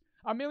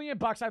 $1 million,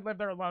 I'd live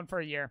there alone for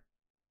a year.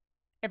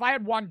 If I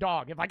had one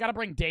dog, if I gotta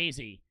bring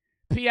Daisy,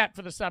 Piet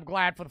for the sub,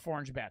 Glad for the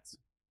 400 bets.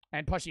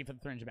 And Pushy for the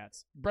 300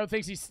 bets. Bro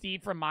thinks he's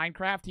Steve from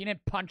Minecraft. He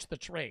didn't punch the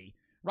tree.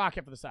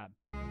 Rocket for the sub.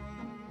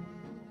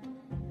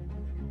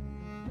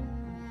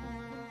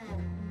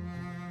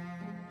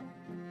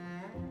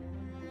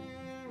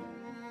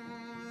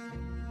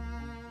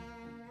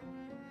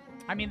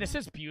 I mean, this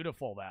is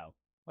beautiful, though.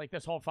 Like,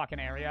 this whole fucking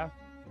area.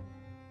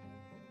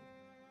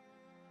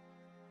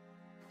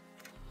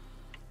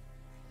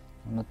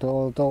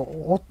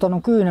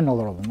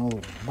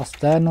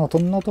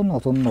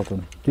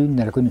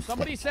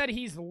 Somebody said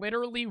he's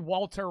literally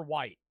Walter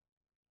White.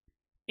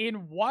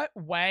 In what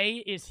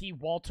way is he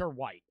Walter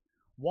White?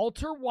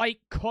 Walter White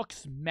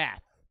cooks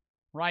meth,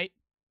 right?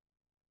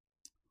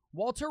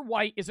 Walter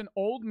White is an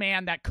old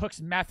man that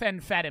cooks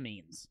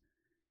methamphetamines.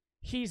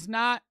 He's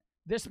not...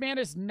 This man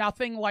is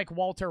nothing like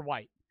Walter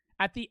White.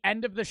 At the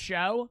end of the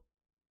show...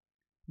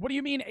 What do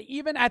you mean,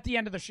 even at the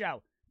end of the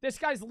show? This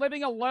guy's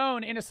living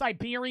alone in a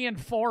Siberian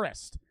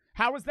forest.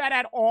 How is that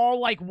at all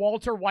like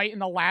Walter White in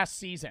the last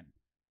season?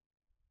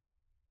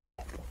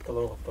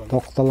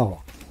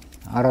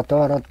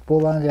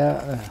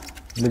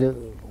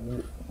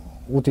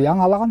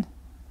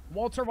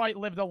 Walter White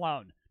lived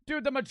alone.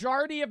 Dude, the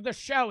majority of the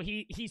show,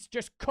 he's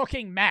just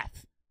cooking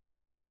meth.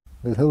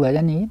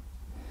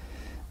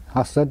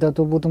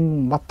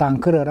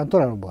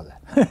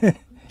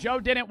 Joe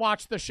didn't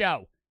watch the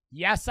show.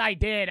 Yes, I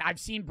did.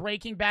 I've seen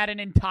Breaking Bad an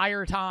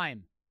entire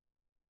time.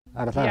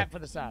 Yeah, for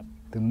the sub.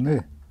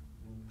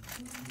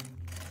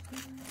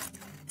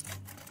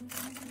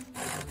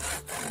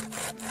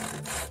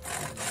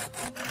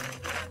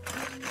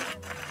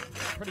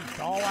 Pretty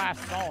dull-ass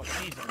salt,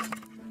 Jesus.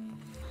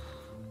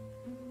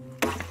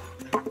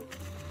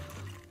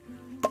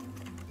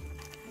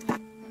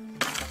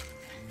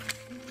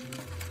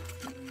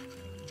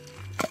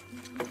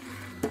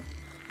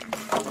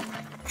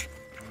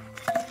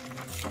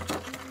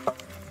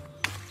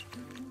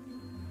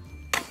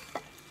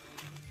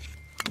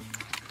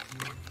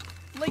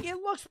 Like, it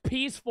looks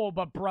peaceful,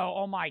 but bro,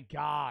 oh my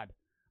god.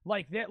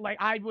 Like,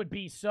 I would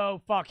be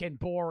so fucking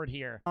bored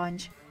here.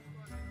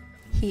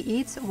 He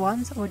eats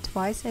once or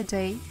twice a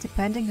day,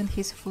 depending on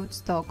his food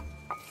stock.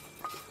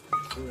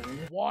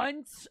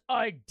 Once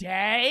a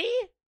day?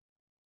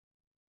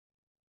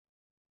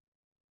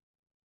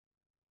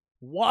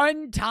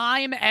 One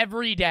time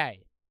every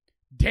day.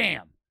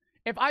 Damn.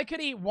 If I could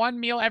eat one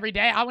meal every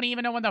day, I wouldn't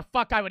even know when the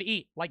fuck I would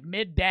eat. Like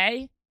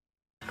midday?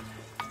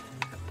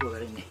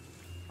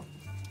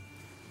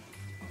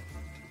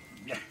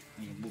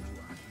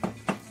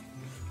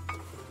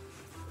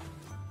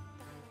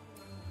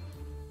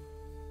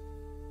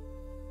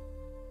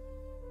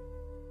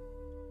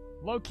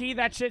 Low-key,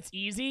 that shit's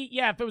easy.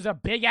 Yeah, if it was a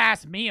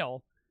big-ass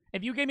meal.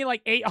 If you gave me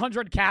like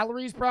 800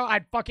 calories, bro,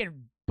 I'd fucking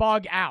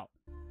bug out.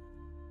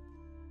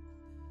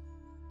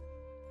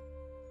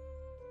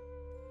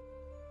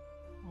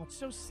 Oh, it's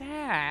so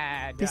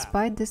sad.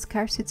 Despite the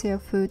scarcity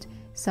of food,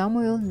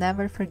 Samuel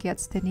never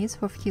forgets the needs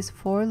of his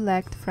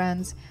four-legged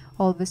friends,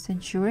 always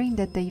ensuring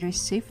that they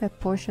receive a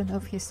portion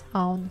of his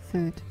own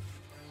food.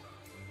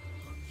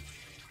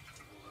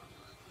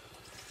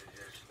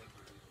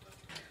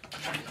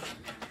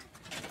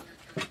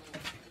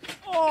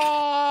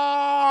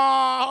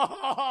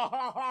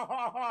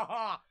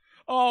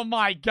 Oh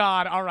my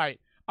god. All right.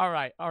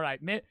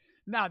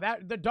 Now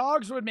that the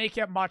dogs would make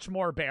it much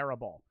more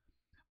bearable.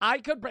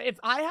 If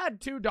I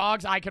had 2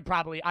 dogs, I could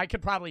probably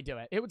do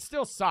it. It would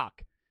still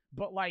suck,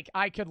 but like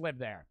I could live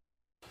there.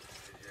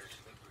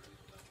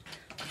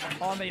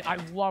 I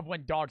love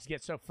when dogs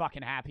get so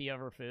fucking happy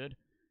over food.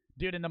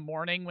 Dude, in the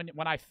morning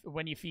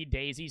when you feed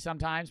Daisy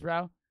sometimes,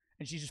 bro,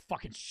 and she's just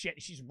fucking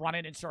shit. She's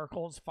running in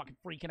circles, fucking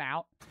freaking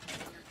out.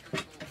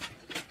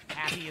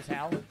 Happy as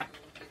hell.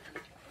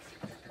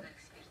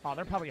 Oh,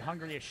 they're probably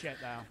hungry as shit,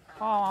 though.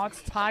 Oh,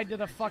 it's tied to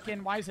the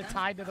fucking... Why is it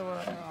tied to the...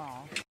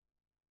 Oh.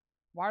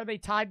 Why are they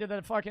tied to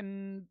the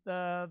fucking...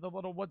 The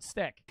little wood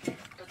stick?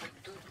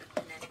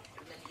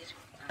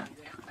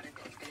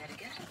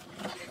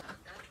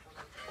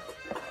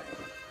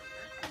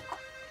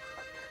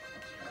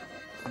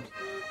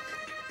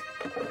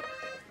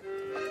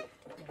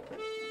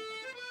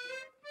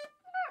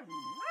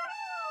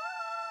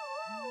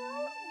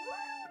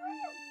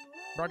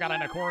 Bro got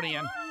an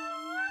accordion.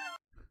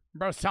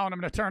 Bro's telling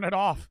him to turn it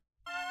off.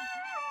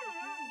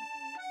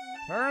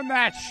 Turn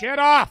that shit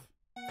off!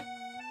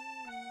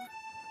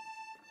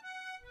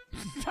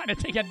 Trying to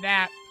take a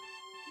nap.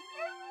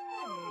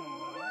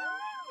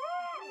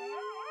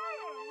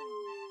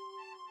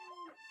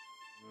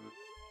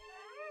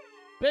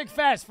 Big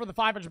Fest for the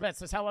 500 bits.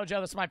 Says, hello,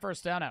 Joe. This is my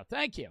first dono.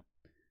 Thank you.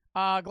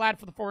 Glad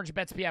for the 400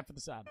 bits. PF for the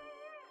sub.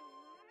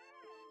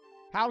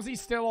 How's he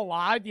still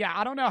alive? Yeah,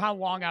 I don't know how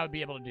long I would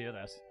be able to do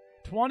this.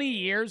 20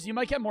 years? You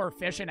might get more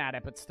efficient at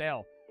it, but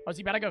still. Oh, is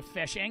he about to go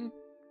fishing?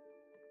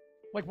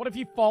 Like, what if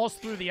he falls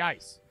through the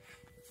ice?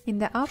 In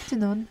the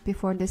afternoon,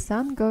 before the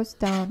sun goes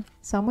down,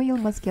 Samuel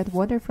must get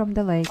water from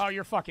the lake. Oh,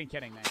 you're fucking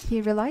kidding me. He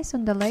relies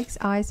on the lake's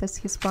ice as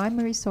his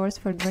primary source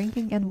for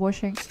drinking and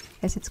washing,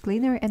 as it's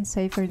cleaner and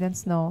safer than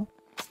snow.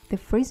 The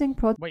freezing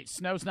Wait,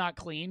 snow's not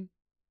clean?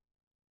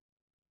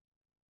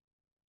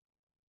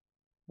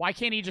 Why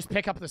can't he just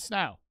pick up the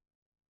snow?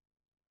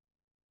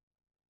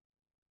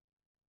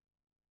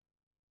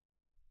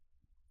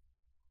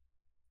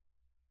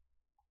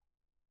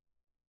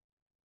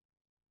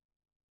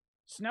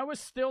 Snow is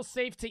still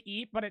safe to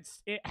eat, but it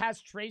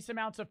has trace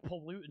amounts of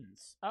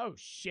pollutants. Oh,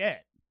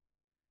 shit.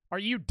 Are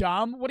you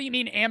dumb? What do you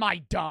mean, am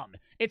I dumb?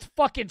 It's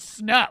fucking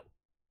snow.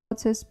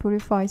 Process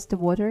purifies the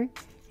water,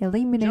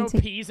 eliminating... Joe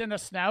pees in the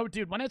snow?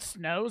 Dude, when it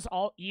snows,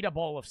 I'll eat a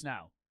bowl of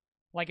snow.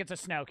 Like it's a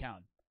snow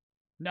cone.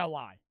 No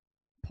lie.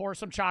 Pour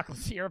some chocolate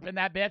syrup in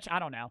that bitch? I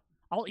don't know.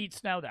 I'll eat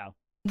snow, though.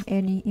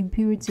 Any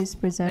impurities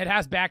present... It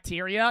has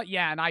bacteria?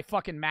 Yeah, and I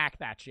fucking mac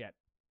that shit.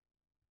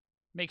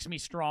 Makes me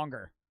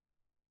stronger.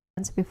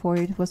 Before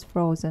it was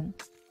frozen.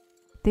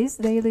 This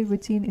daily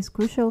routine is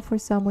crucial for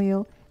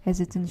Samuel as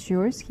it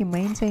ensures he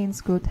maintains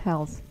good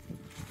health.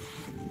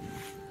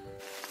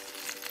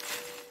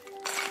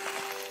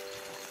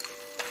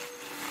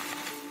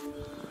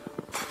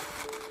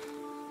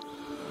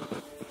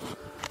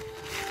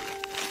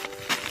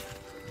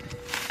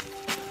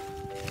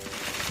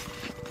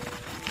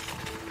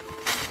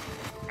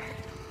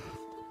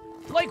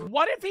 Like,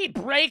 what if he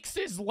breaks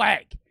his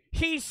leg?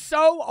 He's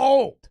so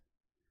old.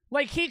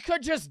 Like, he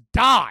could just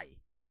die.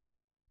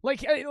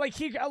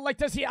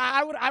 Does he?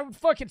 I would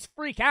fucking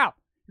freak out.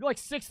 Like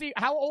 60.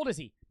 How old is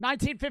he?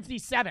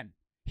 1957.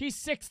 He's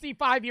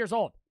 65 years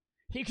old.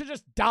 He could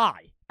just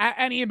die at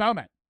any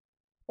moment,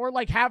 or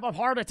like have a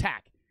heart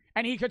attack,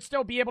 and he could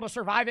still be able to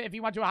survive it if he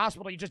went to a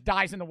hospital. He just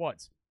dies in the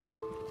woods.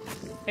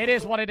 It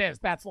is what it is.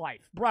 That's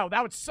life, bro.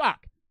 That would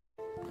suck.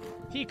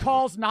 He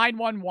calls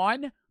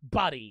 911,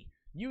 buddy.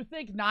 You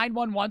think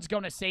 911's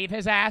gonna save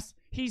his ass?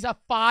 He's a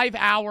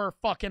 5-hour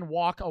fucking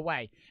walk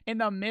away in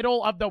the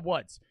middle of the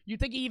woods. You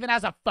think he even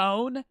has a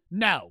phone?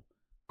 No.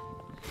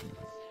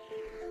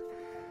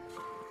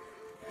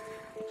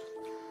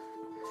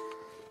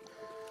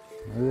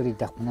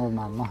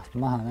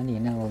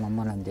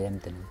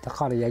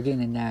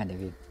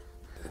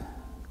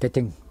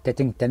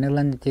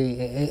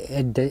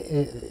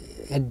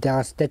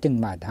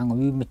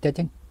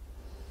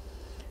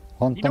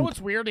 You know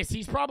what's weird is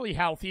he's probably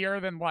healthier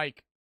than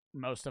like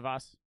most of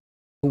us.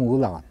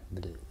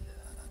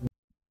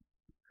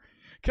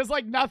 Because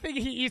like nothing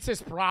he eats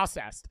is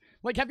processed.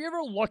 Like, have you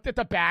ever looked at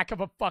the back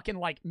of a fucking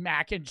like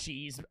mac and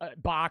cheese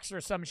box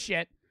or some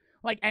shit?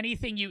 Like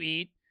anything you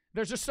eat,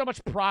 there's just so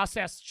much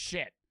processed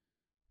shit.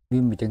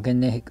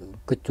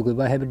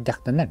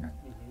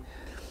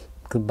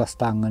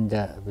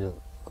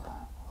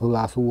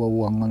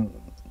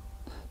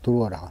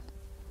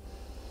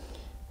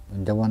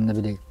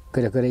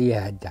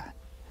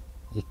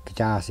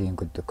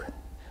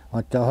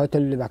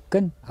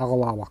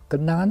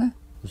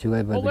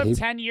 We'll live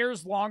 10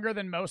 years longer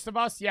than most of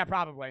us? Yeah,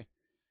 probably.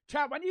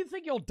 Chat, when do you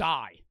think you'll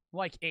die?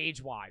 Like,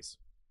 age-wise?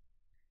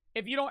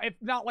 If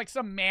not, like,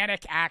 some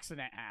manic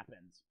accident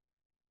happens.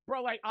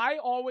 Bro, like, I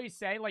always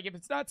say, like, if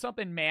it's not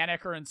something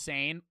manic or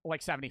insane,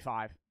 like,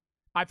 75.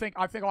 I think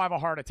I'll have a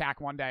heart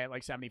attack one day at,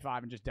 like,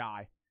 75 and just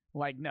die.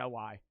 Like, no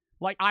lie.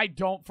 Like, I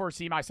don't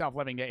foresee myself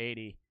living to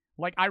 80.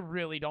 Like, I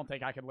really don't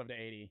think I could live to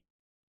 80.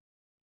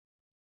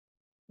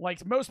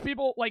 Like, most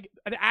people, like,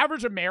 an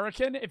average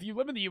American, if you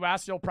live in the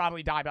U.S., you'll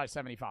probably die by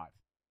 75.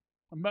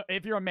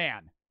 If you're a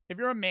man. If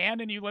you're a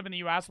man and you live in the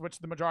U.S., which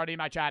the majority of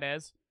my chat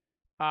is,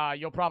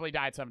 you'll probably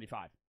die at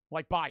 75.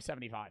 Like, by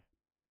 75.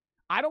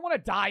 I don't want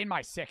to die in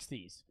my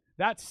 60s.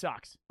 That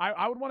sucks.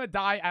 I would want to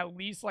die at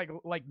least,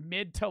 like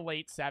mid to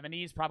late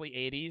 70s, probably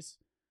 80s.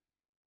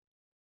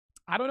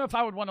 I don't know if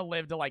I would want to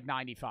live to, like,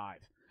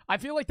 95. I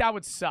feel like that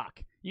would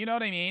suck. You know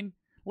what I mean?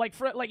 Like,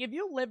 if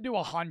you live to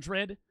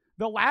 100...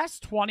 the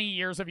last 20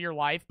 years of your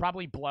life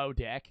probably blow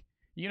dick.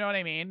 You know what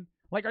I mean?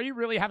 Like, are you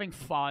really having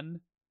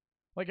fun?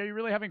 Like, are you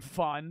really having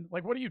fun?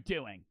 Like, what are you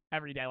doing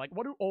every day? Like,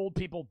 what do old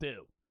people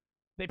do?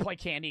 They play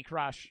Candy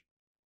Crush.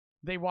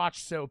 They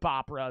watch soap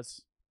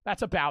operas.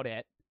 That's about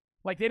it.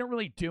 Like, they don't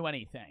really do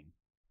anything.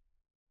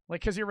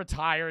 Like, because you're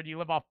retired, you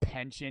live off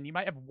pension, you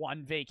might have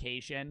one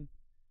vacation.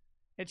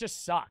 It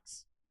just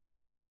sucks.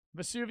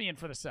 Vesuvian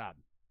for the sub.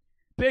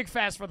 Big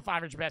Fest for the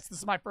 500 bits. This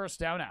is my first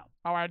dono.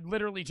 Oh, I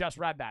literally just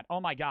read that. Oh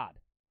my god.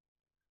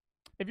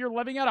 If you're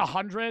living at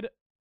 100,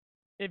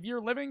 if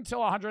you're living till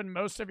 100,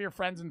 most of your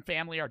friends and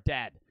family are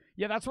dead.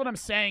 Yeah, that's what I'm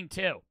saying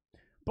too.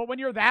 But when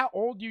you're that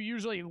old, you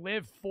usually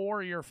live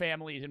for your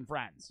families and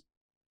friends.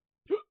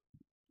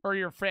 Or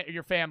your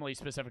family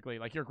specifically,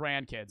 like your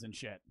grandkids and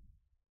shit.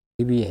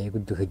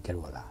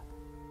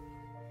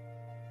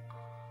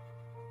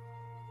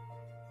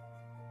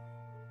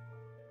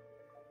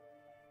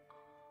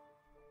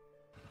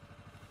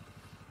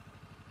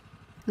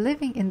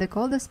 Living in the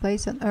coldest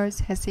place on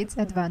earth has its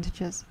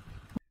advantages.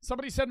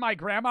 Somebody said my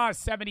grandma is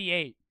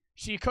 78.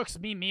 She cooks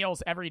me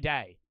meals every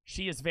day.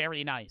 She is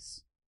very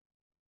nice.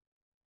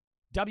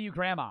 W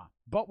grandma.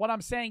 But what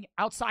I'm saying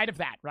outside of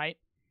that, right?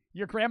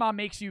 Your grandma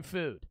makes you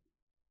food.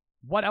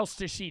 What else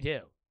does she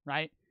do,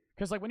 right?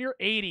 Because like when you're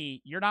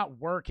 80, you're not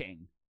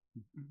working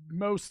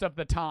most of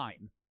the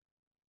time.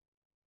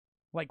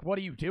 Like what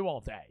do you do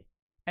all day?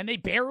 And they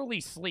barely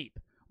sleep.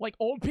 Like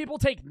old people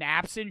take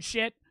naps and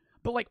shit.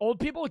 But, like, old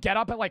people get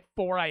up at, like,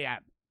 4 a.m.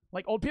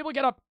 Like, old people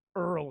get up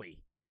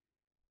early.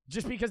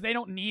 Just because they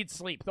don't need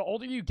sleep. The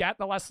older you get,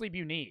 the less sleep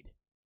you need.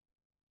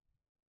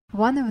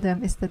 One of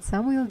them is that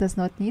Samuel does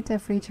not need a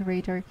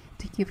refrigerator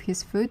to keep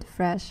his food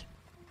fresh.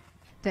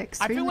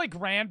 I feel like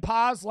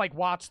grandpas, like,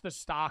 watch the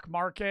stock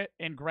market,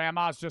 and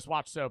grandmas just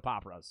watch soap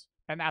operas.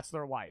 And that's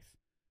their life.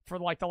 For,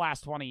 like, the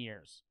last 20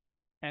 years.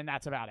 And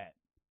that's about it.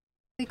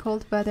 The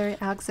cold weather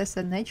acts as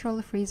a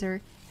natural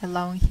freezer,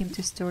 allowing him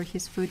to store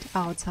his food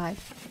outside.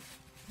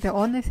 The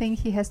only thing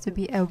he has to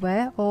be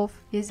aware of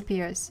is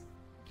bears.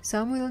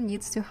 Samuel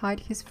needs to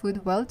hide his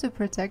food well to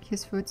protect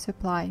his food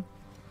supply.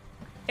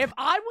 If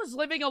I was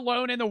living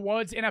alone in the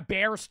woods and a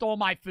bear stole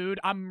my food,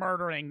 I'm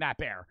murdering that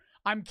bear.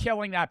 I'm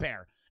killing that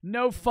bear.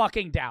 No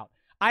fucking doubt.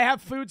 I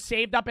have food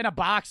saved up in a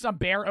box. Some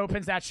bear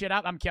opens that shit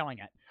up. I'm killing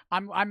it.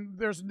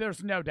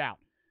 There's no doubt.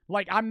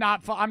 Like, I'm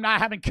not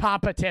having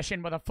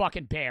competition with a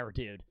fucking bear,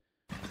 dude.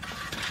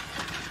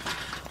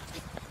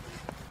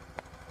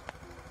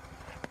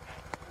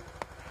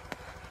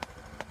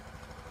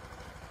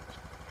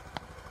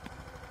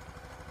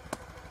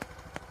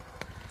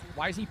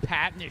 Why is he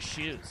patting his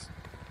shoes?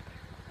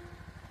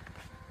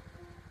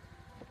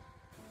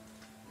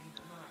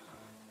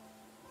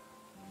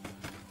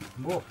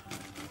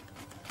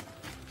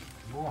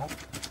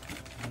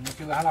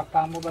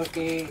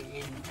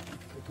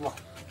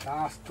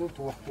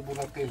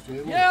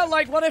 Yeah,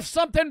 like, what if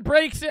something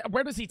breaks in?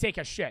 Where does he take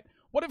a shit?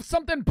 What if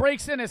something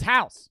breaks in his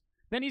house?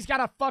 Then he's got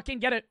to fucking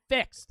get it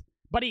fixed.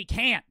 But he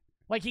can't.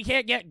 Like, he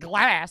can't get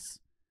glass,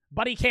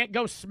 but he can't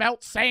go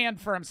smelt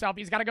sand for himself.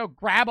 He's got to go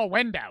grab a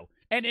window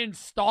and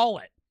install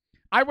it.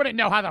 I wouldn't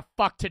know how the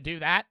fuck to do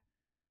that.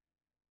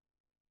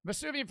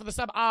 Vesuvian for the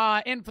sub,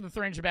 in for the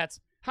 300 bets.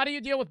 How do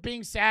you deal with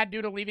being sad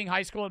due to leaving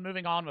high school and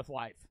moving on with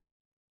life?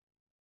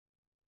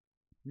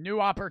 New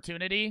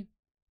opportunity.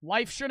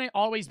 Life shouldn't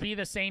always be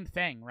the same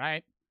thing,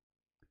 right?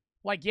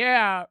 Like,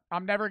 yeah,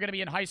 I'm never going to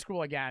be in high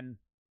school again.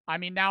 I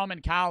mean, now I'm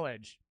in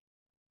college.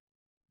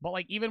 But,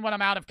 like, even when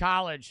I'm out of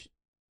college,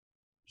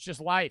 It's just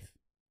life.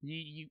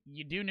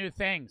 You do new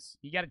things.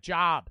 You get a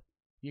job.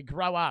 You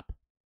grow up.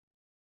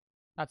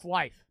 That's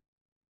life.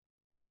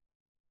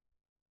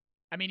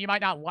 I mean, you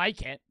might not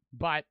like it,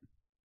 but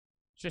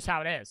it's just how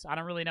it is. I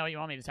don't really know what you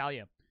want me to tell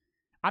you.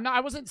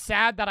 I wasn't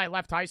sad that I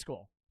left high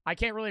school. I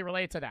can't really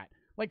relate to that.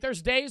 Like,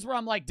 there's days where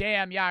I'm like,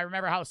 damn, yeah, I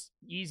remember how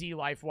easy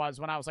life was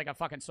when I was like a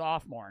fucking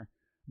sophomore.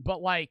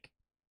 But like,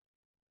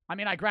 I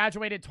mean, I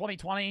graduated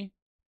 2020.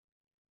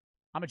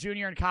 I'm a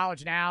junior in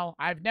college now.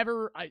 I'm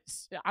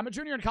a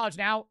junior in college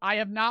now. I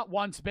have not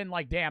once been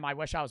like, damn, I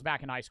wish I was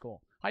back in high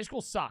school. High school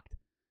sucked.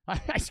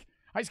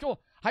 High school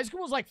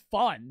was like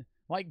fun,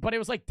 like, but it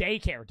was like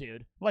daycare,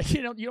 dude. Like,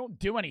 you don't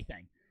do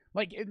anything.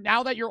 Like,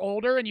 now that you're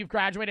older and you've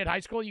graduated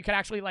high school, you can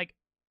actually like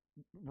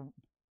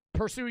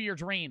pursue your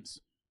dreams,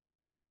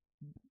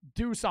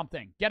 do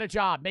something, get a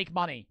job, make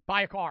money,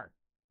 buy a car,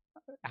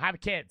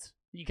 have kids.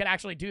 You can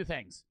actually do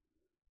things.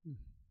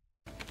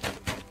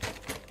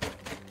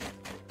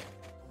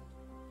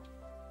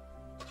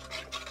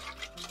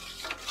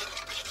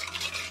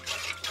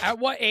 At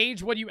what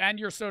age would you end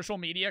your social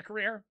media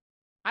career?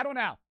 I don't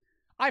know.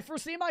 I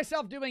foresee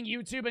myself doing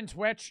YouTube and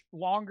Twitch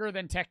longer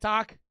than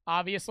TikTok,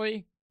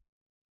 obviously.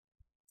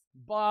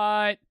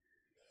 But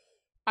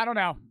I don't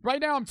know. Right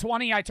now I'm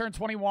 20. I turned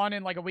 21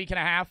 in like a week and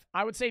a half.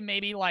 I would say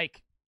maybe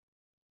like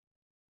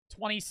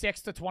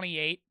 26 to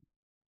 28.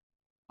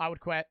 I would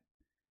quit.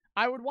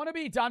 I would want to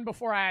be done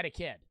before I had a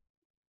kid.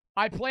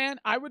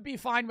 I would be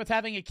fine with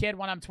having a kid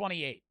when I'm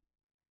 28.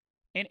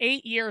 In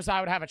 8 years, I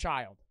would have a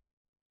child.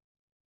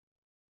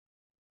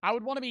 I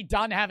would want to be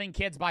done having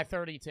kids by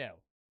 32.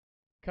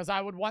 Because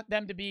I would want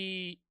them to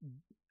be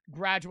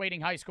graduating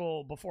high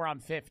school before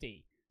I'm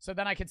 50. So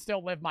then I could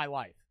still live my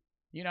life.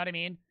 You know what I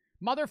mean?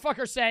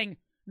 Motherfucker saying,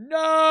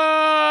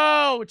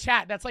 no!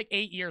 Chat, that's like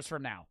 8 years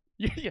from now.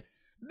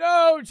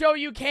 No, Joe,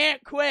 you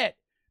can't quit.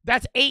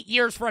 That's 8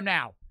 years from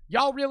now.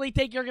 Y'all really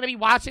think you're going to be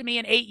watching me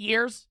in 8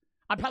 years?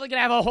 I'm probably going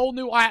to have a whole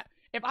new...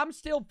 If I'm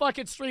still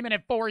fucking streaming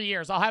in 4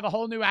 years, I'll have a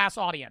whole new ass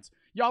audience.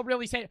 Y'all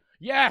really say,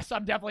 yes,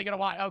 I'm definitely going to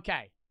watch.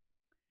 Okay.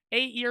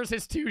 8 years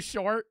is too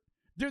short.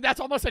 Dude, that's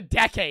almost a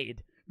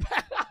decade.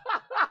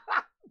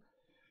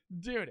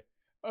 Dude,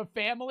 a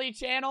family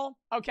channel?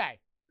 Okay.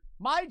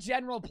 My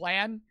general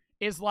plan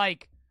is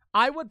like,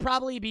 I would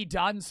probably be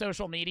done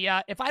social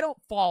media if I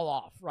don't fall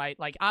off, right?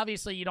 Like,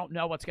 obviously, you don't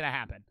know what's going to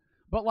happen.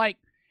 But, like,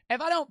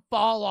 if I don't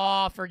fall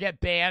off or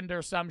get banned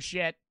or some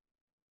shit,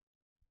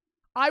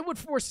 I would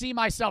foresee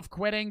myself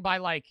quitting by,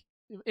 like,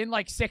 in,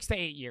 like, 6 to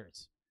 8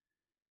 years.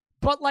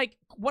 But, like,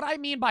 what I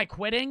mean by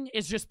quitting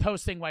is just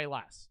posting way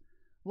less.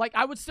 Like,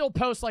 I would still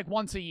post, like,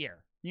 once a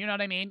year. You know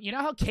what I mean? You know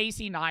how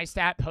Casey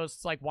Neistat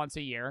posts, like, once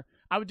a year?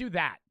 I would do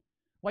that.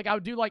 Like, I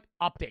would do, like,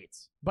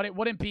 updates. But it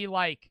wouldn't be,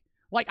 like,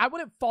 I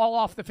wouldn't fall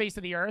off the face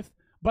of the earth,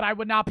 but I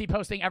would not be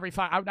posting I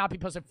would not be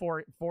posting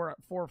four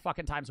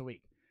fucking times a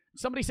week.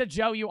 Somebody said,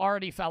 Joe, you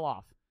already fell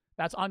off.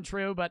 That's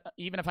untrue, but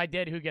even if I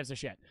did, who gives a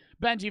shit?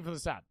 Benji for the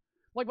sun.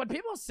 Like, when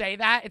people say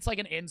that, it's like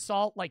an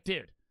insult. Like,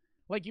 dude,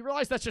 like, you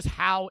realize that's just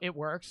how it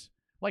works?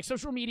 Like,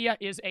 social media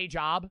is a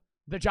job.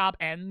 The job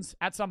ends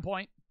at some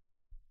point.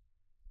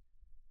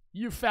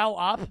 You fell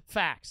up.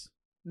 Facts.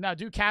 No,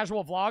 do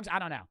casual vlogs. I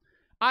don't know.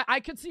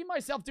 I could see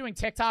myself doing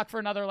TikTok for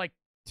another, like,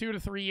 2 to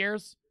 3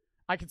 years.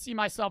 I could see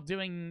myself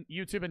doing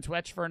YouTube and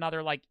Twitch for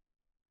another, like,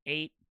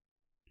 8.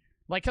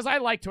 Like, because I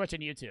like Twitch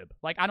and YouTube.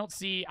 Like, I don't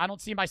see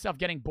myself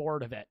getting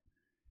bored of it.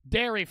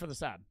 Dairy for the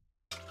sub.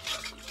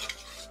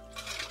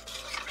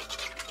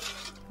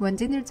 When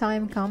dinner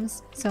time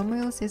comes,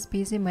 Samuels is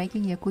busy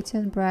making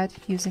Yakutian bread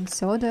using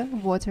soda,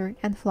 water,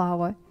 and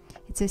flour.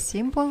 It's a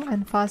simple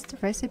and fast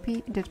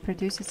recipe that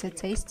produces a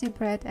tasty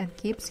bread and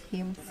keeps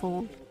him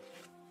full.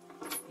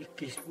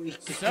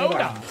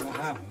 Soda!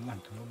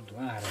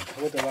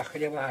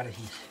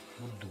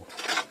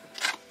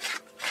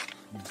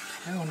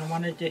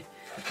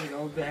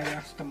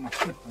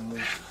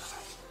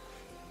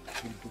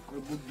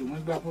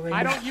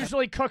 I don't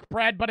usually cook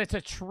bread, but it's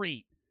a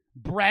treat.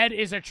 Bread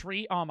is a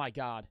treat? Oh my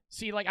god.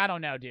 See, like, I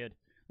don't know, dude.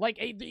 Like,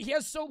 he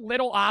has so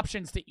little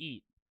options to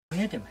eat.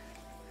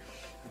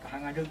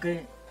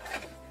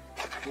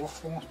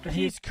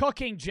 He's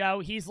cooking,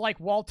 Joe. He's like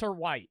Walter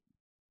White.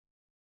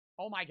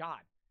 Oh my god.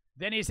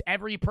 Then is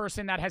every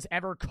person that has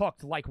ever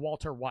cooked like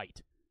Walter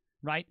White,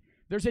 right?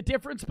 There's a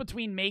difference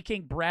between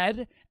making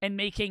bread and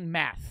making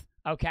meth,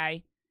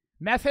 okay?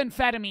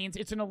 Methamphetamines,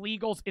 it's an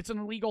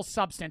illegal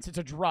substance. It's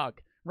a drug,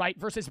 right?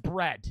 Versus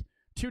bread.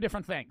 Two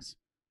different things.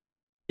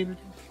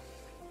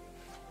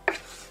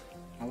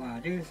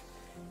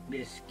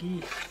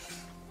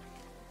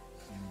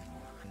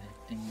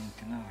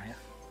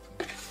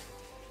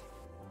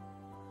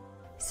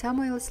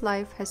 Samuel's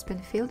life has been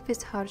filled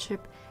with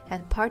hardship,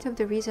 and part of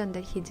the reason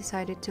that he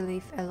decided to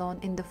live alone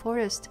in the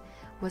forest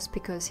was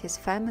because his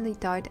family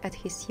died at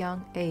his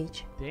young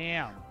age.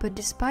 Damn. But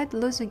despite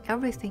losing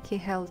everything he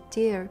held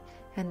dear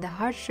and the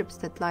hardships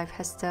that life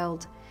has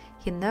dealt,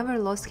 he never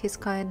lost his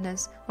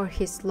kindness or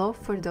his love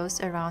for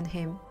those around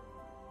him.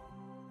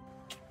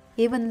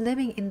 Even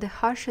living in the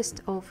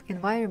harshest of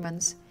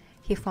environments,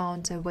 he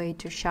found a way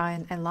to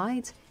shine a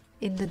light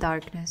in the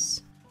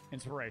darkness.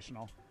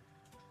 Inspirational.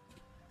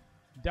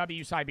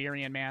 W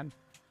Siberian man.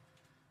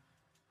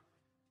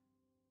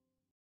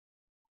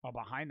 Oh,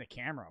 behind the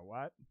camera,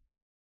 what?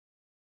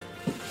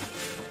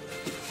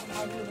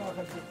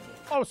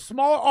 Oh,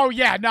 small. Oh,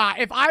 yeah, nah.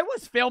 If I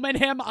was filming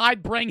him,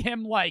 I'd bring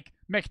him, like,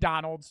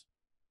 McDonald's.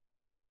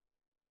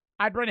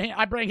 I'd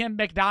bring him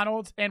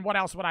McDonald's, and what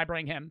else would I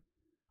bring him?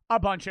 A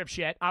bunch of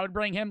shit. I would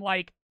bring him,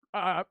 like,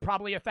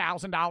 probably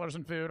 $1,000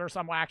 in food or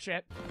some whack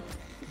shit.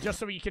 Just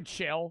so he could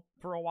chill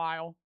for a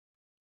while.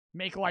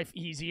 Make life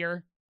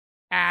easier.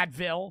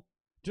 Advil.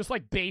 Just,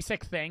 like,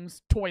 basic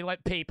things.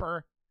 Toilet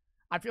paper.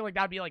 I feel like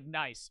that'd be, like,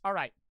 nice. All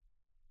right.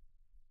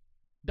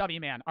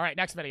 W-man. All right,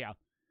 next video.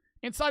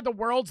 Inside the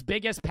world's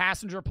biggest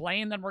passenger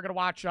plane, then we're going to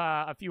watch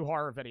a few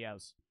horror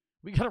videos.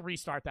 We got to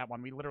restart that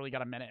one. We literally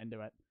got a minute into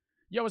it.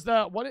 Yo, is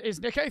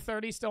Nikkei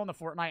 30 still in the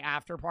Fortnite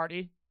after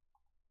party?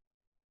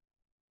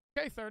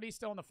 Nikkei 30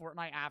 still in the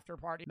Fortnite after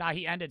party? Nah,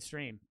 he ended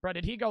stream. Bro,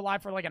 did he go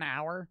live for like an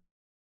hour?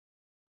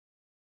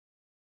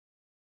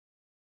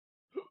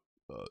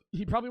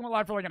 He probably went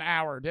live for like an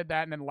hour, did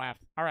that, and then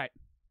left. All right.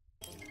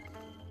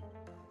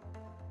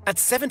 At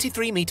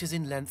 73 meters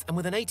in length and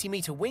with an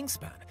 80-meter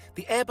wingspan,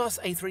 the Airbus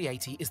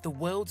A380 is the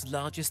world's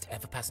largest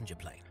ever passenger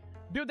plane.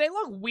 Dude, they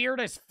look weird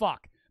as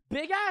fuck.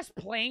 Big-ass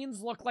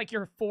planes look like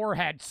your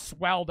forehead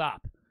swelled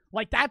up.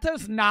 Like, that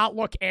does not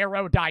look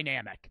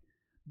aerodynamic.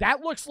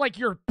 That looks like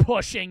you're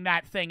pushing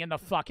that thing in the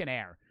fucking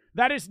air.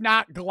 That is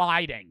not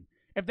gliding.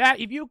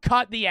 If you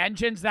cut the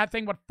engines, that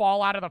thing would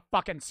fall out of the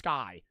fucking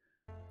sky.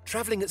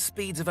 Traveling at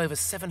speeds of over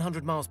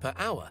 700 miles per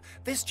hour,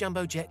 this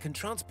jumbo jet can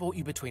transport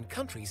you between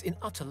countries in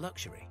utter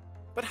luxury.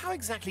 But how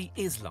exactly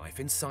is life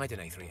inside an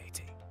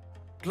A380?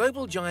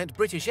 Global giant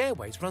British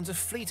Airways runs a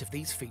fleet of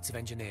these feats of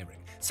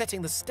engineering,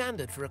 setting the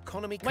standard for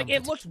economy comfort. Like,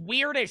 it looks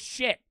weird as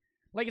shit.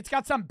 Like, it's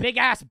got some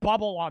big-ass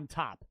bubble on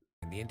top.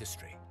 In the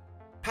industry.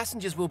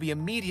 Passengers will be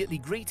immediately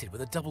greeted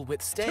with a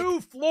double-width stair.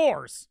 2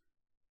 floors.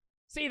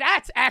 See,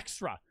 that's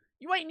extra.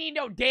 You ain't need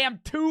no damn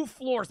 2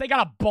 floors. They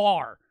got a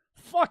bar.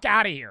 Fuck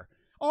out of here.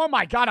 Oh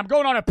my god, I'm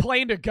going on a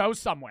plane to go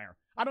somewhere.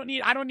 I don't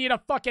need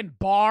a fucking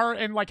bar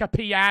and like a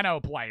piano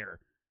player.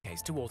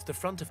 Case towards the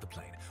front of the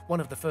plane, one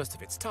of the first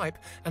of its type,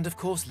 and of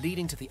course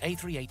leading to the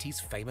A380's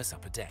famous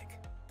upper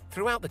deck.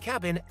 Throughout the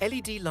cabin,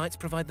 LED lights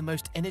provide the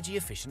most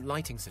energy-efficient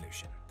lighting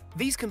solution.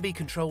 These can be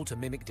controlled to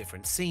mimic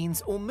different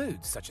scenes or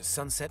moods such as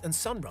sunset and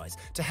sunrise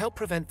to help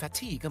prevent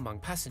fatigue among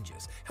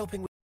passengers,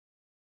 helping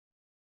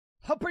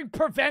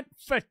prevent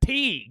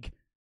fatigue.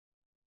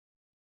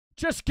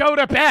 Just go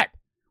to bed.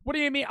 What do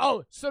you mean?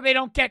 Oh, so they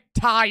don't get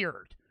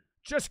tired.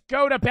 Just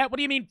go to bed. What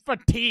do you mean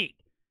fatigue?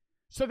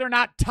 So they're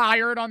not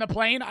tired on the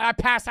plane? I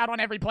pass out on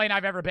every plane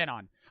I've ever been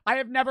on. I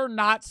have never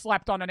not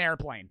slept on an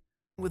airplane.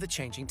 With the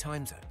changing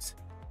time zones.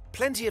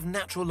 Plenty of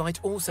natural light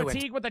also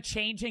fatigue with the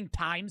changing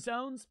time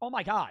zones? Oh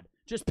my god.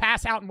 Just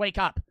pass out and wake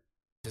up.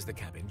 Enters the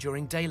cabin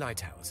during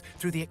daylight hours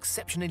through the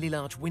exceptionally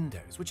large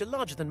windows, which are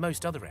larger than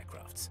most other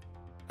aircrafts.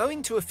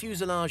 Owing to a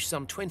fuselage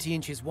some 20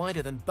 inches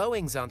wider than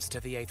Boeing's answer to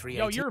the A380...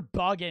 Yo, you're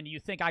bugging. You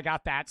think I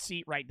got that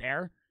seat right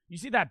there? You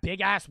see that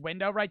big-ass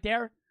window right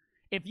there?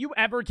 If you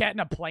ever get in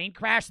a plane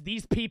crash,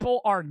 these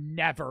people are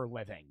never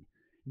living.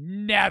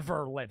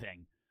 Never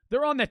living.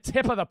 They're on the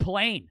tip of the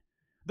plane.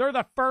 They're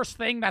the first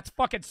thing that's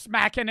fucking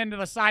smacking into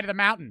the side of the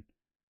mountain.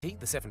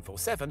 The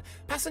 747,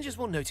 passengers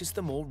will notice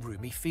the more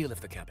roomy feel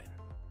of the cabin.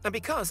 And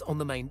because on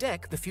the main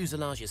deck, the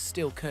fuselage is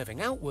still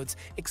curving outwards,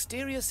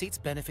 exterior seats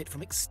benefit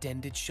from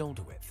extended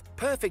shoulder width.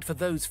 Perfect for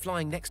those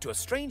flying next to a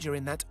stranger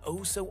in that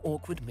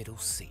oh-so-awkward middle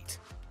seat.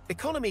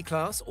 Economy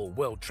class, or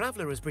World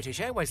Traveller as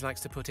British Airways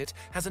likes to put it,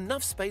 has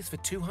enough space for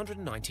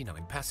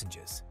 299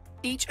 passengers.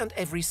 Each and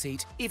every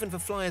seat, even for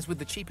flyers with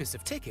the cheapest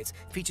of tickets,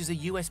 features a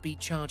USB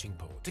charging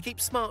port to keep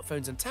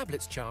smartphones and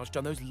tablets charged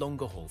on those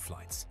longer haul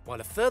flights,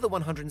 while a further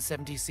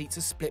 170 seats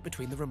are split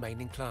between the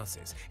remaining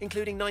classes,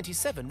 including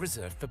 97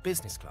 reserved for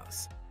business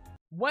class.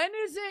 When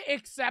is it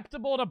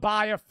acceptable to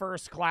buy a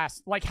first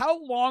class? Like,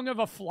 how long of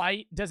a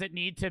flight does it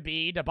need to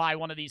be to buy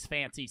one of these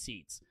fancy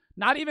seats?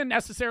 Not even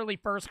necessarily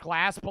first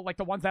class, but like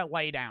the ones that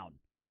lay down.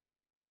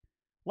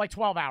 Like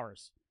 12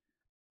 hours.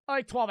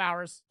 Like 12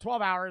 hours,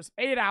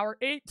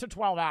 8 to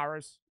 12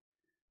 hours.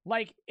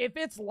 Like, if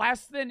it's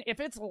less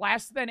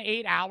than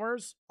 8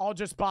 hours, I'll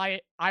just buy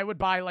it. I would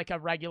buy like a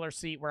regular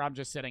seat where I'm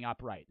just sitting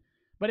upright.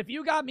 But if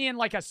you got me in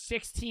like a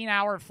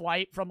 16-hour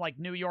flight from like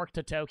New York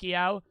to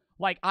Tokyo,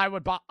 like I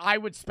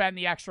would spend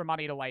the extra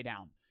money to lay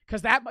down.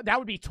 Because that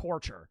would be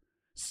torture.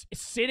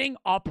 Sitting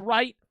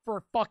upright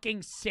for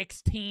fucking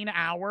 16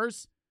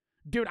 hours?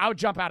 Dude, I would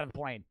jump out of the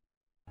plane.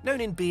 Known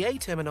in BA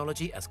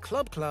terminology as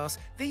club class,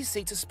 these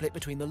seats are split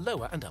between the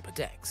lower and upper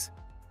decks.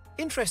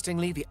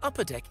 Interestingly, the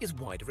upper deck is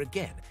wider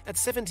again, at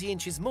 70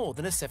 inches more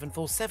than a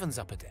 747's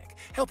upper deck,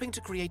 helping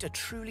to create a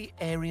truly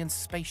airy and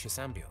spacious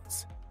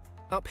ambience.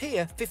 Up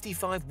here,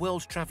 55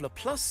 World Traveller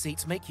Plus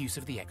seats make use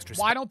of the extra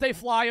space. Why don't they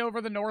fly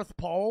over the North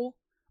Pole?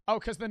 Oh,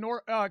 because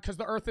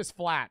the Earth is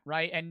flat,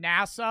 right? And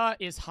NASA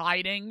is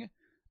hiding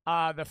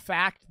the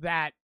fact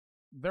that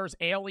there's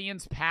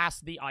aliens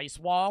past the ice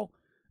wall.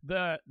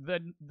 the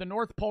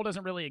North Pole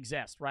doesn't really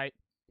exist, right?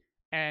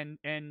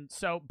 And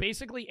so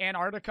basically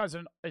Antarctica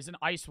is an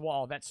ice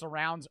wall that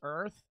surrounds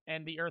Earth,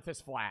 and the Earth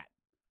is flat.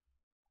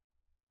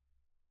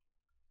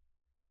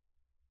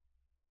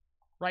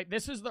 Right?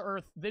 This is the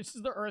Earth. This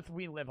is the Earth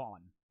we live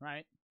on,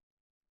 right?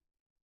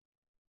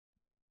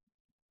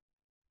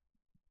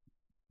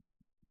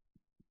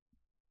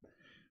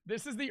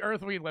 This is the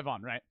Earth we live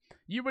on, right?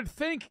 You would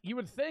think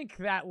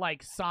that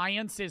like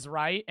science is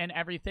right and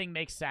everything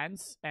makes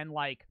sense, and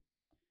like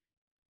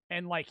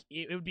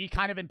it would be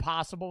kind of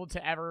impossible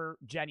to ever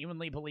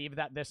genuinely believe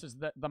that this is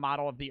the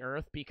model of the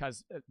Earth,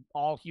 because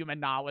all human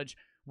knowledge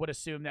would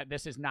assume that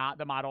this is not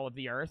the model of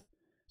the Earth.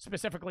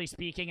 Specifically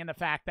speaking, in the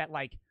fact that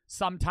like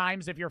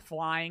sometimes if you're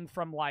flying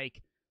from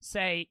like,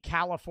 say,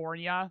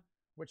 California,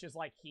 which is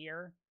like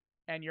here,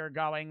 and you're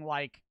going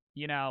like,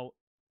 you know,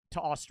 to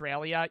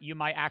Australia, you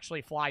might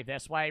actually fly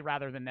this way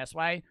rather than this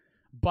way.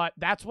 But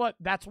that's what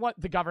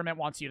the government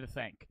wants you to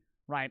think,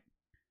 right?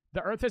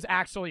 The Earth is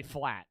actually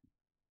flat.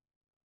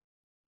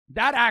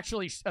 That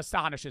actually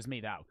astonishes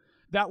me, though.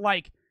 That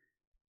like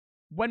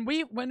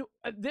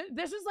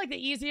this is like the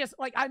easiest.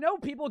 Like, I know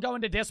people go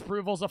into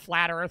disapprovals of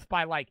flat Earth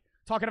by like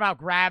talking about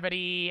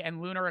gravity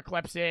and lunar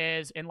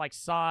eclipses and like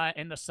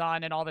the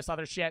sun and all this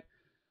other shit.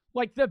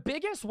 Like, the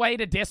biggest way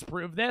to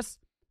disprove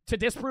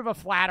a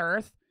flat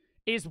Earth,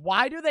 is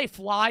why do they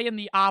fly in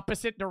the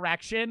opposite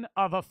direction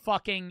of a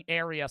fucking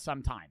area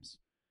sometimes?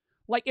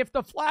 Like, if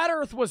the flat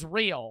Earth was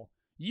real,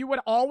 you would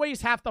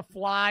always have to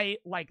fly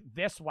like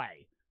this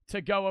way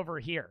to go over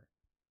here.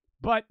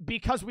 But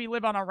because we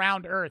live on a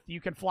round Earth,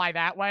 you can fly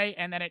that way,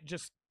 and then it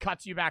just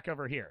cuts you back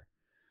over here.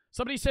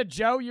 Somebody said,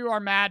 Joe, you are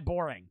mad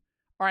boring.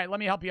 All right, let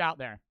me help you out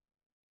there.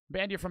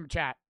 Banned you from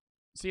chat.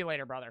 See you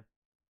later, brother.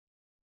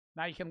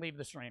 Now you can leave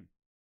the stream.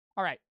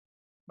 All right,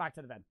 back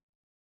to the bed.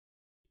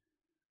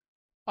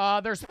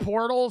 There's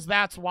portals,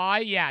 that's why.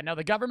 Yeah, no,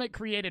 the government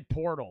created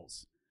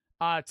portals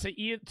to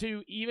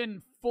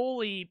even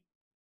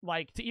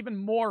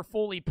more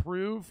fully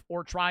prove,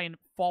 or try and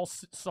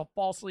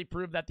falsely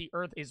prove that the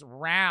Earth is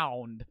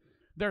round.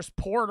 There's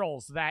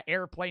portals that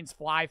airplanes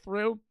fly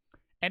through,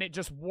 and it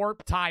just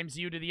warp times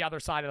you to the other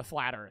side of the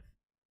flat Earth.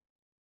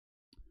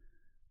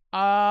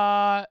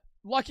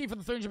 Lucky for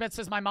the 300 bits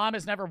says, my mom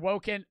has never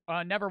woke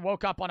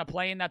up on a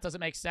plane. That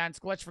doesn't make sense.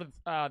 Glitch for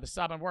the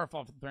sub, and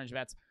Warful for the 300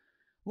 bits.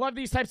 Love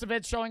these types of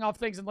vids showing off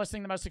things and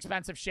listing the most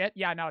expensive shit.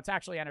 Yeah, no, it's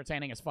actually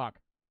entertaining as fuck.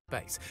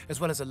 Base, as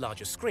well as a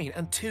larger screen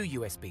and 2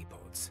 USB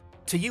ports.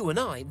 To you and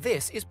I,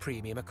 this is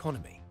premium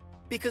economy.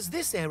 Because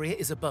this area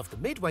is above the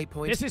midway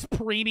point. This is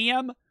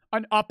premium?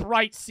 An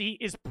upright seat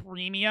is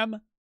premium?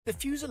 The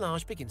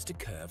fuselage begins to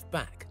curve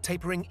back,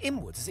 tapering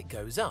inwards as it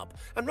goes up.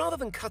 And rather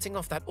than cutting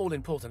off that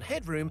all-important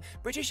headroom,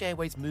 British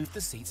Airways moved the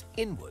seats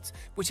inwards,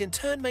 which in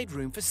turn made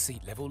room for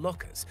seat-level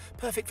lockers,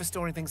 perfect for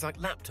storing things like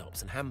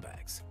laptops and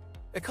handbags.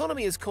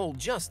 Economy is called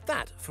just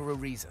that for a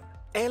reason.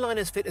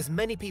 Airliners fit as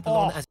many people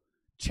on as...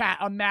 Chat,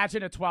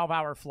 imagine a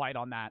 12-hour flight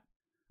on that.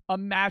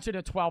 Imagine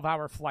a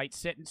 12-hour flight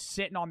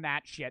sitting on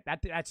that shit.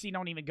 That seat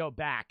don't even go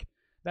back.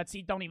 That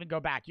seat don't even go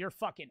back. You're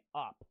fucking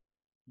up.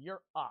 You're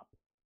up.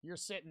 You're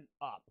sitting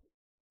up.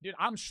 Dude,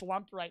 I'm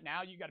slumped right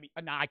now. You gotta be...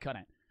 Nah, I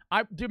couldn't.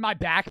 Dude, my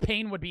back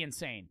pain would be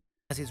insane.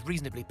 As is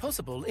reasonably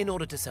possible in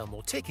order to sell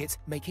more tickets,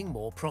 making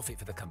more profit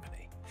for the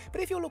company.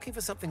 But if you're looking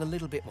for something a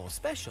little bit more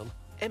special,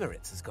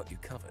 Emirates has got you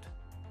covered.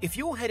 If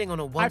you're heading on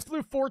a I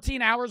flew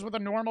 14 hours with a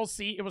normal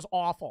seat. It was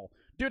awful.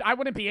 Dude, I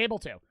wouldn't be able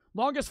to.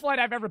 Longest flight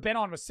I've ever been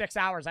on was 6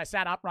 hours. I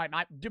sat upright.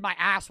 My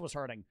ass was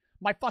hurting.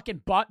 My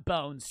fucking butt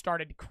bones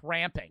started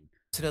cramping.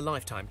 In a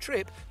lifetime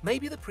trip,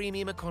 maybe the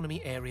premium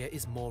economy area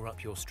is more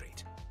up your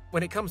street.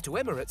 When it comes to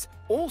Emirates,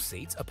 all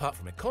seats, apart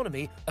from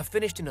economy, are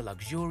finished in a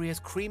luxurious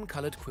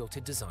cream-colored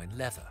quilted design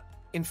leather.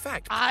 In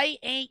fact, I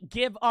ain't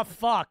give a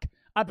fuck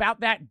about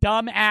that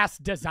dumb-ass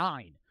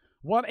design.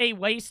 What a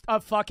waste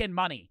of fucking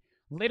money.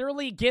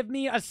 Literally give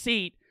me a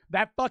seat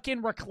that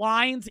fucking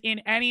reclines in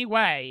any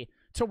way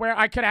to where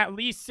I could at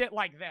least sit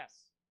like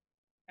this.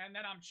 And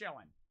then I'm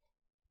chilling.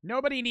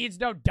 Nobody needs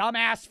no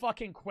dumbass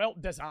fucking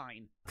quilt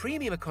design.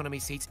 Premium economy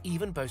seats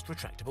even boast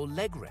retractable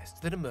leg rests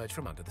that emerge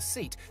from under the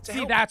seat.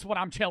 See, that's what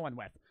I'm chilling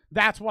with.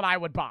 That's what I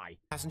would buy.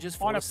 Passengers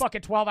on a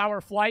fucking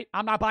 12-hour flight,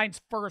 I'm not buying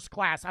first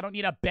class. I don't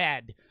need a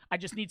bed. I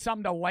just need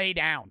something to lay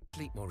down.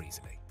 Sleep more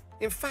easily.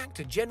 In fact,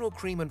 a general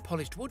cream and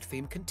polished wood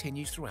theme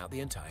continues throughout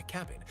the entire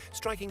cabin,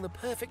 striking the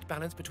perfect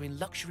balance between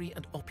luxury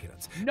and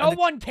opulence. No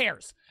one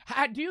cares.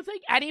 Do you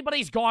think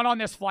anybody's gone on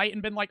this flight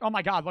and been like, oh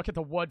my god, look at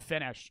the wood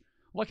finish.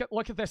 Look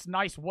at this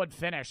nice wood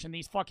finish and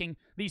these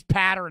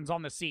patterns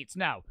on the seats.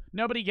 No,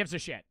 nobody gives a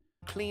shit.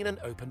 Clean and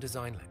open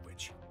design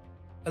language.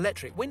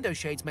 Electric window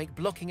shades make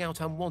blocking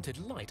out unwanted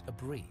light a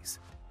breeze.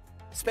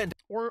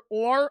 Or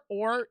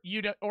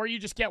you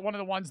just get one of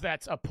the ones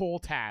that's a pull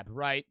tab,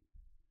 right?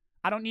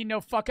 I don't need no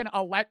fucking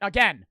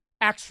again,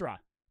 extra,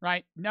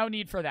 right? No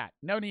need for that.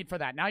 No need for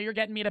that. Now you're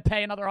getting me to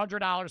pay another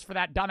 $100 for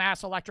that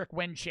dumbass electric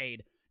wind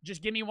shade.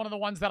 Just give me one of the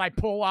ones that I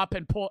pull up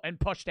and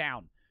push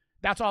down.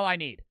 That's all I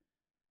need.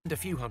 And a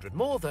few hundred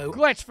more, though.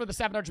 Glitch for the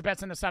 700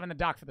 bits and the 7 the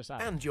dock for the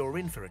side. And you're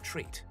in for a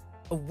treat.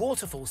 A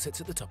waterfall sits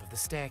at the top of the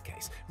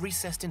staircase,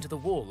 recessed into the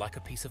wall like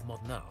a piece of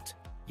modern art.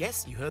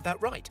 Yes, you heard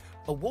that right.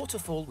 A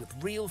waterfall with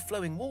real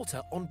flowing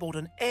water on board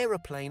an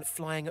aeroplane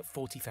flying at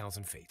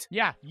 40,000 feet.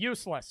 Yeah,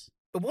 useless.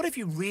 But what if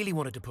you really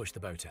wanted to push the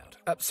boat out?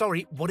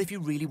 What if you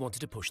really wanted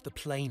to push the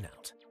plane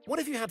out? What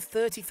if you had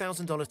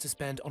 $30,000 to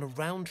spend on a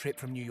round trip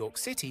from New York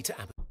City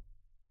to Abu?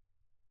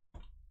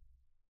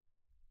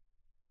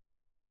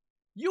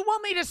 You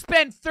want me to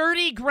spend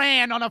 30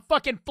 grand on a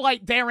fucking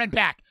flight there and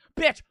back?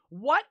 Bitch,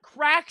 what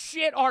crack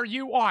shit are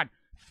you on?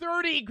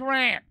 30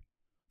 grand.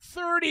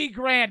 30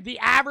 grand.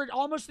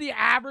 Almost the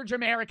average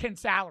American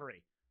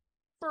salary.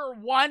 For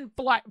one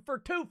flight, for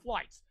 2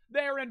 flights,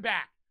 there and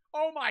back.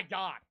 Oh my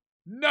God.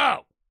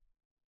 No.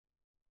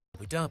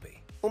 Abu Dhabi.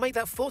 Or make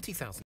that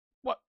 $40,000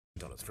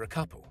 for a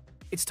couple.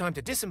 It's time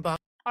to disembark.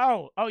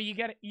 Oh, you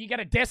get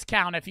a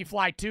discount if you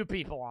fly 2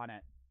 people on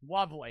it.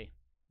 Lovely.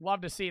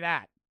 Love to see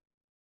that.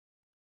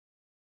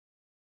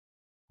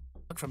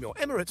 From your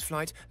Emirates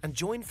flight and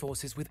join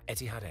forces with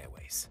Etihad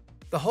Airways.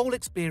 The whole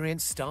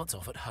experience starts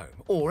off at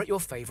home or at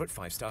your favorite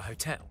 5-star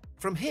hotel.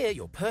 From here,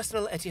 your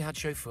personal Etihad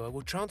chauffeur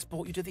will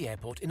transport you to the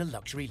airport in a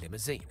luxury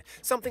limousine,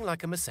 something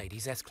like a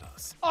Mercedes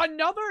S-Class.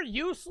 Another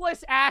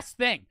useless ass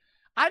thing.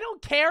 I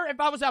don't care if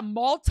I was a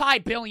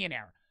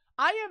multi-billionaire.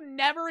 I am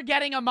never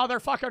getting a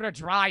motherfucker to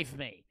drive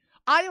me.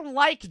 I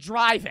like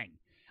driving.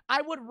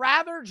 I would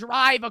rather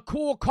drive a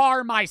cool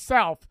car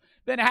myself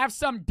than have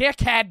some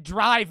dickhead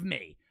drive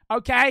me,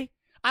 okay?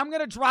 I'm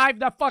going to drive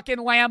the fucking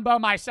Lambo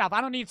myself.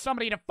 I don't need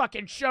somebody to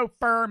fucking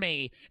chauffeur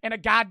me in a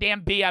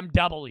goddamn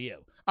BMW,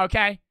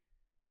 okay?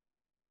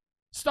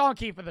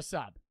 Stonky for the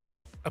sub.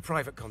 A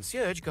private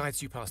concierge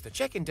guides you past the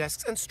check-in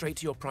desks and straight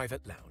to your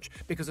private lounge,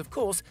 because of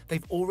course,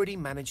 they've already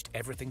managed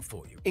everything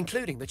for you,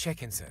 including the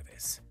check-in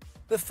service.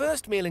 The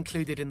first meal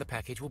included in the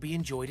package will be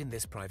enjoyed in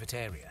this private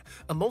area,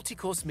 a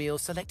multi-course meal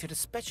selected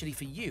especially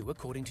for you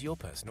according to your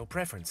personal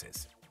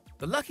preferences.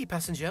 The lucky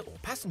passenger or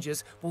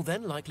passengers will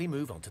then likely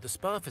move on to the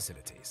spa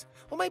facilities,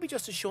 or maybe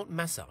just a short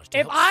massage.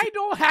 If I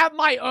don't have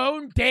my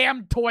own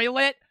damn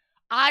toilet,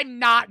 I'm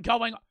not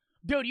going.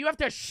 Dude, you have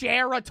to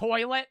share a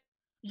toilet?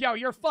 Yo,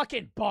 you're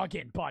fucking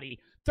bugging, buddy.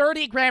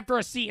 30 grand for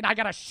a seat and I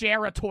gotta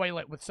share a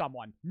toilet with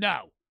someone.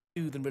 No.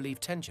 Soothe and relieve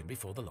tension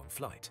before the long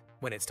flight.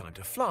 When it's time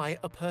to fly,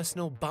 a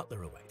personal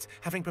butler awaits,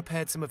 having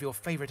prepared some of your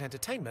favorite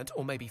entertainment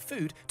or maybe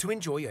food to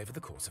enjoy over the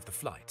course of the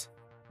flight.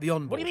 The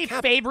onboard What do you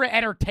mean favorite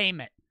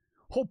entertainment?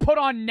 He'll put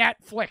on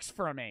Netflix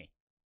for me.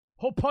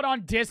 He'll put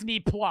on Disney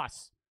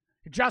Plus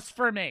just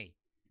for me.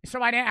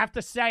 So I didn't have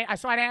to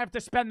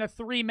spend the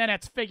 3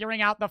 minutes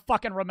figuring out the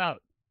fucking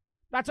remote.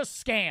 That's a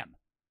scam.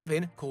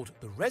 Called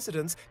the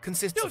residence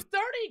consists of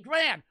 30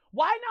 grand.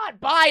 Why not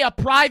buy a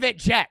private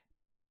jet?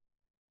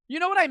 You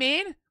know what I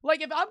mean? Like,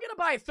 if I'm going to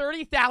buy a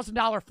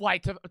 $30,000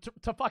 flight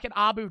to fucking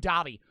Abu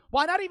Dhabi,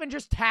 why not even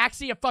just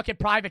taxi a fucking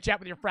private jet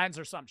with your friends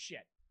or some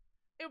shit?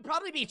 It would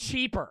probably be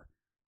cheaper.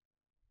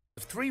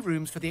 3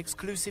 rooms for the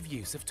exclusive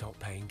use of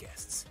top-paying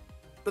guests.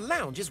 The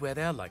lounge is where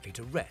they are likely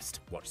to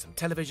rest, watch some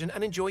television,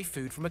 and enjoy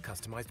food from a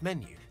customized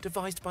menu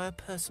devised by a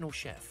personal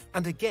chef,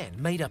 and again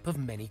made up of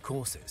many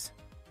courses.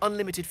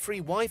 Unlimited free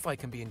Wi-Fi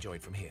can be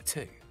enjoyed from here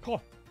too.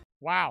 Oh,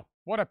 wow,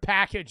 what a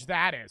package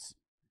that is.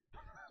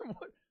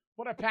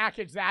 What a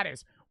package that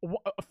is.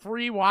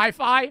 Free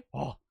Wi-Fi?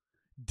 Oh,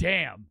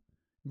 damn.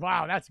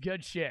 Wow, that's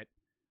good shit.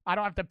 I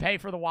don't have to pay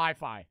for the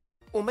Wi-Fi.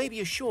 Or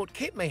maybe a short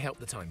kit may help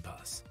the time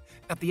pass.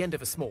 At the end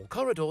of a small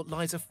corridor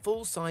lies a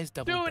full-size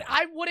double Dude, bed.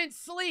 I wouldn't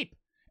sleep.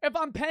 If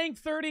I'm paying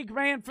 30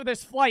 grand for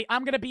this flight,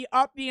 I'm going to be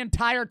up the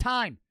entire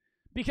time.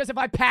 Because if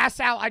I pass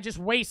out, I just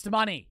waste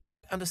money.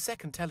 And a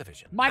second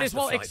television. Might as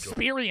well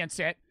experience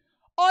it.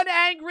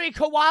 Unangry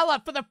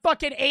Koala for the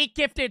fucking 8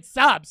 gifted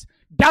subs.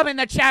 Dub in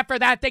the chat for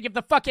that. Thank you for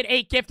the fucking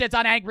 8 gifteds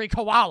on Angry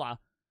Koala.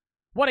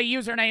 What a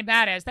username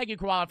that is. Thank you,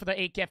 Koala, for the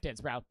 8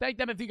 gifteds, bro. Thank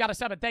them if you got a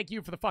sub, and thank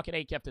you for the fucking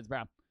 8 gifteds,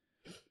 bro.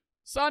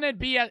 Son and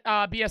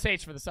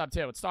BSH for the sub,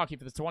 too. It's Stalky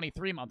for the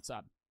 23-month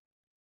sub.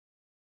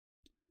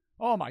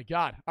 Oh, my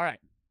God. All right.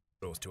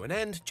 Draws to an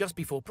end just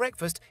before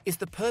breakfast is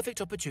the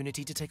perfect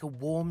opportunity to take a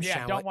warm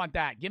shower. Yeah, don't want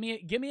that. Give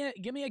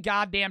me a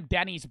goddamn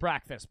Denny's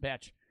breakfast,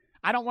 bitch.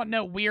 I don't want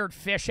no weird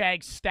fish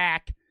egg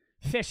stack.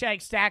 Fish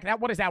egg stack.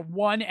 What is that,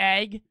 1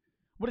 egg?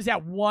 What is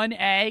that, 1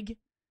 egg?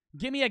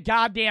 Give me a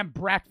goddamn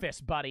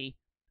breakfast, buddy.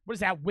 What is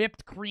that,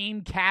 whipped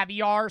cream,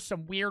 caviar,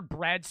 some weird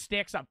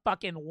breadsticks, a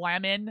fucking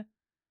lemon?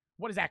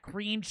 What is that,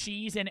 cream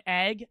cheese and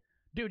egg?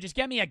 Dude, just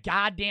get me a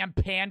goddamn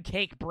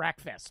pancake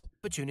breakfast.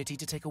 Opportunity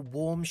to take a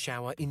warm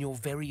shower in your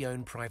very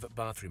own private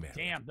bathroom area.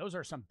 Damn, those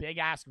are some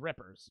big-ass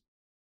rippers.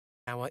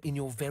 Shower in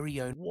your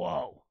very own...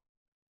 Whoa.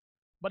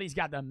 But he's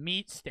got the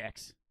meat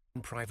sticks.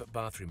 Private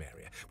bathroom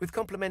area with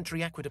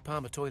complimentary Aqua de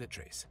Parma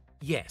toiletries.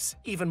 Yes,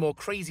 even more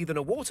crazy than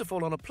a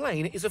waterfall on a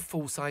plane is a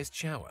full-sized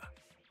shower.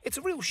 It's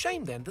a real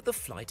shame then that the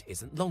flight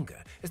isn't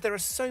longer, as there are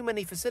so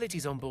many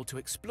facilities on board to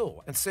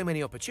explore and so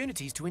many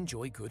opportunities to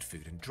enjoy good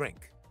food and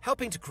drink.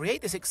 Helping to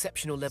create this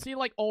exceptional level... See,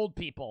 like old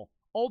people.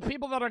 Old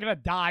people that are going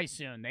to die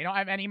soon. They don't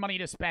have any money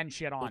to spend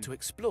shit on. ...to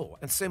explore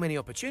and so many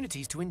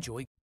opportunities to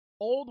enjoy...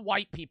 Old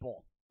white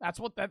people. That's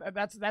what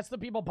that's the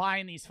people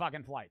buying these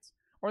fucking flights.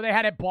 Or they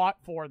had it bought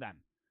for them.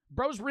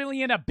 Bro's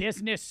really in a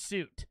business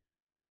suit.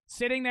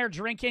 Sitting there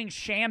drinking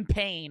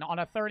champagne on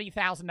a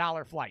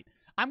 $30,000 flight.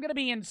 I'm gonna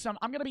be in some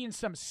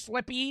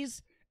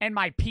slippies and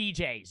my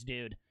PJs,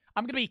 dude.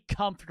 I'm gonna be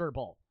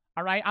comfortable.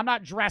 All right? I'm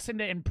not dressing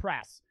to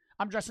impress.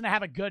 I'm dressing to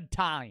have a good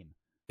time.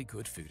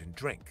 Good food and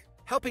drink.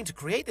 Helping to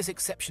create this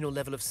exceptional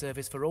level of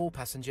service for all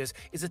passengers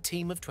is a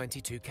team of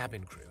 22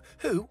 cabin crew,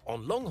 who,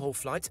 on long-haul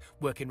flights,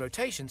 work in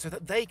rotation so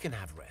that they can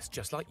have rest,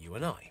 just like you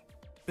and I.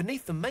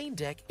 Beneath the main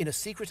deck, in a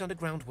secret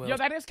underground world... Yo,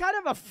 that is kind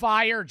of a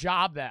fire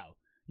job, though.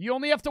 You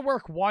only have to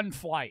work one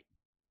flight.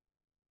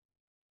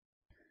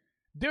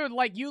 Dude,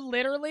 like, you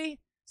literally...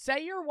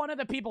 Say you're one of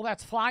the people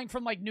that's flying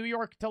from, like, New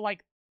York to,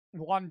 like,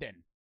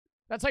 London.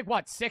 That's, like,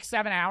 what,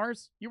 6-7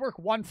 hours? You work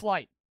one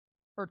flight.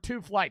 Or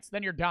 2 flights,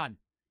 then you're done.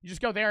 You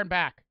just go there and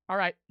back. All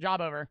right,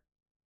 job over.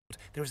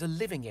 There is a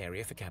living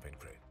area for cabin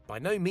crew. By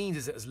no means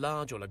is it as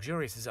large or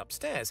luxurious as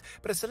upstairs,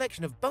 but a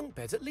selection of bunk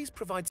beds at least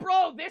provides...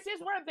 Bro, this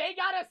is where they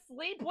gotta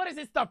sleep? What is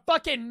this, the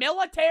fucking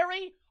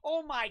military?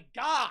 Oh my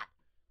god.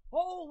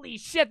 Holy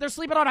shit, they're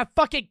sleeping on a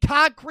fucking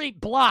concrete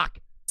block.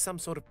 Some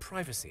sort of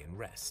privacy and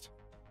rest.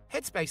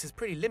 Headspace is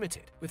pretty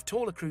limited, with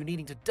taller crew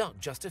needing to duck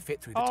just to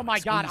fit through the Oh my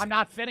god, squeezing. I'm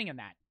not fitting in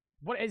that.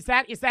 What is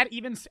that? Is that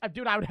even...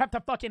 Dude, I would have to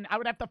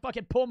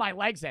fucking pull my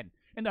legs in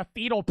the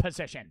fetal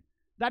position.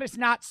 That is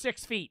not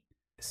 6 feet.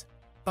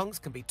 Bunks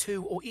can be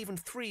 2 or even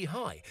 3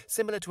 high,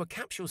 similar to a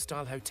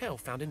capsule-style hotel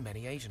found in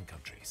many Asian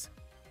countries.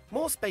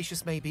 More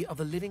spacious maybe are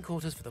the living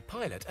quarters for the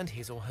pilot and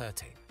his or her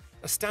team.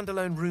 A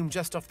standalone room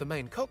just off the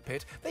main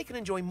cockpit, they can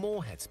enjoy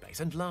more headspace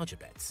and larger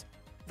beds.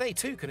 They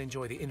too can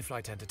enjoy the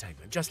in-flight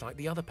entertainment, just like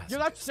the other passengers.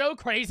 Dude, that's so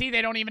crazy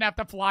they don't even have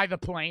to fly the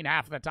plane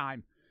half the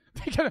time.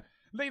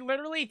 They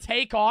literally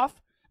take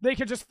off. They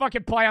can just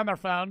fucking play on their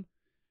phone.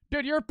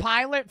 Dude, your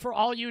pilot, for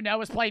all you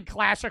know, is playing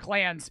Clash of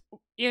Clans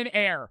in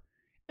air.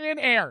 In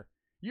air.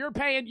 You're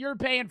paying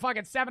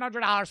fucking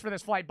 $700 for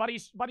this flight.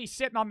 Buddy's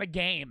sitting on the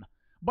game.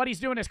 Buddy's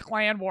doing his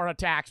clan war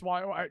attacks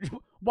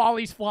while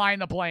he's flying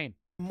the plane.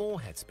 More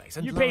headspace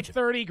and you paid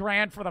 30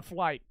 grand for the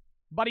flight.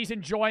 Buddy's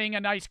enjoying a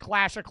nice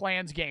Clash of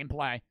Clans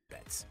gameplay.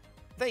 Beds.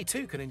 They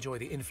too can enjoy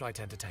the in-flight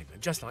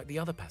entertainment, just like the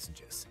other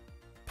passengers.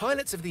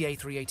 Pilots of the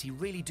A380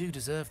 really do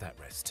deserve that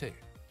rest too.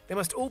 They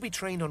must all be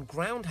trained on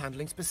ground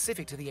handling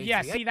specific to the A380.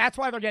 Yeah, see, that's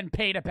why they're getting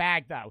paid a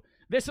bag, though.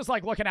 This is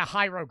like looking at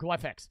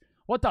hieroglyphics.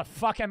 What the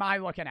fuck am I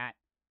looking at?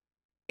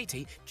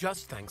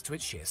 Just thanks to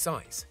its sheer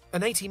size.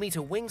 An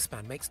 80-meter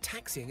wingspan makes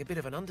taxiing a bit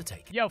of an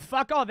undertaking. Yo,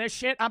 fuck all this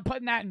shit. I'm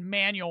putting that in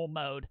manual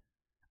mode.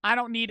 I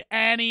don't need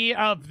any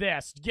of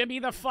this. Give me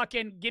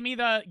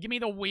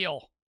the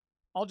wheel.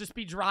 I'll just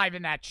be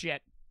driving that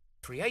shit.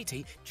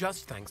 380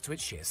 just thanks to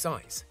its sheer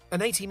size. An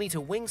 80-meter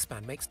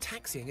wingspan makes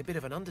taxiing a bit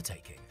of an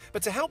undertaking,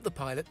 but to help the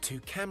pilot, 2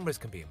 cameras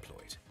can be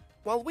employed.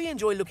 While we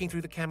enjoy looking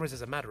through the cameras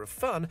as a matter of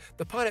fun,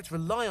 the pilots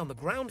rely on the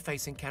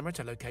ground-facing camera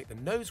to locate the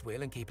nose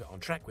wheel and keep it on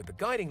track with the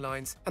guiding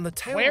lines, and the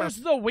tail Where's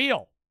the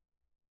wheel?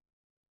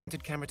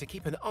 Camera to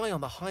keep an eye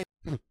on the high...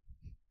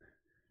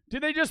 Do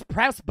they just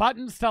press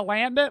buttons to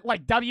land it,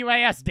 like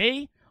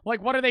WASD?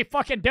 Like, what are they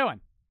fucking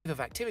doing? ...of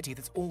activity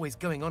that's always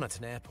going on at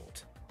an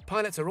airport.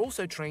 Pilots are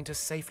also trained to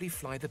safely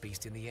fly the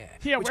beast in the air.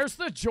 Yeah, where's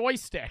the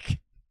joystick?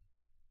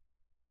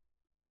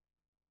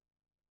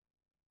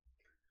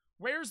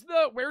 Where's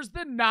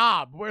the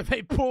knob where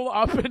they pull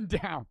up and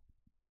down?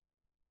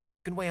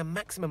 Can weigh a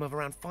maximum of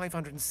around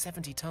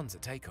 570 tons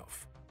at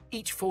takeoff.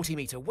 Each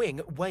 40-meter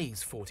wing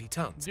weighs 40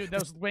 tons. Dude,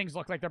 those wings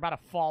look like they're about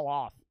to fall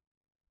off.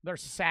 They're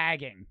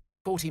sagging.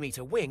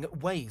 40-meter wing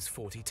weighs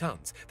 40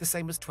 tons, the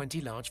same as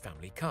 20 large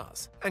family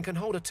cars, and can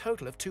hold a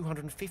total of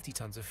 250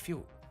 tons of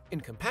fuel. In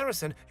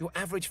comparison, your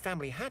average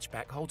family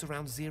hatchback holds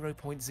around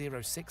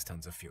 0.06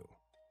 tons of fuel.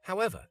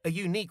 However, a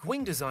unique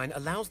wing design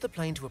allows the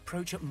plane to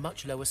approach at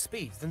much lower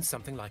speeds than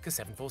something like a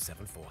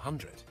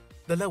 747-400.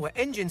 The lower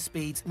engine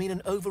speeds mean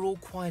an overall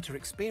quieter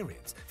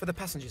experience for the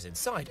passengers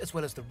inside, as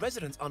well as the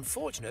residents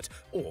unfortunate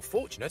or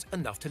fortunate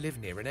enough to live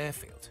near an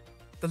airfield.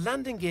 The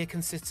landing gear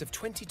consists of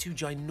 22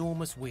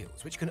 ginormous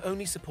wheels, which can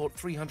only support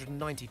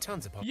 390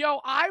 tons upon... Yo,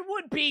 I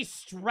would be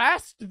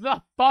stressed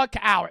the fuck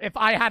out if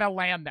I had to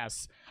land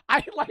this.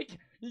 I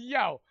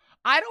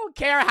don't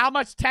care how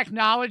much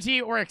technology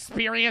or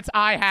experience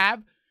I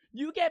have.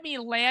 You get me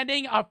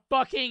landing a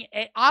fucking...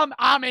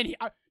 I'm in here.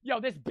 Yo,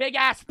 this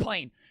big-ass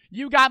plane.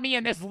 You got me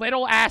in this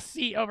little-ass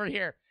seat over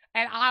here,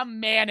 and I'm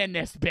manning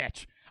this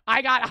bitch.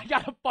 I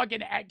gotta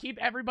fucking keep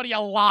everybody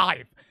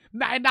alive.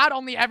 And not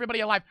only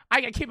everybody alive,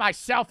 I gotta keep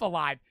myself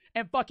alive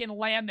and fucking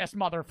land this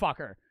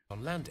motherfucker.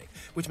 On landing,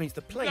 which means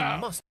the plane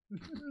must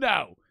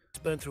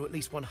burn through at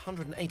least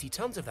 180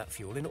 tons of that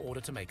fuel in order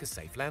to make a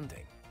safe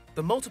landing.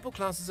 The multiple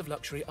classes of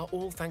luxury are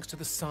all thanks to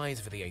the size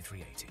of the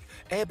A380.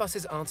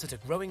 Airbus's answer to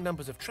growing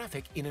numbers of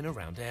traffic in and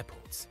around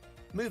airports.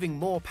 Moving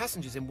more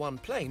passengers in one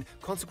plane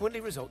consequently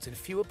results in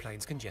fewer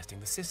planes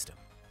congesting the system.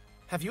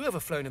 Have you ever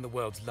flown in the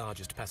world's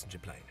largest passenger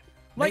plane?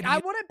 Like, I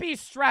wouldn't be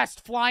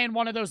stressed flying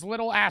one of those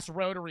little-ass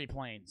rotary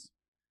planes.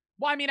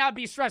 Well, I mean, I'd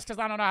be stressed because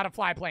I don't know how to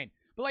fly a plane.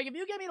 But, like, if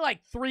you give me,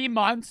 like, 3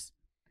 months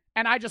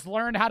and I just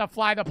learned how to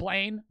fly the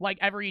plane, like,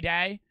 every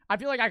day, I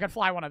feel like I could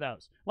fly one of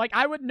those. Like,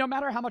 I would, no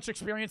matter how much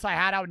experience I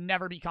had, I would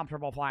never be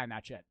comfortable flying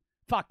that shit.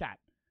 Fuck that.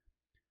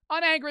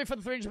 Unangry for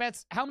the 300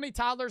 bits. How many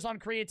toddlers on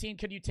creatine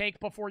could you take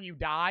before you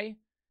die?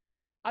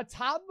 A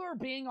toddler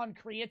being on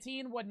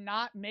creatine would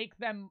not make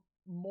them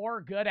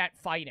more good at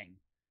fighting.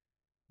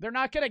 They're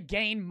not going to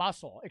gain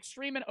muscle.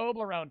 Extreme and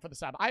Oblerone for the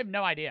sub. I have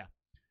no idea.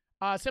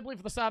 Simply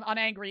for the sub.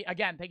 Unangry.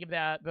 Again, thank you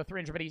for the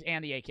 300 biddies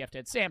and the 8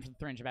 gifted. Sam for the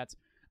 300 bets.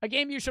 A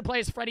game you should play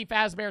is Freddy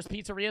Fazbear's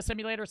Pizzeria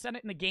Simulator. Send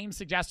it in the game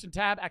suggestion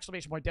tab, !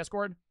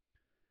 Discord.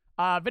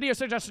 Video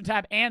suggestion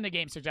tab and the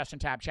game suggestion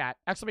tab, chat. !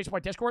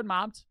 Discord,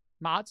 mods,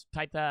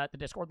 type the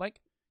Discord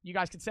link. You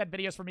guys can send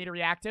videos for me to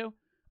react to.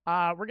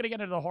 We're going to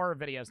get into the horror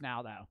videos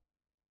now, though.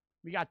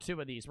 We got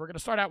 2 of these. We're going to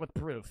start out with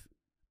proof.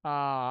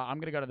 I'm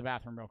going to go to the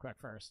bathroom real quick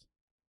first.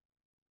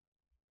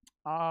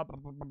 All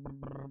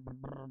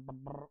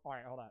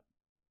right, hold up.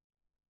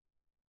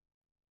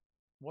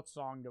 What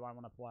song do I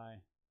want to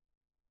play?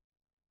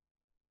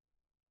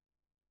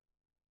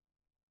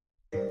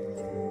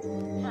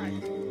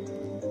 Alright.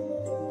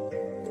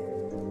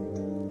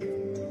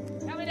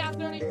 Count me down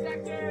 30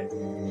 seconds.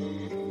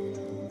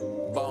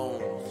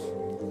 Bones.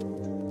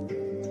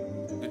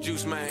 The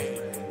Juice Man.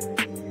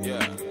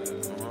 Yeah.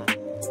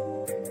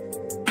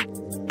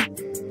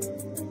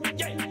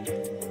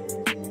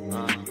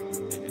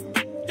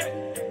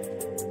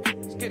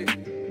 Let's get it.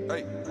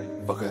 Hey.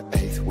 Fuck an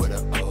eighth with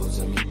a O's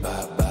and me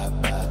bye.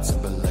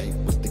 Timberlake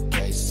with the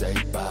K say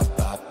bye.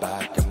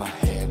 Got my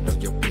hand on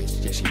your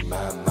bitch, yeah, she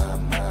mine.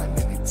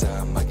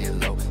 Anytime I get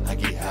low, I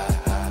get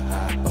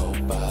high. Oh,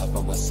 5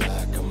 on my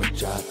side, come and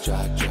drop. Put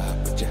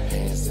your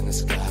hands in the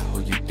sky,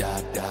 who you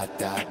die.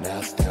 Now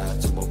it's time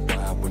to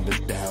unwind, windows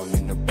down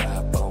in the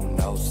ride. Bone,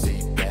 no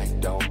seat back,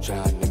 don't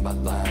try. In my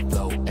line,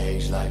 flow,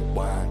 age like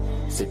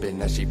wine. Sipping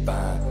that she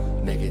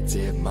fine,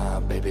 negative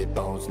mind, baby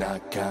bones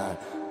not kind.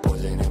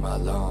 Poison in my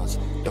lungs,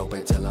 dope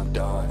until I'm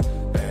done.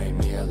 Bury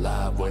me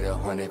alive with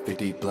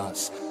 150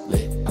 blunts.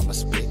 Lit, I'ma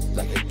spit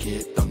like a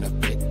kid on the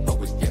bit.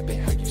 Always yapping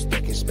how you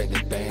stacking,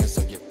 spending bands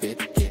on your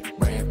fit. Get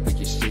ran for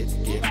your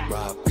shit, get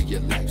robbed for your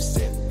life.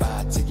 Set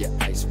fire to your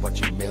ice,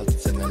 watch you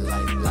melt in the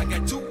light. I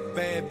got 2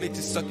 bad bitches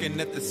sucking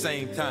at the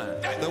same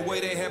time. The way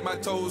they have my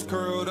toes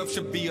curled up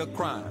should be a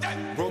crime.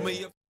 Roll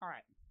me up. All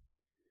right.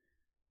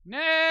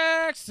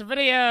 Next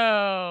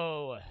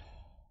video.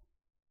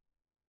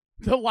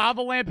 The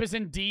lava lamp is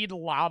indeed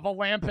lava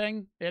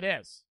lamping. It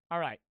is. All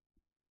right.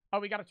 Oh,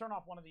 we got to turn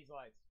off one of these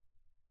lights.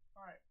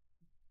 All right.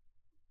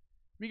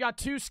 We got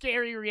 2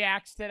 scary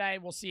reacts today.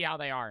 We'll see how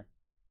they are.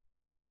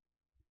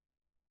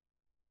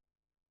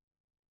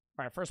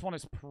 All right, first one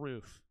is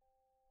proof.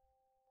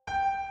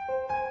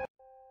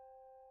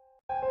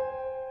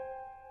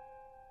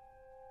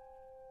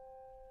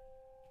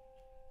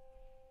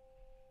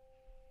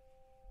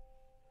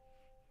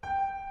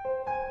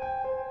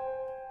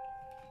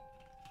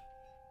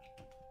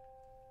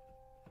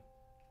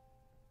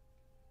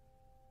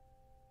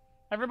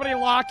 Everybody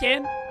lock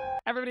in.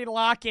 Everybody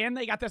lock in.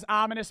 They got this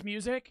ominous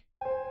music.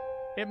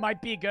 It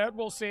might be good.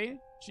 We'll see.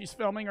 She's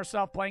filming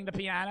herself playing the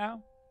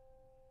piano.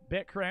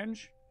 Bit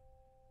cringe.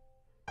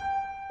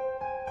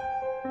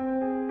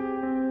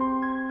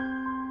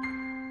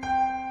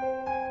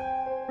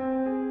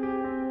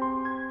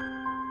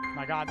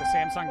 My God, the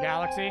Samsung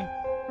Galaxy.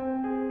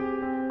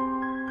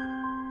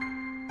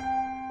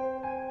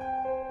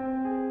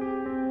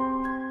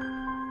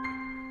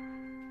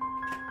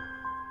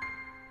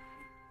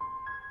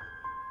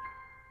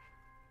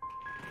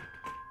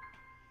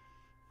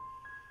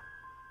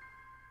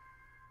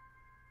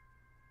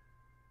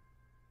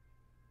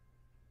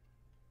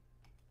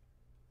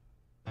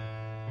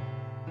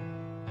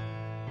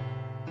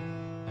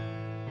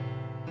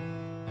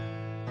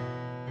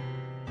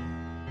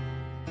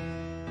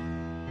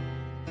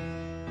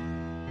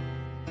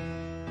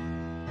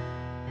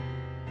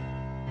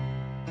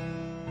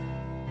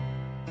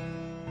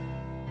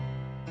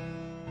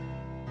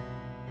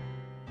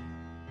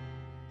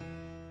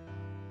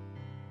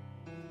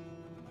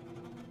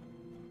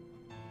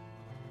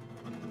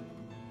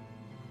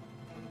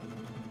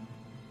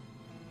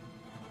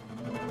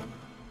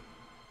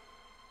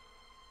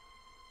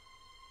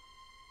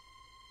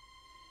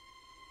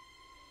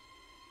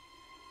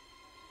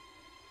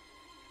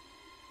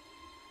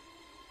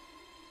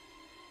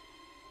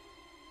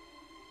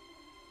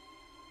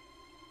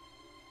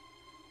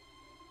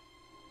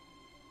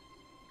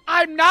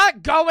 I'm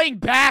not going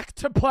back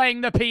to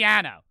playing the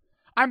piano.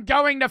 I'm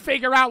going to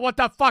figure out what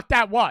the fuck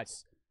that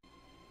was.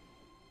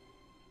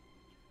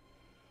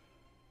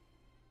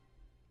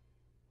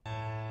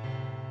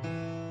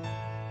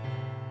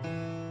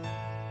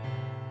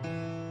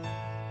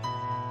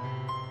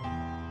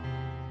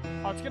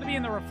 Oh, it's gonna be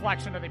in the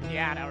reflection of the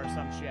piano or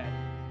some shit.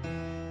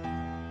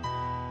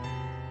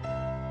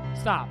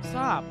 Stop,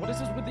 stop. What is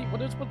this with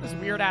this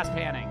weird ass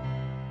panning?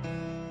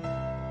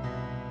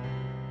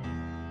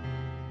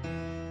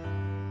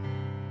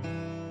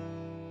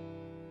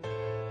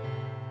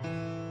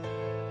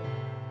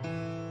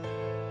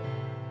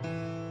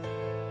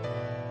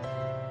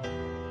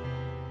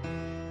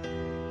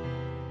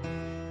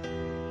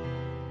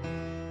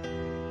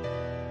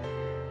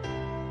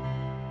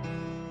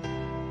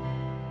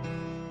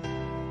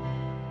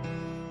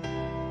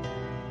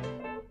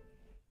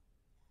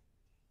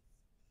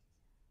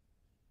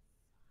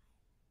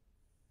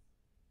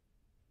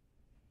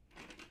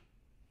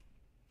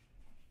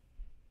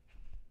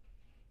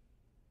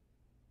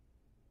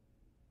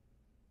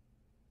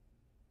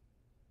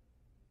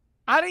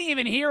 I didn't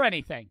even hear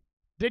anything.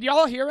 Did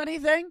y'all hear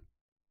anything?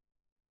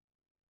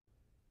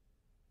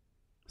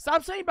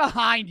 Stop saying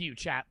behind you,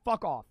 chat.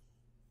 Fuck off.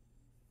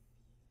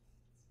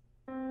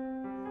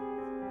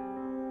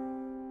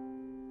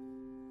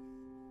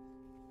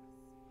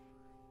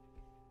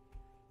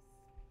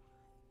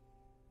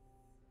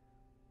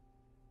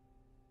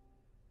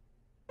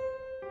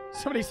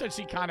 Somebody said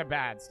she kind of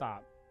bad.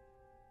 Stop.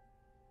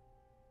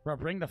 Bro,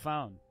 bring the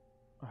phone.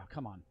 Oh,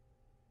 come on.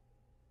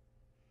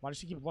 Why does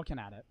she keep looking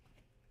at it?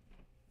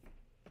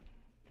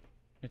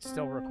 It's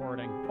still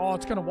recording. Oh,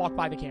 it's going to walk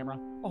by the camera.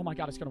 Oh my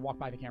God, it's going to walk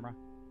by the camera.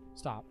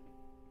 Stop.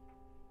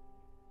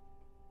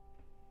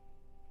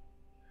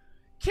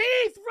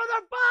 Keith for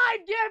the 5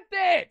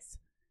 gifted!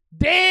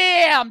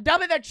 Damn!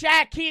 Dub in the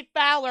chat, Keith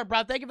Fowler,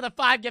 bro. Thank you for the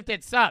 5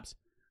 gifted subs.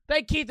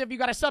 Thank Keith if you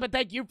got a sub, and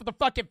thank you for the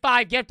fucking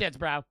 5 gifteds,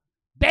 bro.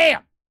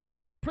 Damn!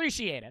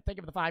 Appreciate it. Thank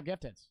you for the 5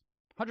 gifteds.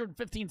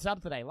 115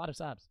 subs today. A lot of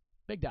subs.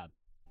 Big dub.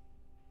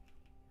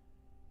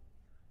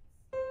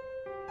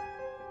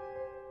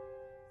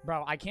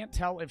 Bro, I can't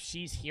tell if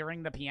she's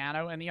hearing the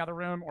piano in the other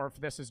room or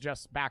if this is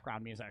just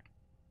background music.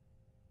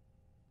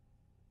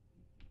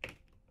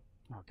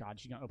 Oh, God,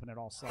 she's gonna open it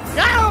all slow.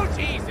 Oh,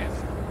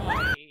 Jesus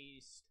Christ.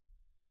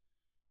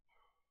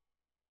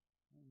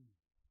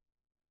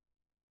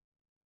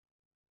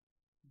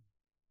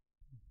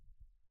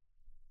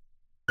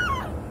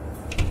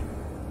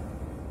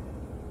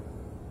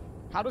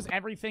 How does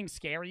everything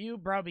scare you,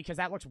 bro? Because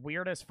that looks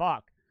weird as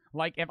fuck.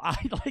 Like, if I,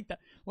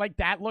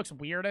 that looks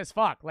weird as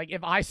fuck. Like,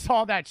 if I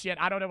saw that shit,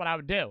 I don't know what I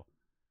would do.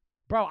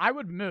 Bro, I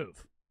would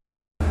move.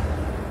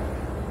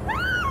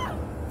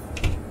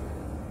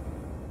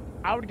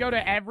 I would go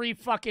to every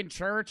fucking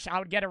church. I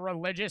would get a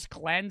religious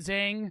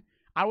cleansing.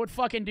 I would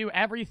fucking do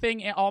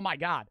everything. Oh, my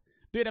God.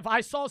 Dude, if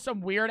I saw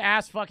some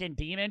weird-ass fucking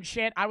demon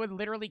shit, I would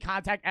literally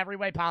contact every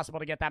way possible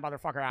to get that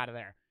motherfucker out of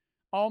there.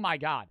 Oh, my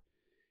God.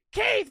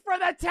 Keith for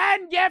the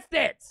 10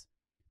 gifteds!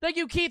 Thank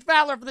you, Keith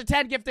Fowler, for the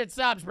 10 gifted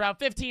subs, bro.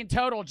 15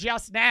 total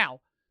just now.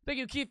 Thank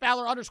you, Keith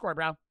Fowler _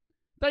 bro.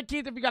 Thank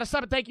Keith if you got a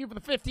sub, and thank you for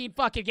the 15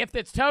 fucking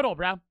gifteds total,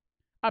 bro.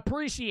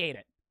 Appreciate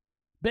it.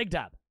 Big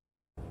dub.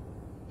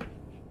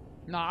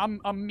 No, I'm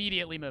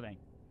immediately moving.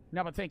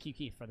 No, but thank you,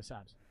 Keith, for the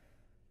subs.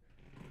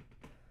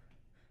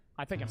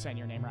 I think I'm saying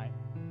your name right.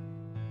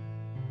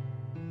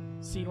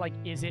 See, like,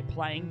 is it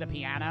playing the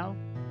piano?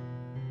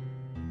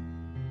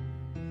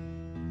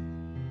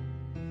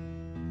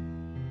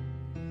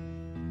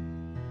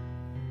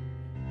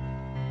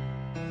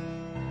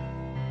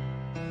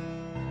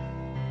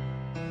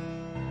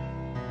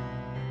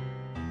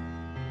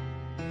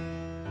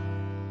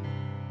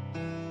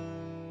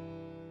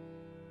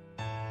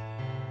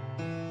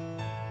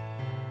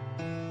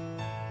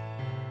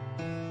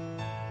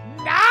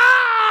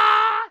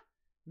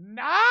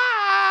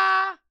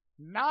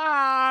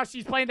 Nah,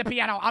 she's playing the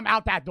piano. I'm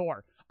out that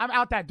door. I'm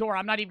out that door.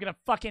 I'm not even gonna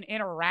fucking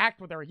interact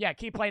with her. Yeah,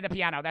 keep playing the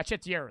piano. That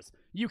shit's yours.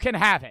 You can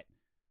have it.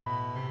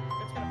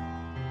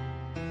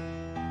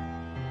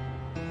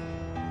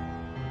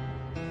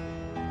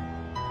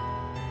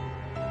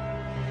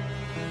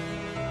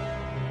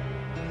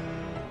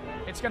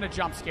 It's gonna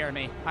jump scare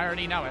me. I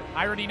already know it.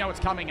 I already know it's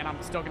coming, and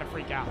I'm still gonna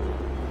freak out.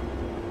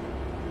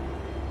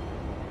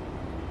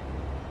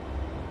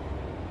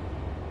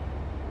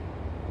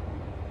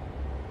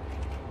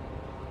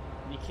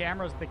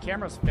 The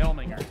camera's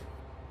filming her.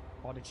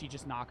 Oh, did she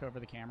just knock over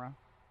the camera?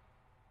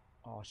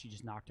 Oh, she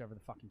just knocked over the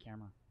fucking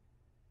camera.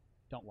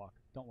 Don't look.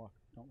 Don't look.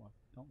 Don't look.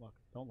 Don't look.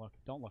 Don't look.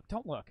 Don't look.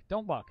 Don't look.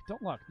 Don't look.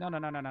 Don't look. No, no,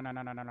 no, no, no, no,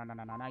 no, no, no, no,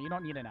 no, no, no. You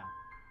don't need to know.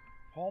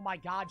 Oh my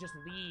God, just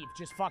leave.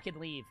 Just fucking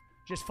leave.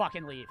 Just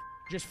fucking leave.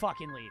 Just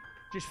fucking leave.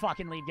 Just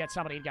fucking leave. Get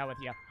somebody to go with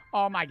you.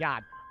 Oh my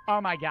God. Oh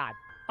my God.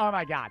 Oh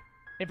my God.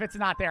 If it's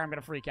not there, I'm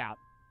gonna freak out.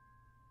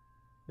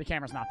 The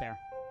camera's not there.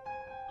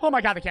 Oh my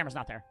God, the camera's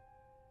not there.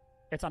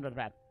 It's under the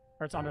bed.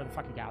 Or it's under the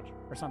fucking couch.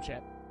 Or some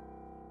shit.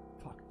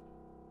 Fuck.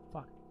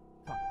 Fuck.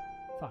 Fuck.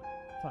 Fuck.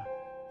 Fuck.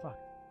 Fuck.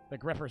 The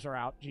grippers are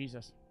out.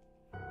 Jesus.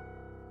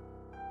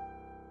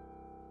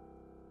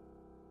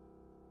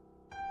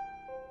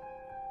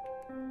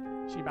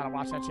 She about to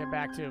watch that shit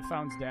back too.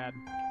 Phone's dead.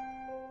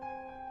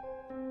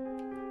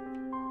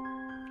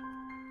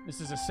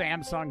 This is a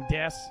Samsung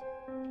diss.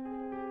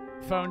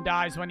 Phone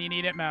dies when you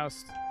need it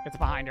most. It's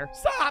behind her.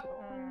 Stop!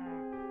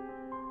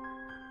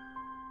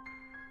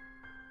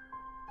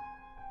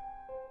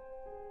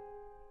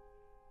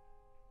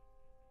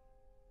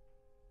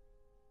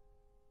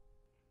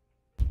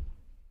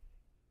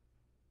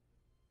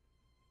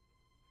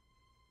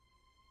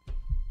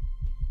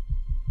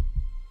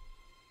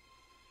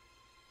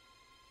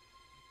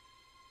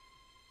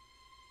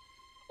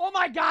 Oh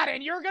my God,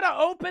 and you're gonna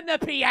open the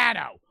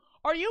piano.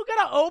 Are you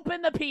gonna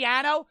open the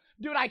piano?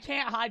 Dude, I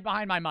can't hide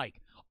behind my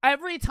mic.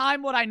 Every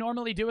time what I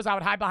normally do is I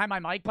would hide behind my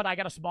mic, but I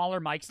got a smaller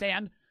mic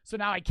stand, so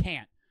now I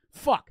can't.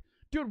 Fuck.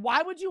 Dude,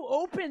 why would you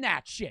open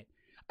that shit?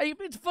 If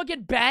it's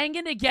fucking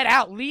banging to get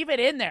out, leave it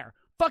in there.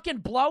 Fucking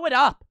blow it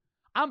up.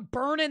 I'm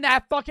burning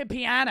that fucking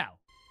piano.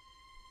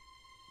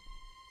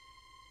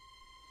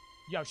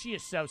 Yo, she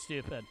is so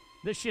stupid.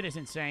 This shit is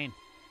insane.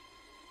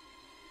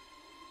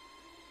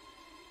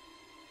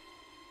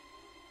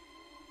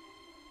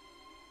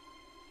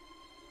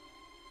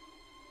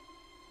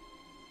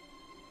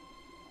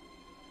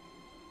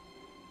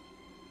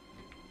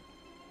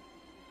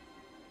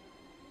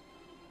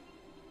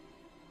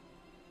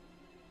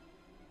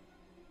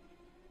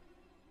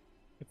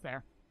 It's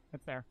there.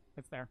 It's there.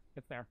 It's there.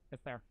 It's there.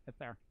 It's there. It's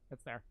there.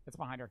 It's there. It's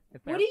behind her.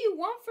 It's there. What do you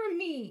want from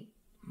me?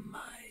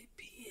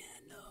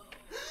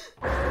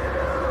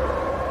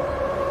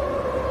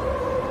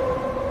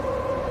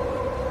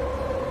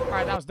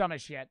 Alright, that was dumb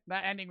as shit.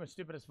 That ending was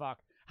stupid as fuck.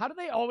 How do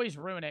they always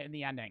ruin it in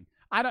the ending?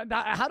 How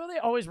do they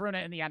always ruin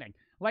it in the ending?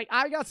 Like,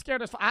 I got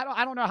scared as fuck.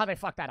 I don't know how they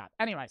fucked that up.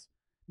 Anyways,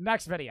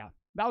 next video.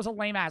 That was a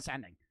lame-ass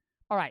ending.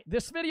 Alright,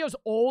 this video's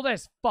old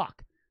as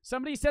fuck.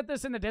 Somebody said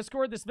this in the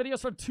Discord. This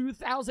video's from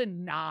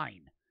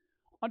 2009.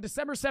 On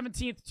December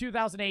 17th,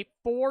 2008,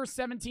 4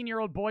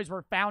 17-year-old boys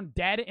were found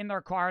dead in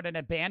their car at an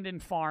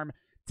abandoned farm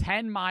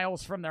 10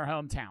 miles from their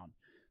hometown.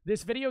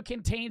 This video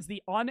contains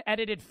the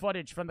unedited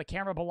footage from the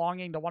camera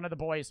belonging to one of the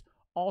boys,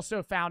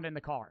 also found in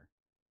the car.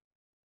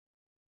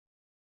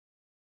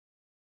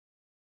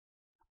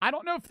 I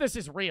don't know if this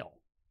is real.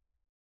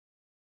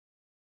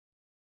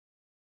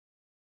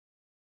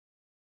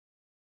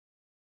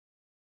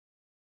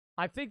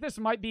 I think this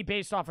might be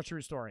based off a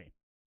true story.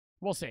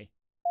 We'll see.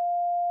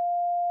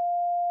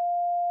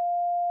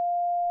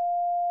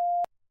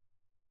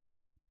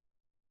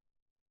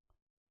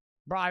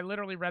 Bro, I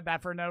literally read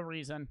that for no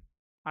reason.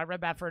 I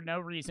read that for no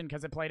reason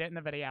because it played it in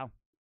the video.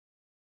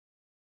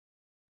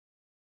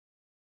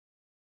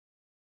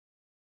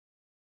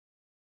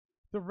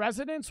 The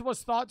residence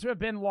was thought to have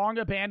been long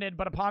abandoned,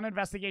 but upon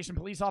investigation,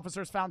 police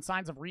officers found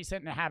signs of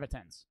recent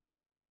inhabitants.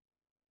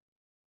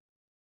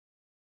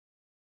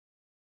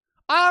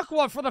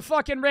 Aqua for the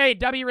fucking raid.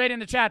 W raid in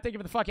the chat. Thank you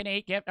for the fucking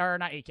 8 gift, or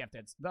not 8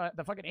 gifteds.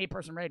 The fucking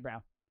 8-person raid, bro.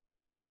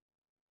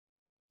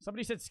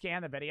 Somebody said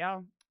scan the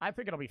video. I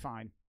think it'll be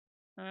fine.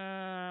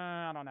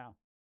 I don't know.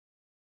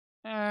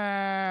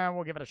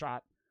 We'll give it a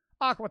shot.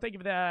 Aqua, thank you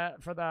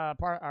for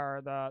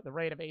the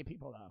raid of 8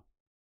 people though.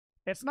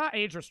 It's not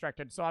age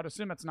restricted, so I'd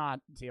assume it's not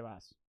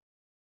TOS.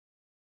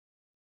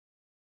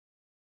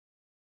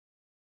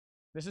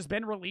 This has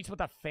been released with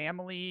the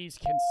family's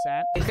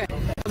consent. Okay.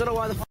 I don't know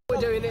why the f we're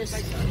doing this.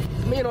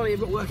 Me and Ollie have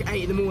got work at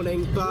 8 in the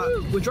morning,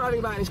 but we're driving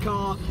about in his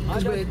car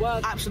because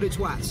we're absolute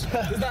twats.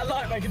 Does that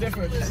light make a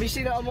difference? Have you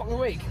seen it on Mock the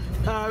Week?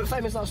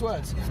 Famous last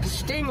words.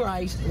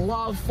 Stingrays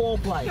love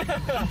foreplay.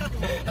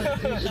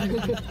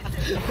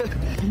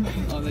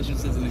 Oh, they should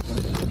say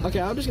something.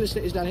 Okay, I'm just going to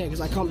stick this down here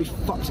because I can't be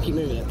fucked to keep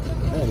moving it.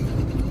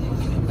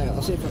 Hang on,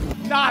 I'll see if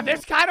I... Nah,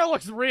 this kind of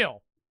looks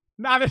real.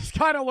 Nah, this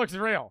kind of looks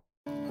real.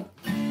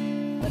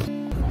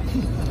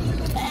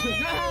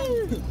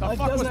 The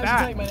fuck was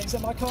that? Take, man,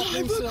 except I can't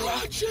move to the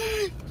left.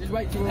 Just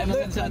wait till look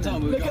at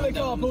the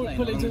car, pull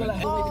it to the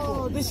left.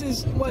 Oh, this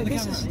is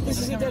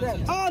a dead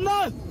end. Oh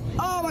no!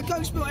 Oh, my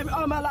coke spilled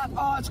on my lap.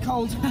 Oh, it's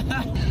cold.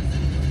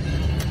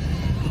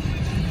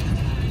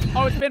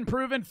 Oh, it's been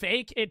proven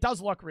fake. It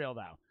does look real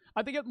though.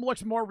 I think it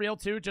looks more real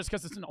too, just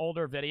because it's an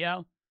older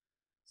video.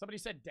 Somebody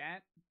said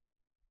dent.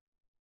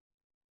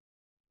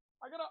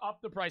 I gotta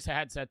up the price of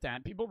headset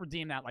dent. People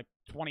redeem that like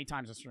 20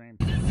 times a stream.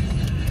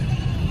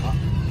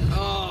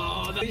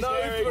 Oh, that's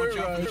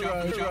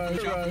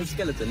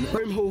skeleton.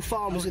 Broomhall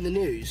Farm was in the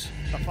news.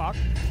 The fuck?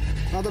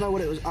 I don't know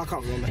what it was. I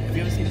can't remember. Have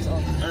you ever seen this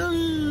art?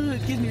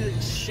 It gives me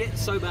shit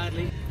so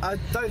badly. I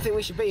don't think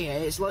we should be here.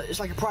 It's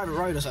like a private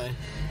road or something.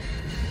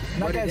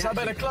 Okay, so I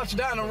better clutch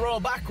down and roll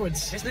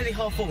backwards. It's nearly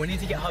 4:30. We need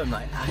to get home,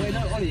 mate. Wait,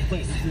 no, Ollie,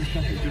 wait. This is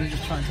traffic. Do you want to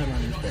just try and turn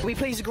around? We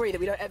please agree that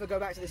we don't ever go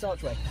back to this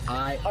archway.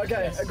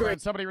 Okay, agreed.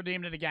 Somebody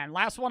redeemed it again.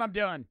 Last one I'm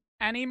doing.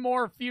 Any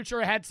more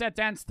future headset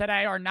dents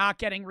today are not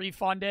getting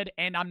refunded,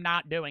 and I'm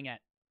not doing it.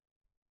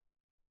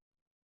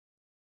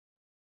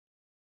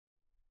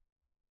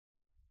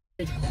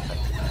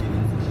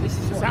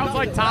 Sounds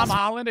like Tom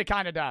Holland. It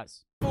kind of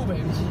does.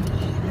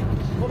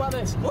 What about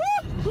this? Woo!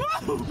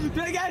 Woo! Do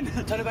it again!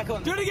 Turn it back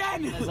on. Do it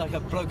again! There's like a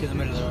bloke in the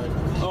middle of the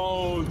road.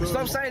 Oh, no.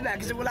 Stop saying that,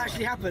 because it will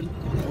actually happen.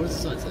 What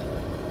does the sign say?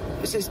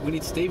 It says... We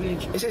need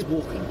Stevenage. It says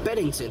Walking.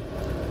 Beddington.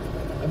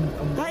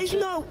 That is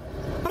no...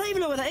 I don't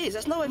even know where that is.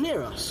 That's nowhere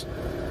near us.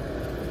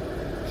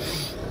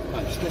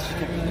 Right,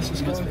 this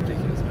is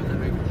ridiculous. I've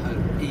never even heard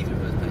of either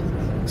of those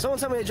places. Someone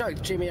tell me a joke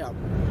to cheer me up.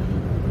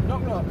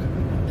 Knock knock.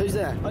 Who's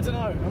there? I don't know.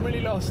 I'm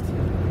really lost.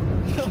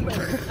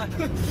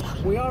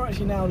 We are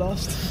actually now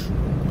lost.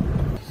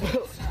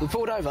 We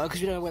pulled over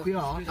because we know where we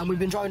are, and we've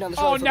been driving down the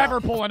road. Oh,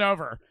 never pulling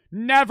over.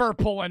 Never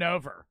pulling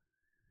over.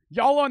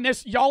 Y'all on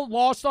this, y'all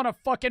lost on a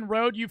fucking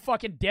road you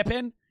fucking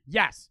dipping?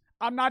 Yes.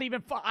 I'm not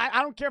even,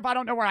 I don't care if I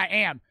don't know where I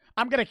am.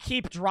 I'm going to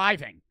keep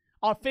driving.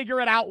 I'll figure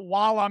it out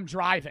while I'm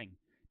driving.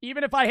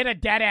 Even if I hit a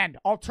dead end,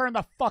 I'll turn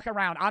the fuck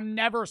around. I'm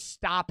never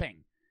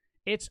stopping.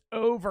 It's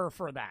over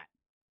for that.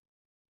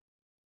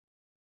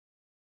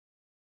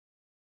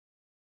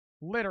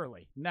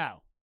 Literally,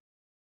 no.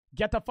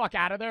 Get the fuck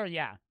out of there?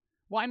 Yeah.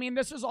 Well, I mean,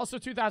 this is also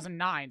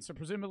 2009, so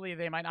presumably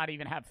they might not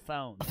even have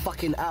phones. A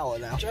fucking hour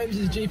now.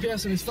 James's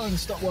GPS on his phone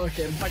stopped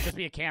working. Might just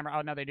be a camera.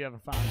 Oh, no, they do have a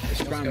phone. It's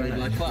scrambling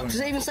like fuck. Does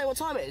it even say what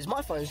time it is?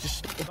 My phone's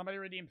just... Somebody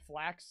redeemed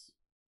Flex.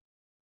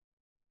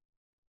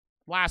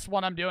 Last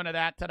one I'm doing of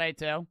that today,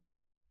 too.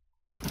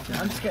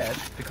 I'm scared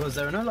because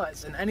there are no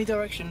lights in any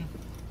direction.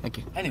 Thank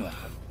you. Anyway.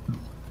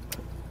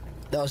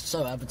 That was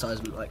so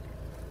advertisement, like...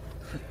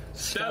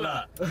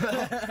 Stella!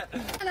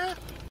 Hello.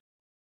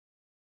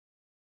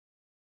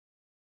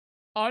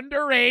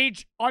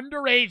 Underage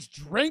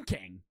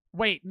drinking.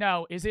 Wait,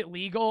 no, is it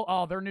legal?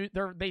 Oh,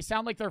 they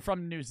sound like they're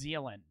from New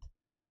Zealand.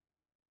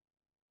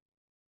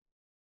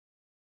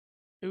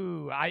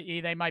 Ooh,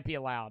 they might be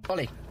allowed.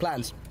 Ollie,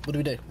 plans. What do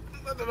we do?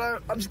 I don't know.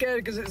 I'm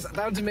scared because it's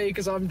down to me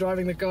because I'm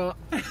driving the car.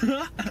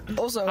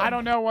 Also, I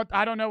don't know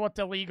what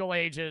the legal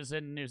age is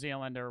in New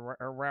Zealand or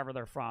wherever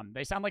they're from.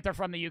 They sound like they're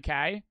from the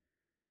UK.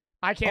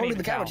 I can't holding even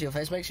the camera tell. to your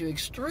face makes you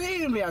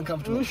extremely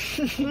uncomfortable. No,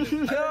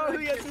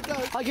 yes it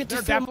does. I get to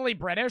They're film definitely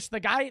British. The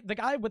guy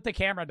with the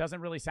camera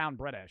doesn't really sound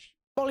British.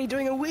 Ollie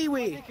doing a wee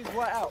wee. Dick is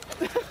right out.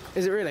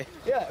 Is it really?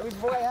 Yeah, it was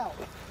right out.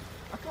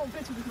 I can't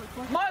picture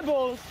this. My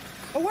balls.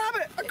 A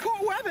rabbit! I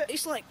caught a rabbit!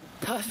 It's like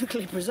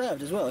perfectly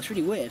preserved as well. It's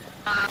really weird.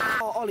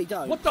 Oh, Ollie,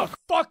 don't. What the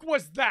fuck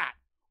was that?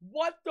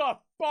 What the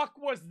fuck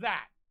was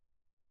that?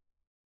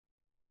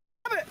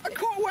 Rabbit! I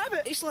caught a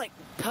rabbit! It's like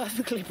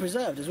perfectly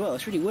preserved as well.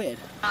 It's really weird.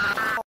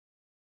 Oh,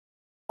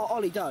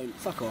 Ollie, don't.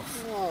 Fuck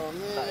off. Oh,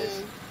 man.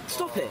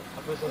 Stop it.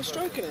 I'm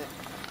stroking it.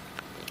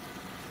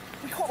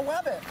 We caught a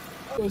rabbit.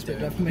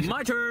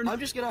 My turn. I'm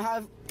just gonna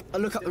have a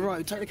look up the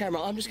road. Take the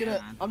camera. I'm just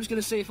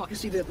gonna see if I can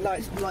see the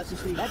lights and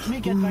see. Let me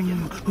get back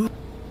in.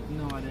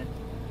 No idea.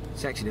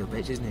 Sexy little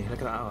bitch, isn't he?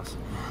 Look at that ass.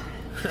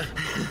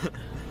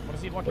 What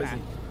is he looking at?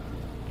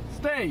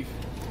 Steve.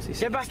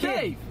 Get back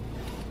in.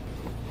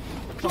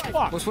 What the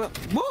fuck?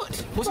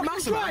 What's the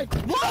matter, man?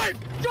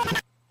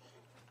 Drive!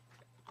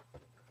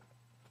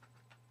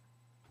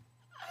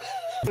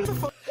 What the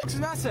fuck's the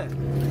matter?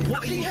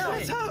 What the hell?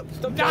 What's up?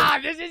 Nah,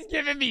 this is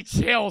giving me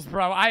chills,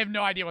 bro. I have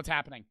no idea what's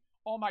happening.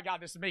 Oh my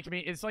god, this is making me.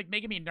 It's like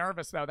making me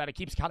nervous though that it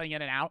keeps cutting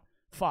in and out.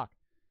 Fuck.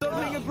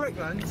 Stop being a brick,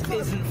 man. It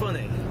isn't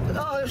funny.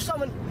 Oh, there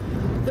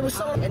was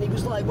someone, and he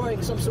was like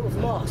wearing some sort of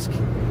mask.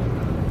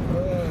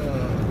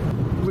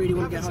 Really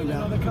want to get home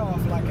now. Another car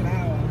for like an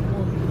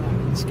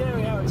hour. It's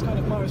scary how it's kind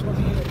of my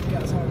responsibility to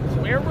get us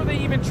home. Where were they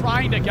even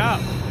trying to go?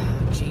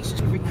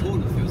 Jesus, every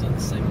corner feels like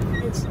the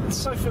same. It's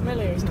so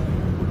familiar, isn't it?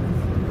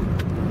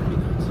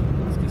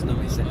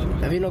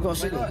 Have you not got a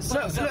signal? No, it's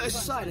a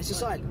sign. It's a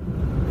sign.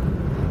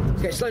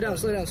 Okay, slow down.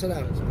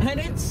 And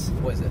it's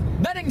what is it?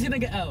 Bennington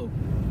again. Oh,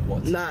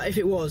 what? Nah, if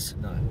it was.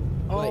 No.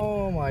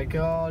 Oh my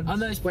god.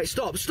 Wait,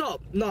 stop.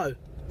 No.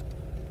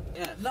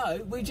 Yeah,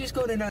 no, we just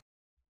got to know.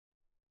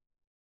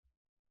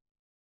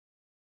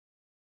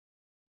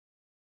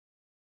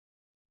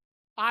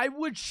 I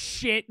would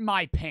shit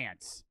my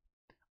pants.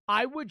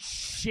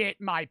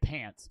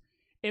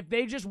 If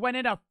they just went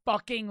in a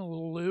fucking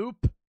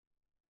loop.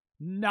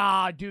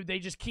 Nah, dude, they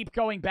just keep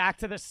going back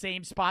to the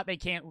same spot. They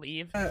can't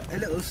leave. A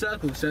little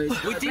circle, so it's...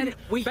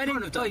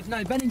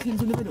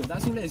 Bennington's in the middle.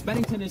 That's all it is.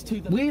 Bennington is to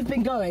the... We've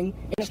been going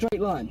in a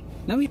straight line.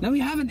 No, we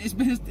haven't. It's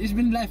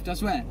been left, I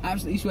swear.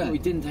 Absolutely swear. No, we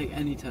didn't take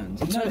any turns.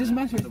 No, it doesn't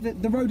matter.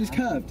 The road is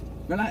curved.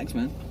 Relax,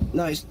 man.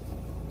 No, it's...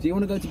 Do you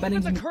want to go to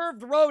Bennington? It's a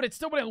curved road. It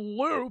still wouldn't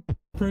loop.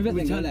 Prove it, do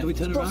we turn around?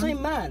 Stop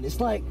saying man. It's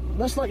like...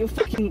 That's like your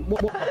fucking... What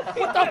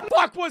the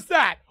fuck was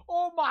that?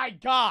 Oh my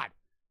god.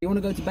 You want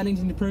to go to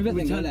Bennington to prove it? Do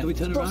we turn around?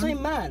 Stop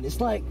saying man.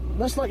 It's like...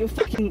 That's like your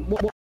fucking...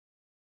 What?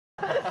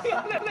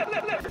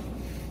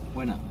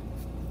 Why not?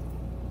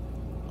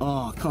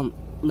 Oh, come...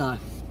 No.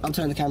 I'm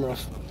turning the camera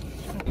off.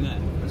 No,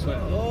 I swear.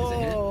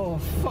 Oh,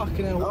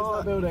 fucking hell.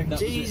 What's that building?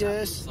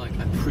 Jesus. It's like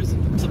a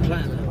prison. It's a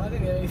plan. I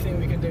think the only thing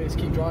we can do is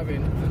keep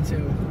driving until...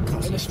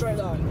 In a straight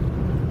line.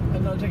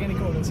 And not take any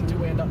corners until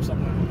we end up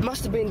somewhere.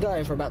 Must have been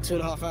going for about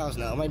 2.5 hours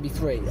now. Maybe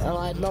 3. And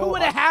I had no...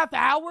 2.5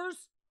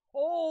 hours?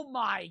 Oh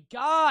my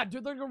god,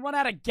 dude, they're gonna run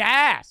out of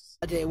gas.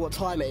 Idea what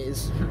time it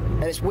is,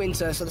 and it's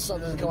winter, so the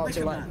sun doesn't come up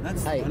till like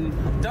 8.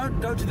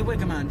 Don't go to the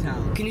Wicker Man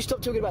town. Can you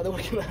stop talking about the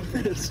Wicker Man?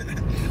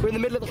 We're in the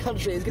middle of the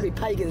country. There's gonna be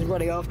pagans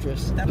running after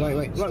us.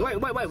 Wait.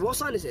 What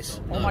sign is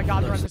this? Oh my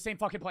god, they're at the same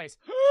fucking place.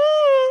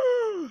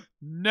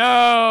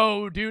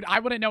 No, dude, I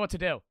wouldn't know what to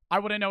do.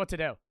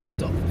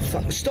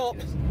 Stop.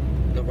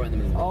 Not right in the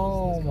middle.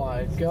 Oh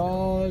my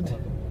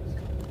god.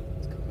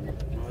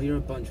 You're a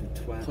bunch of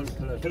twats.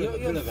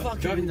 You're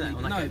fucking driving that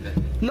on that bit.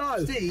 No,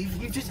 Steve,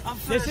 you just.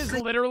 This is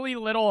literally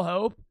Little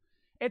Hope.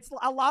 It's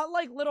a lot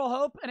like Little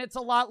Hope, and it's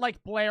a lot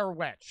like Blair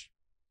Witch.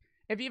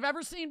 If you've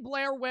ever seen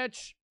Blair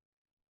Witch,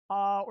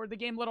 or the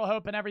game Little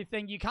Hope and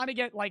everything, you kind of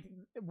get like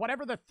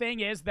whatever the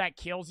thing is that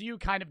kills you,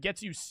 kind of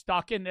gets you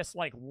stuck in this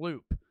like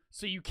loop,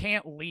 so you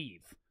can't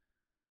leave.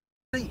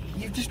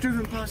 You've just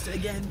driven past it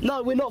again.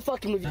 No, we're not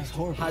fucking with you. That's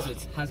horrible.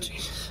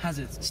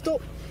 Hazards.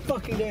 Stop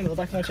fucking doing it on the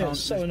back of my chair.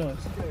 It's so annoying.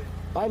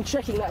 I'm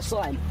checking that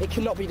sign. It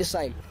cannot be the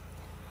same.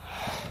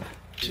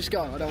 Just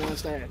go. I don't want to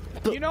stay here.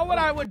 You know what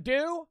I would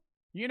do?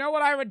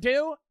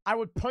 I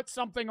would put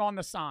something on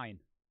the sign.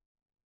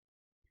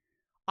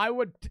 I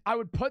would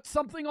put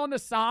something on the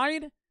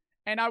sign,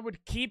 and I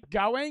would keep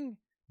going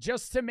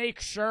just to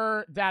make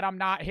sure that I'm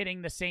not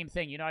hitting the same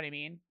thing. You know what I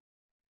mean?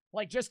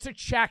 Like, just to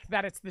check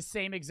that it's the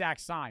same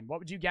exact sign. What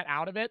would you get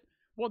out of it?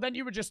 Well, then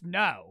you would just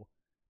know.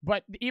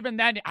 But even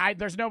then,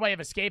 there's no way of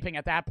escaping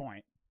at that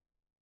point.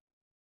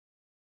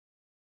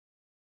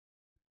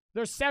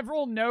 There's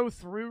several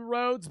no-through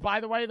roads. By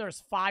the way,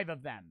 there's 5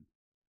 of them.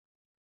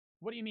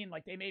 What do you mean?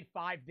 Like, they made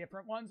 5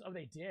 different ones? Oh,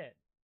 they did.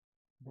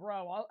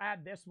 Bro, I'll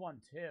add this one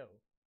too.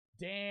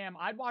 Damn,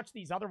 I'd watch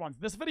these other ones.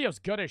 This video's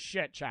good as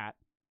shit, chat.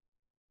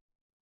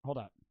 Hold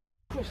up.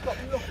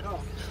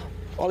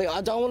 Ollie,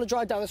 I don't want to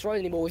drive down this road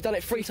anymore. We've done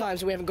it 3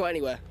 times and we haven't got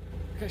anywhere.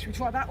 Okay, should we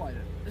try that way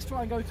then? Let's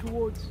try and go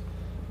towards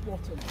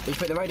bottom. You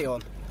put the radio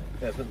on?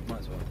 Yeah, might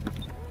as well.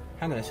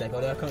 Hang on a sec,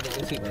 Ollie, I can't get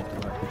the seat ready.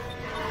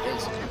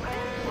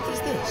 What is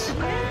this?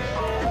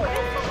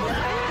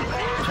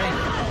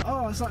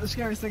 Oh, it's like the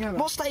scariest thing ever.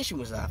 What station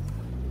was that?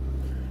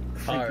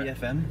 Pirate.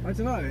 FM. I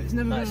don't know, it's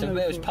never been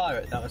it was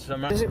Pirate, that was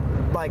from... Does it,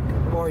 like,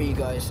 worry you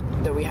guys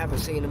that we haven't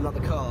seen another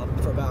car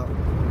for about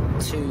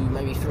 2,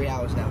 maybe 3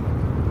 hours now?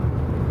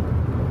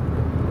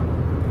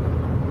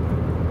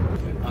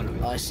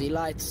 I see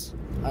lights.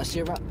 I see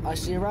a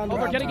round. Oh,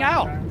 we're getting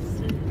out.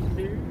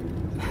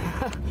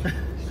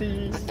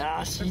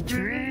 I see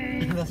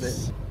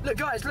trees. Look,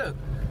 guys, look.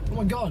 Oh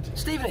my God.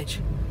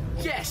 Stevenage.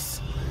 Yes.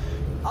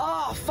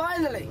 Ah,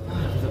 finally.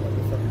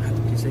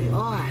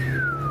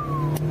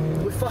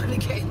 We're finally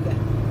getting there.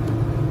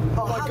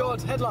 Oh my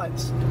God,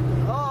 headlights.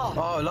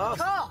 Oh, last.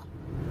 Car.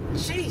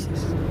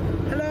 Jesus.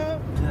 Hello.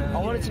 I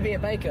wanted to be a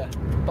baker,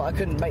 but I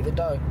couldn't make the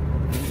dough.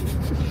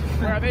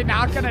 Are they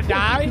not gonna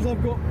die?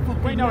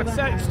 Wait, no, it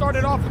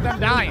started off with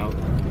them dying.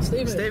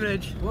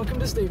 Stevenage. Welcome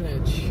to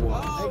Stevenage.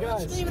 Wow. Hey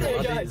guys.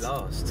 Stevenage. Hey guys.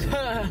 Last.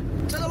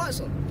 Turn the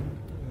lights on.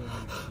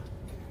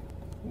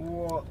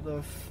 What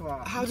the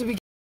fuck? How did we?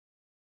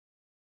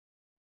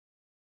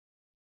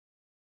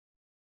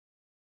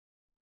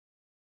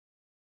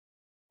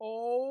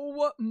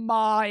 Oh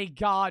my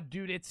God,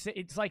 dude! It's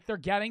like they're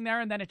getting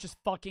there and then it just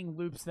fucking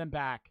loops them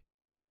back.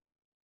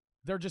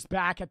 They're just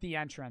back at the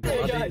entrance.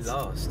 Hey guys.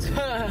 Last.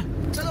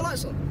 Turn the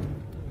lights on.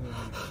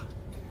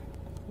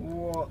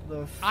 What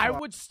the fuck? I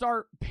would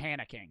start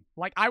panicking.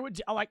 I would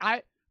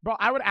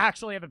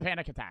actually have a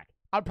panic attack.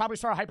 I'd probably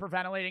start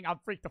hyperventilating. I'd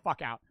freak the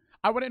fuck out.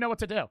 I wouldn't know what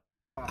to do.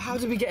 How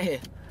did we get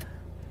here?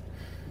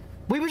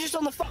 We were just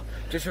on the phone.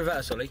 Just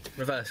reverse, Ollie.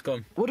 Reverse, go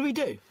on. What do we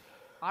do?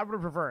 I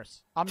would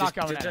reverse. I'm not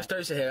going in. Just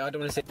over here, I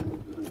don't want to see...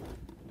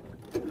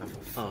 Oh,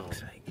 for fuck's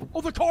sake. Oh,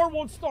 the car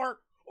won't start.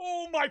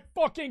 Oh my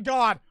fucking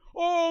God.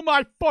 Oh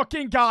my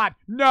fucking God.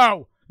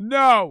 No.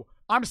 No.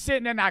 I'm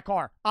sitting in that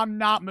car. I'm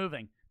not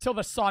moving till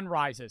the sun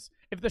rises.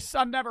 If the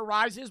sun never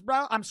rises,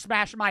 bro, I'm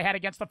smashing my head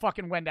against the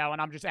fucking window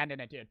and I'm just ending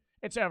it, dude.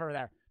 It's over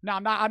there. No,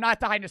 I'm not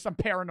dying to some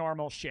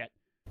paranormal shit.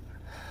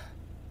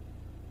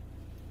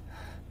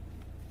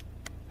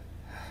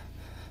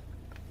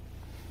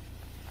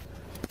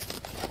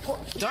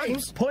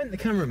 James, point the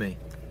camera at me.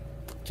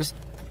 James,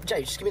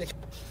 just give me the.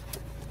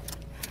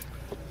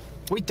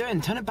 What are you doing?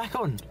 Turn it back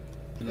on.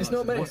 It's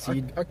not me. I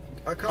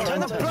can't. Turn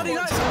the bloody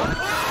lights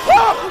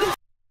on.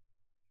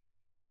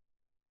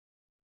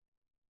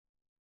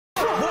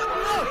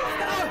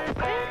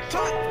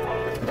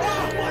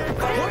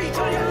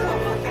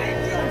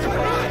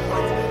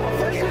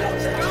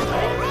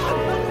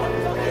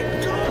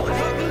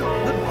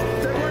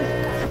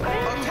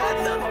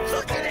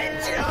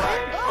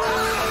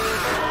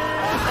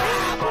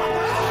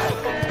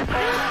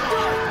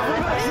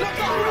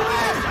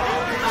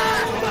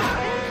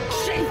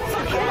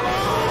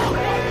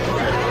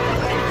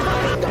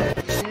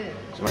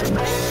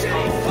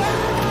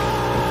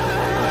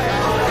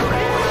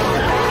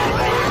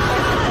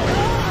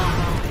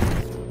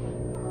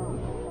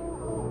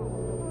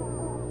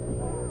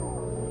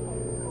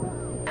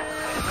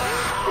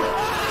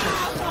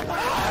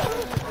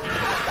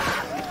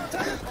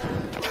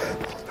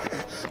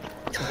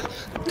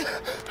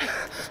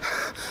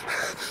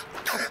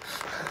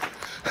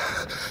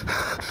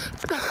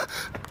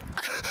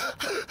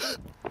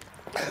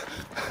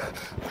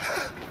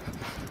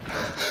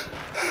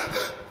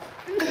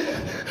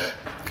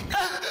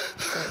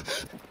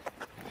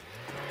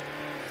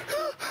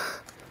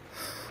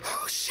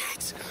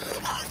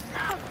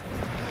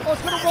 Oh,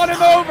 it's gonna run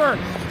him over!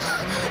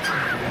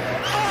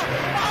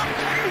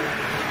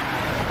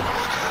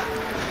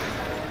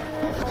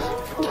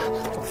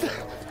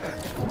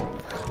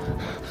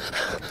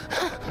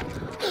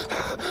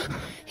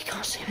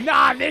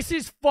 Nah, this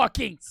is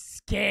fucking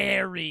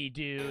scary,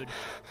 dude.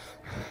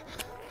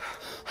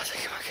 I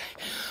think I'm okay.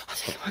 I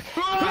think I'm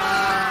okay.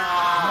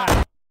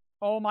 Nah.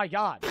 Oh my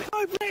God.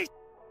 No, please.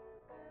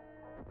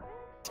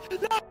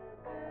 No.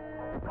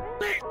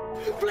 Please,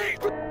 please,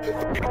 please,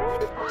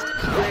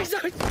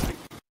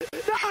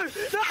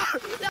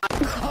 no,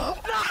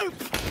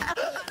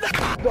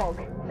 dog,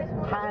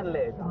 handle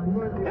it.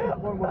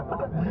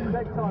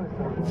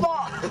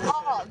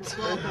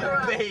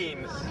 Fuck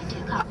Beans.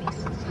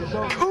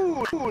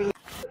 Cool.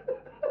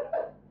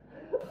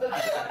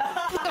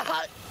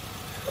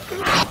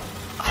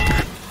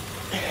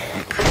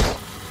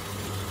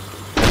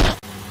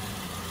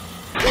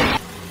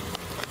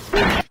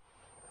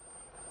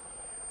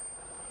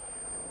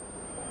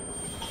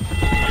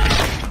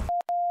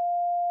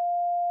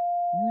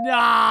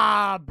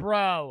 Nah,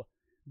 bro.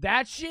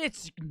 That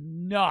shit's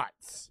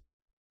nuts.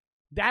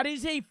 That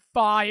is a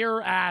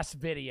fire-ass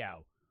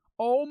video.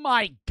 Oh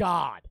my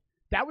God.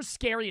 That was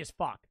scary as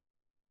fuck.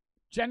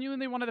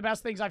 Genuinely one of the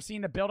best things I've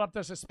seen to build up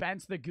the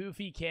suspense, the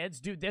goofy kids.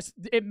 Dude,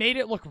 it made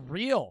it look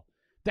real.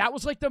 That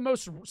was like the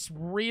most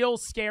real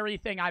scary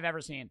thing I've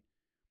ever seen.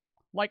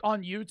 Like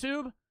on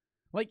YouTube.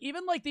 Like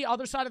even like the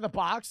other side of the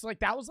box. Like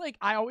that was like,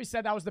 I always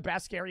said that was the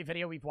best scary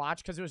video we've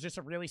watched because it was just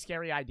a really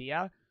scary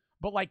idea.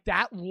 But like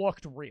that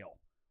looked real.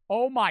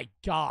 Oh my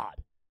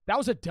God. That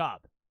was a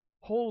dub.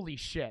 Holy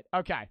shit.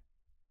 Okay.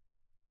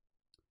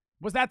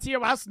 Was that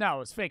TOS? No, it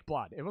was fake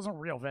blood. It wasn't a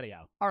real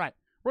video. All right.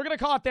 We're going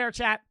to call it there,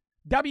 chat.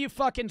 W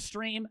fucking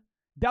stream.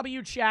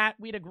 W chat.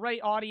 We had a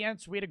great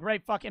audience. We had a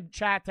great fucking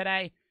chat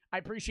today. I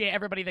appreciate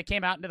everybody that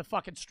came out into the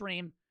fucking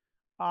stream.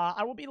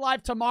 I will be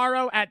live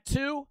tomorrow at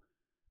 2.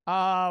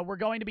 We're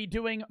going to be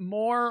doing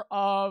more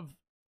of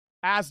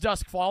As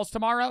Dusk Falls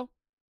tomorrow.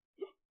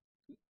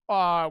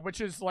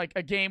 Which is like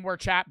a game where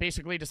chat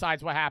basically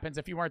decides what happens.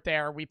 If you weren't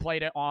there, we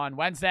played it on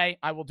Wednesday.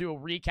 I will do a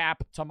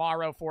recap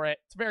tomorrow for it.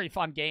 It's a very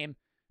fun game.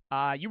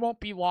 You won't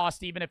be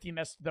lost even if you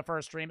missed the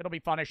first stream. It'll be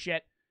fun as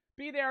shit.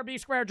 Be there, be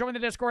square, join the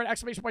Discord,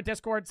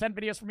 !Discord, send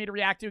videos for me to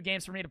react to,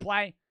 games for me to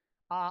play.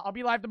 I'll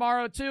be live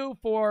tomorrow, too,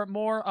 for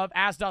more of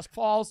As Dusk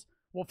Falls.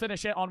 We'll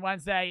finish it on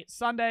Wednesday.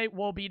 Sunday,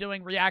 we'll be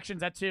doing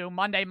reactions at 2.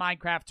 Monday,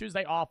 Minecraft.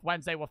 Tuesday, off.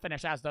 Wednesday, we'll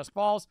finish As Dusk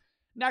Falls.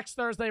 Next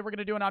Thursday, we're going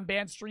to do an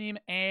unbanned stream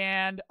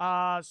and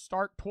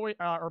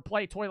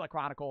play Toilet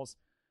Chronicles,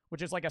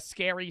 which is like a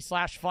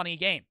scary/funny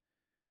game.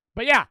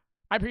 But yeah,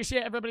 I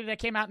appreciate everybody that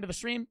came out into the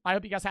stream. I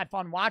hope you guys had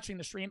fun watching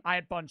the stream. I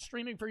had fun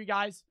streaming for you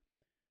guys.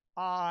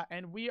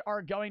 And we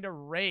are going to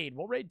raid.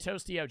 We'll raid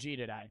Toasty OG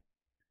today.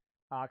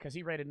 Because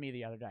he raided me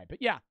the other day. But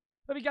yeah,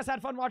 hope you guys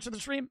had fun watching the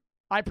stream.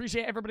 I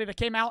appreciate everybody that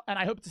came out, and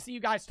I hope to see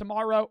you guys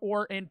tomorrow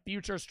or in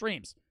future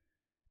streams.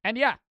 And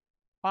yeah,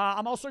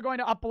 I'm also going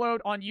to upload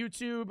on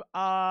YouTube,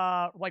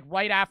 like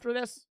right after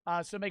this.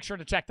 So make sure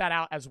to check that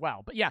out as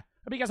well. But yeah,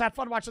 hope you guys had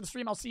fun watching the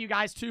stream. I'll see you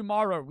guys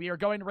tomorrow. We are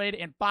going to raid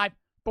in 5,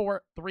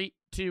 4, 3,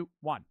 2,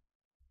 1.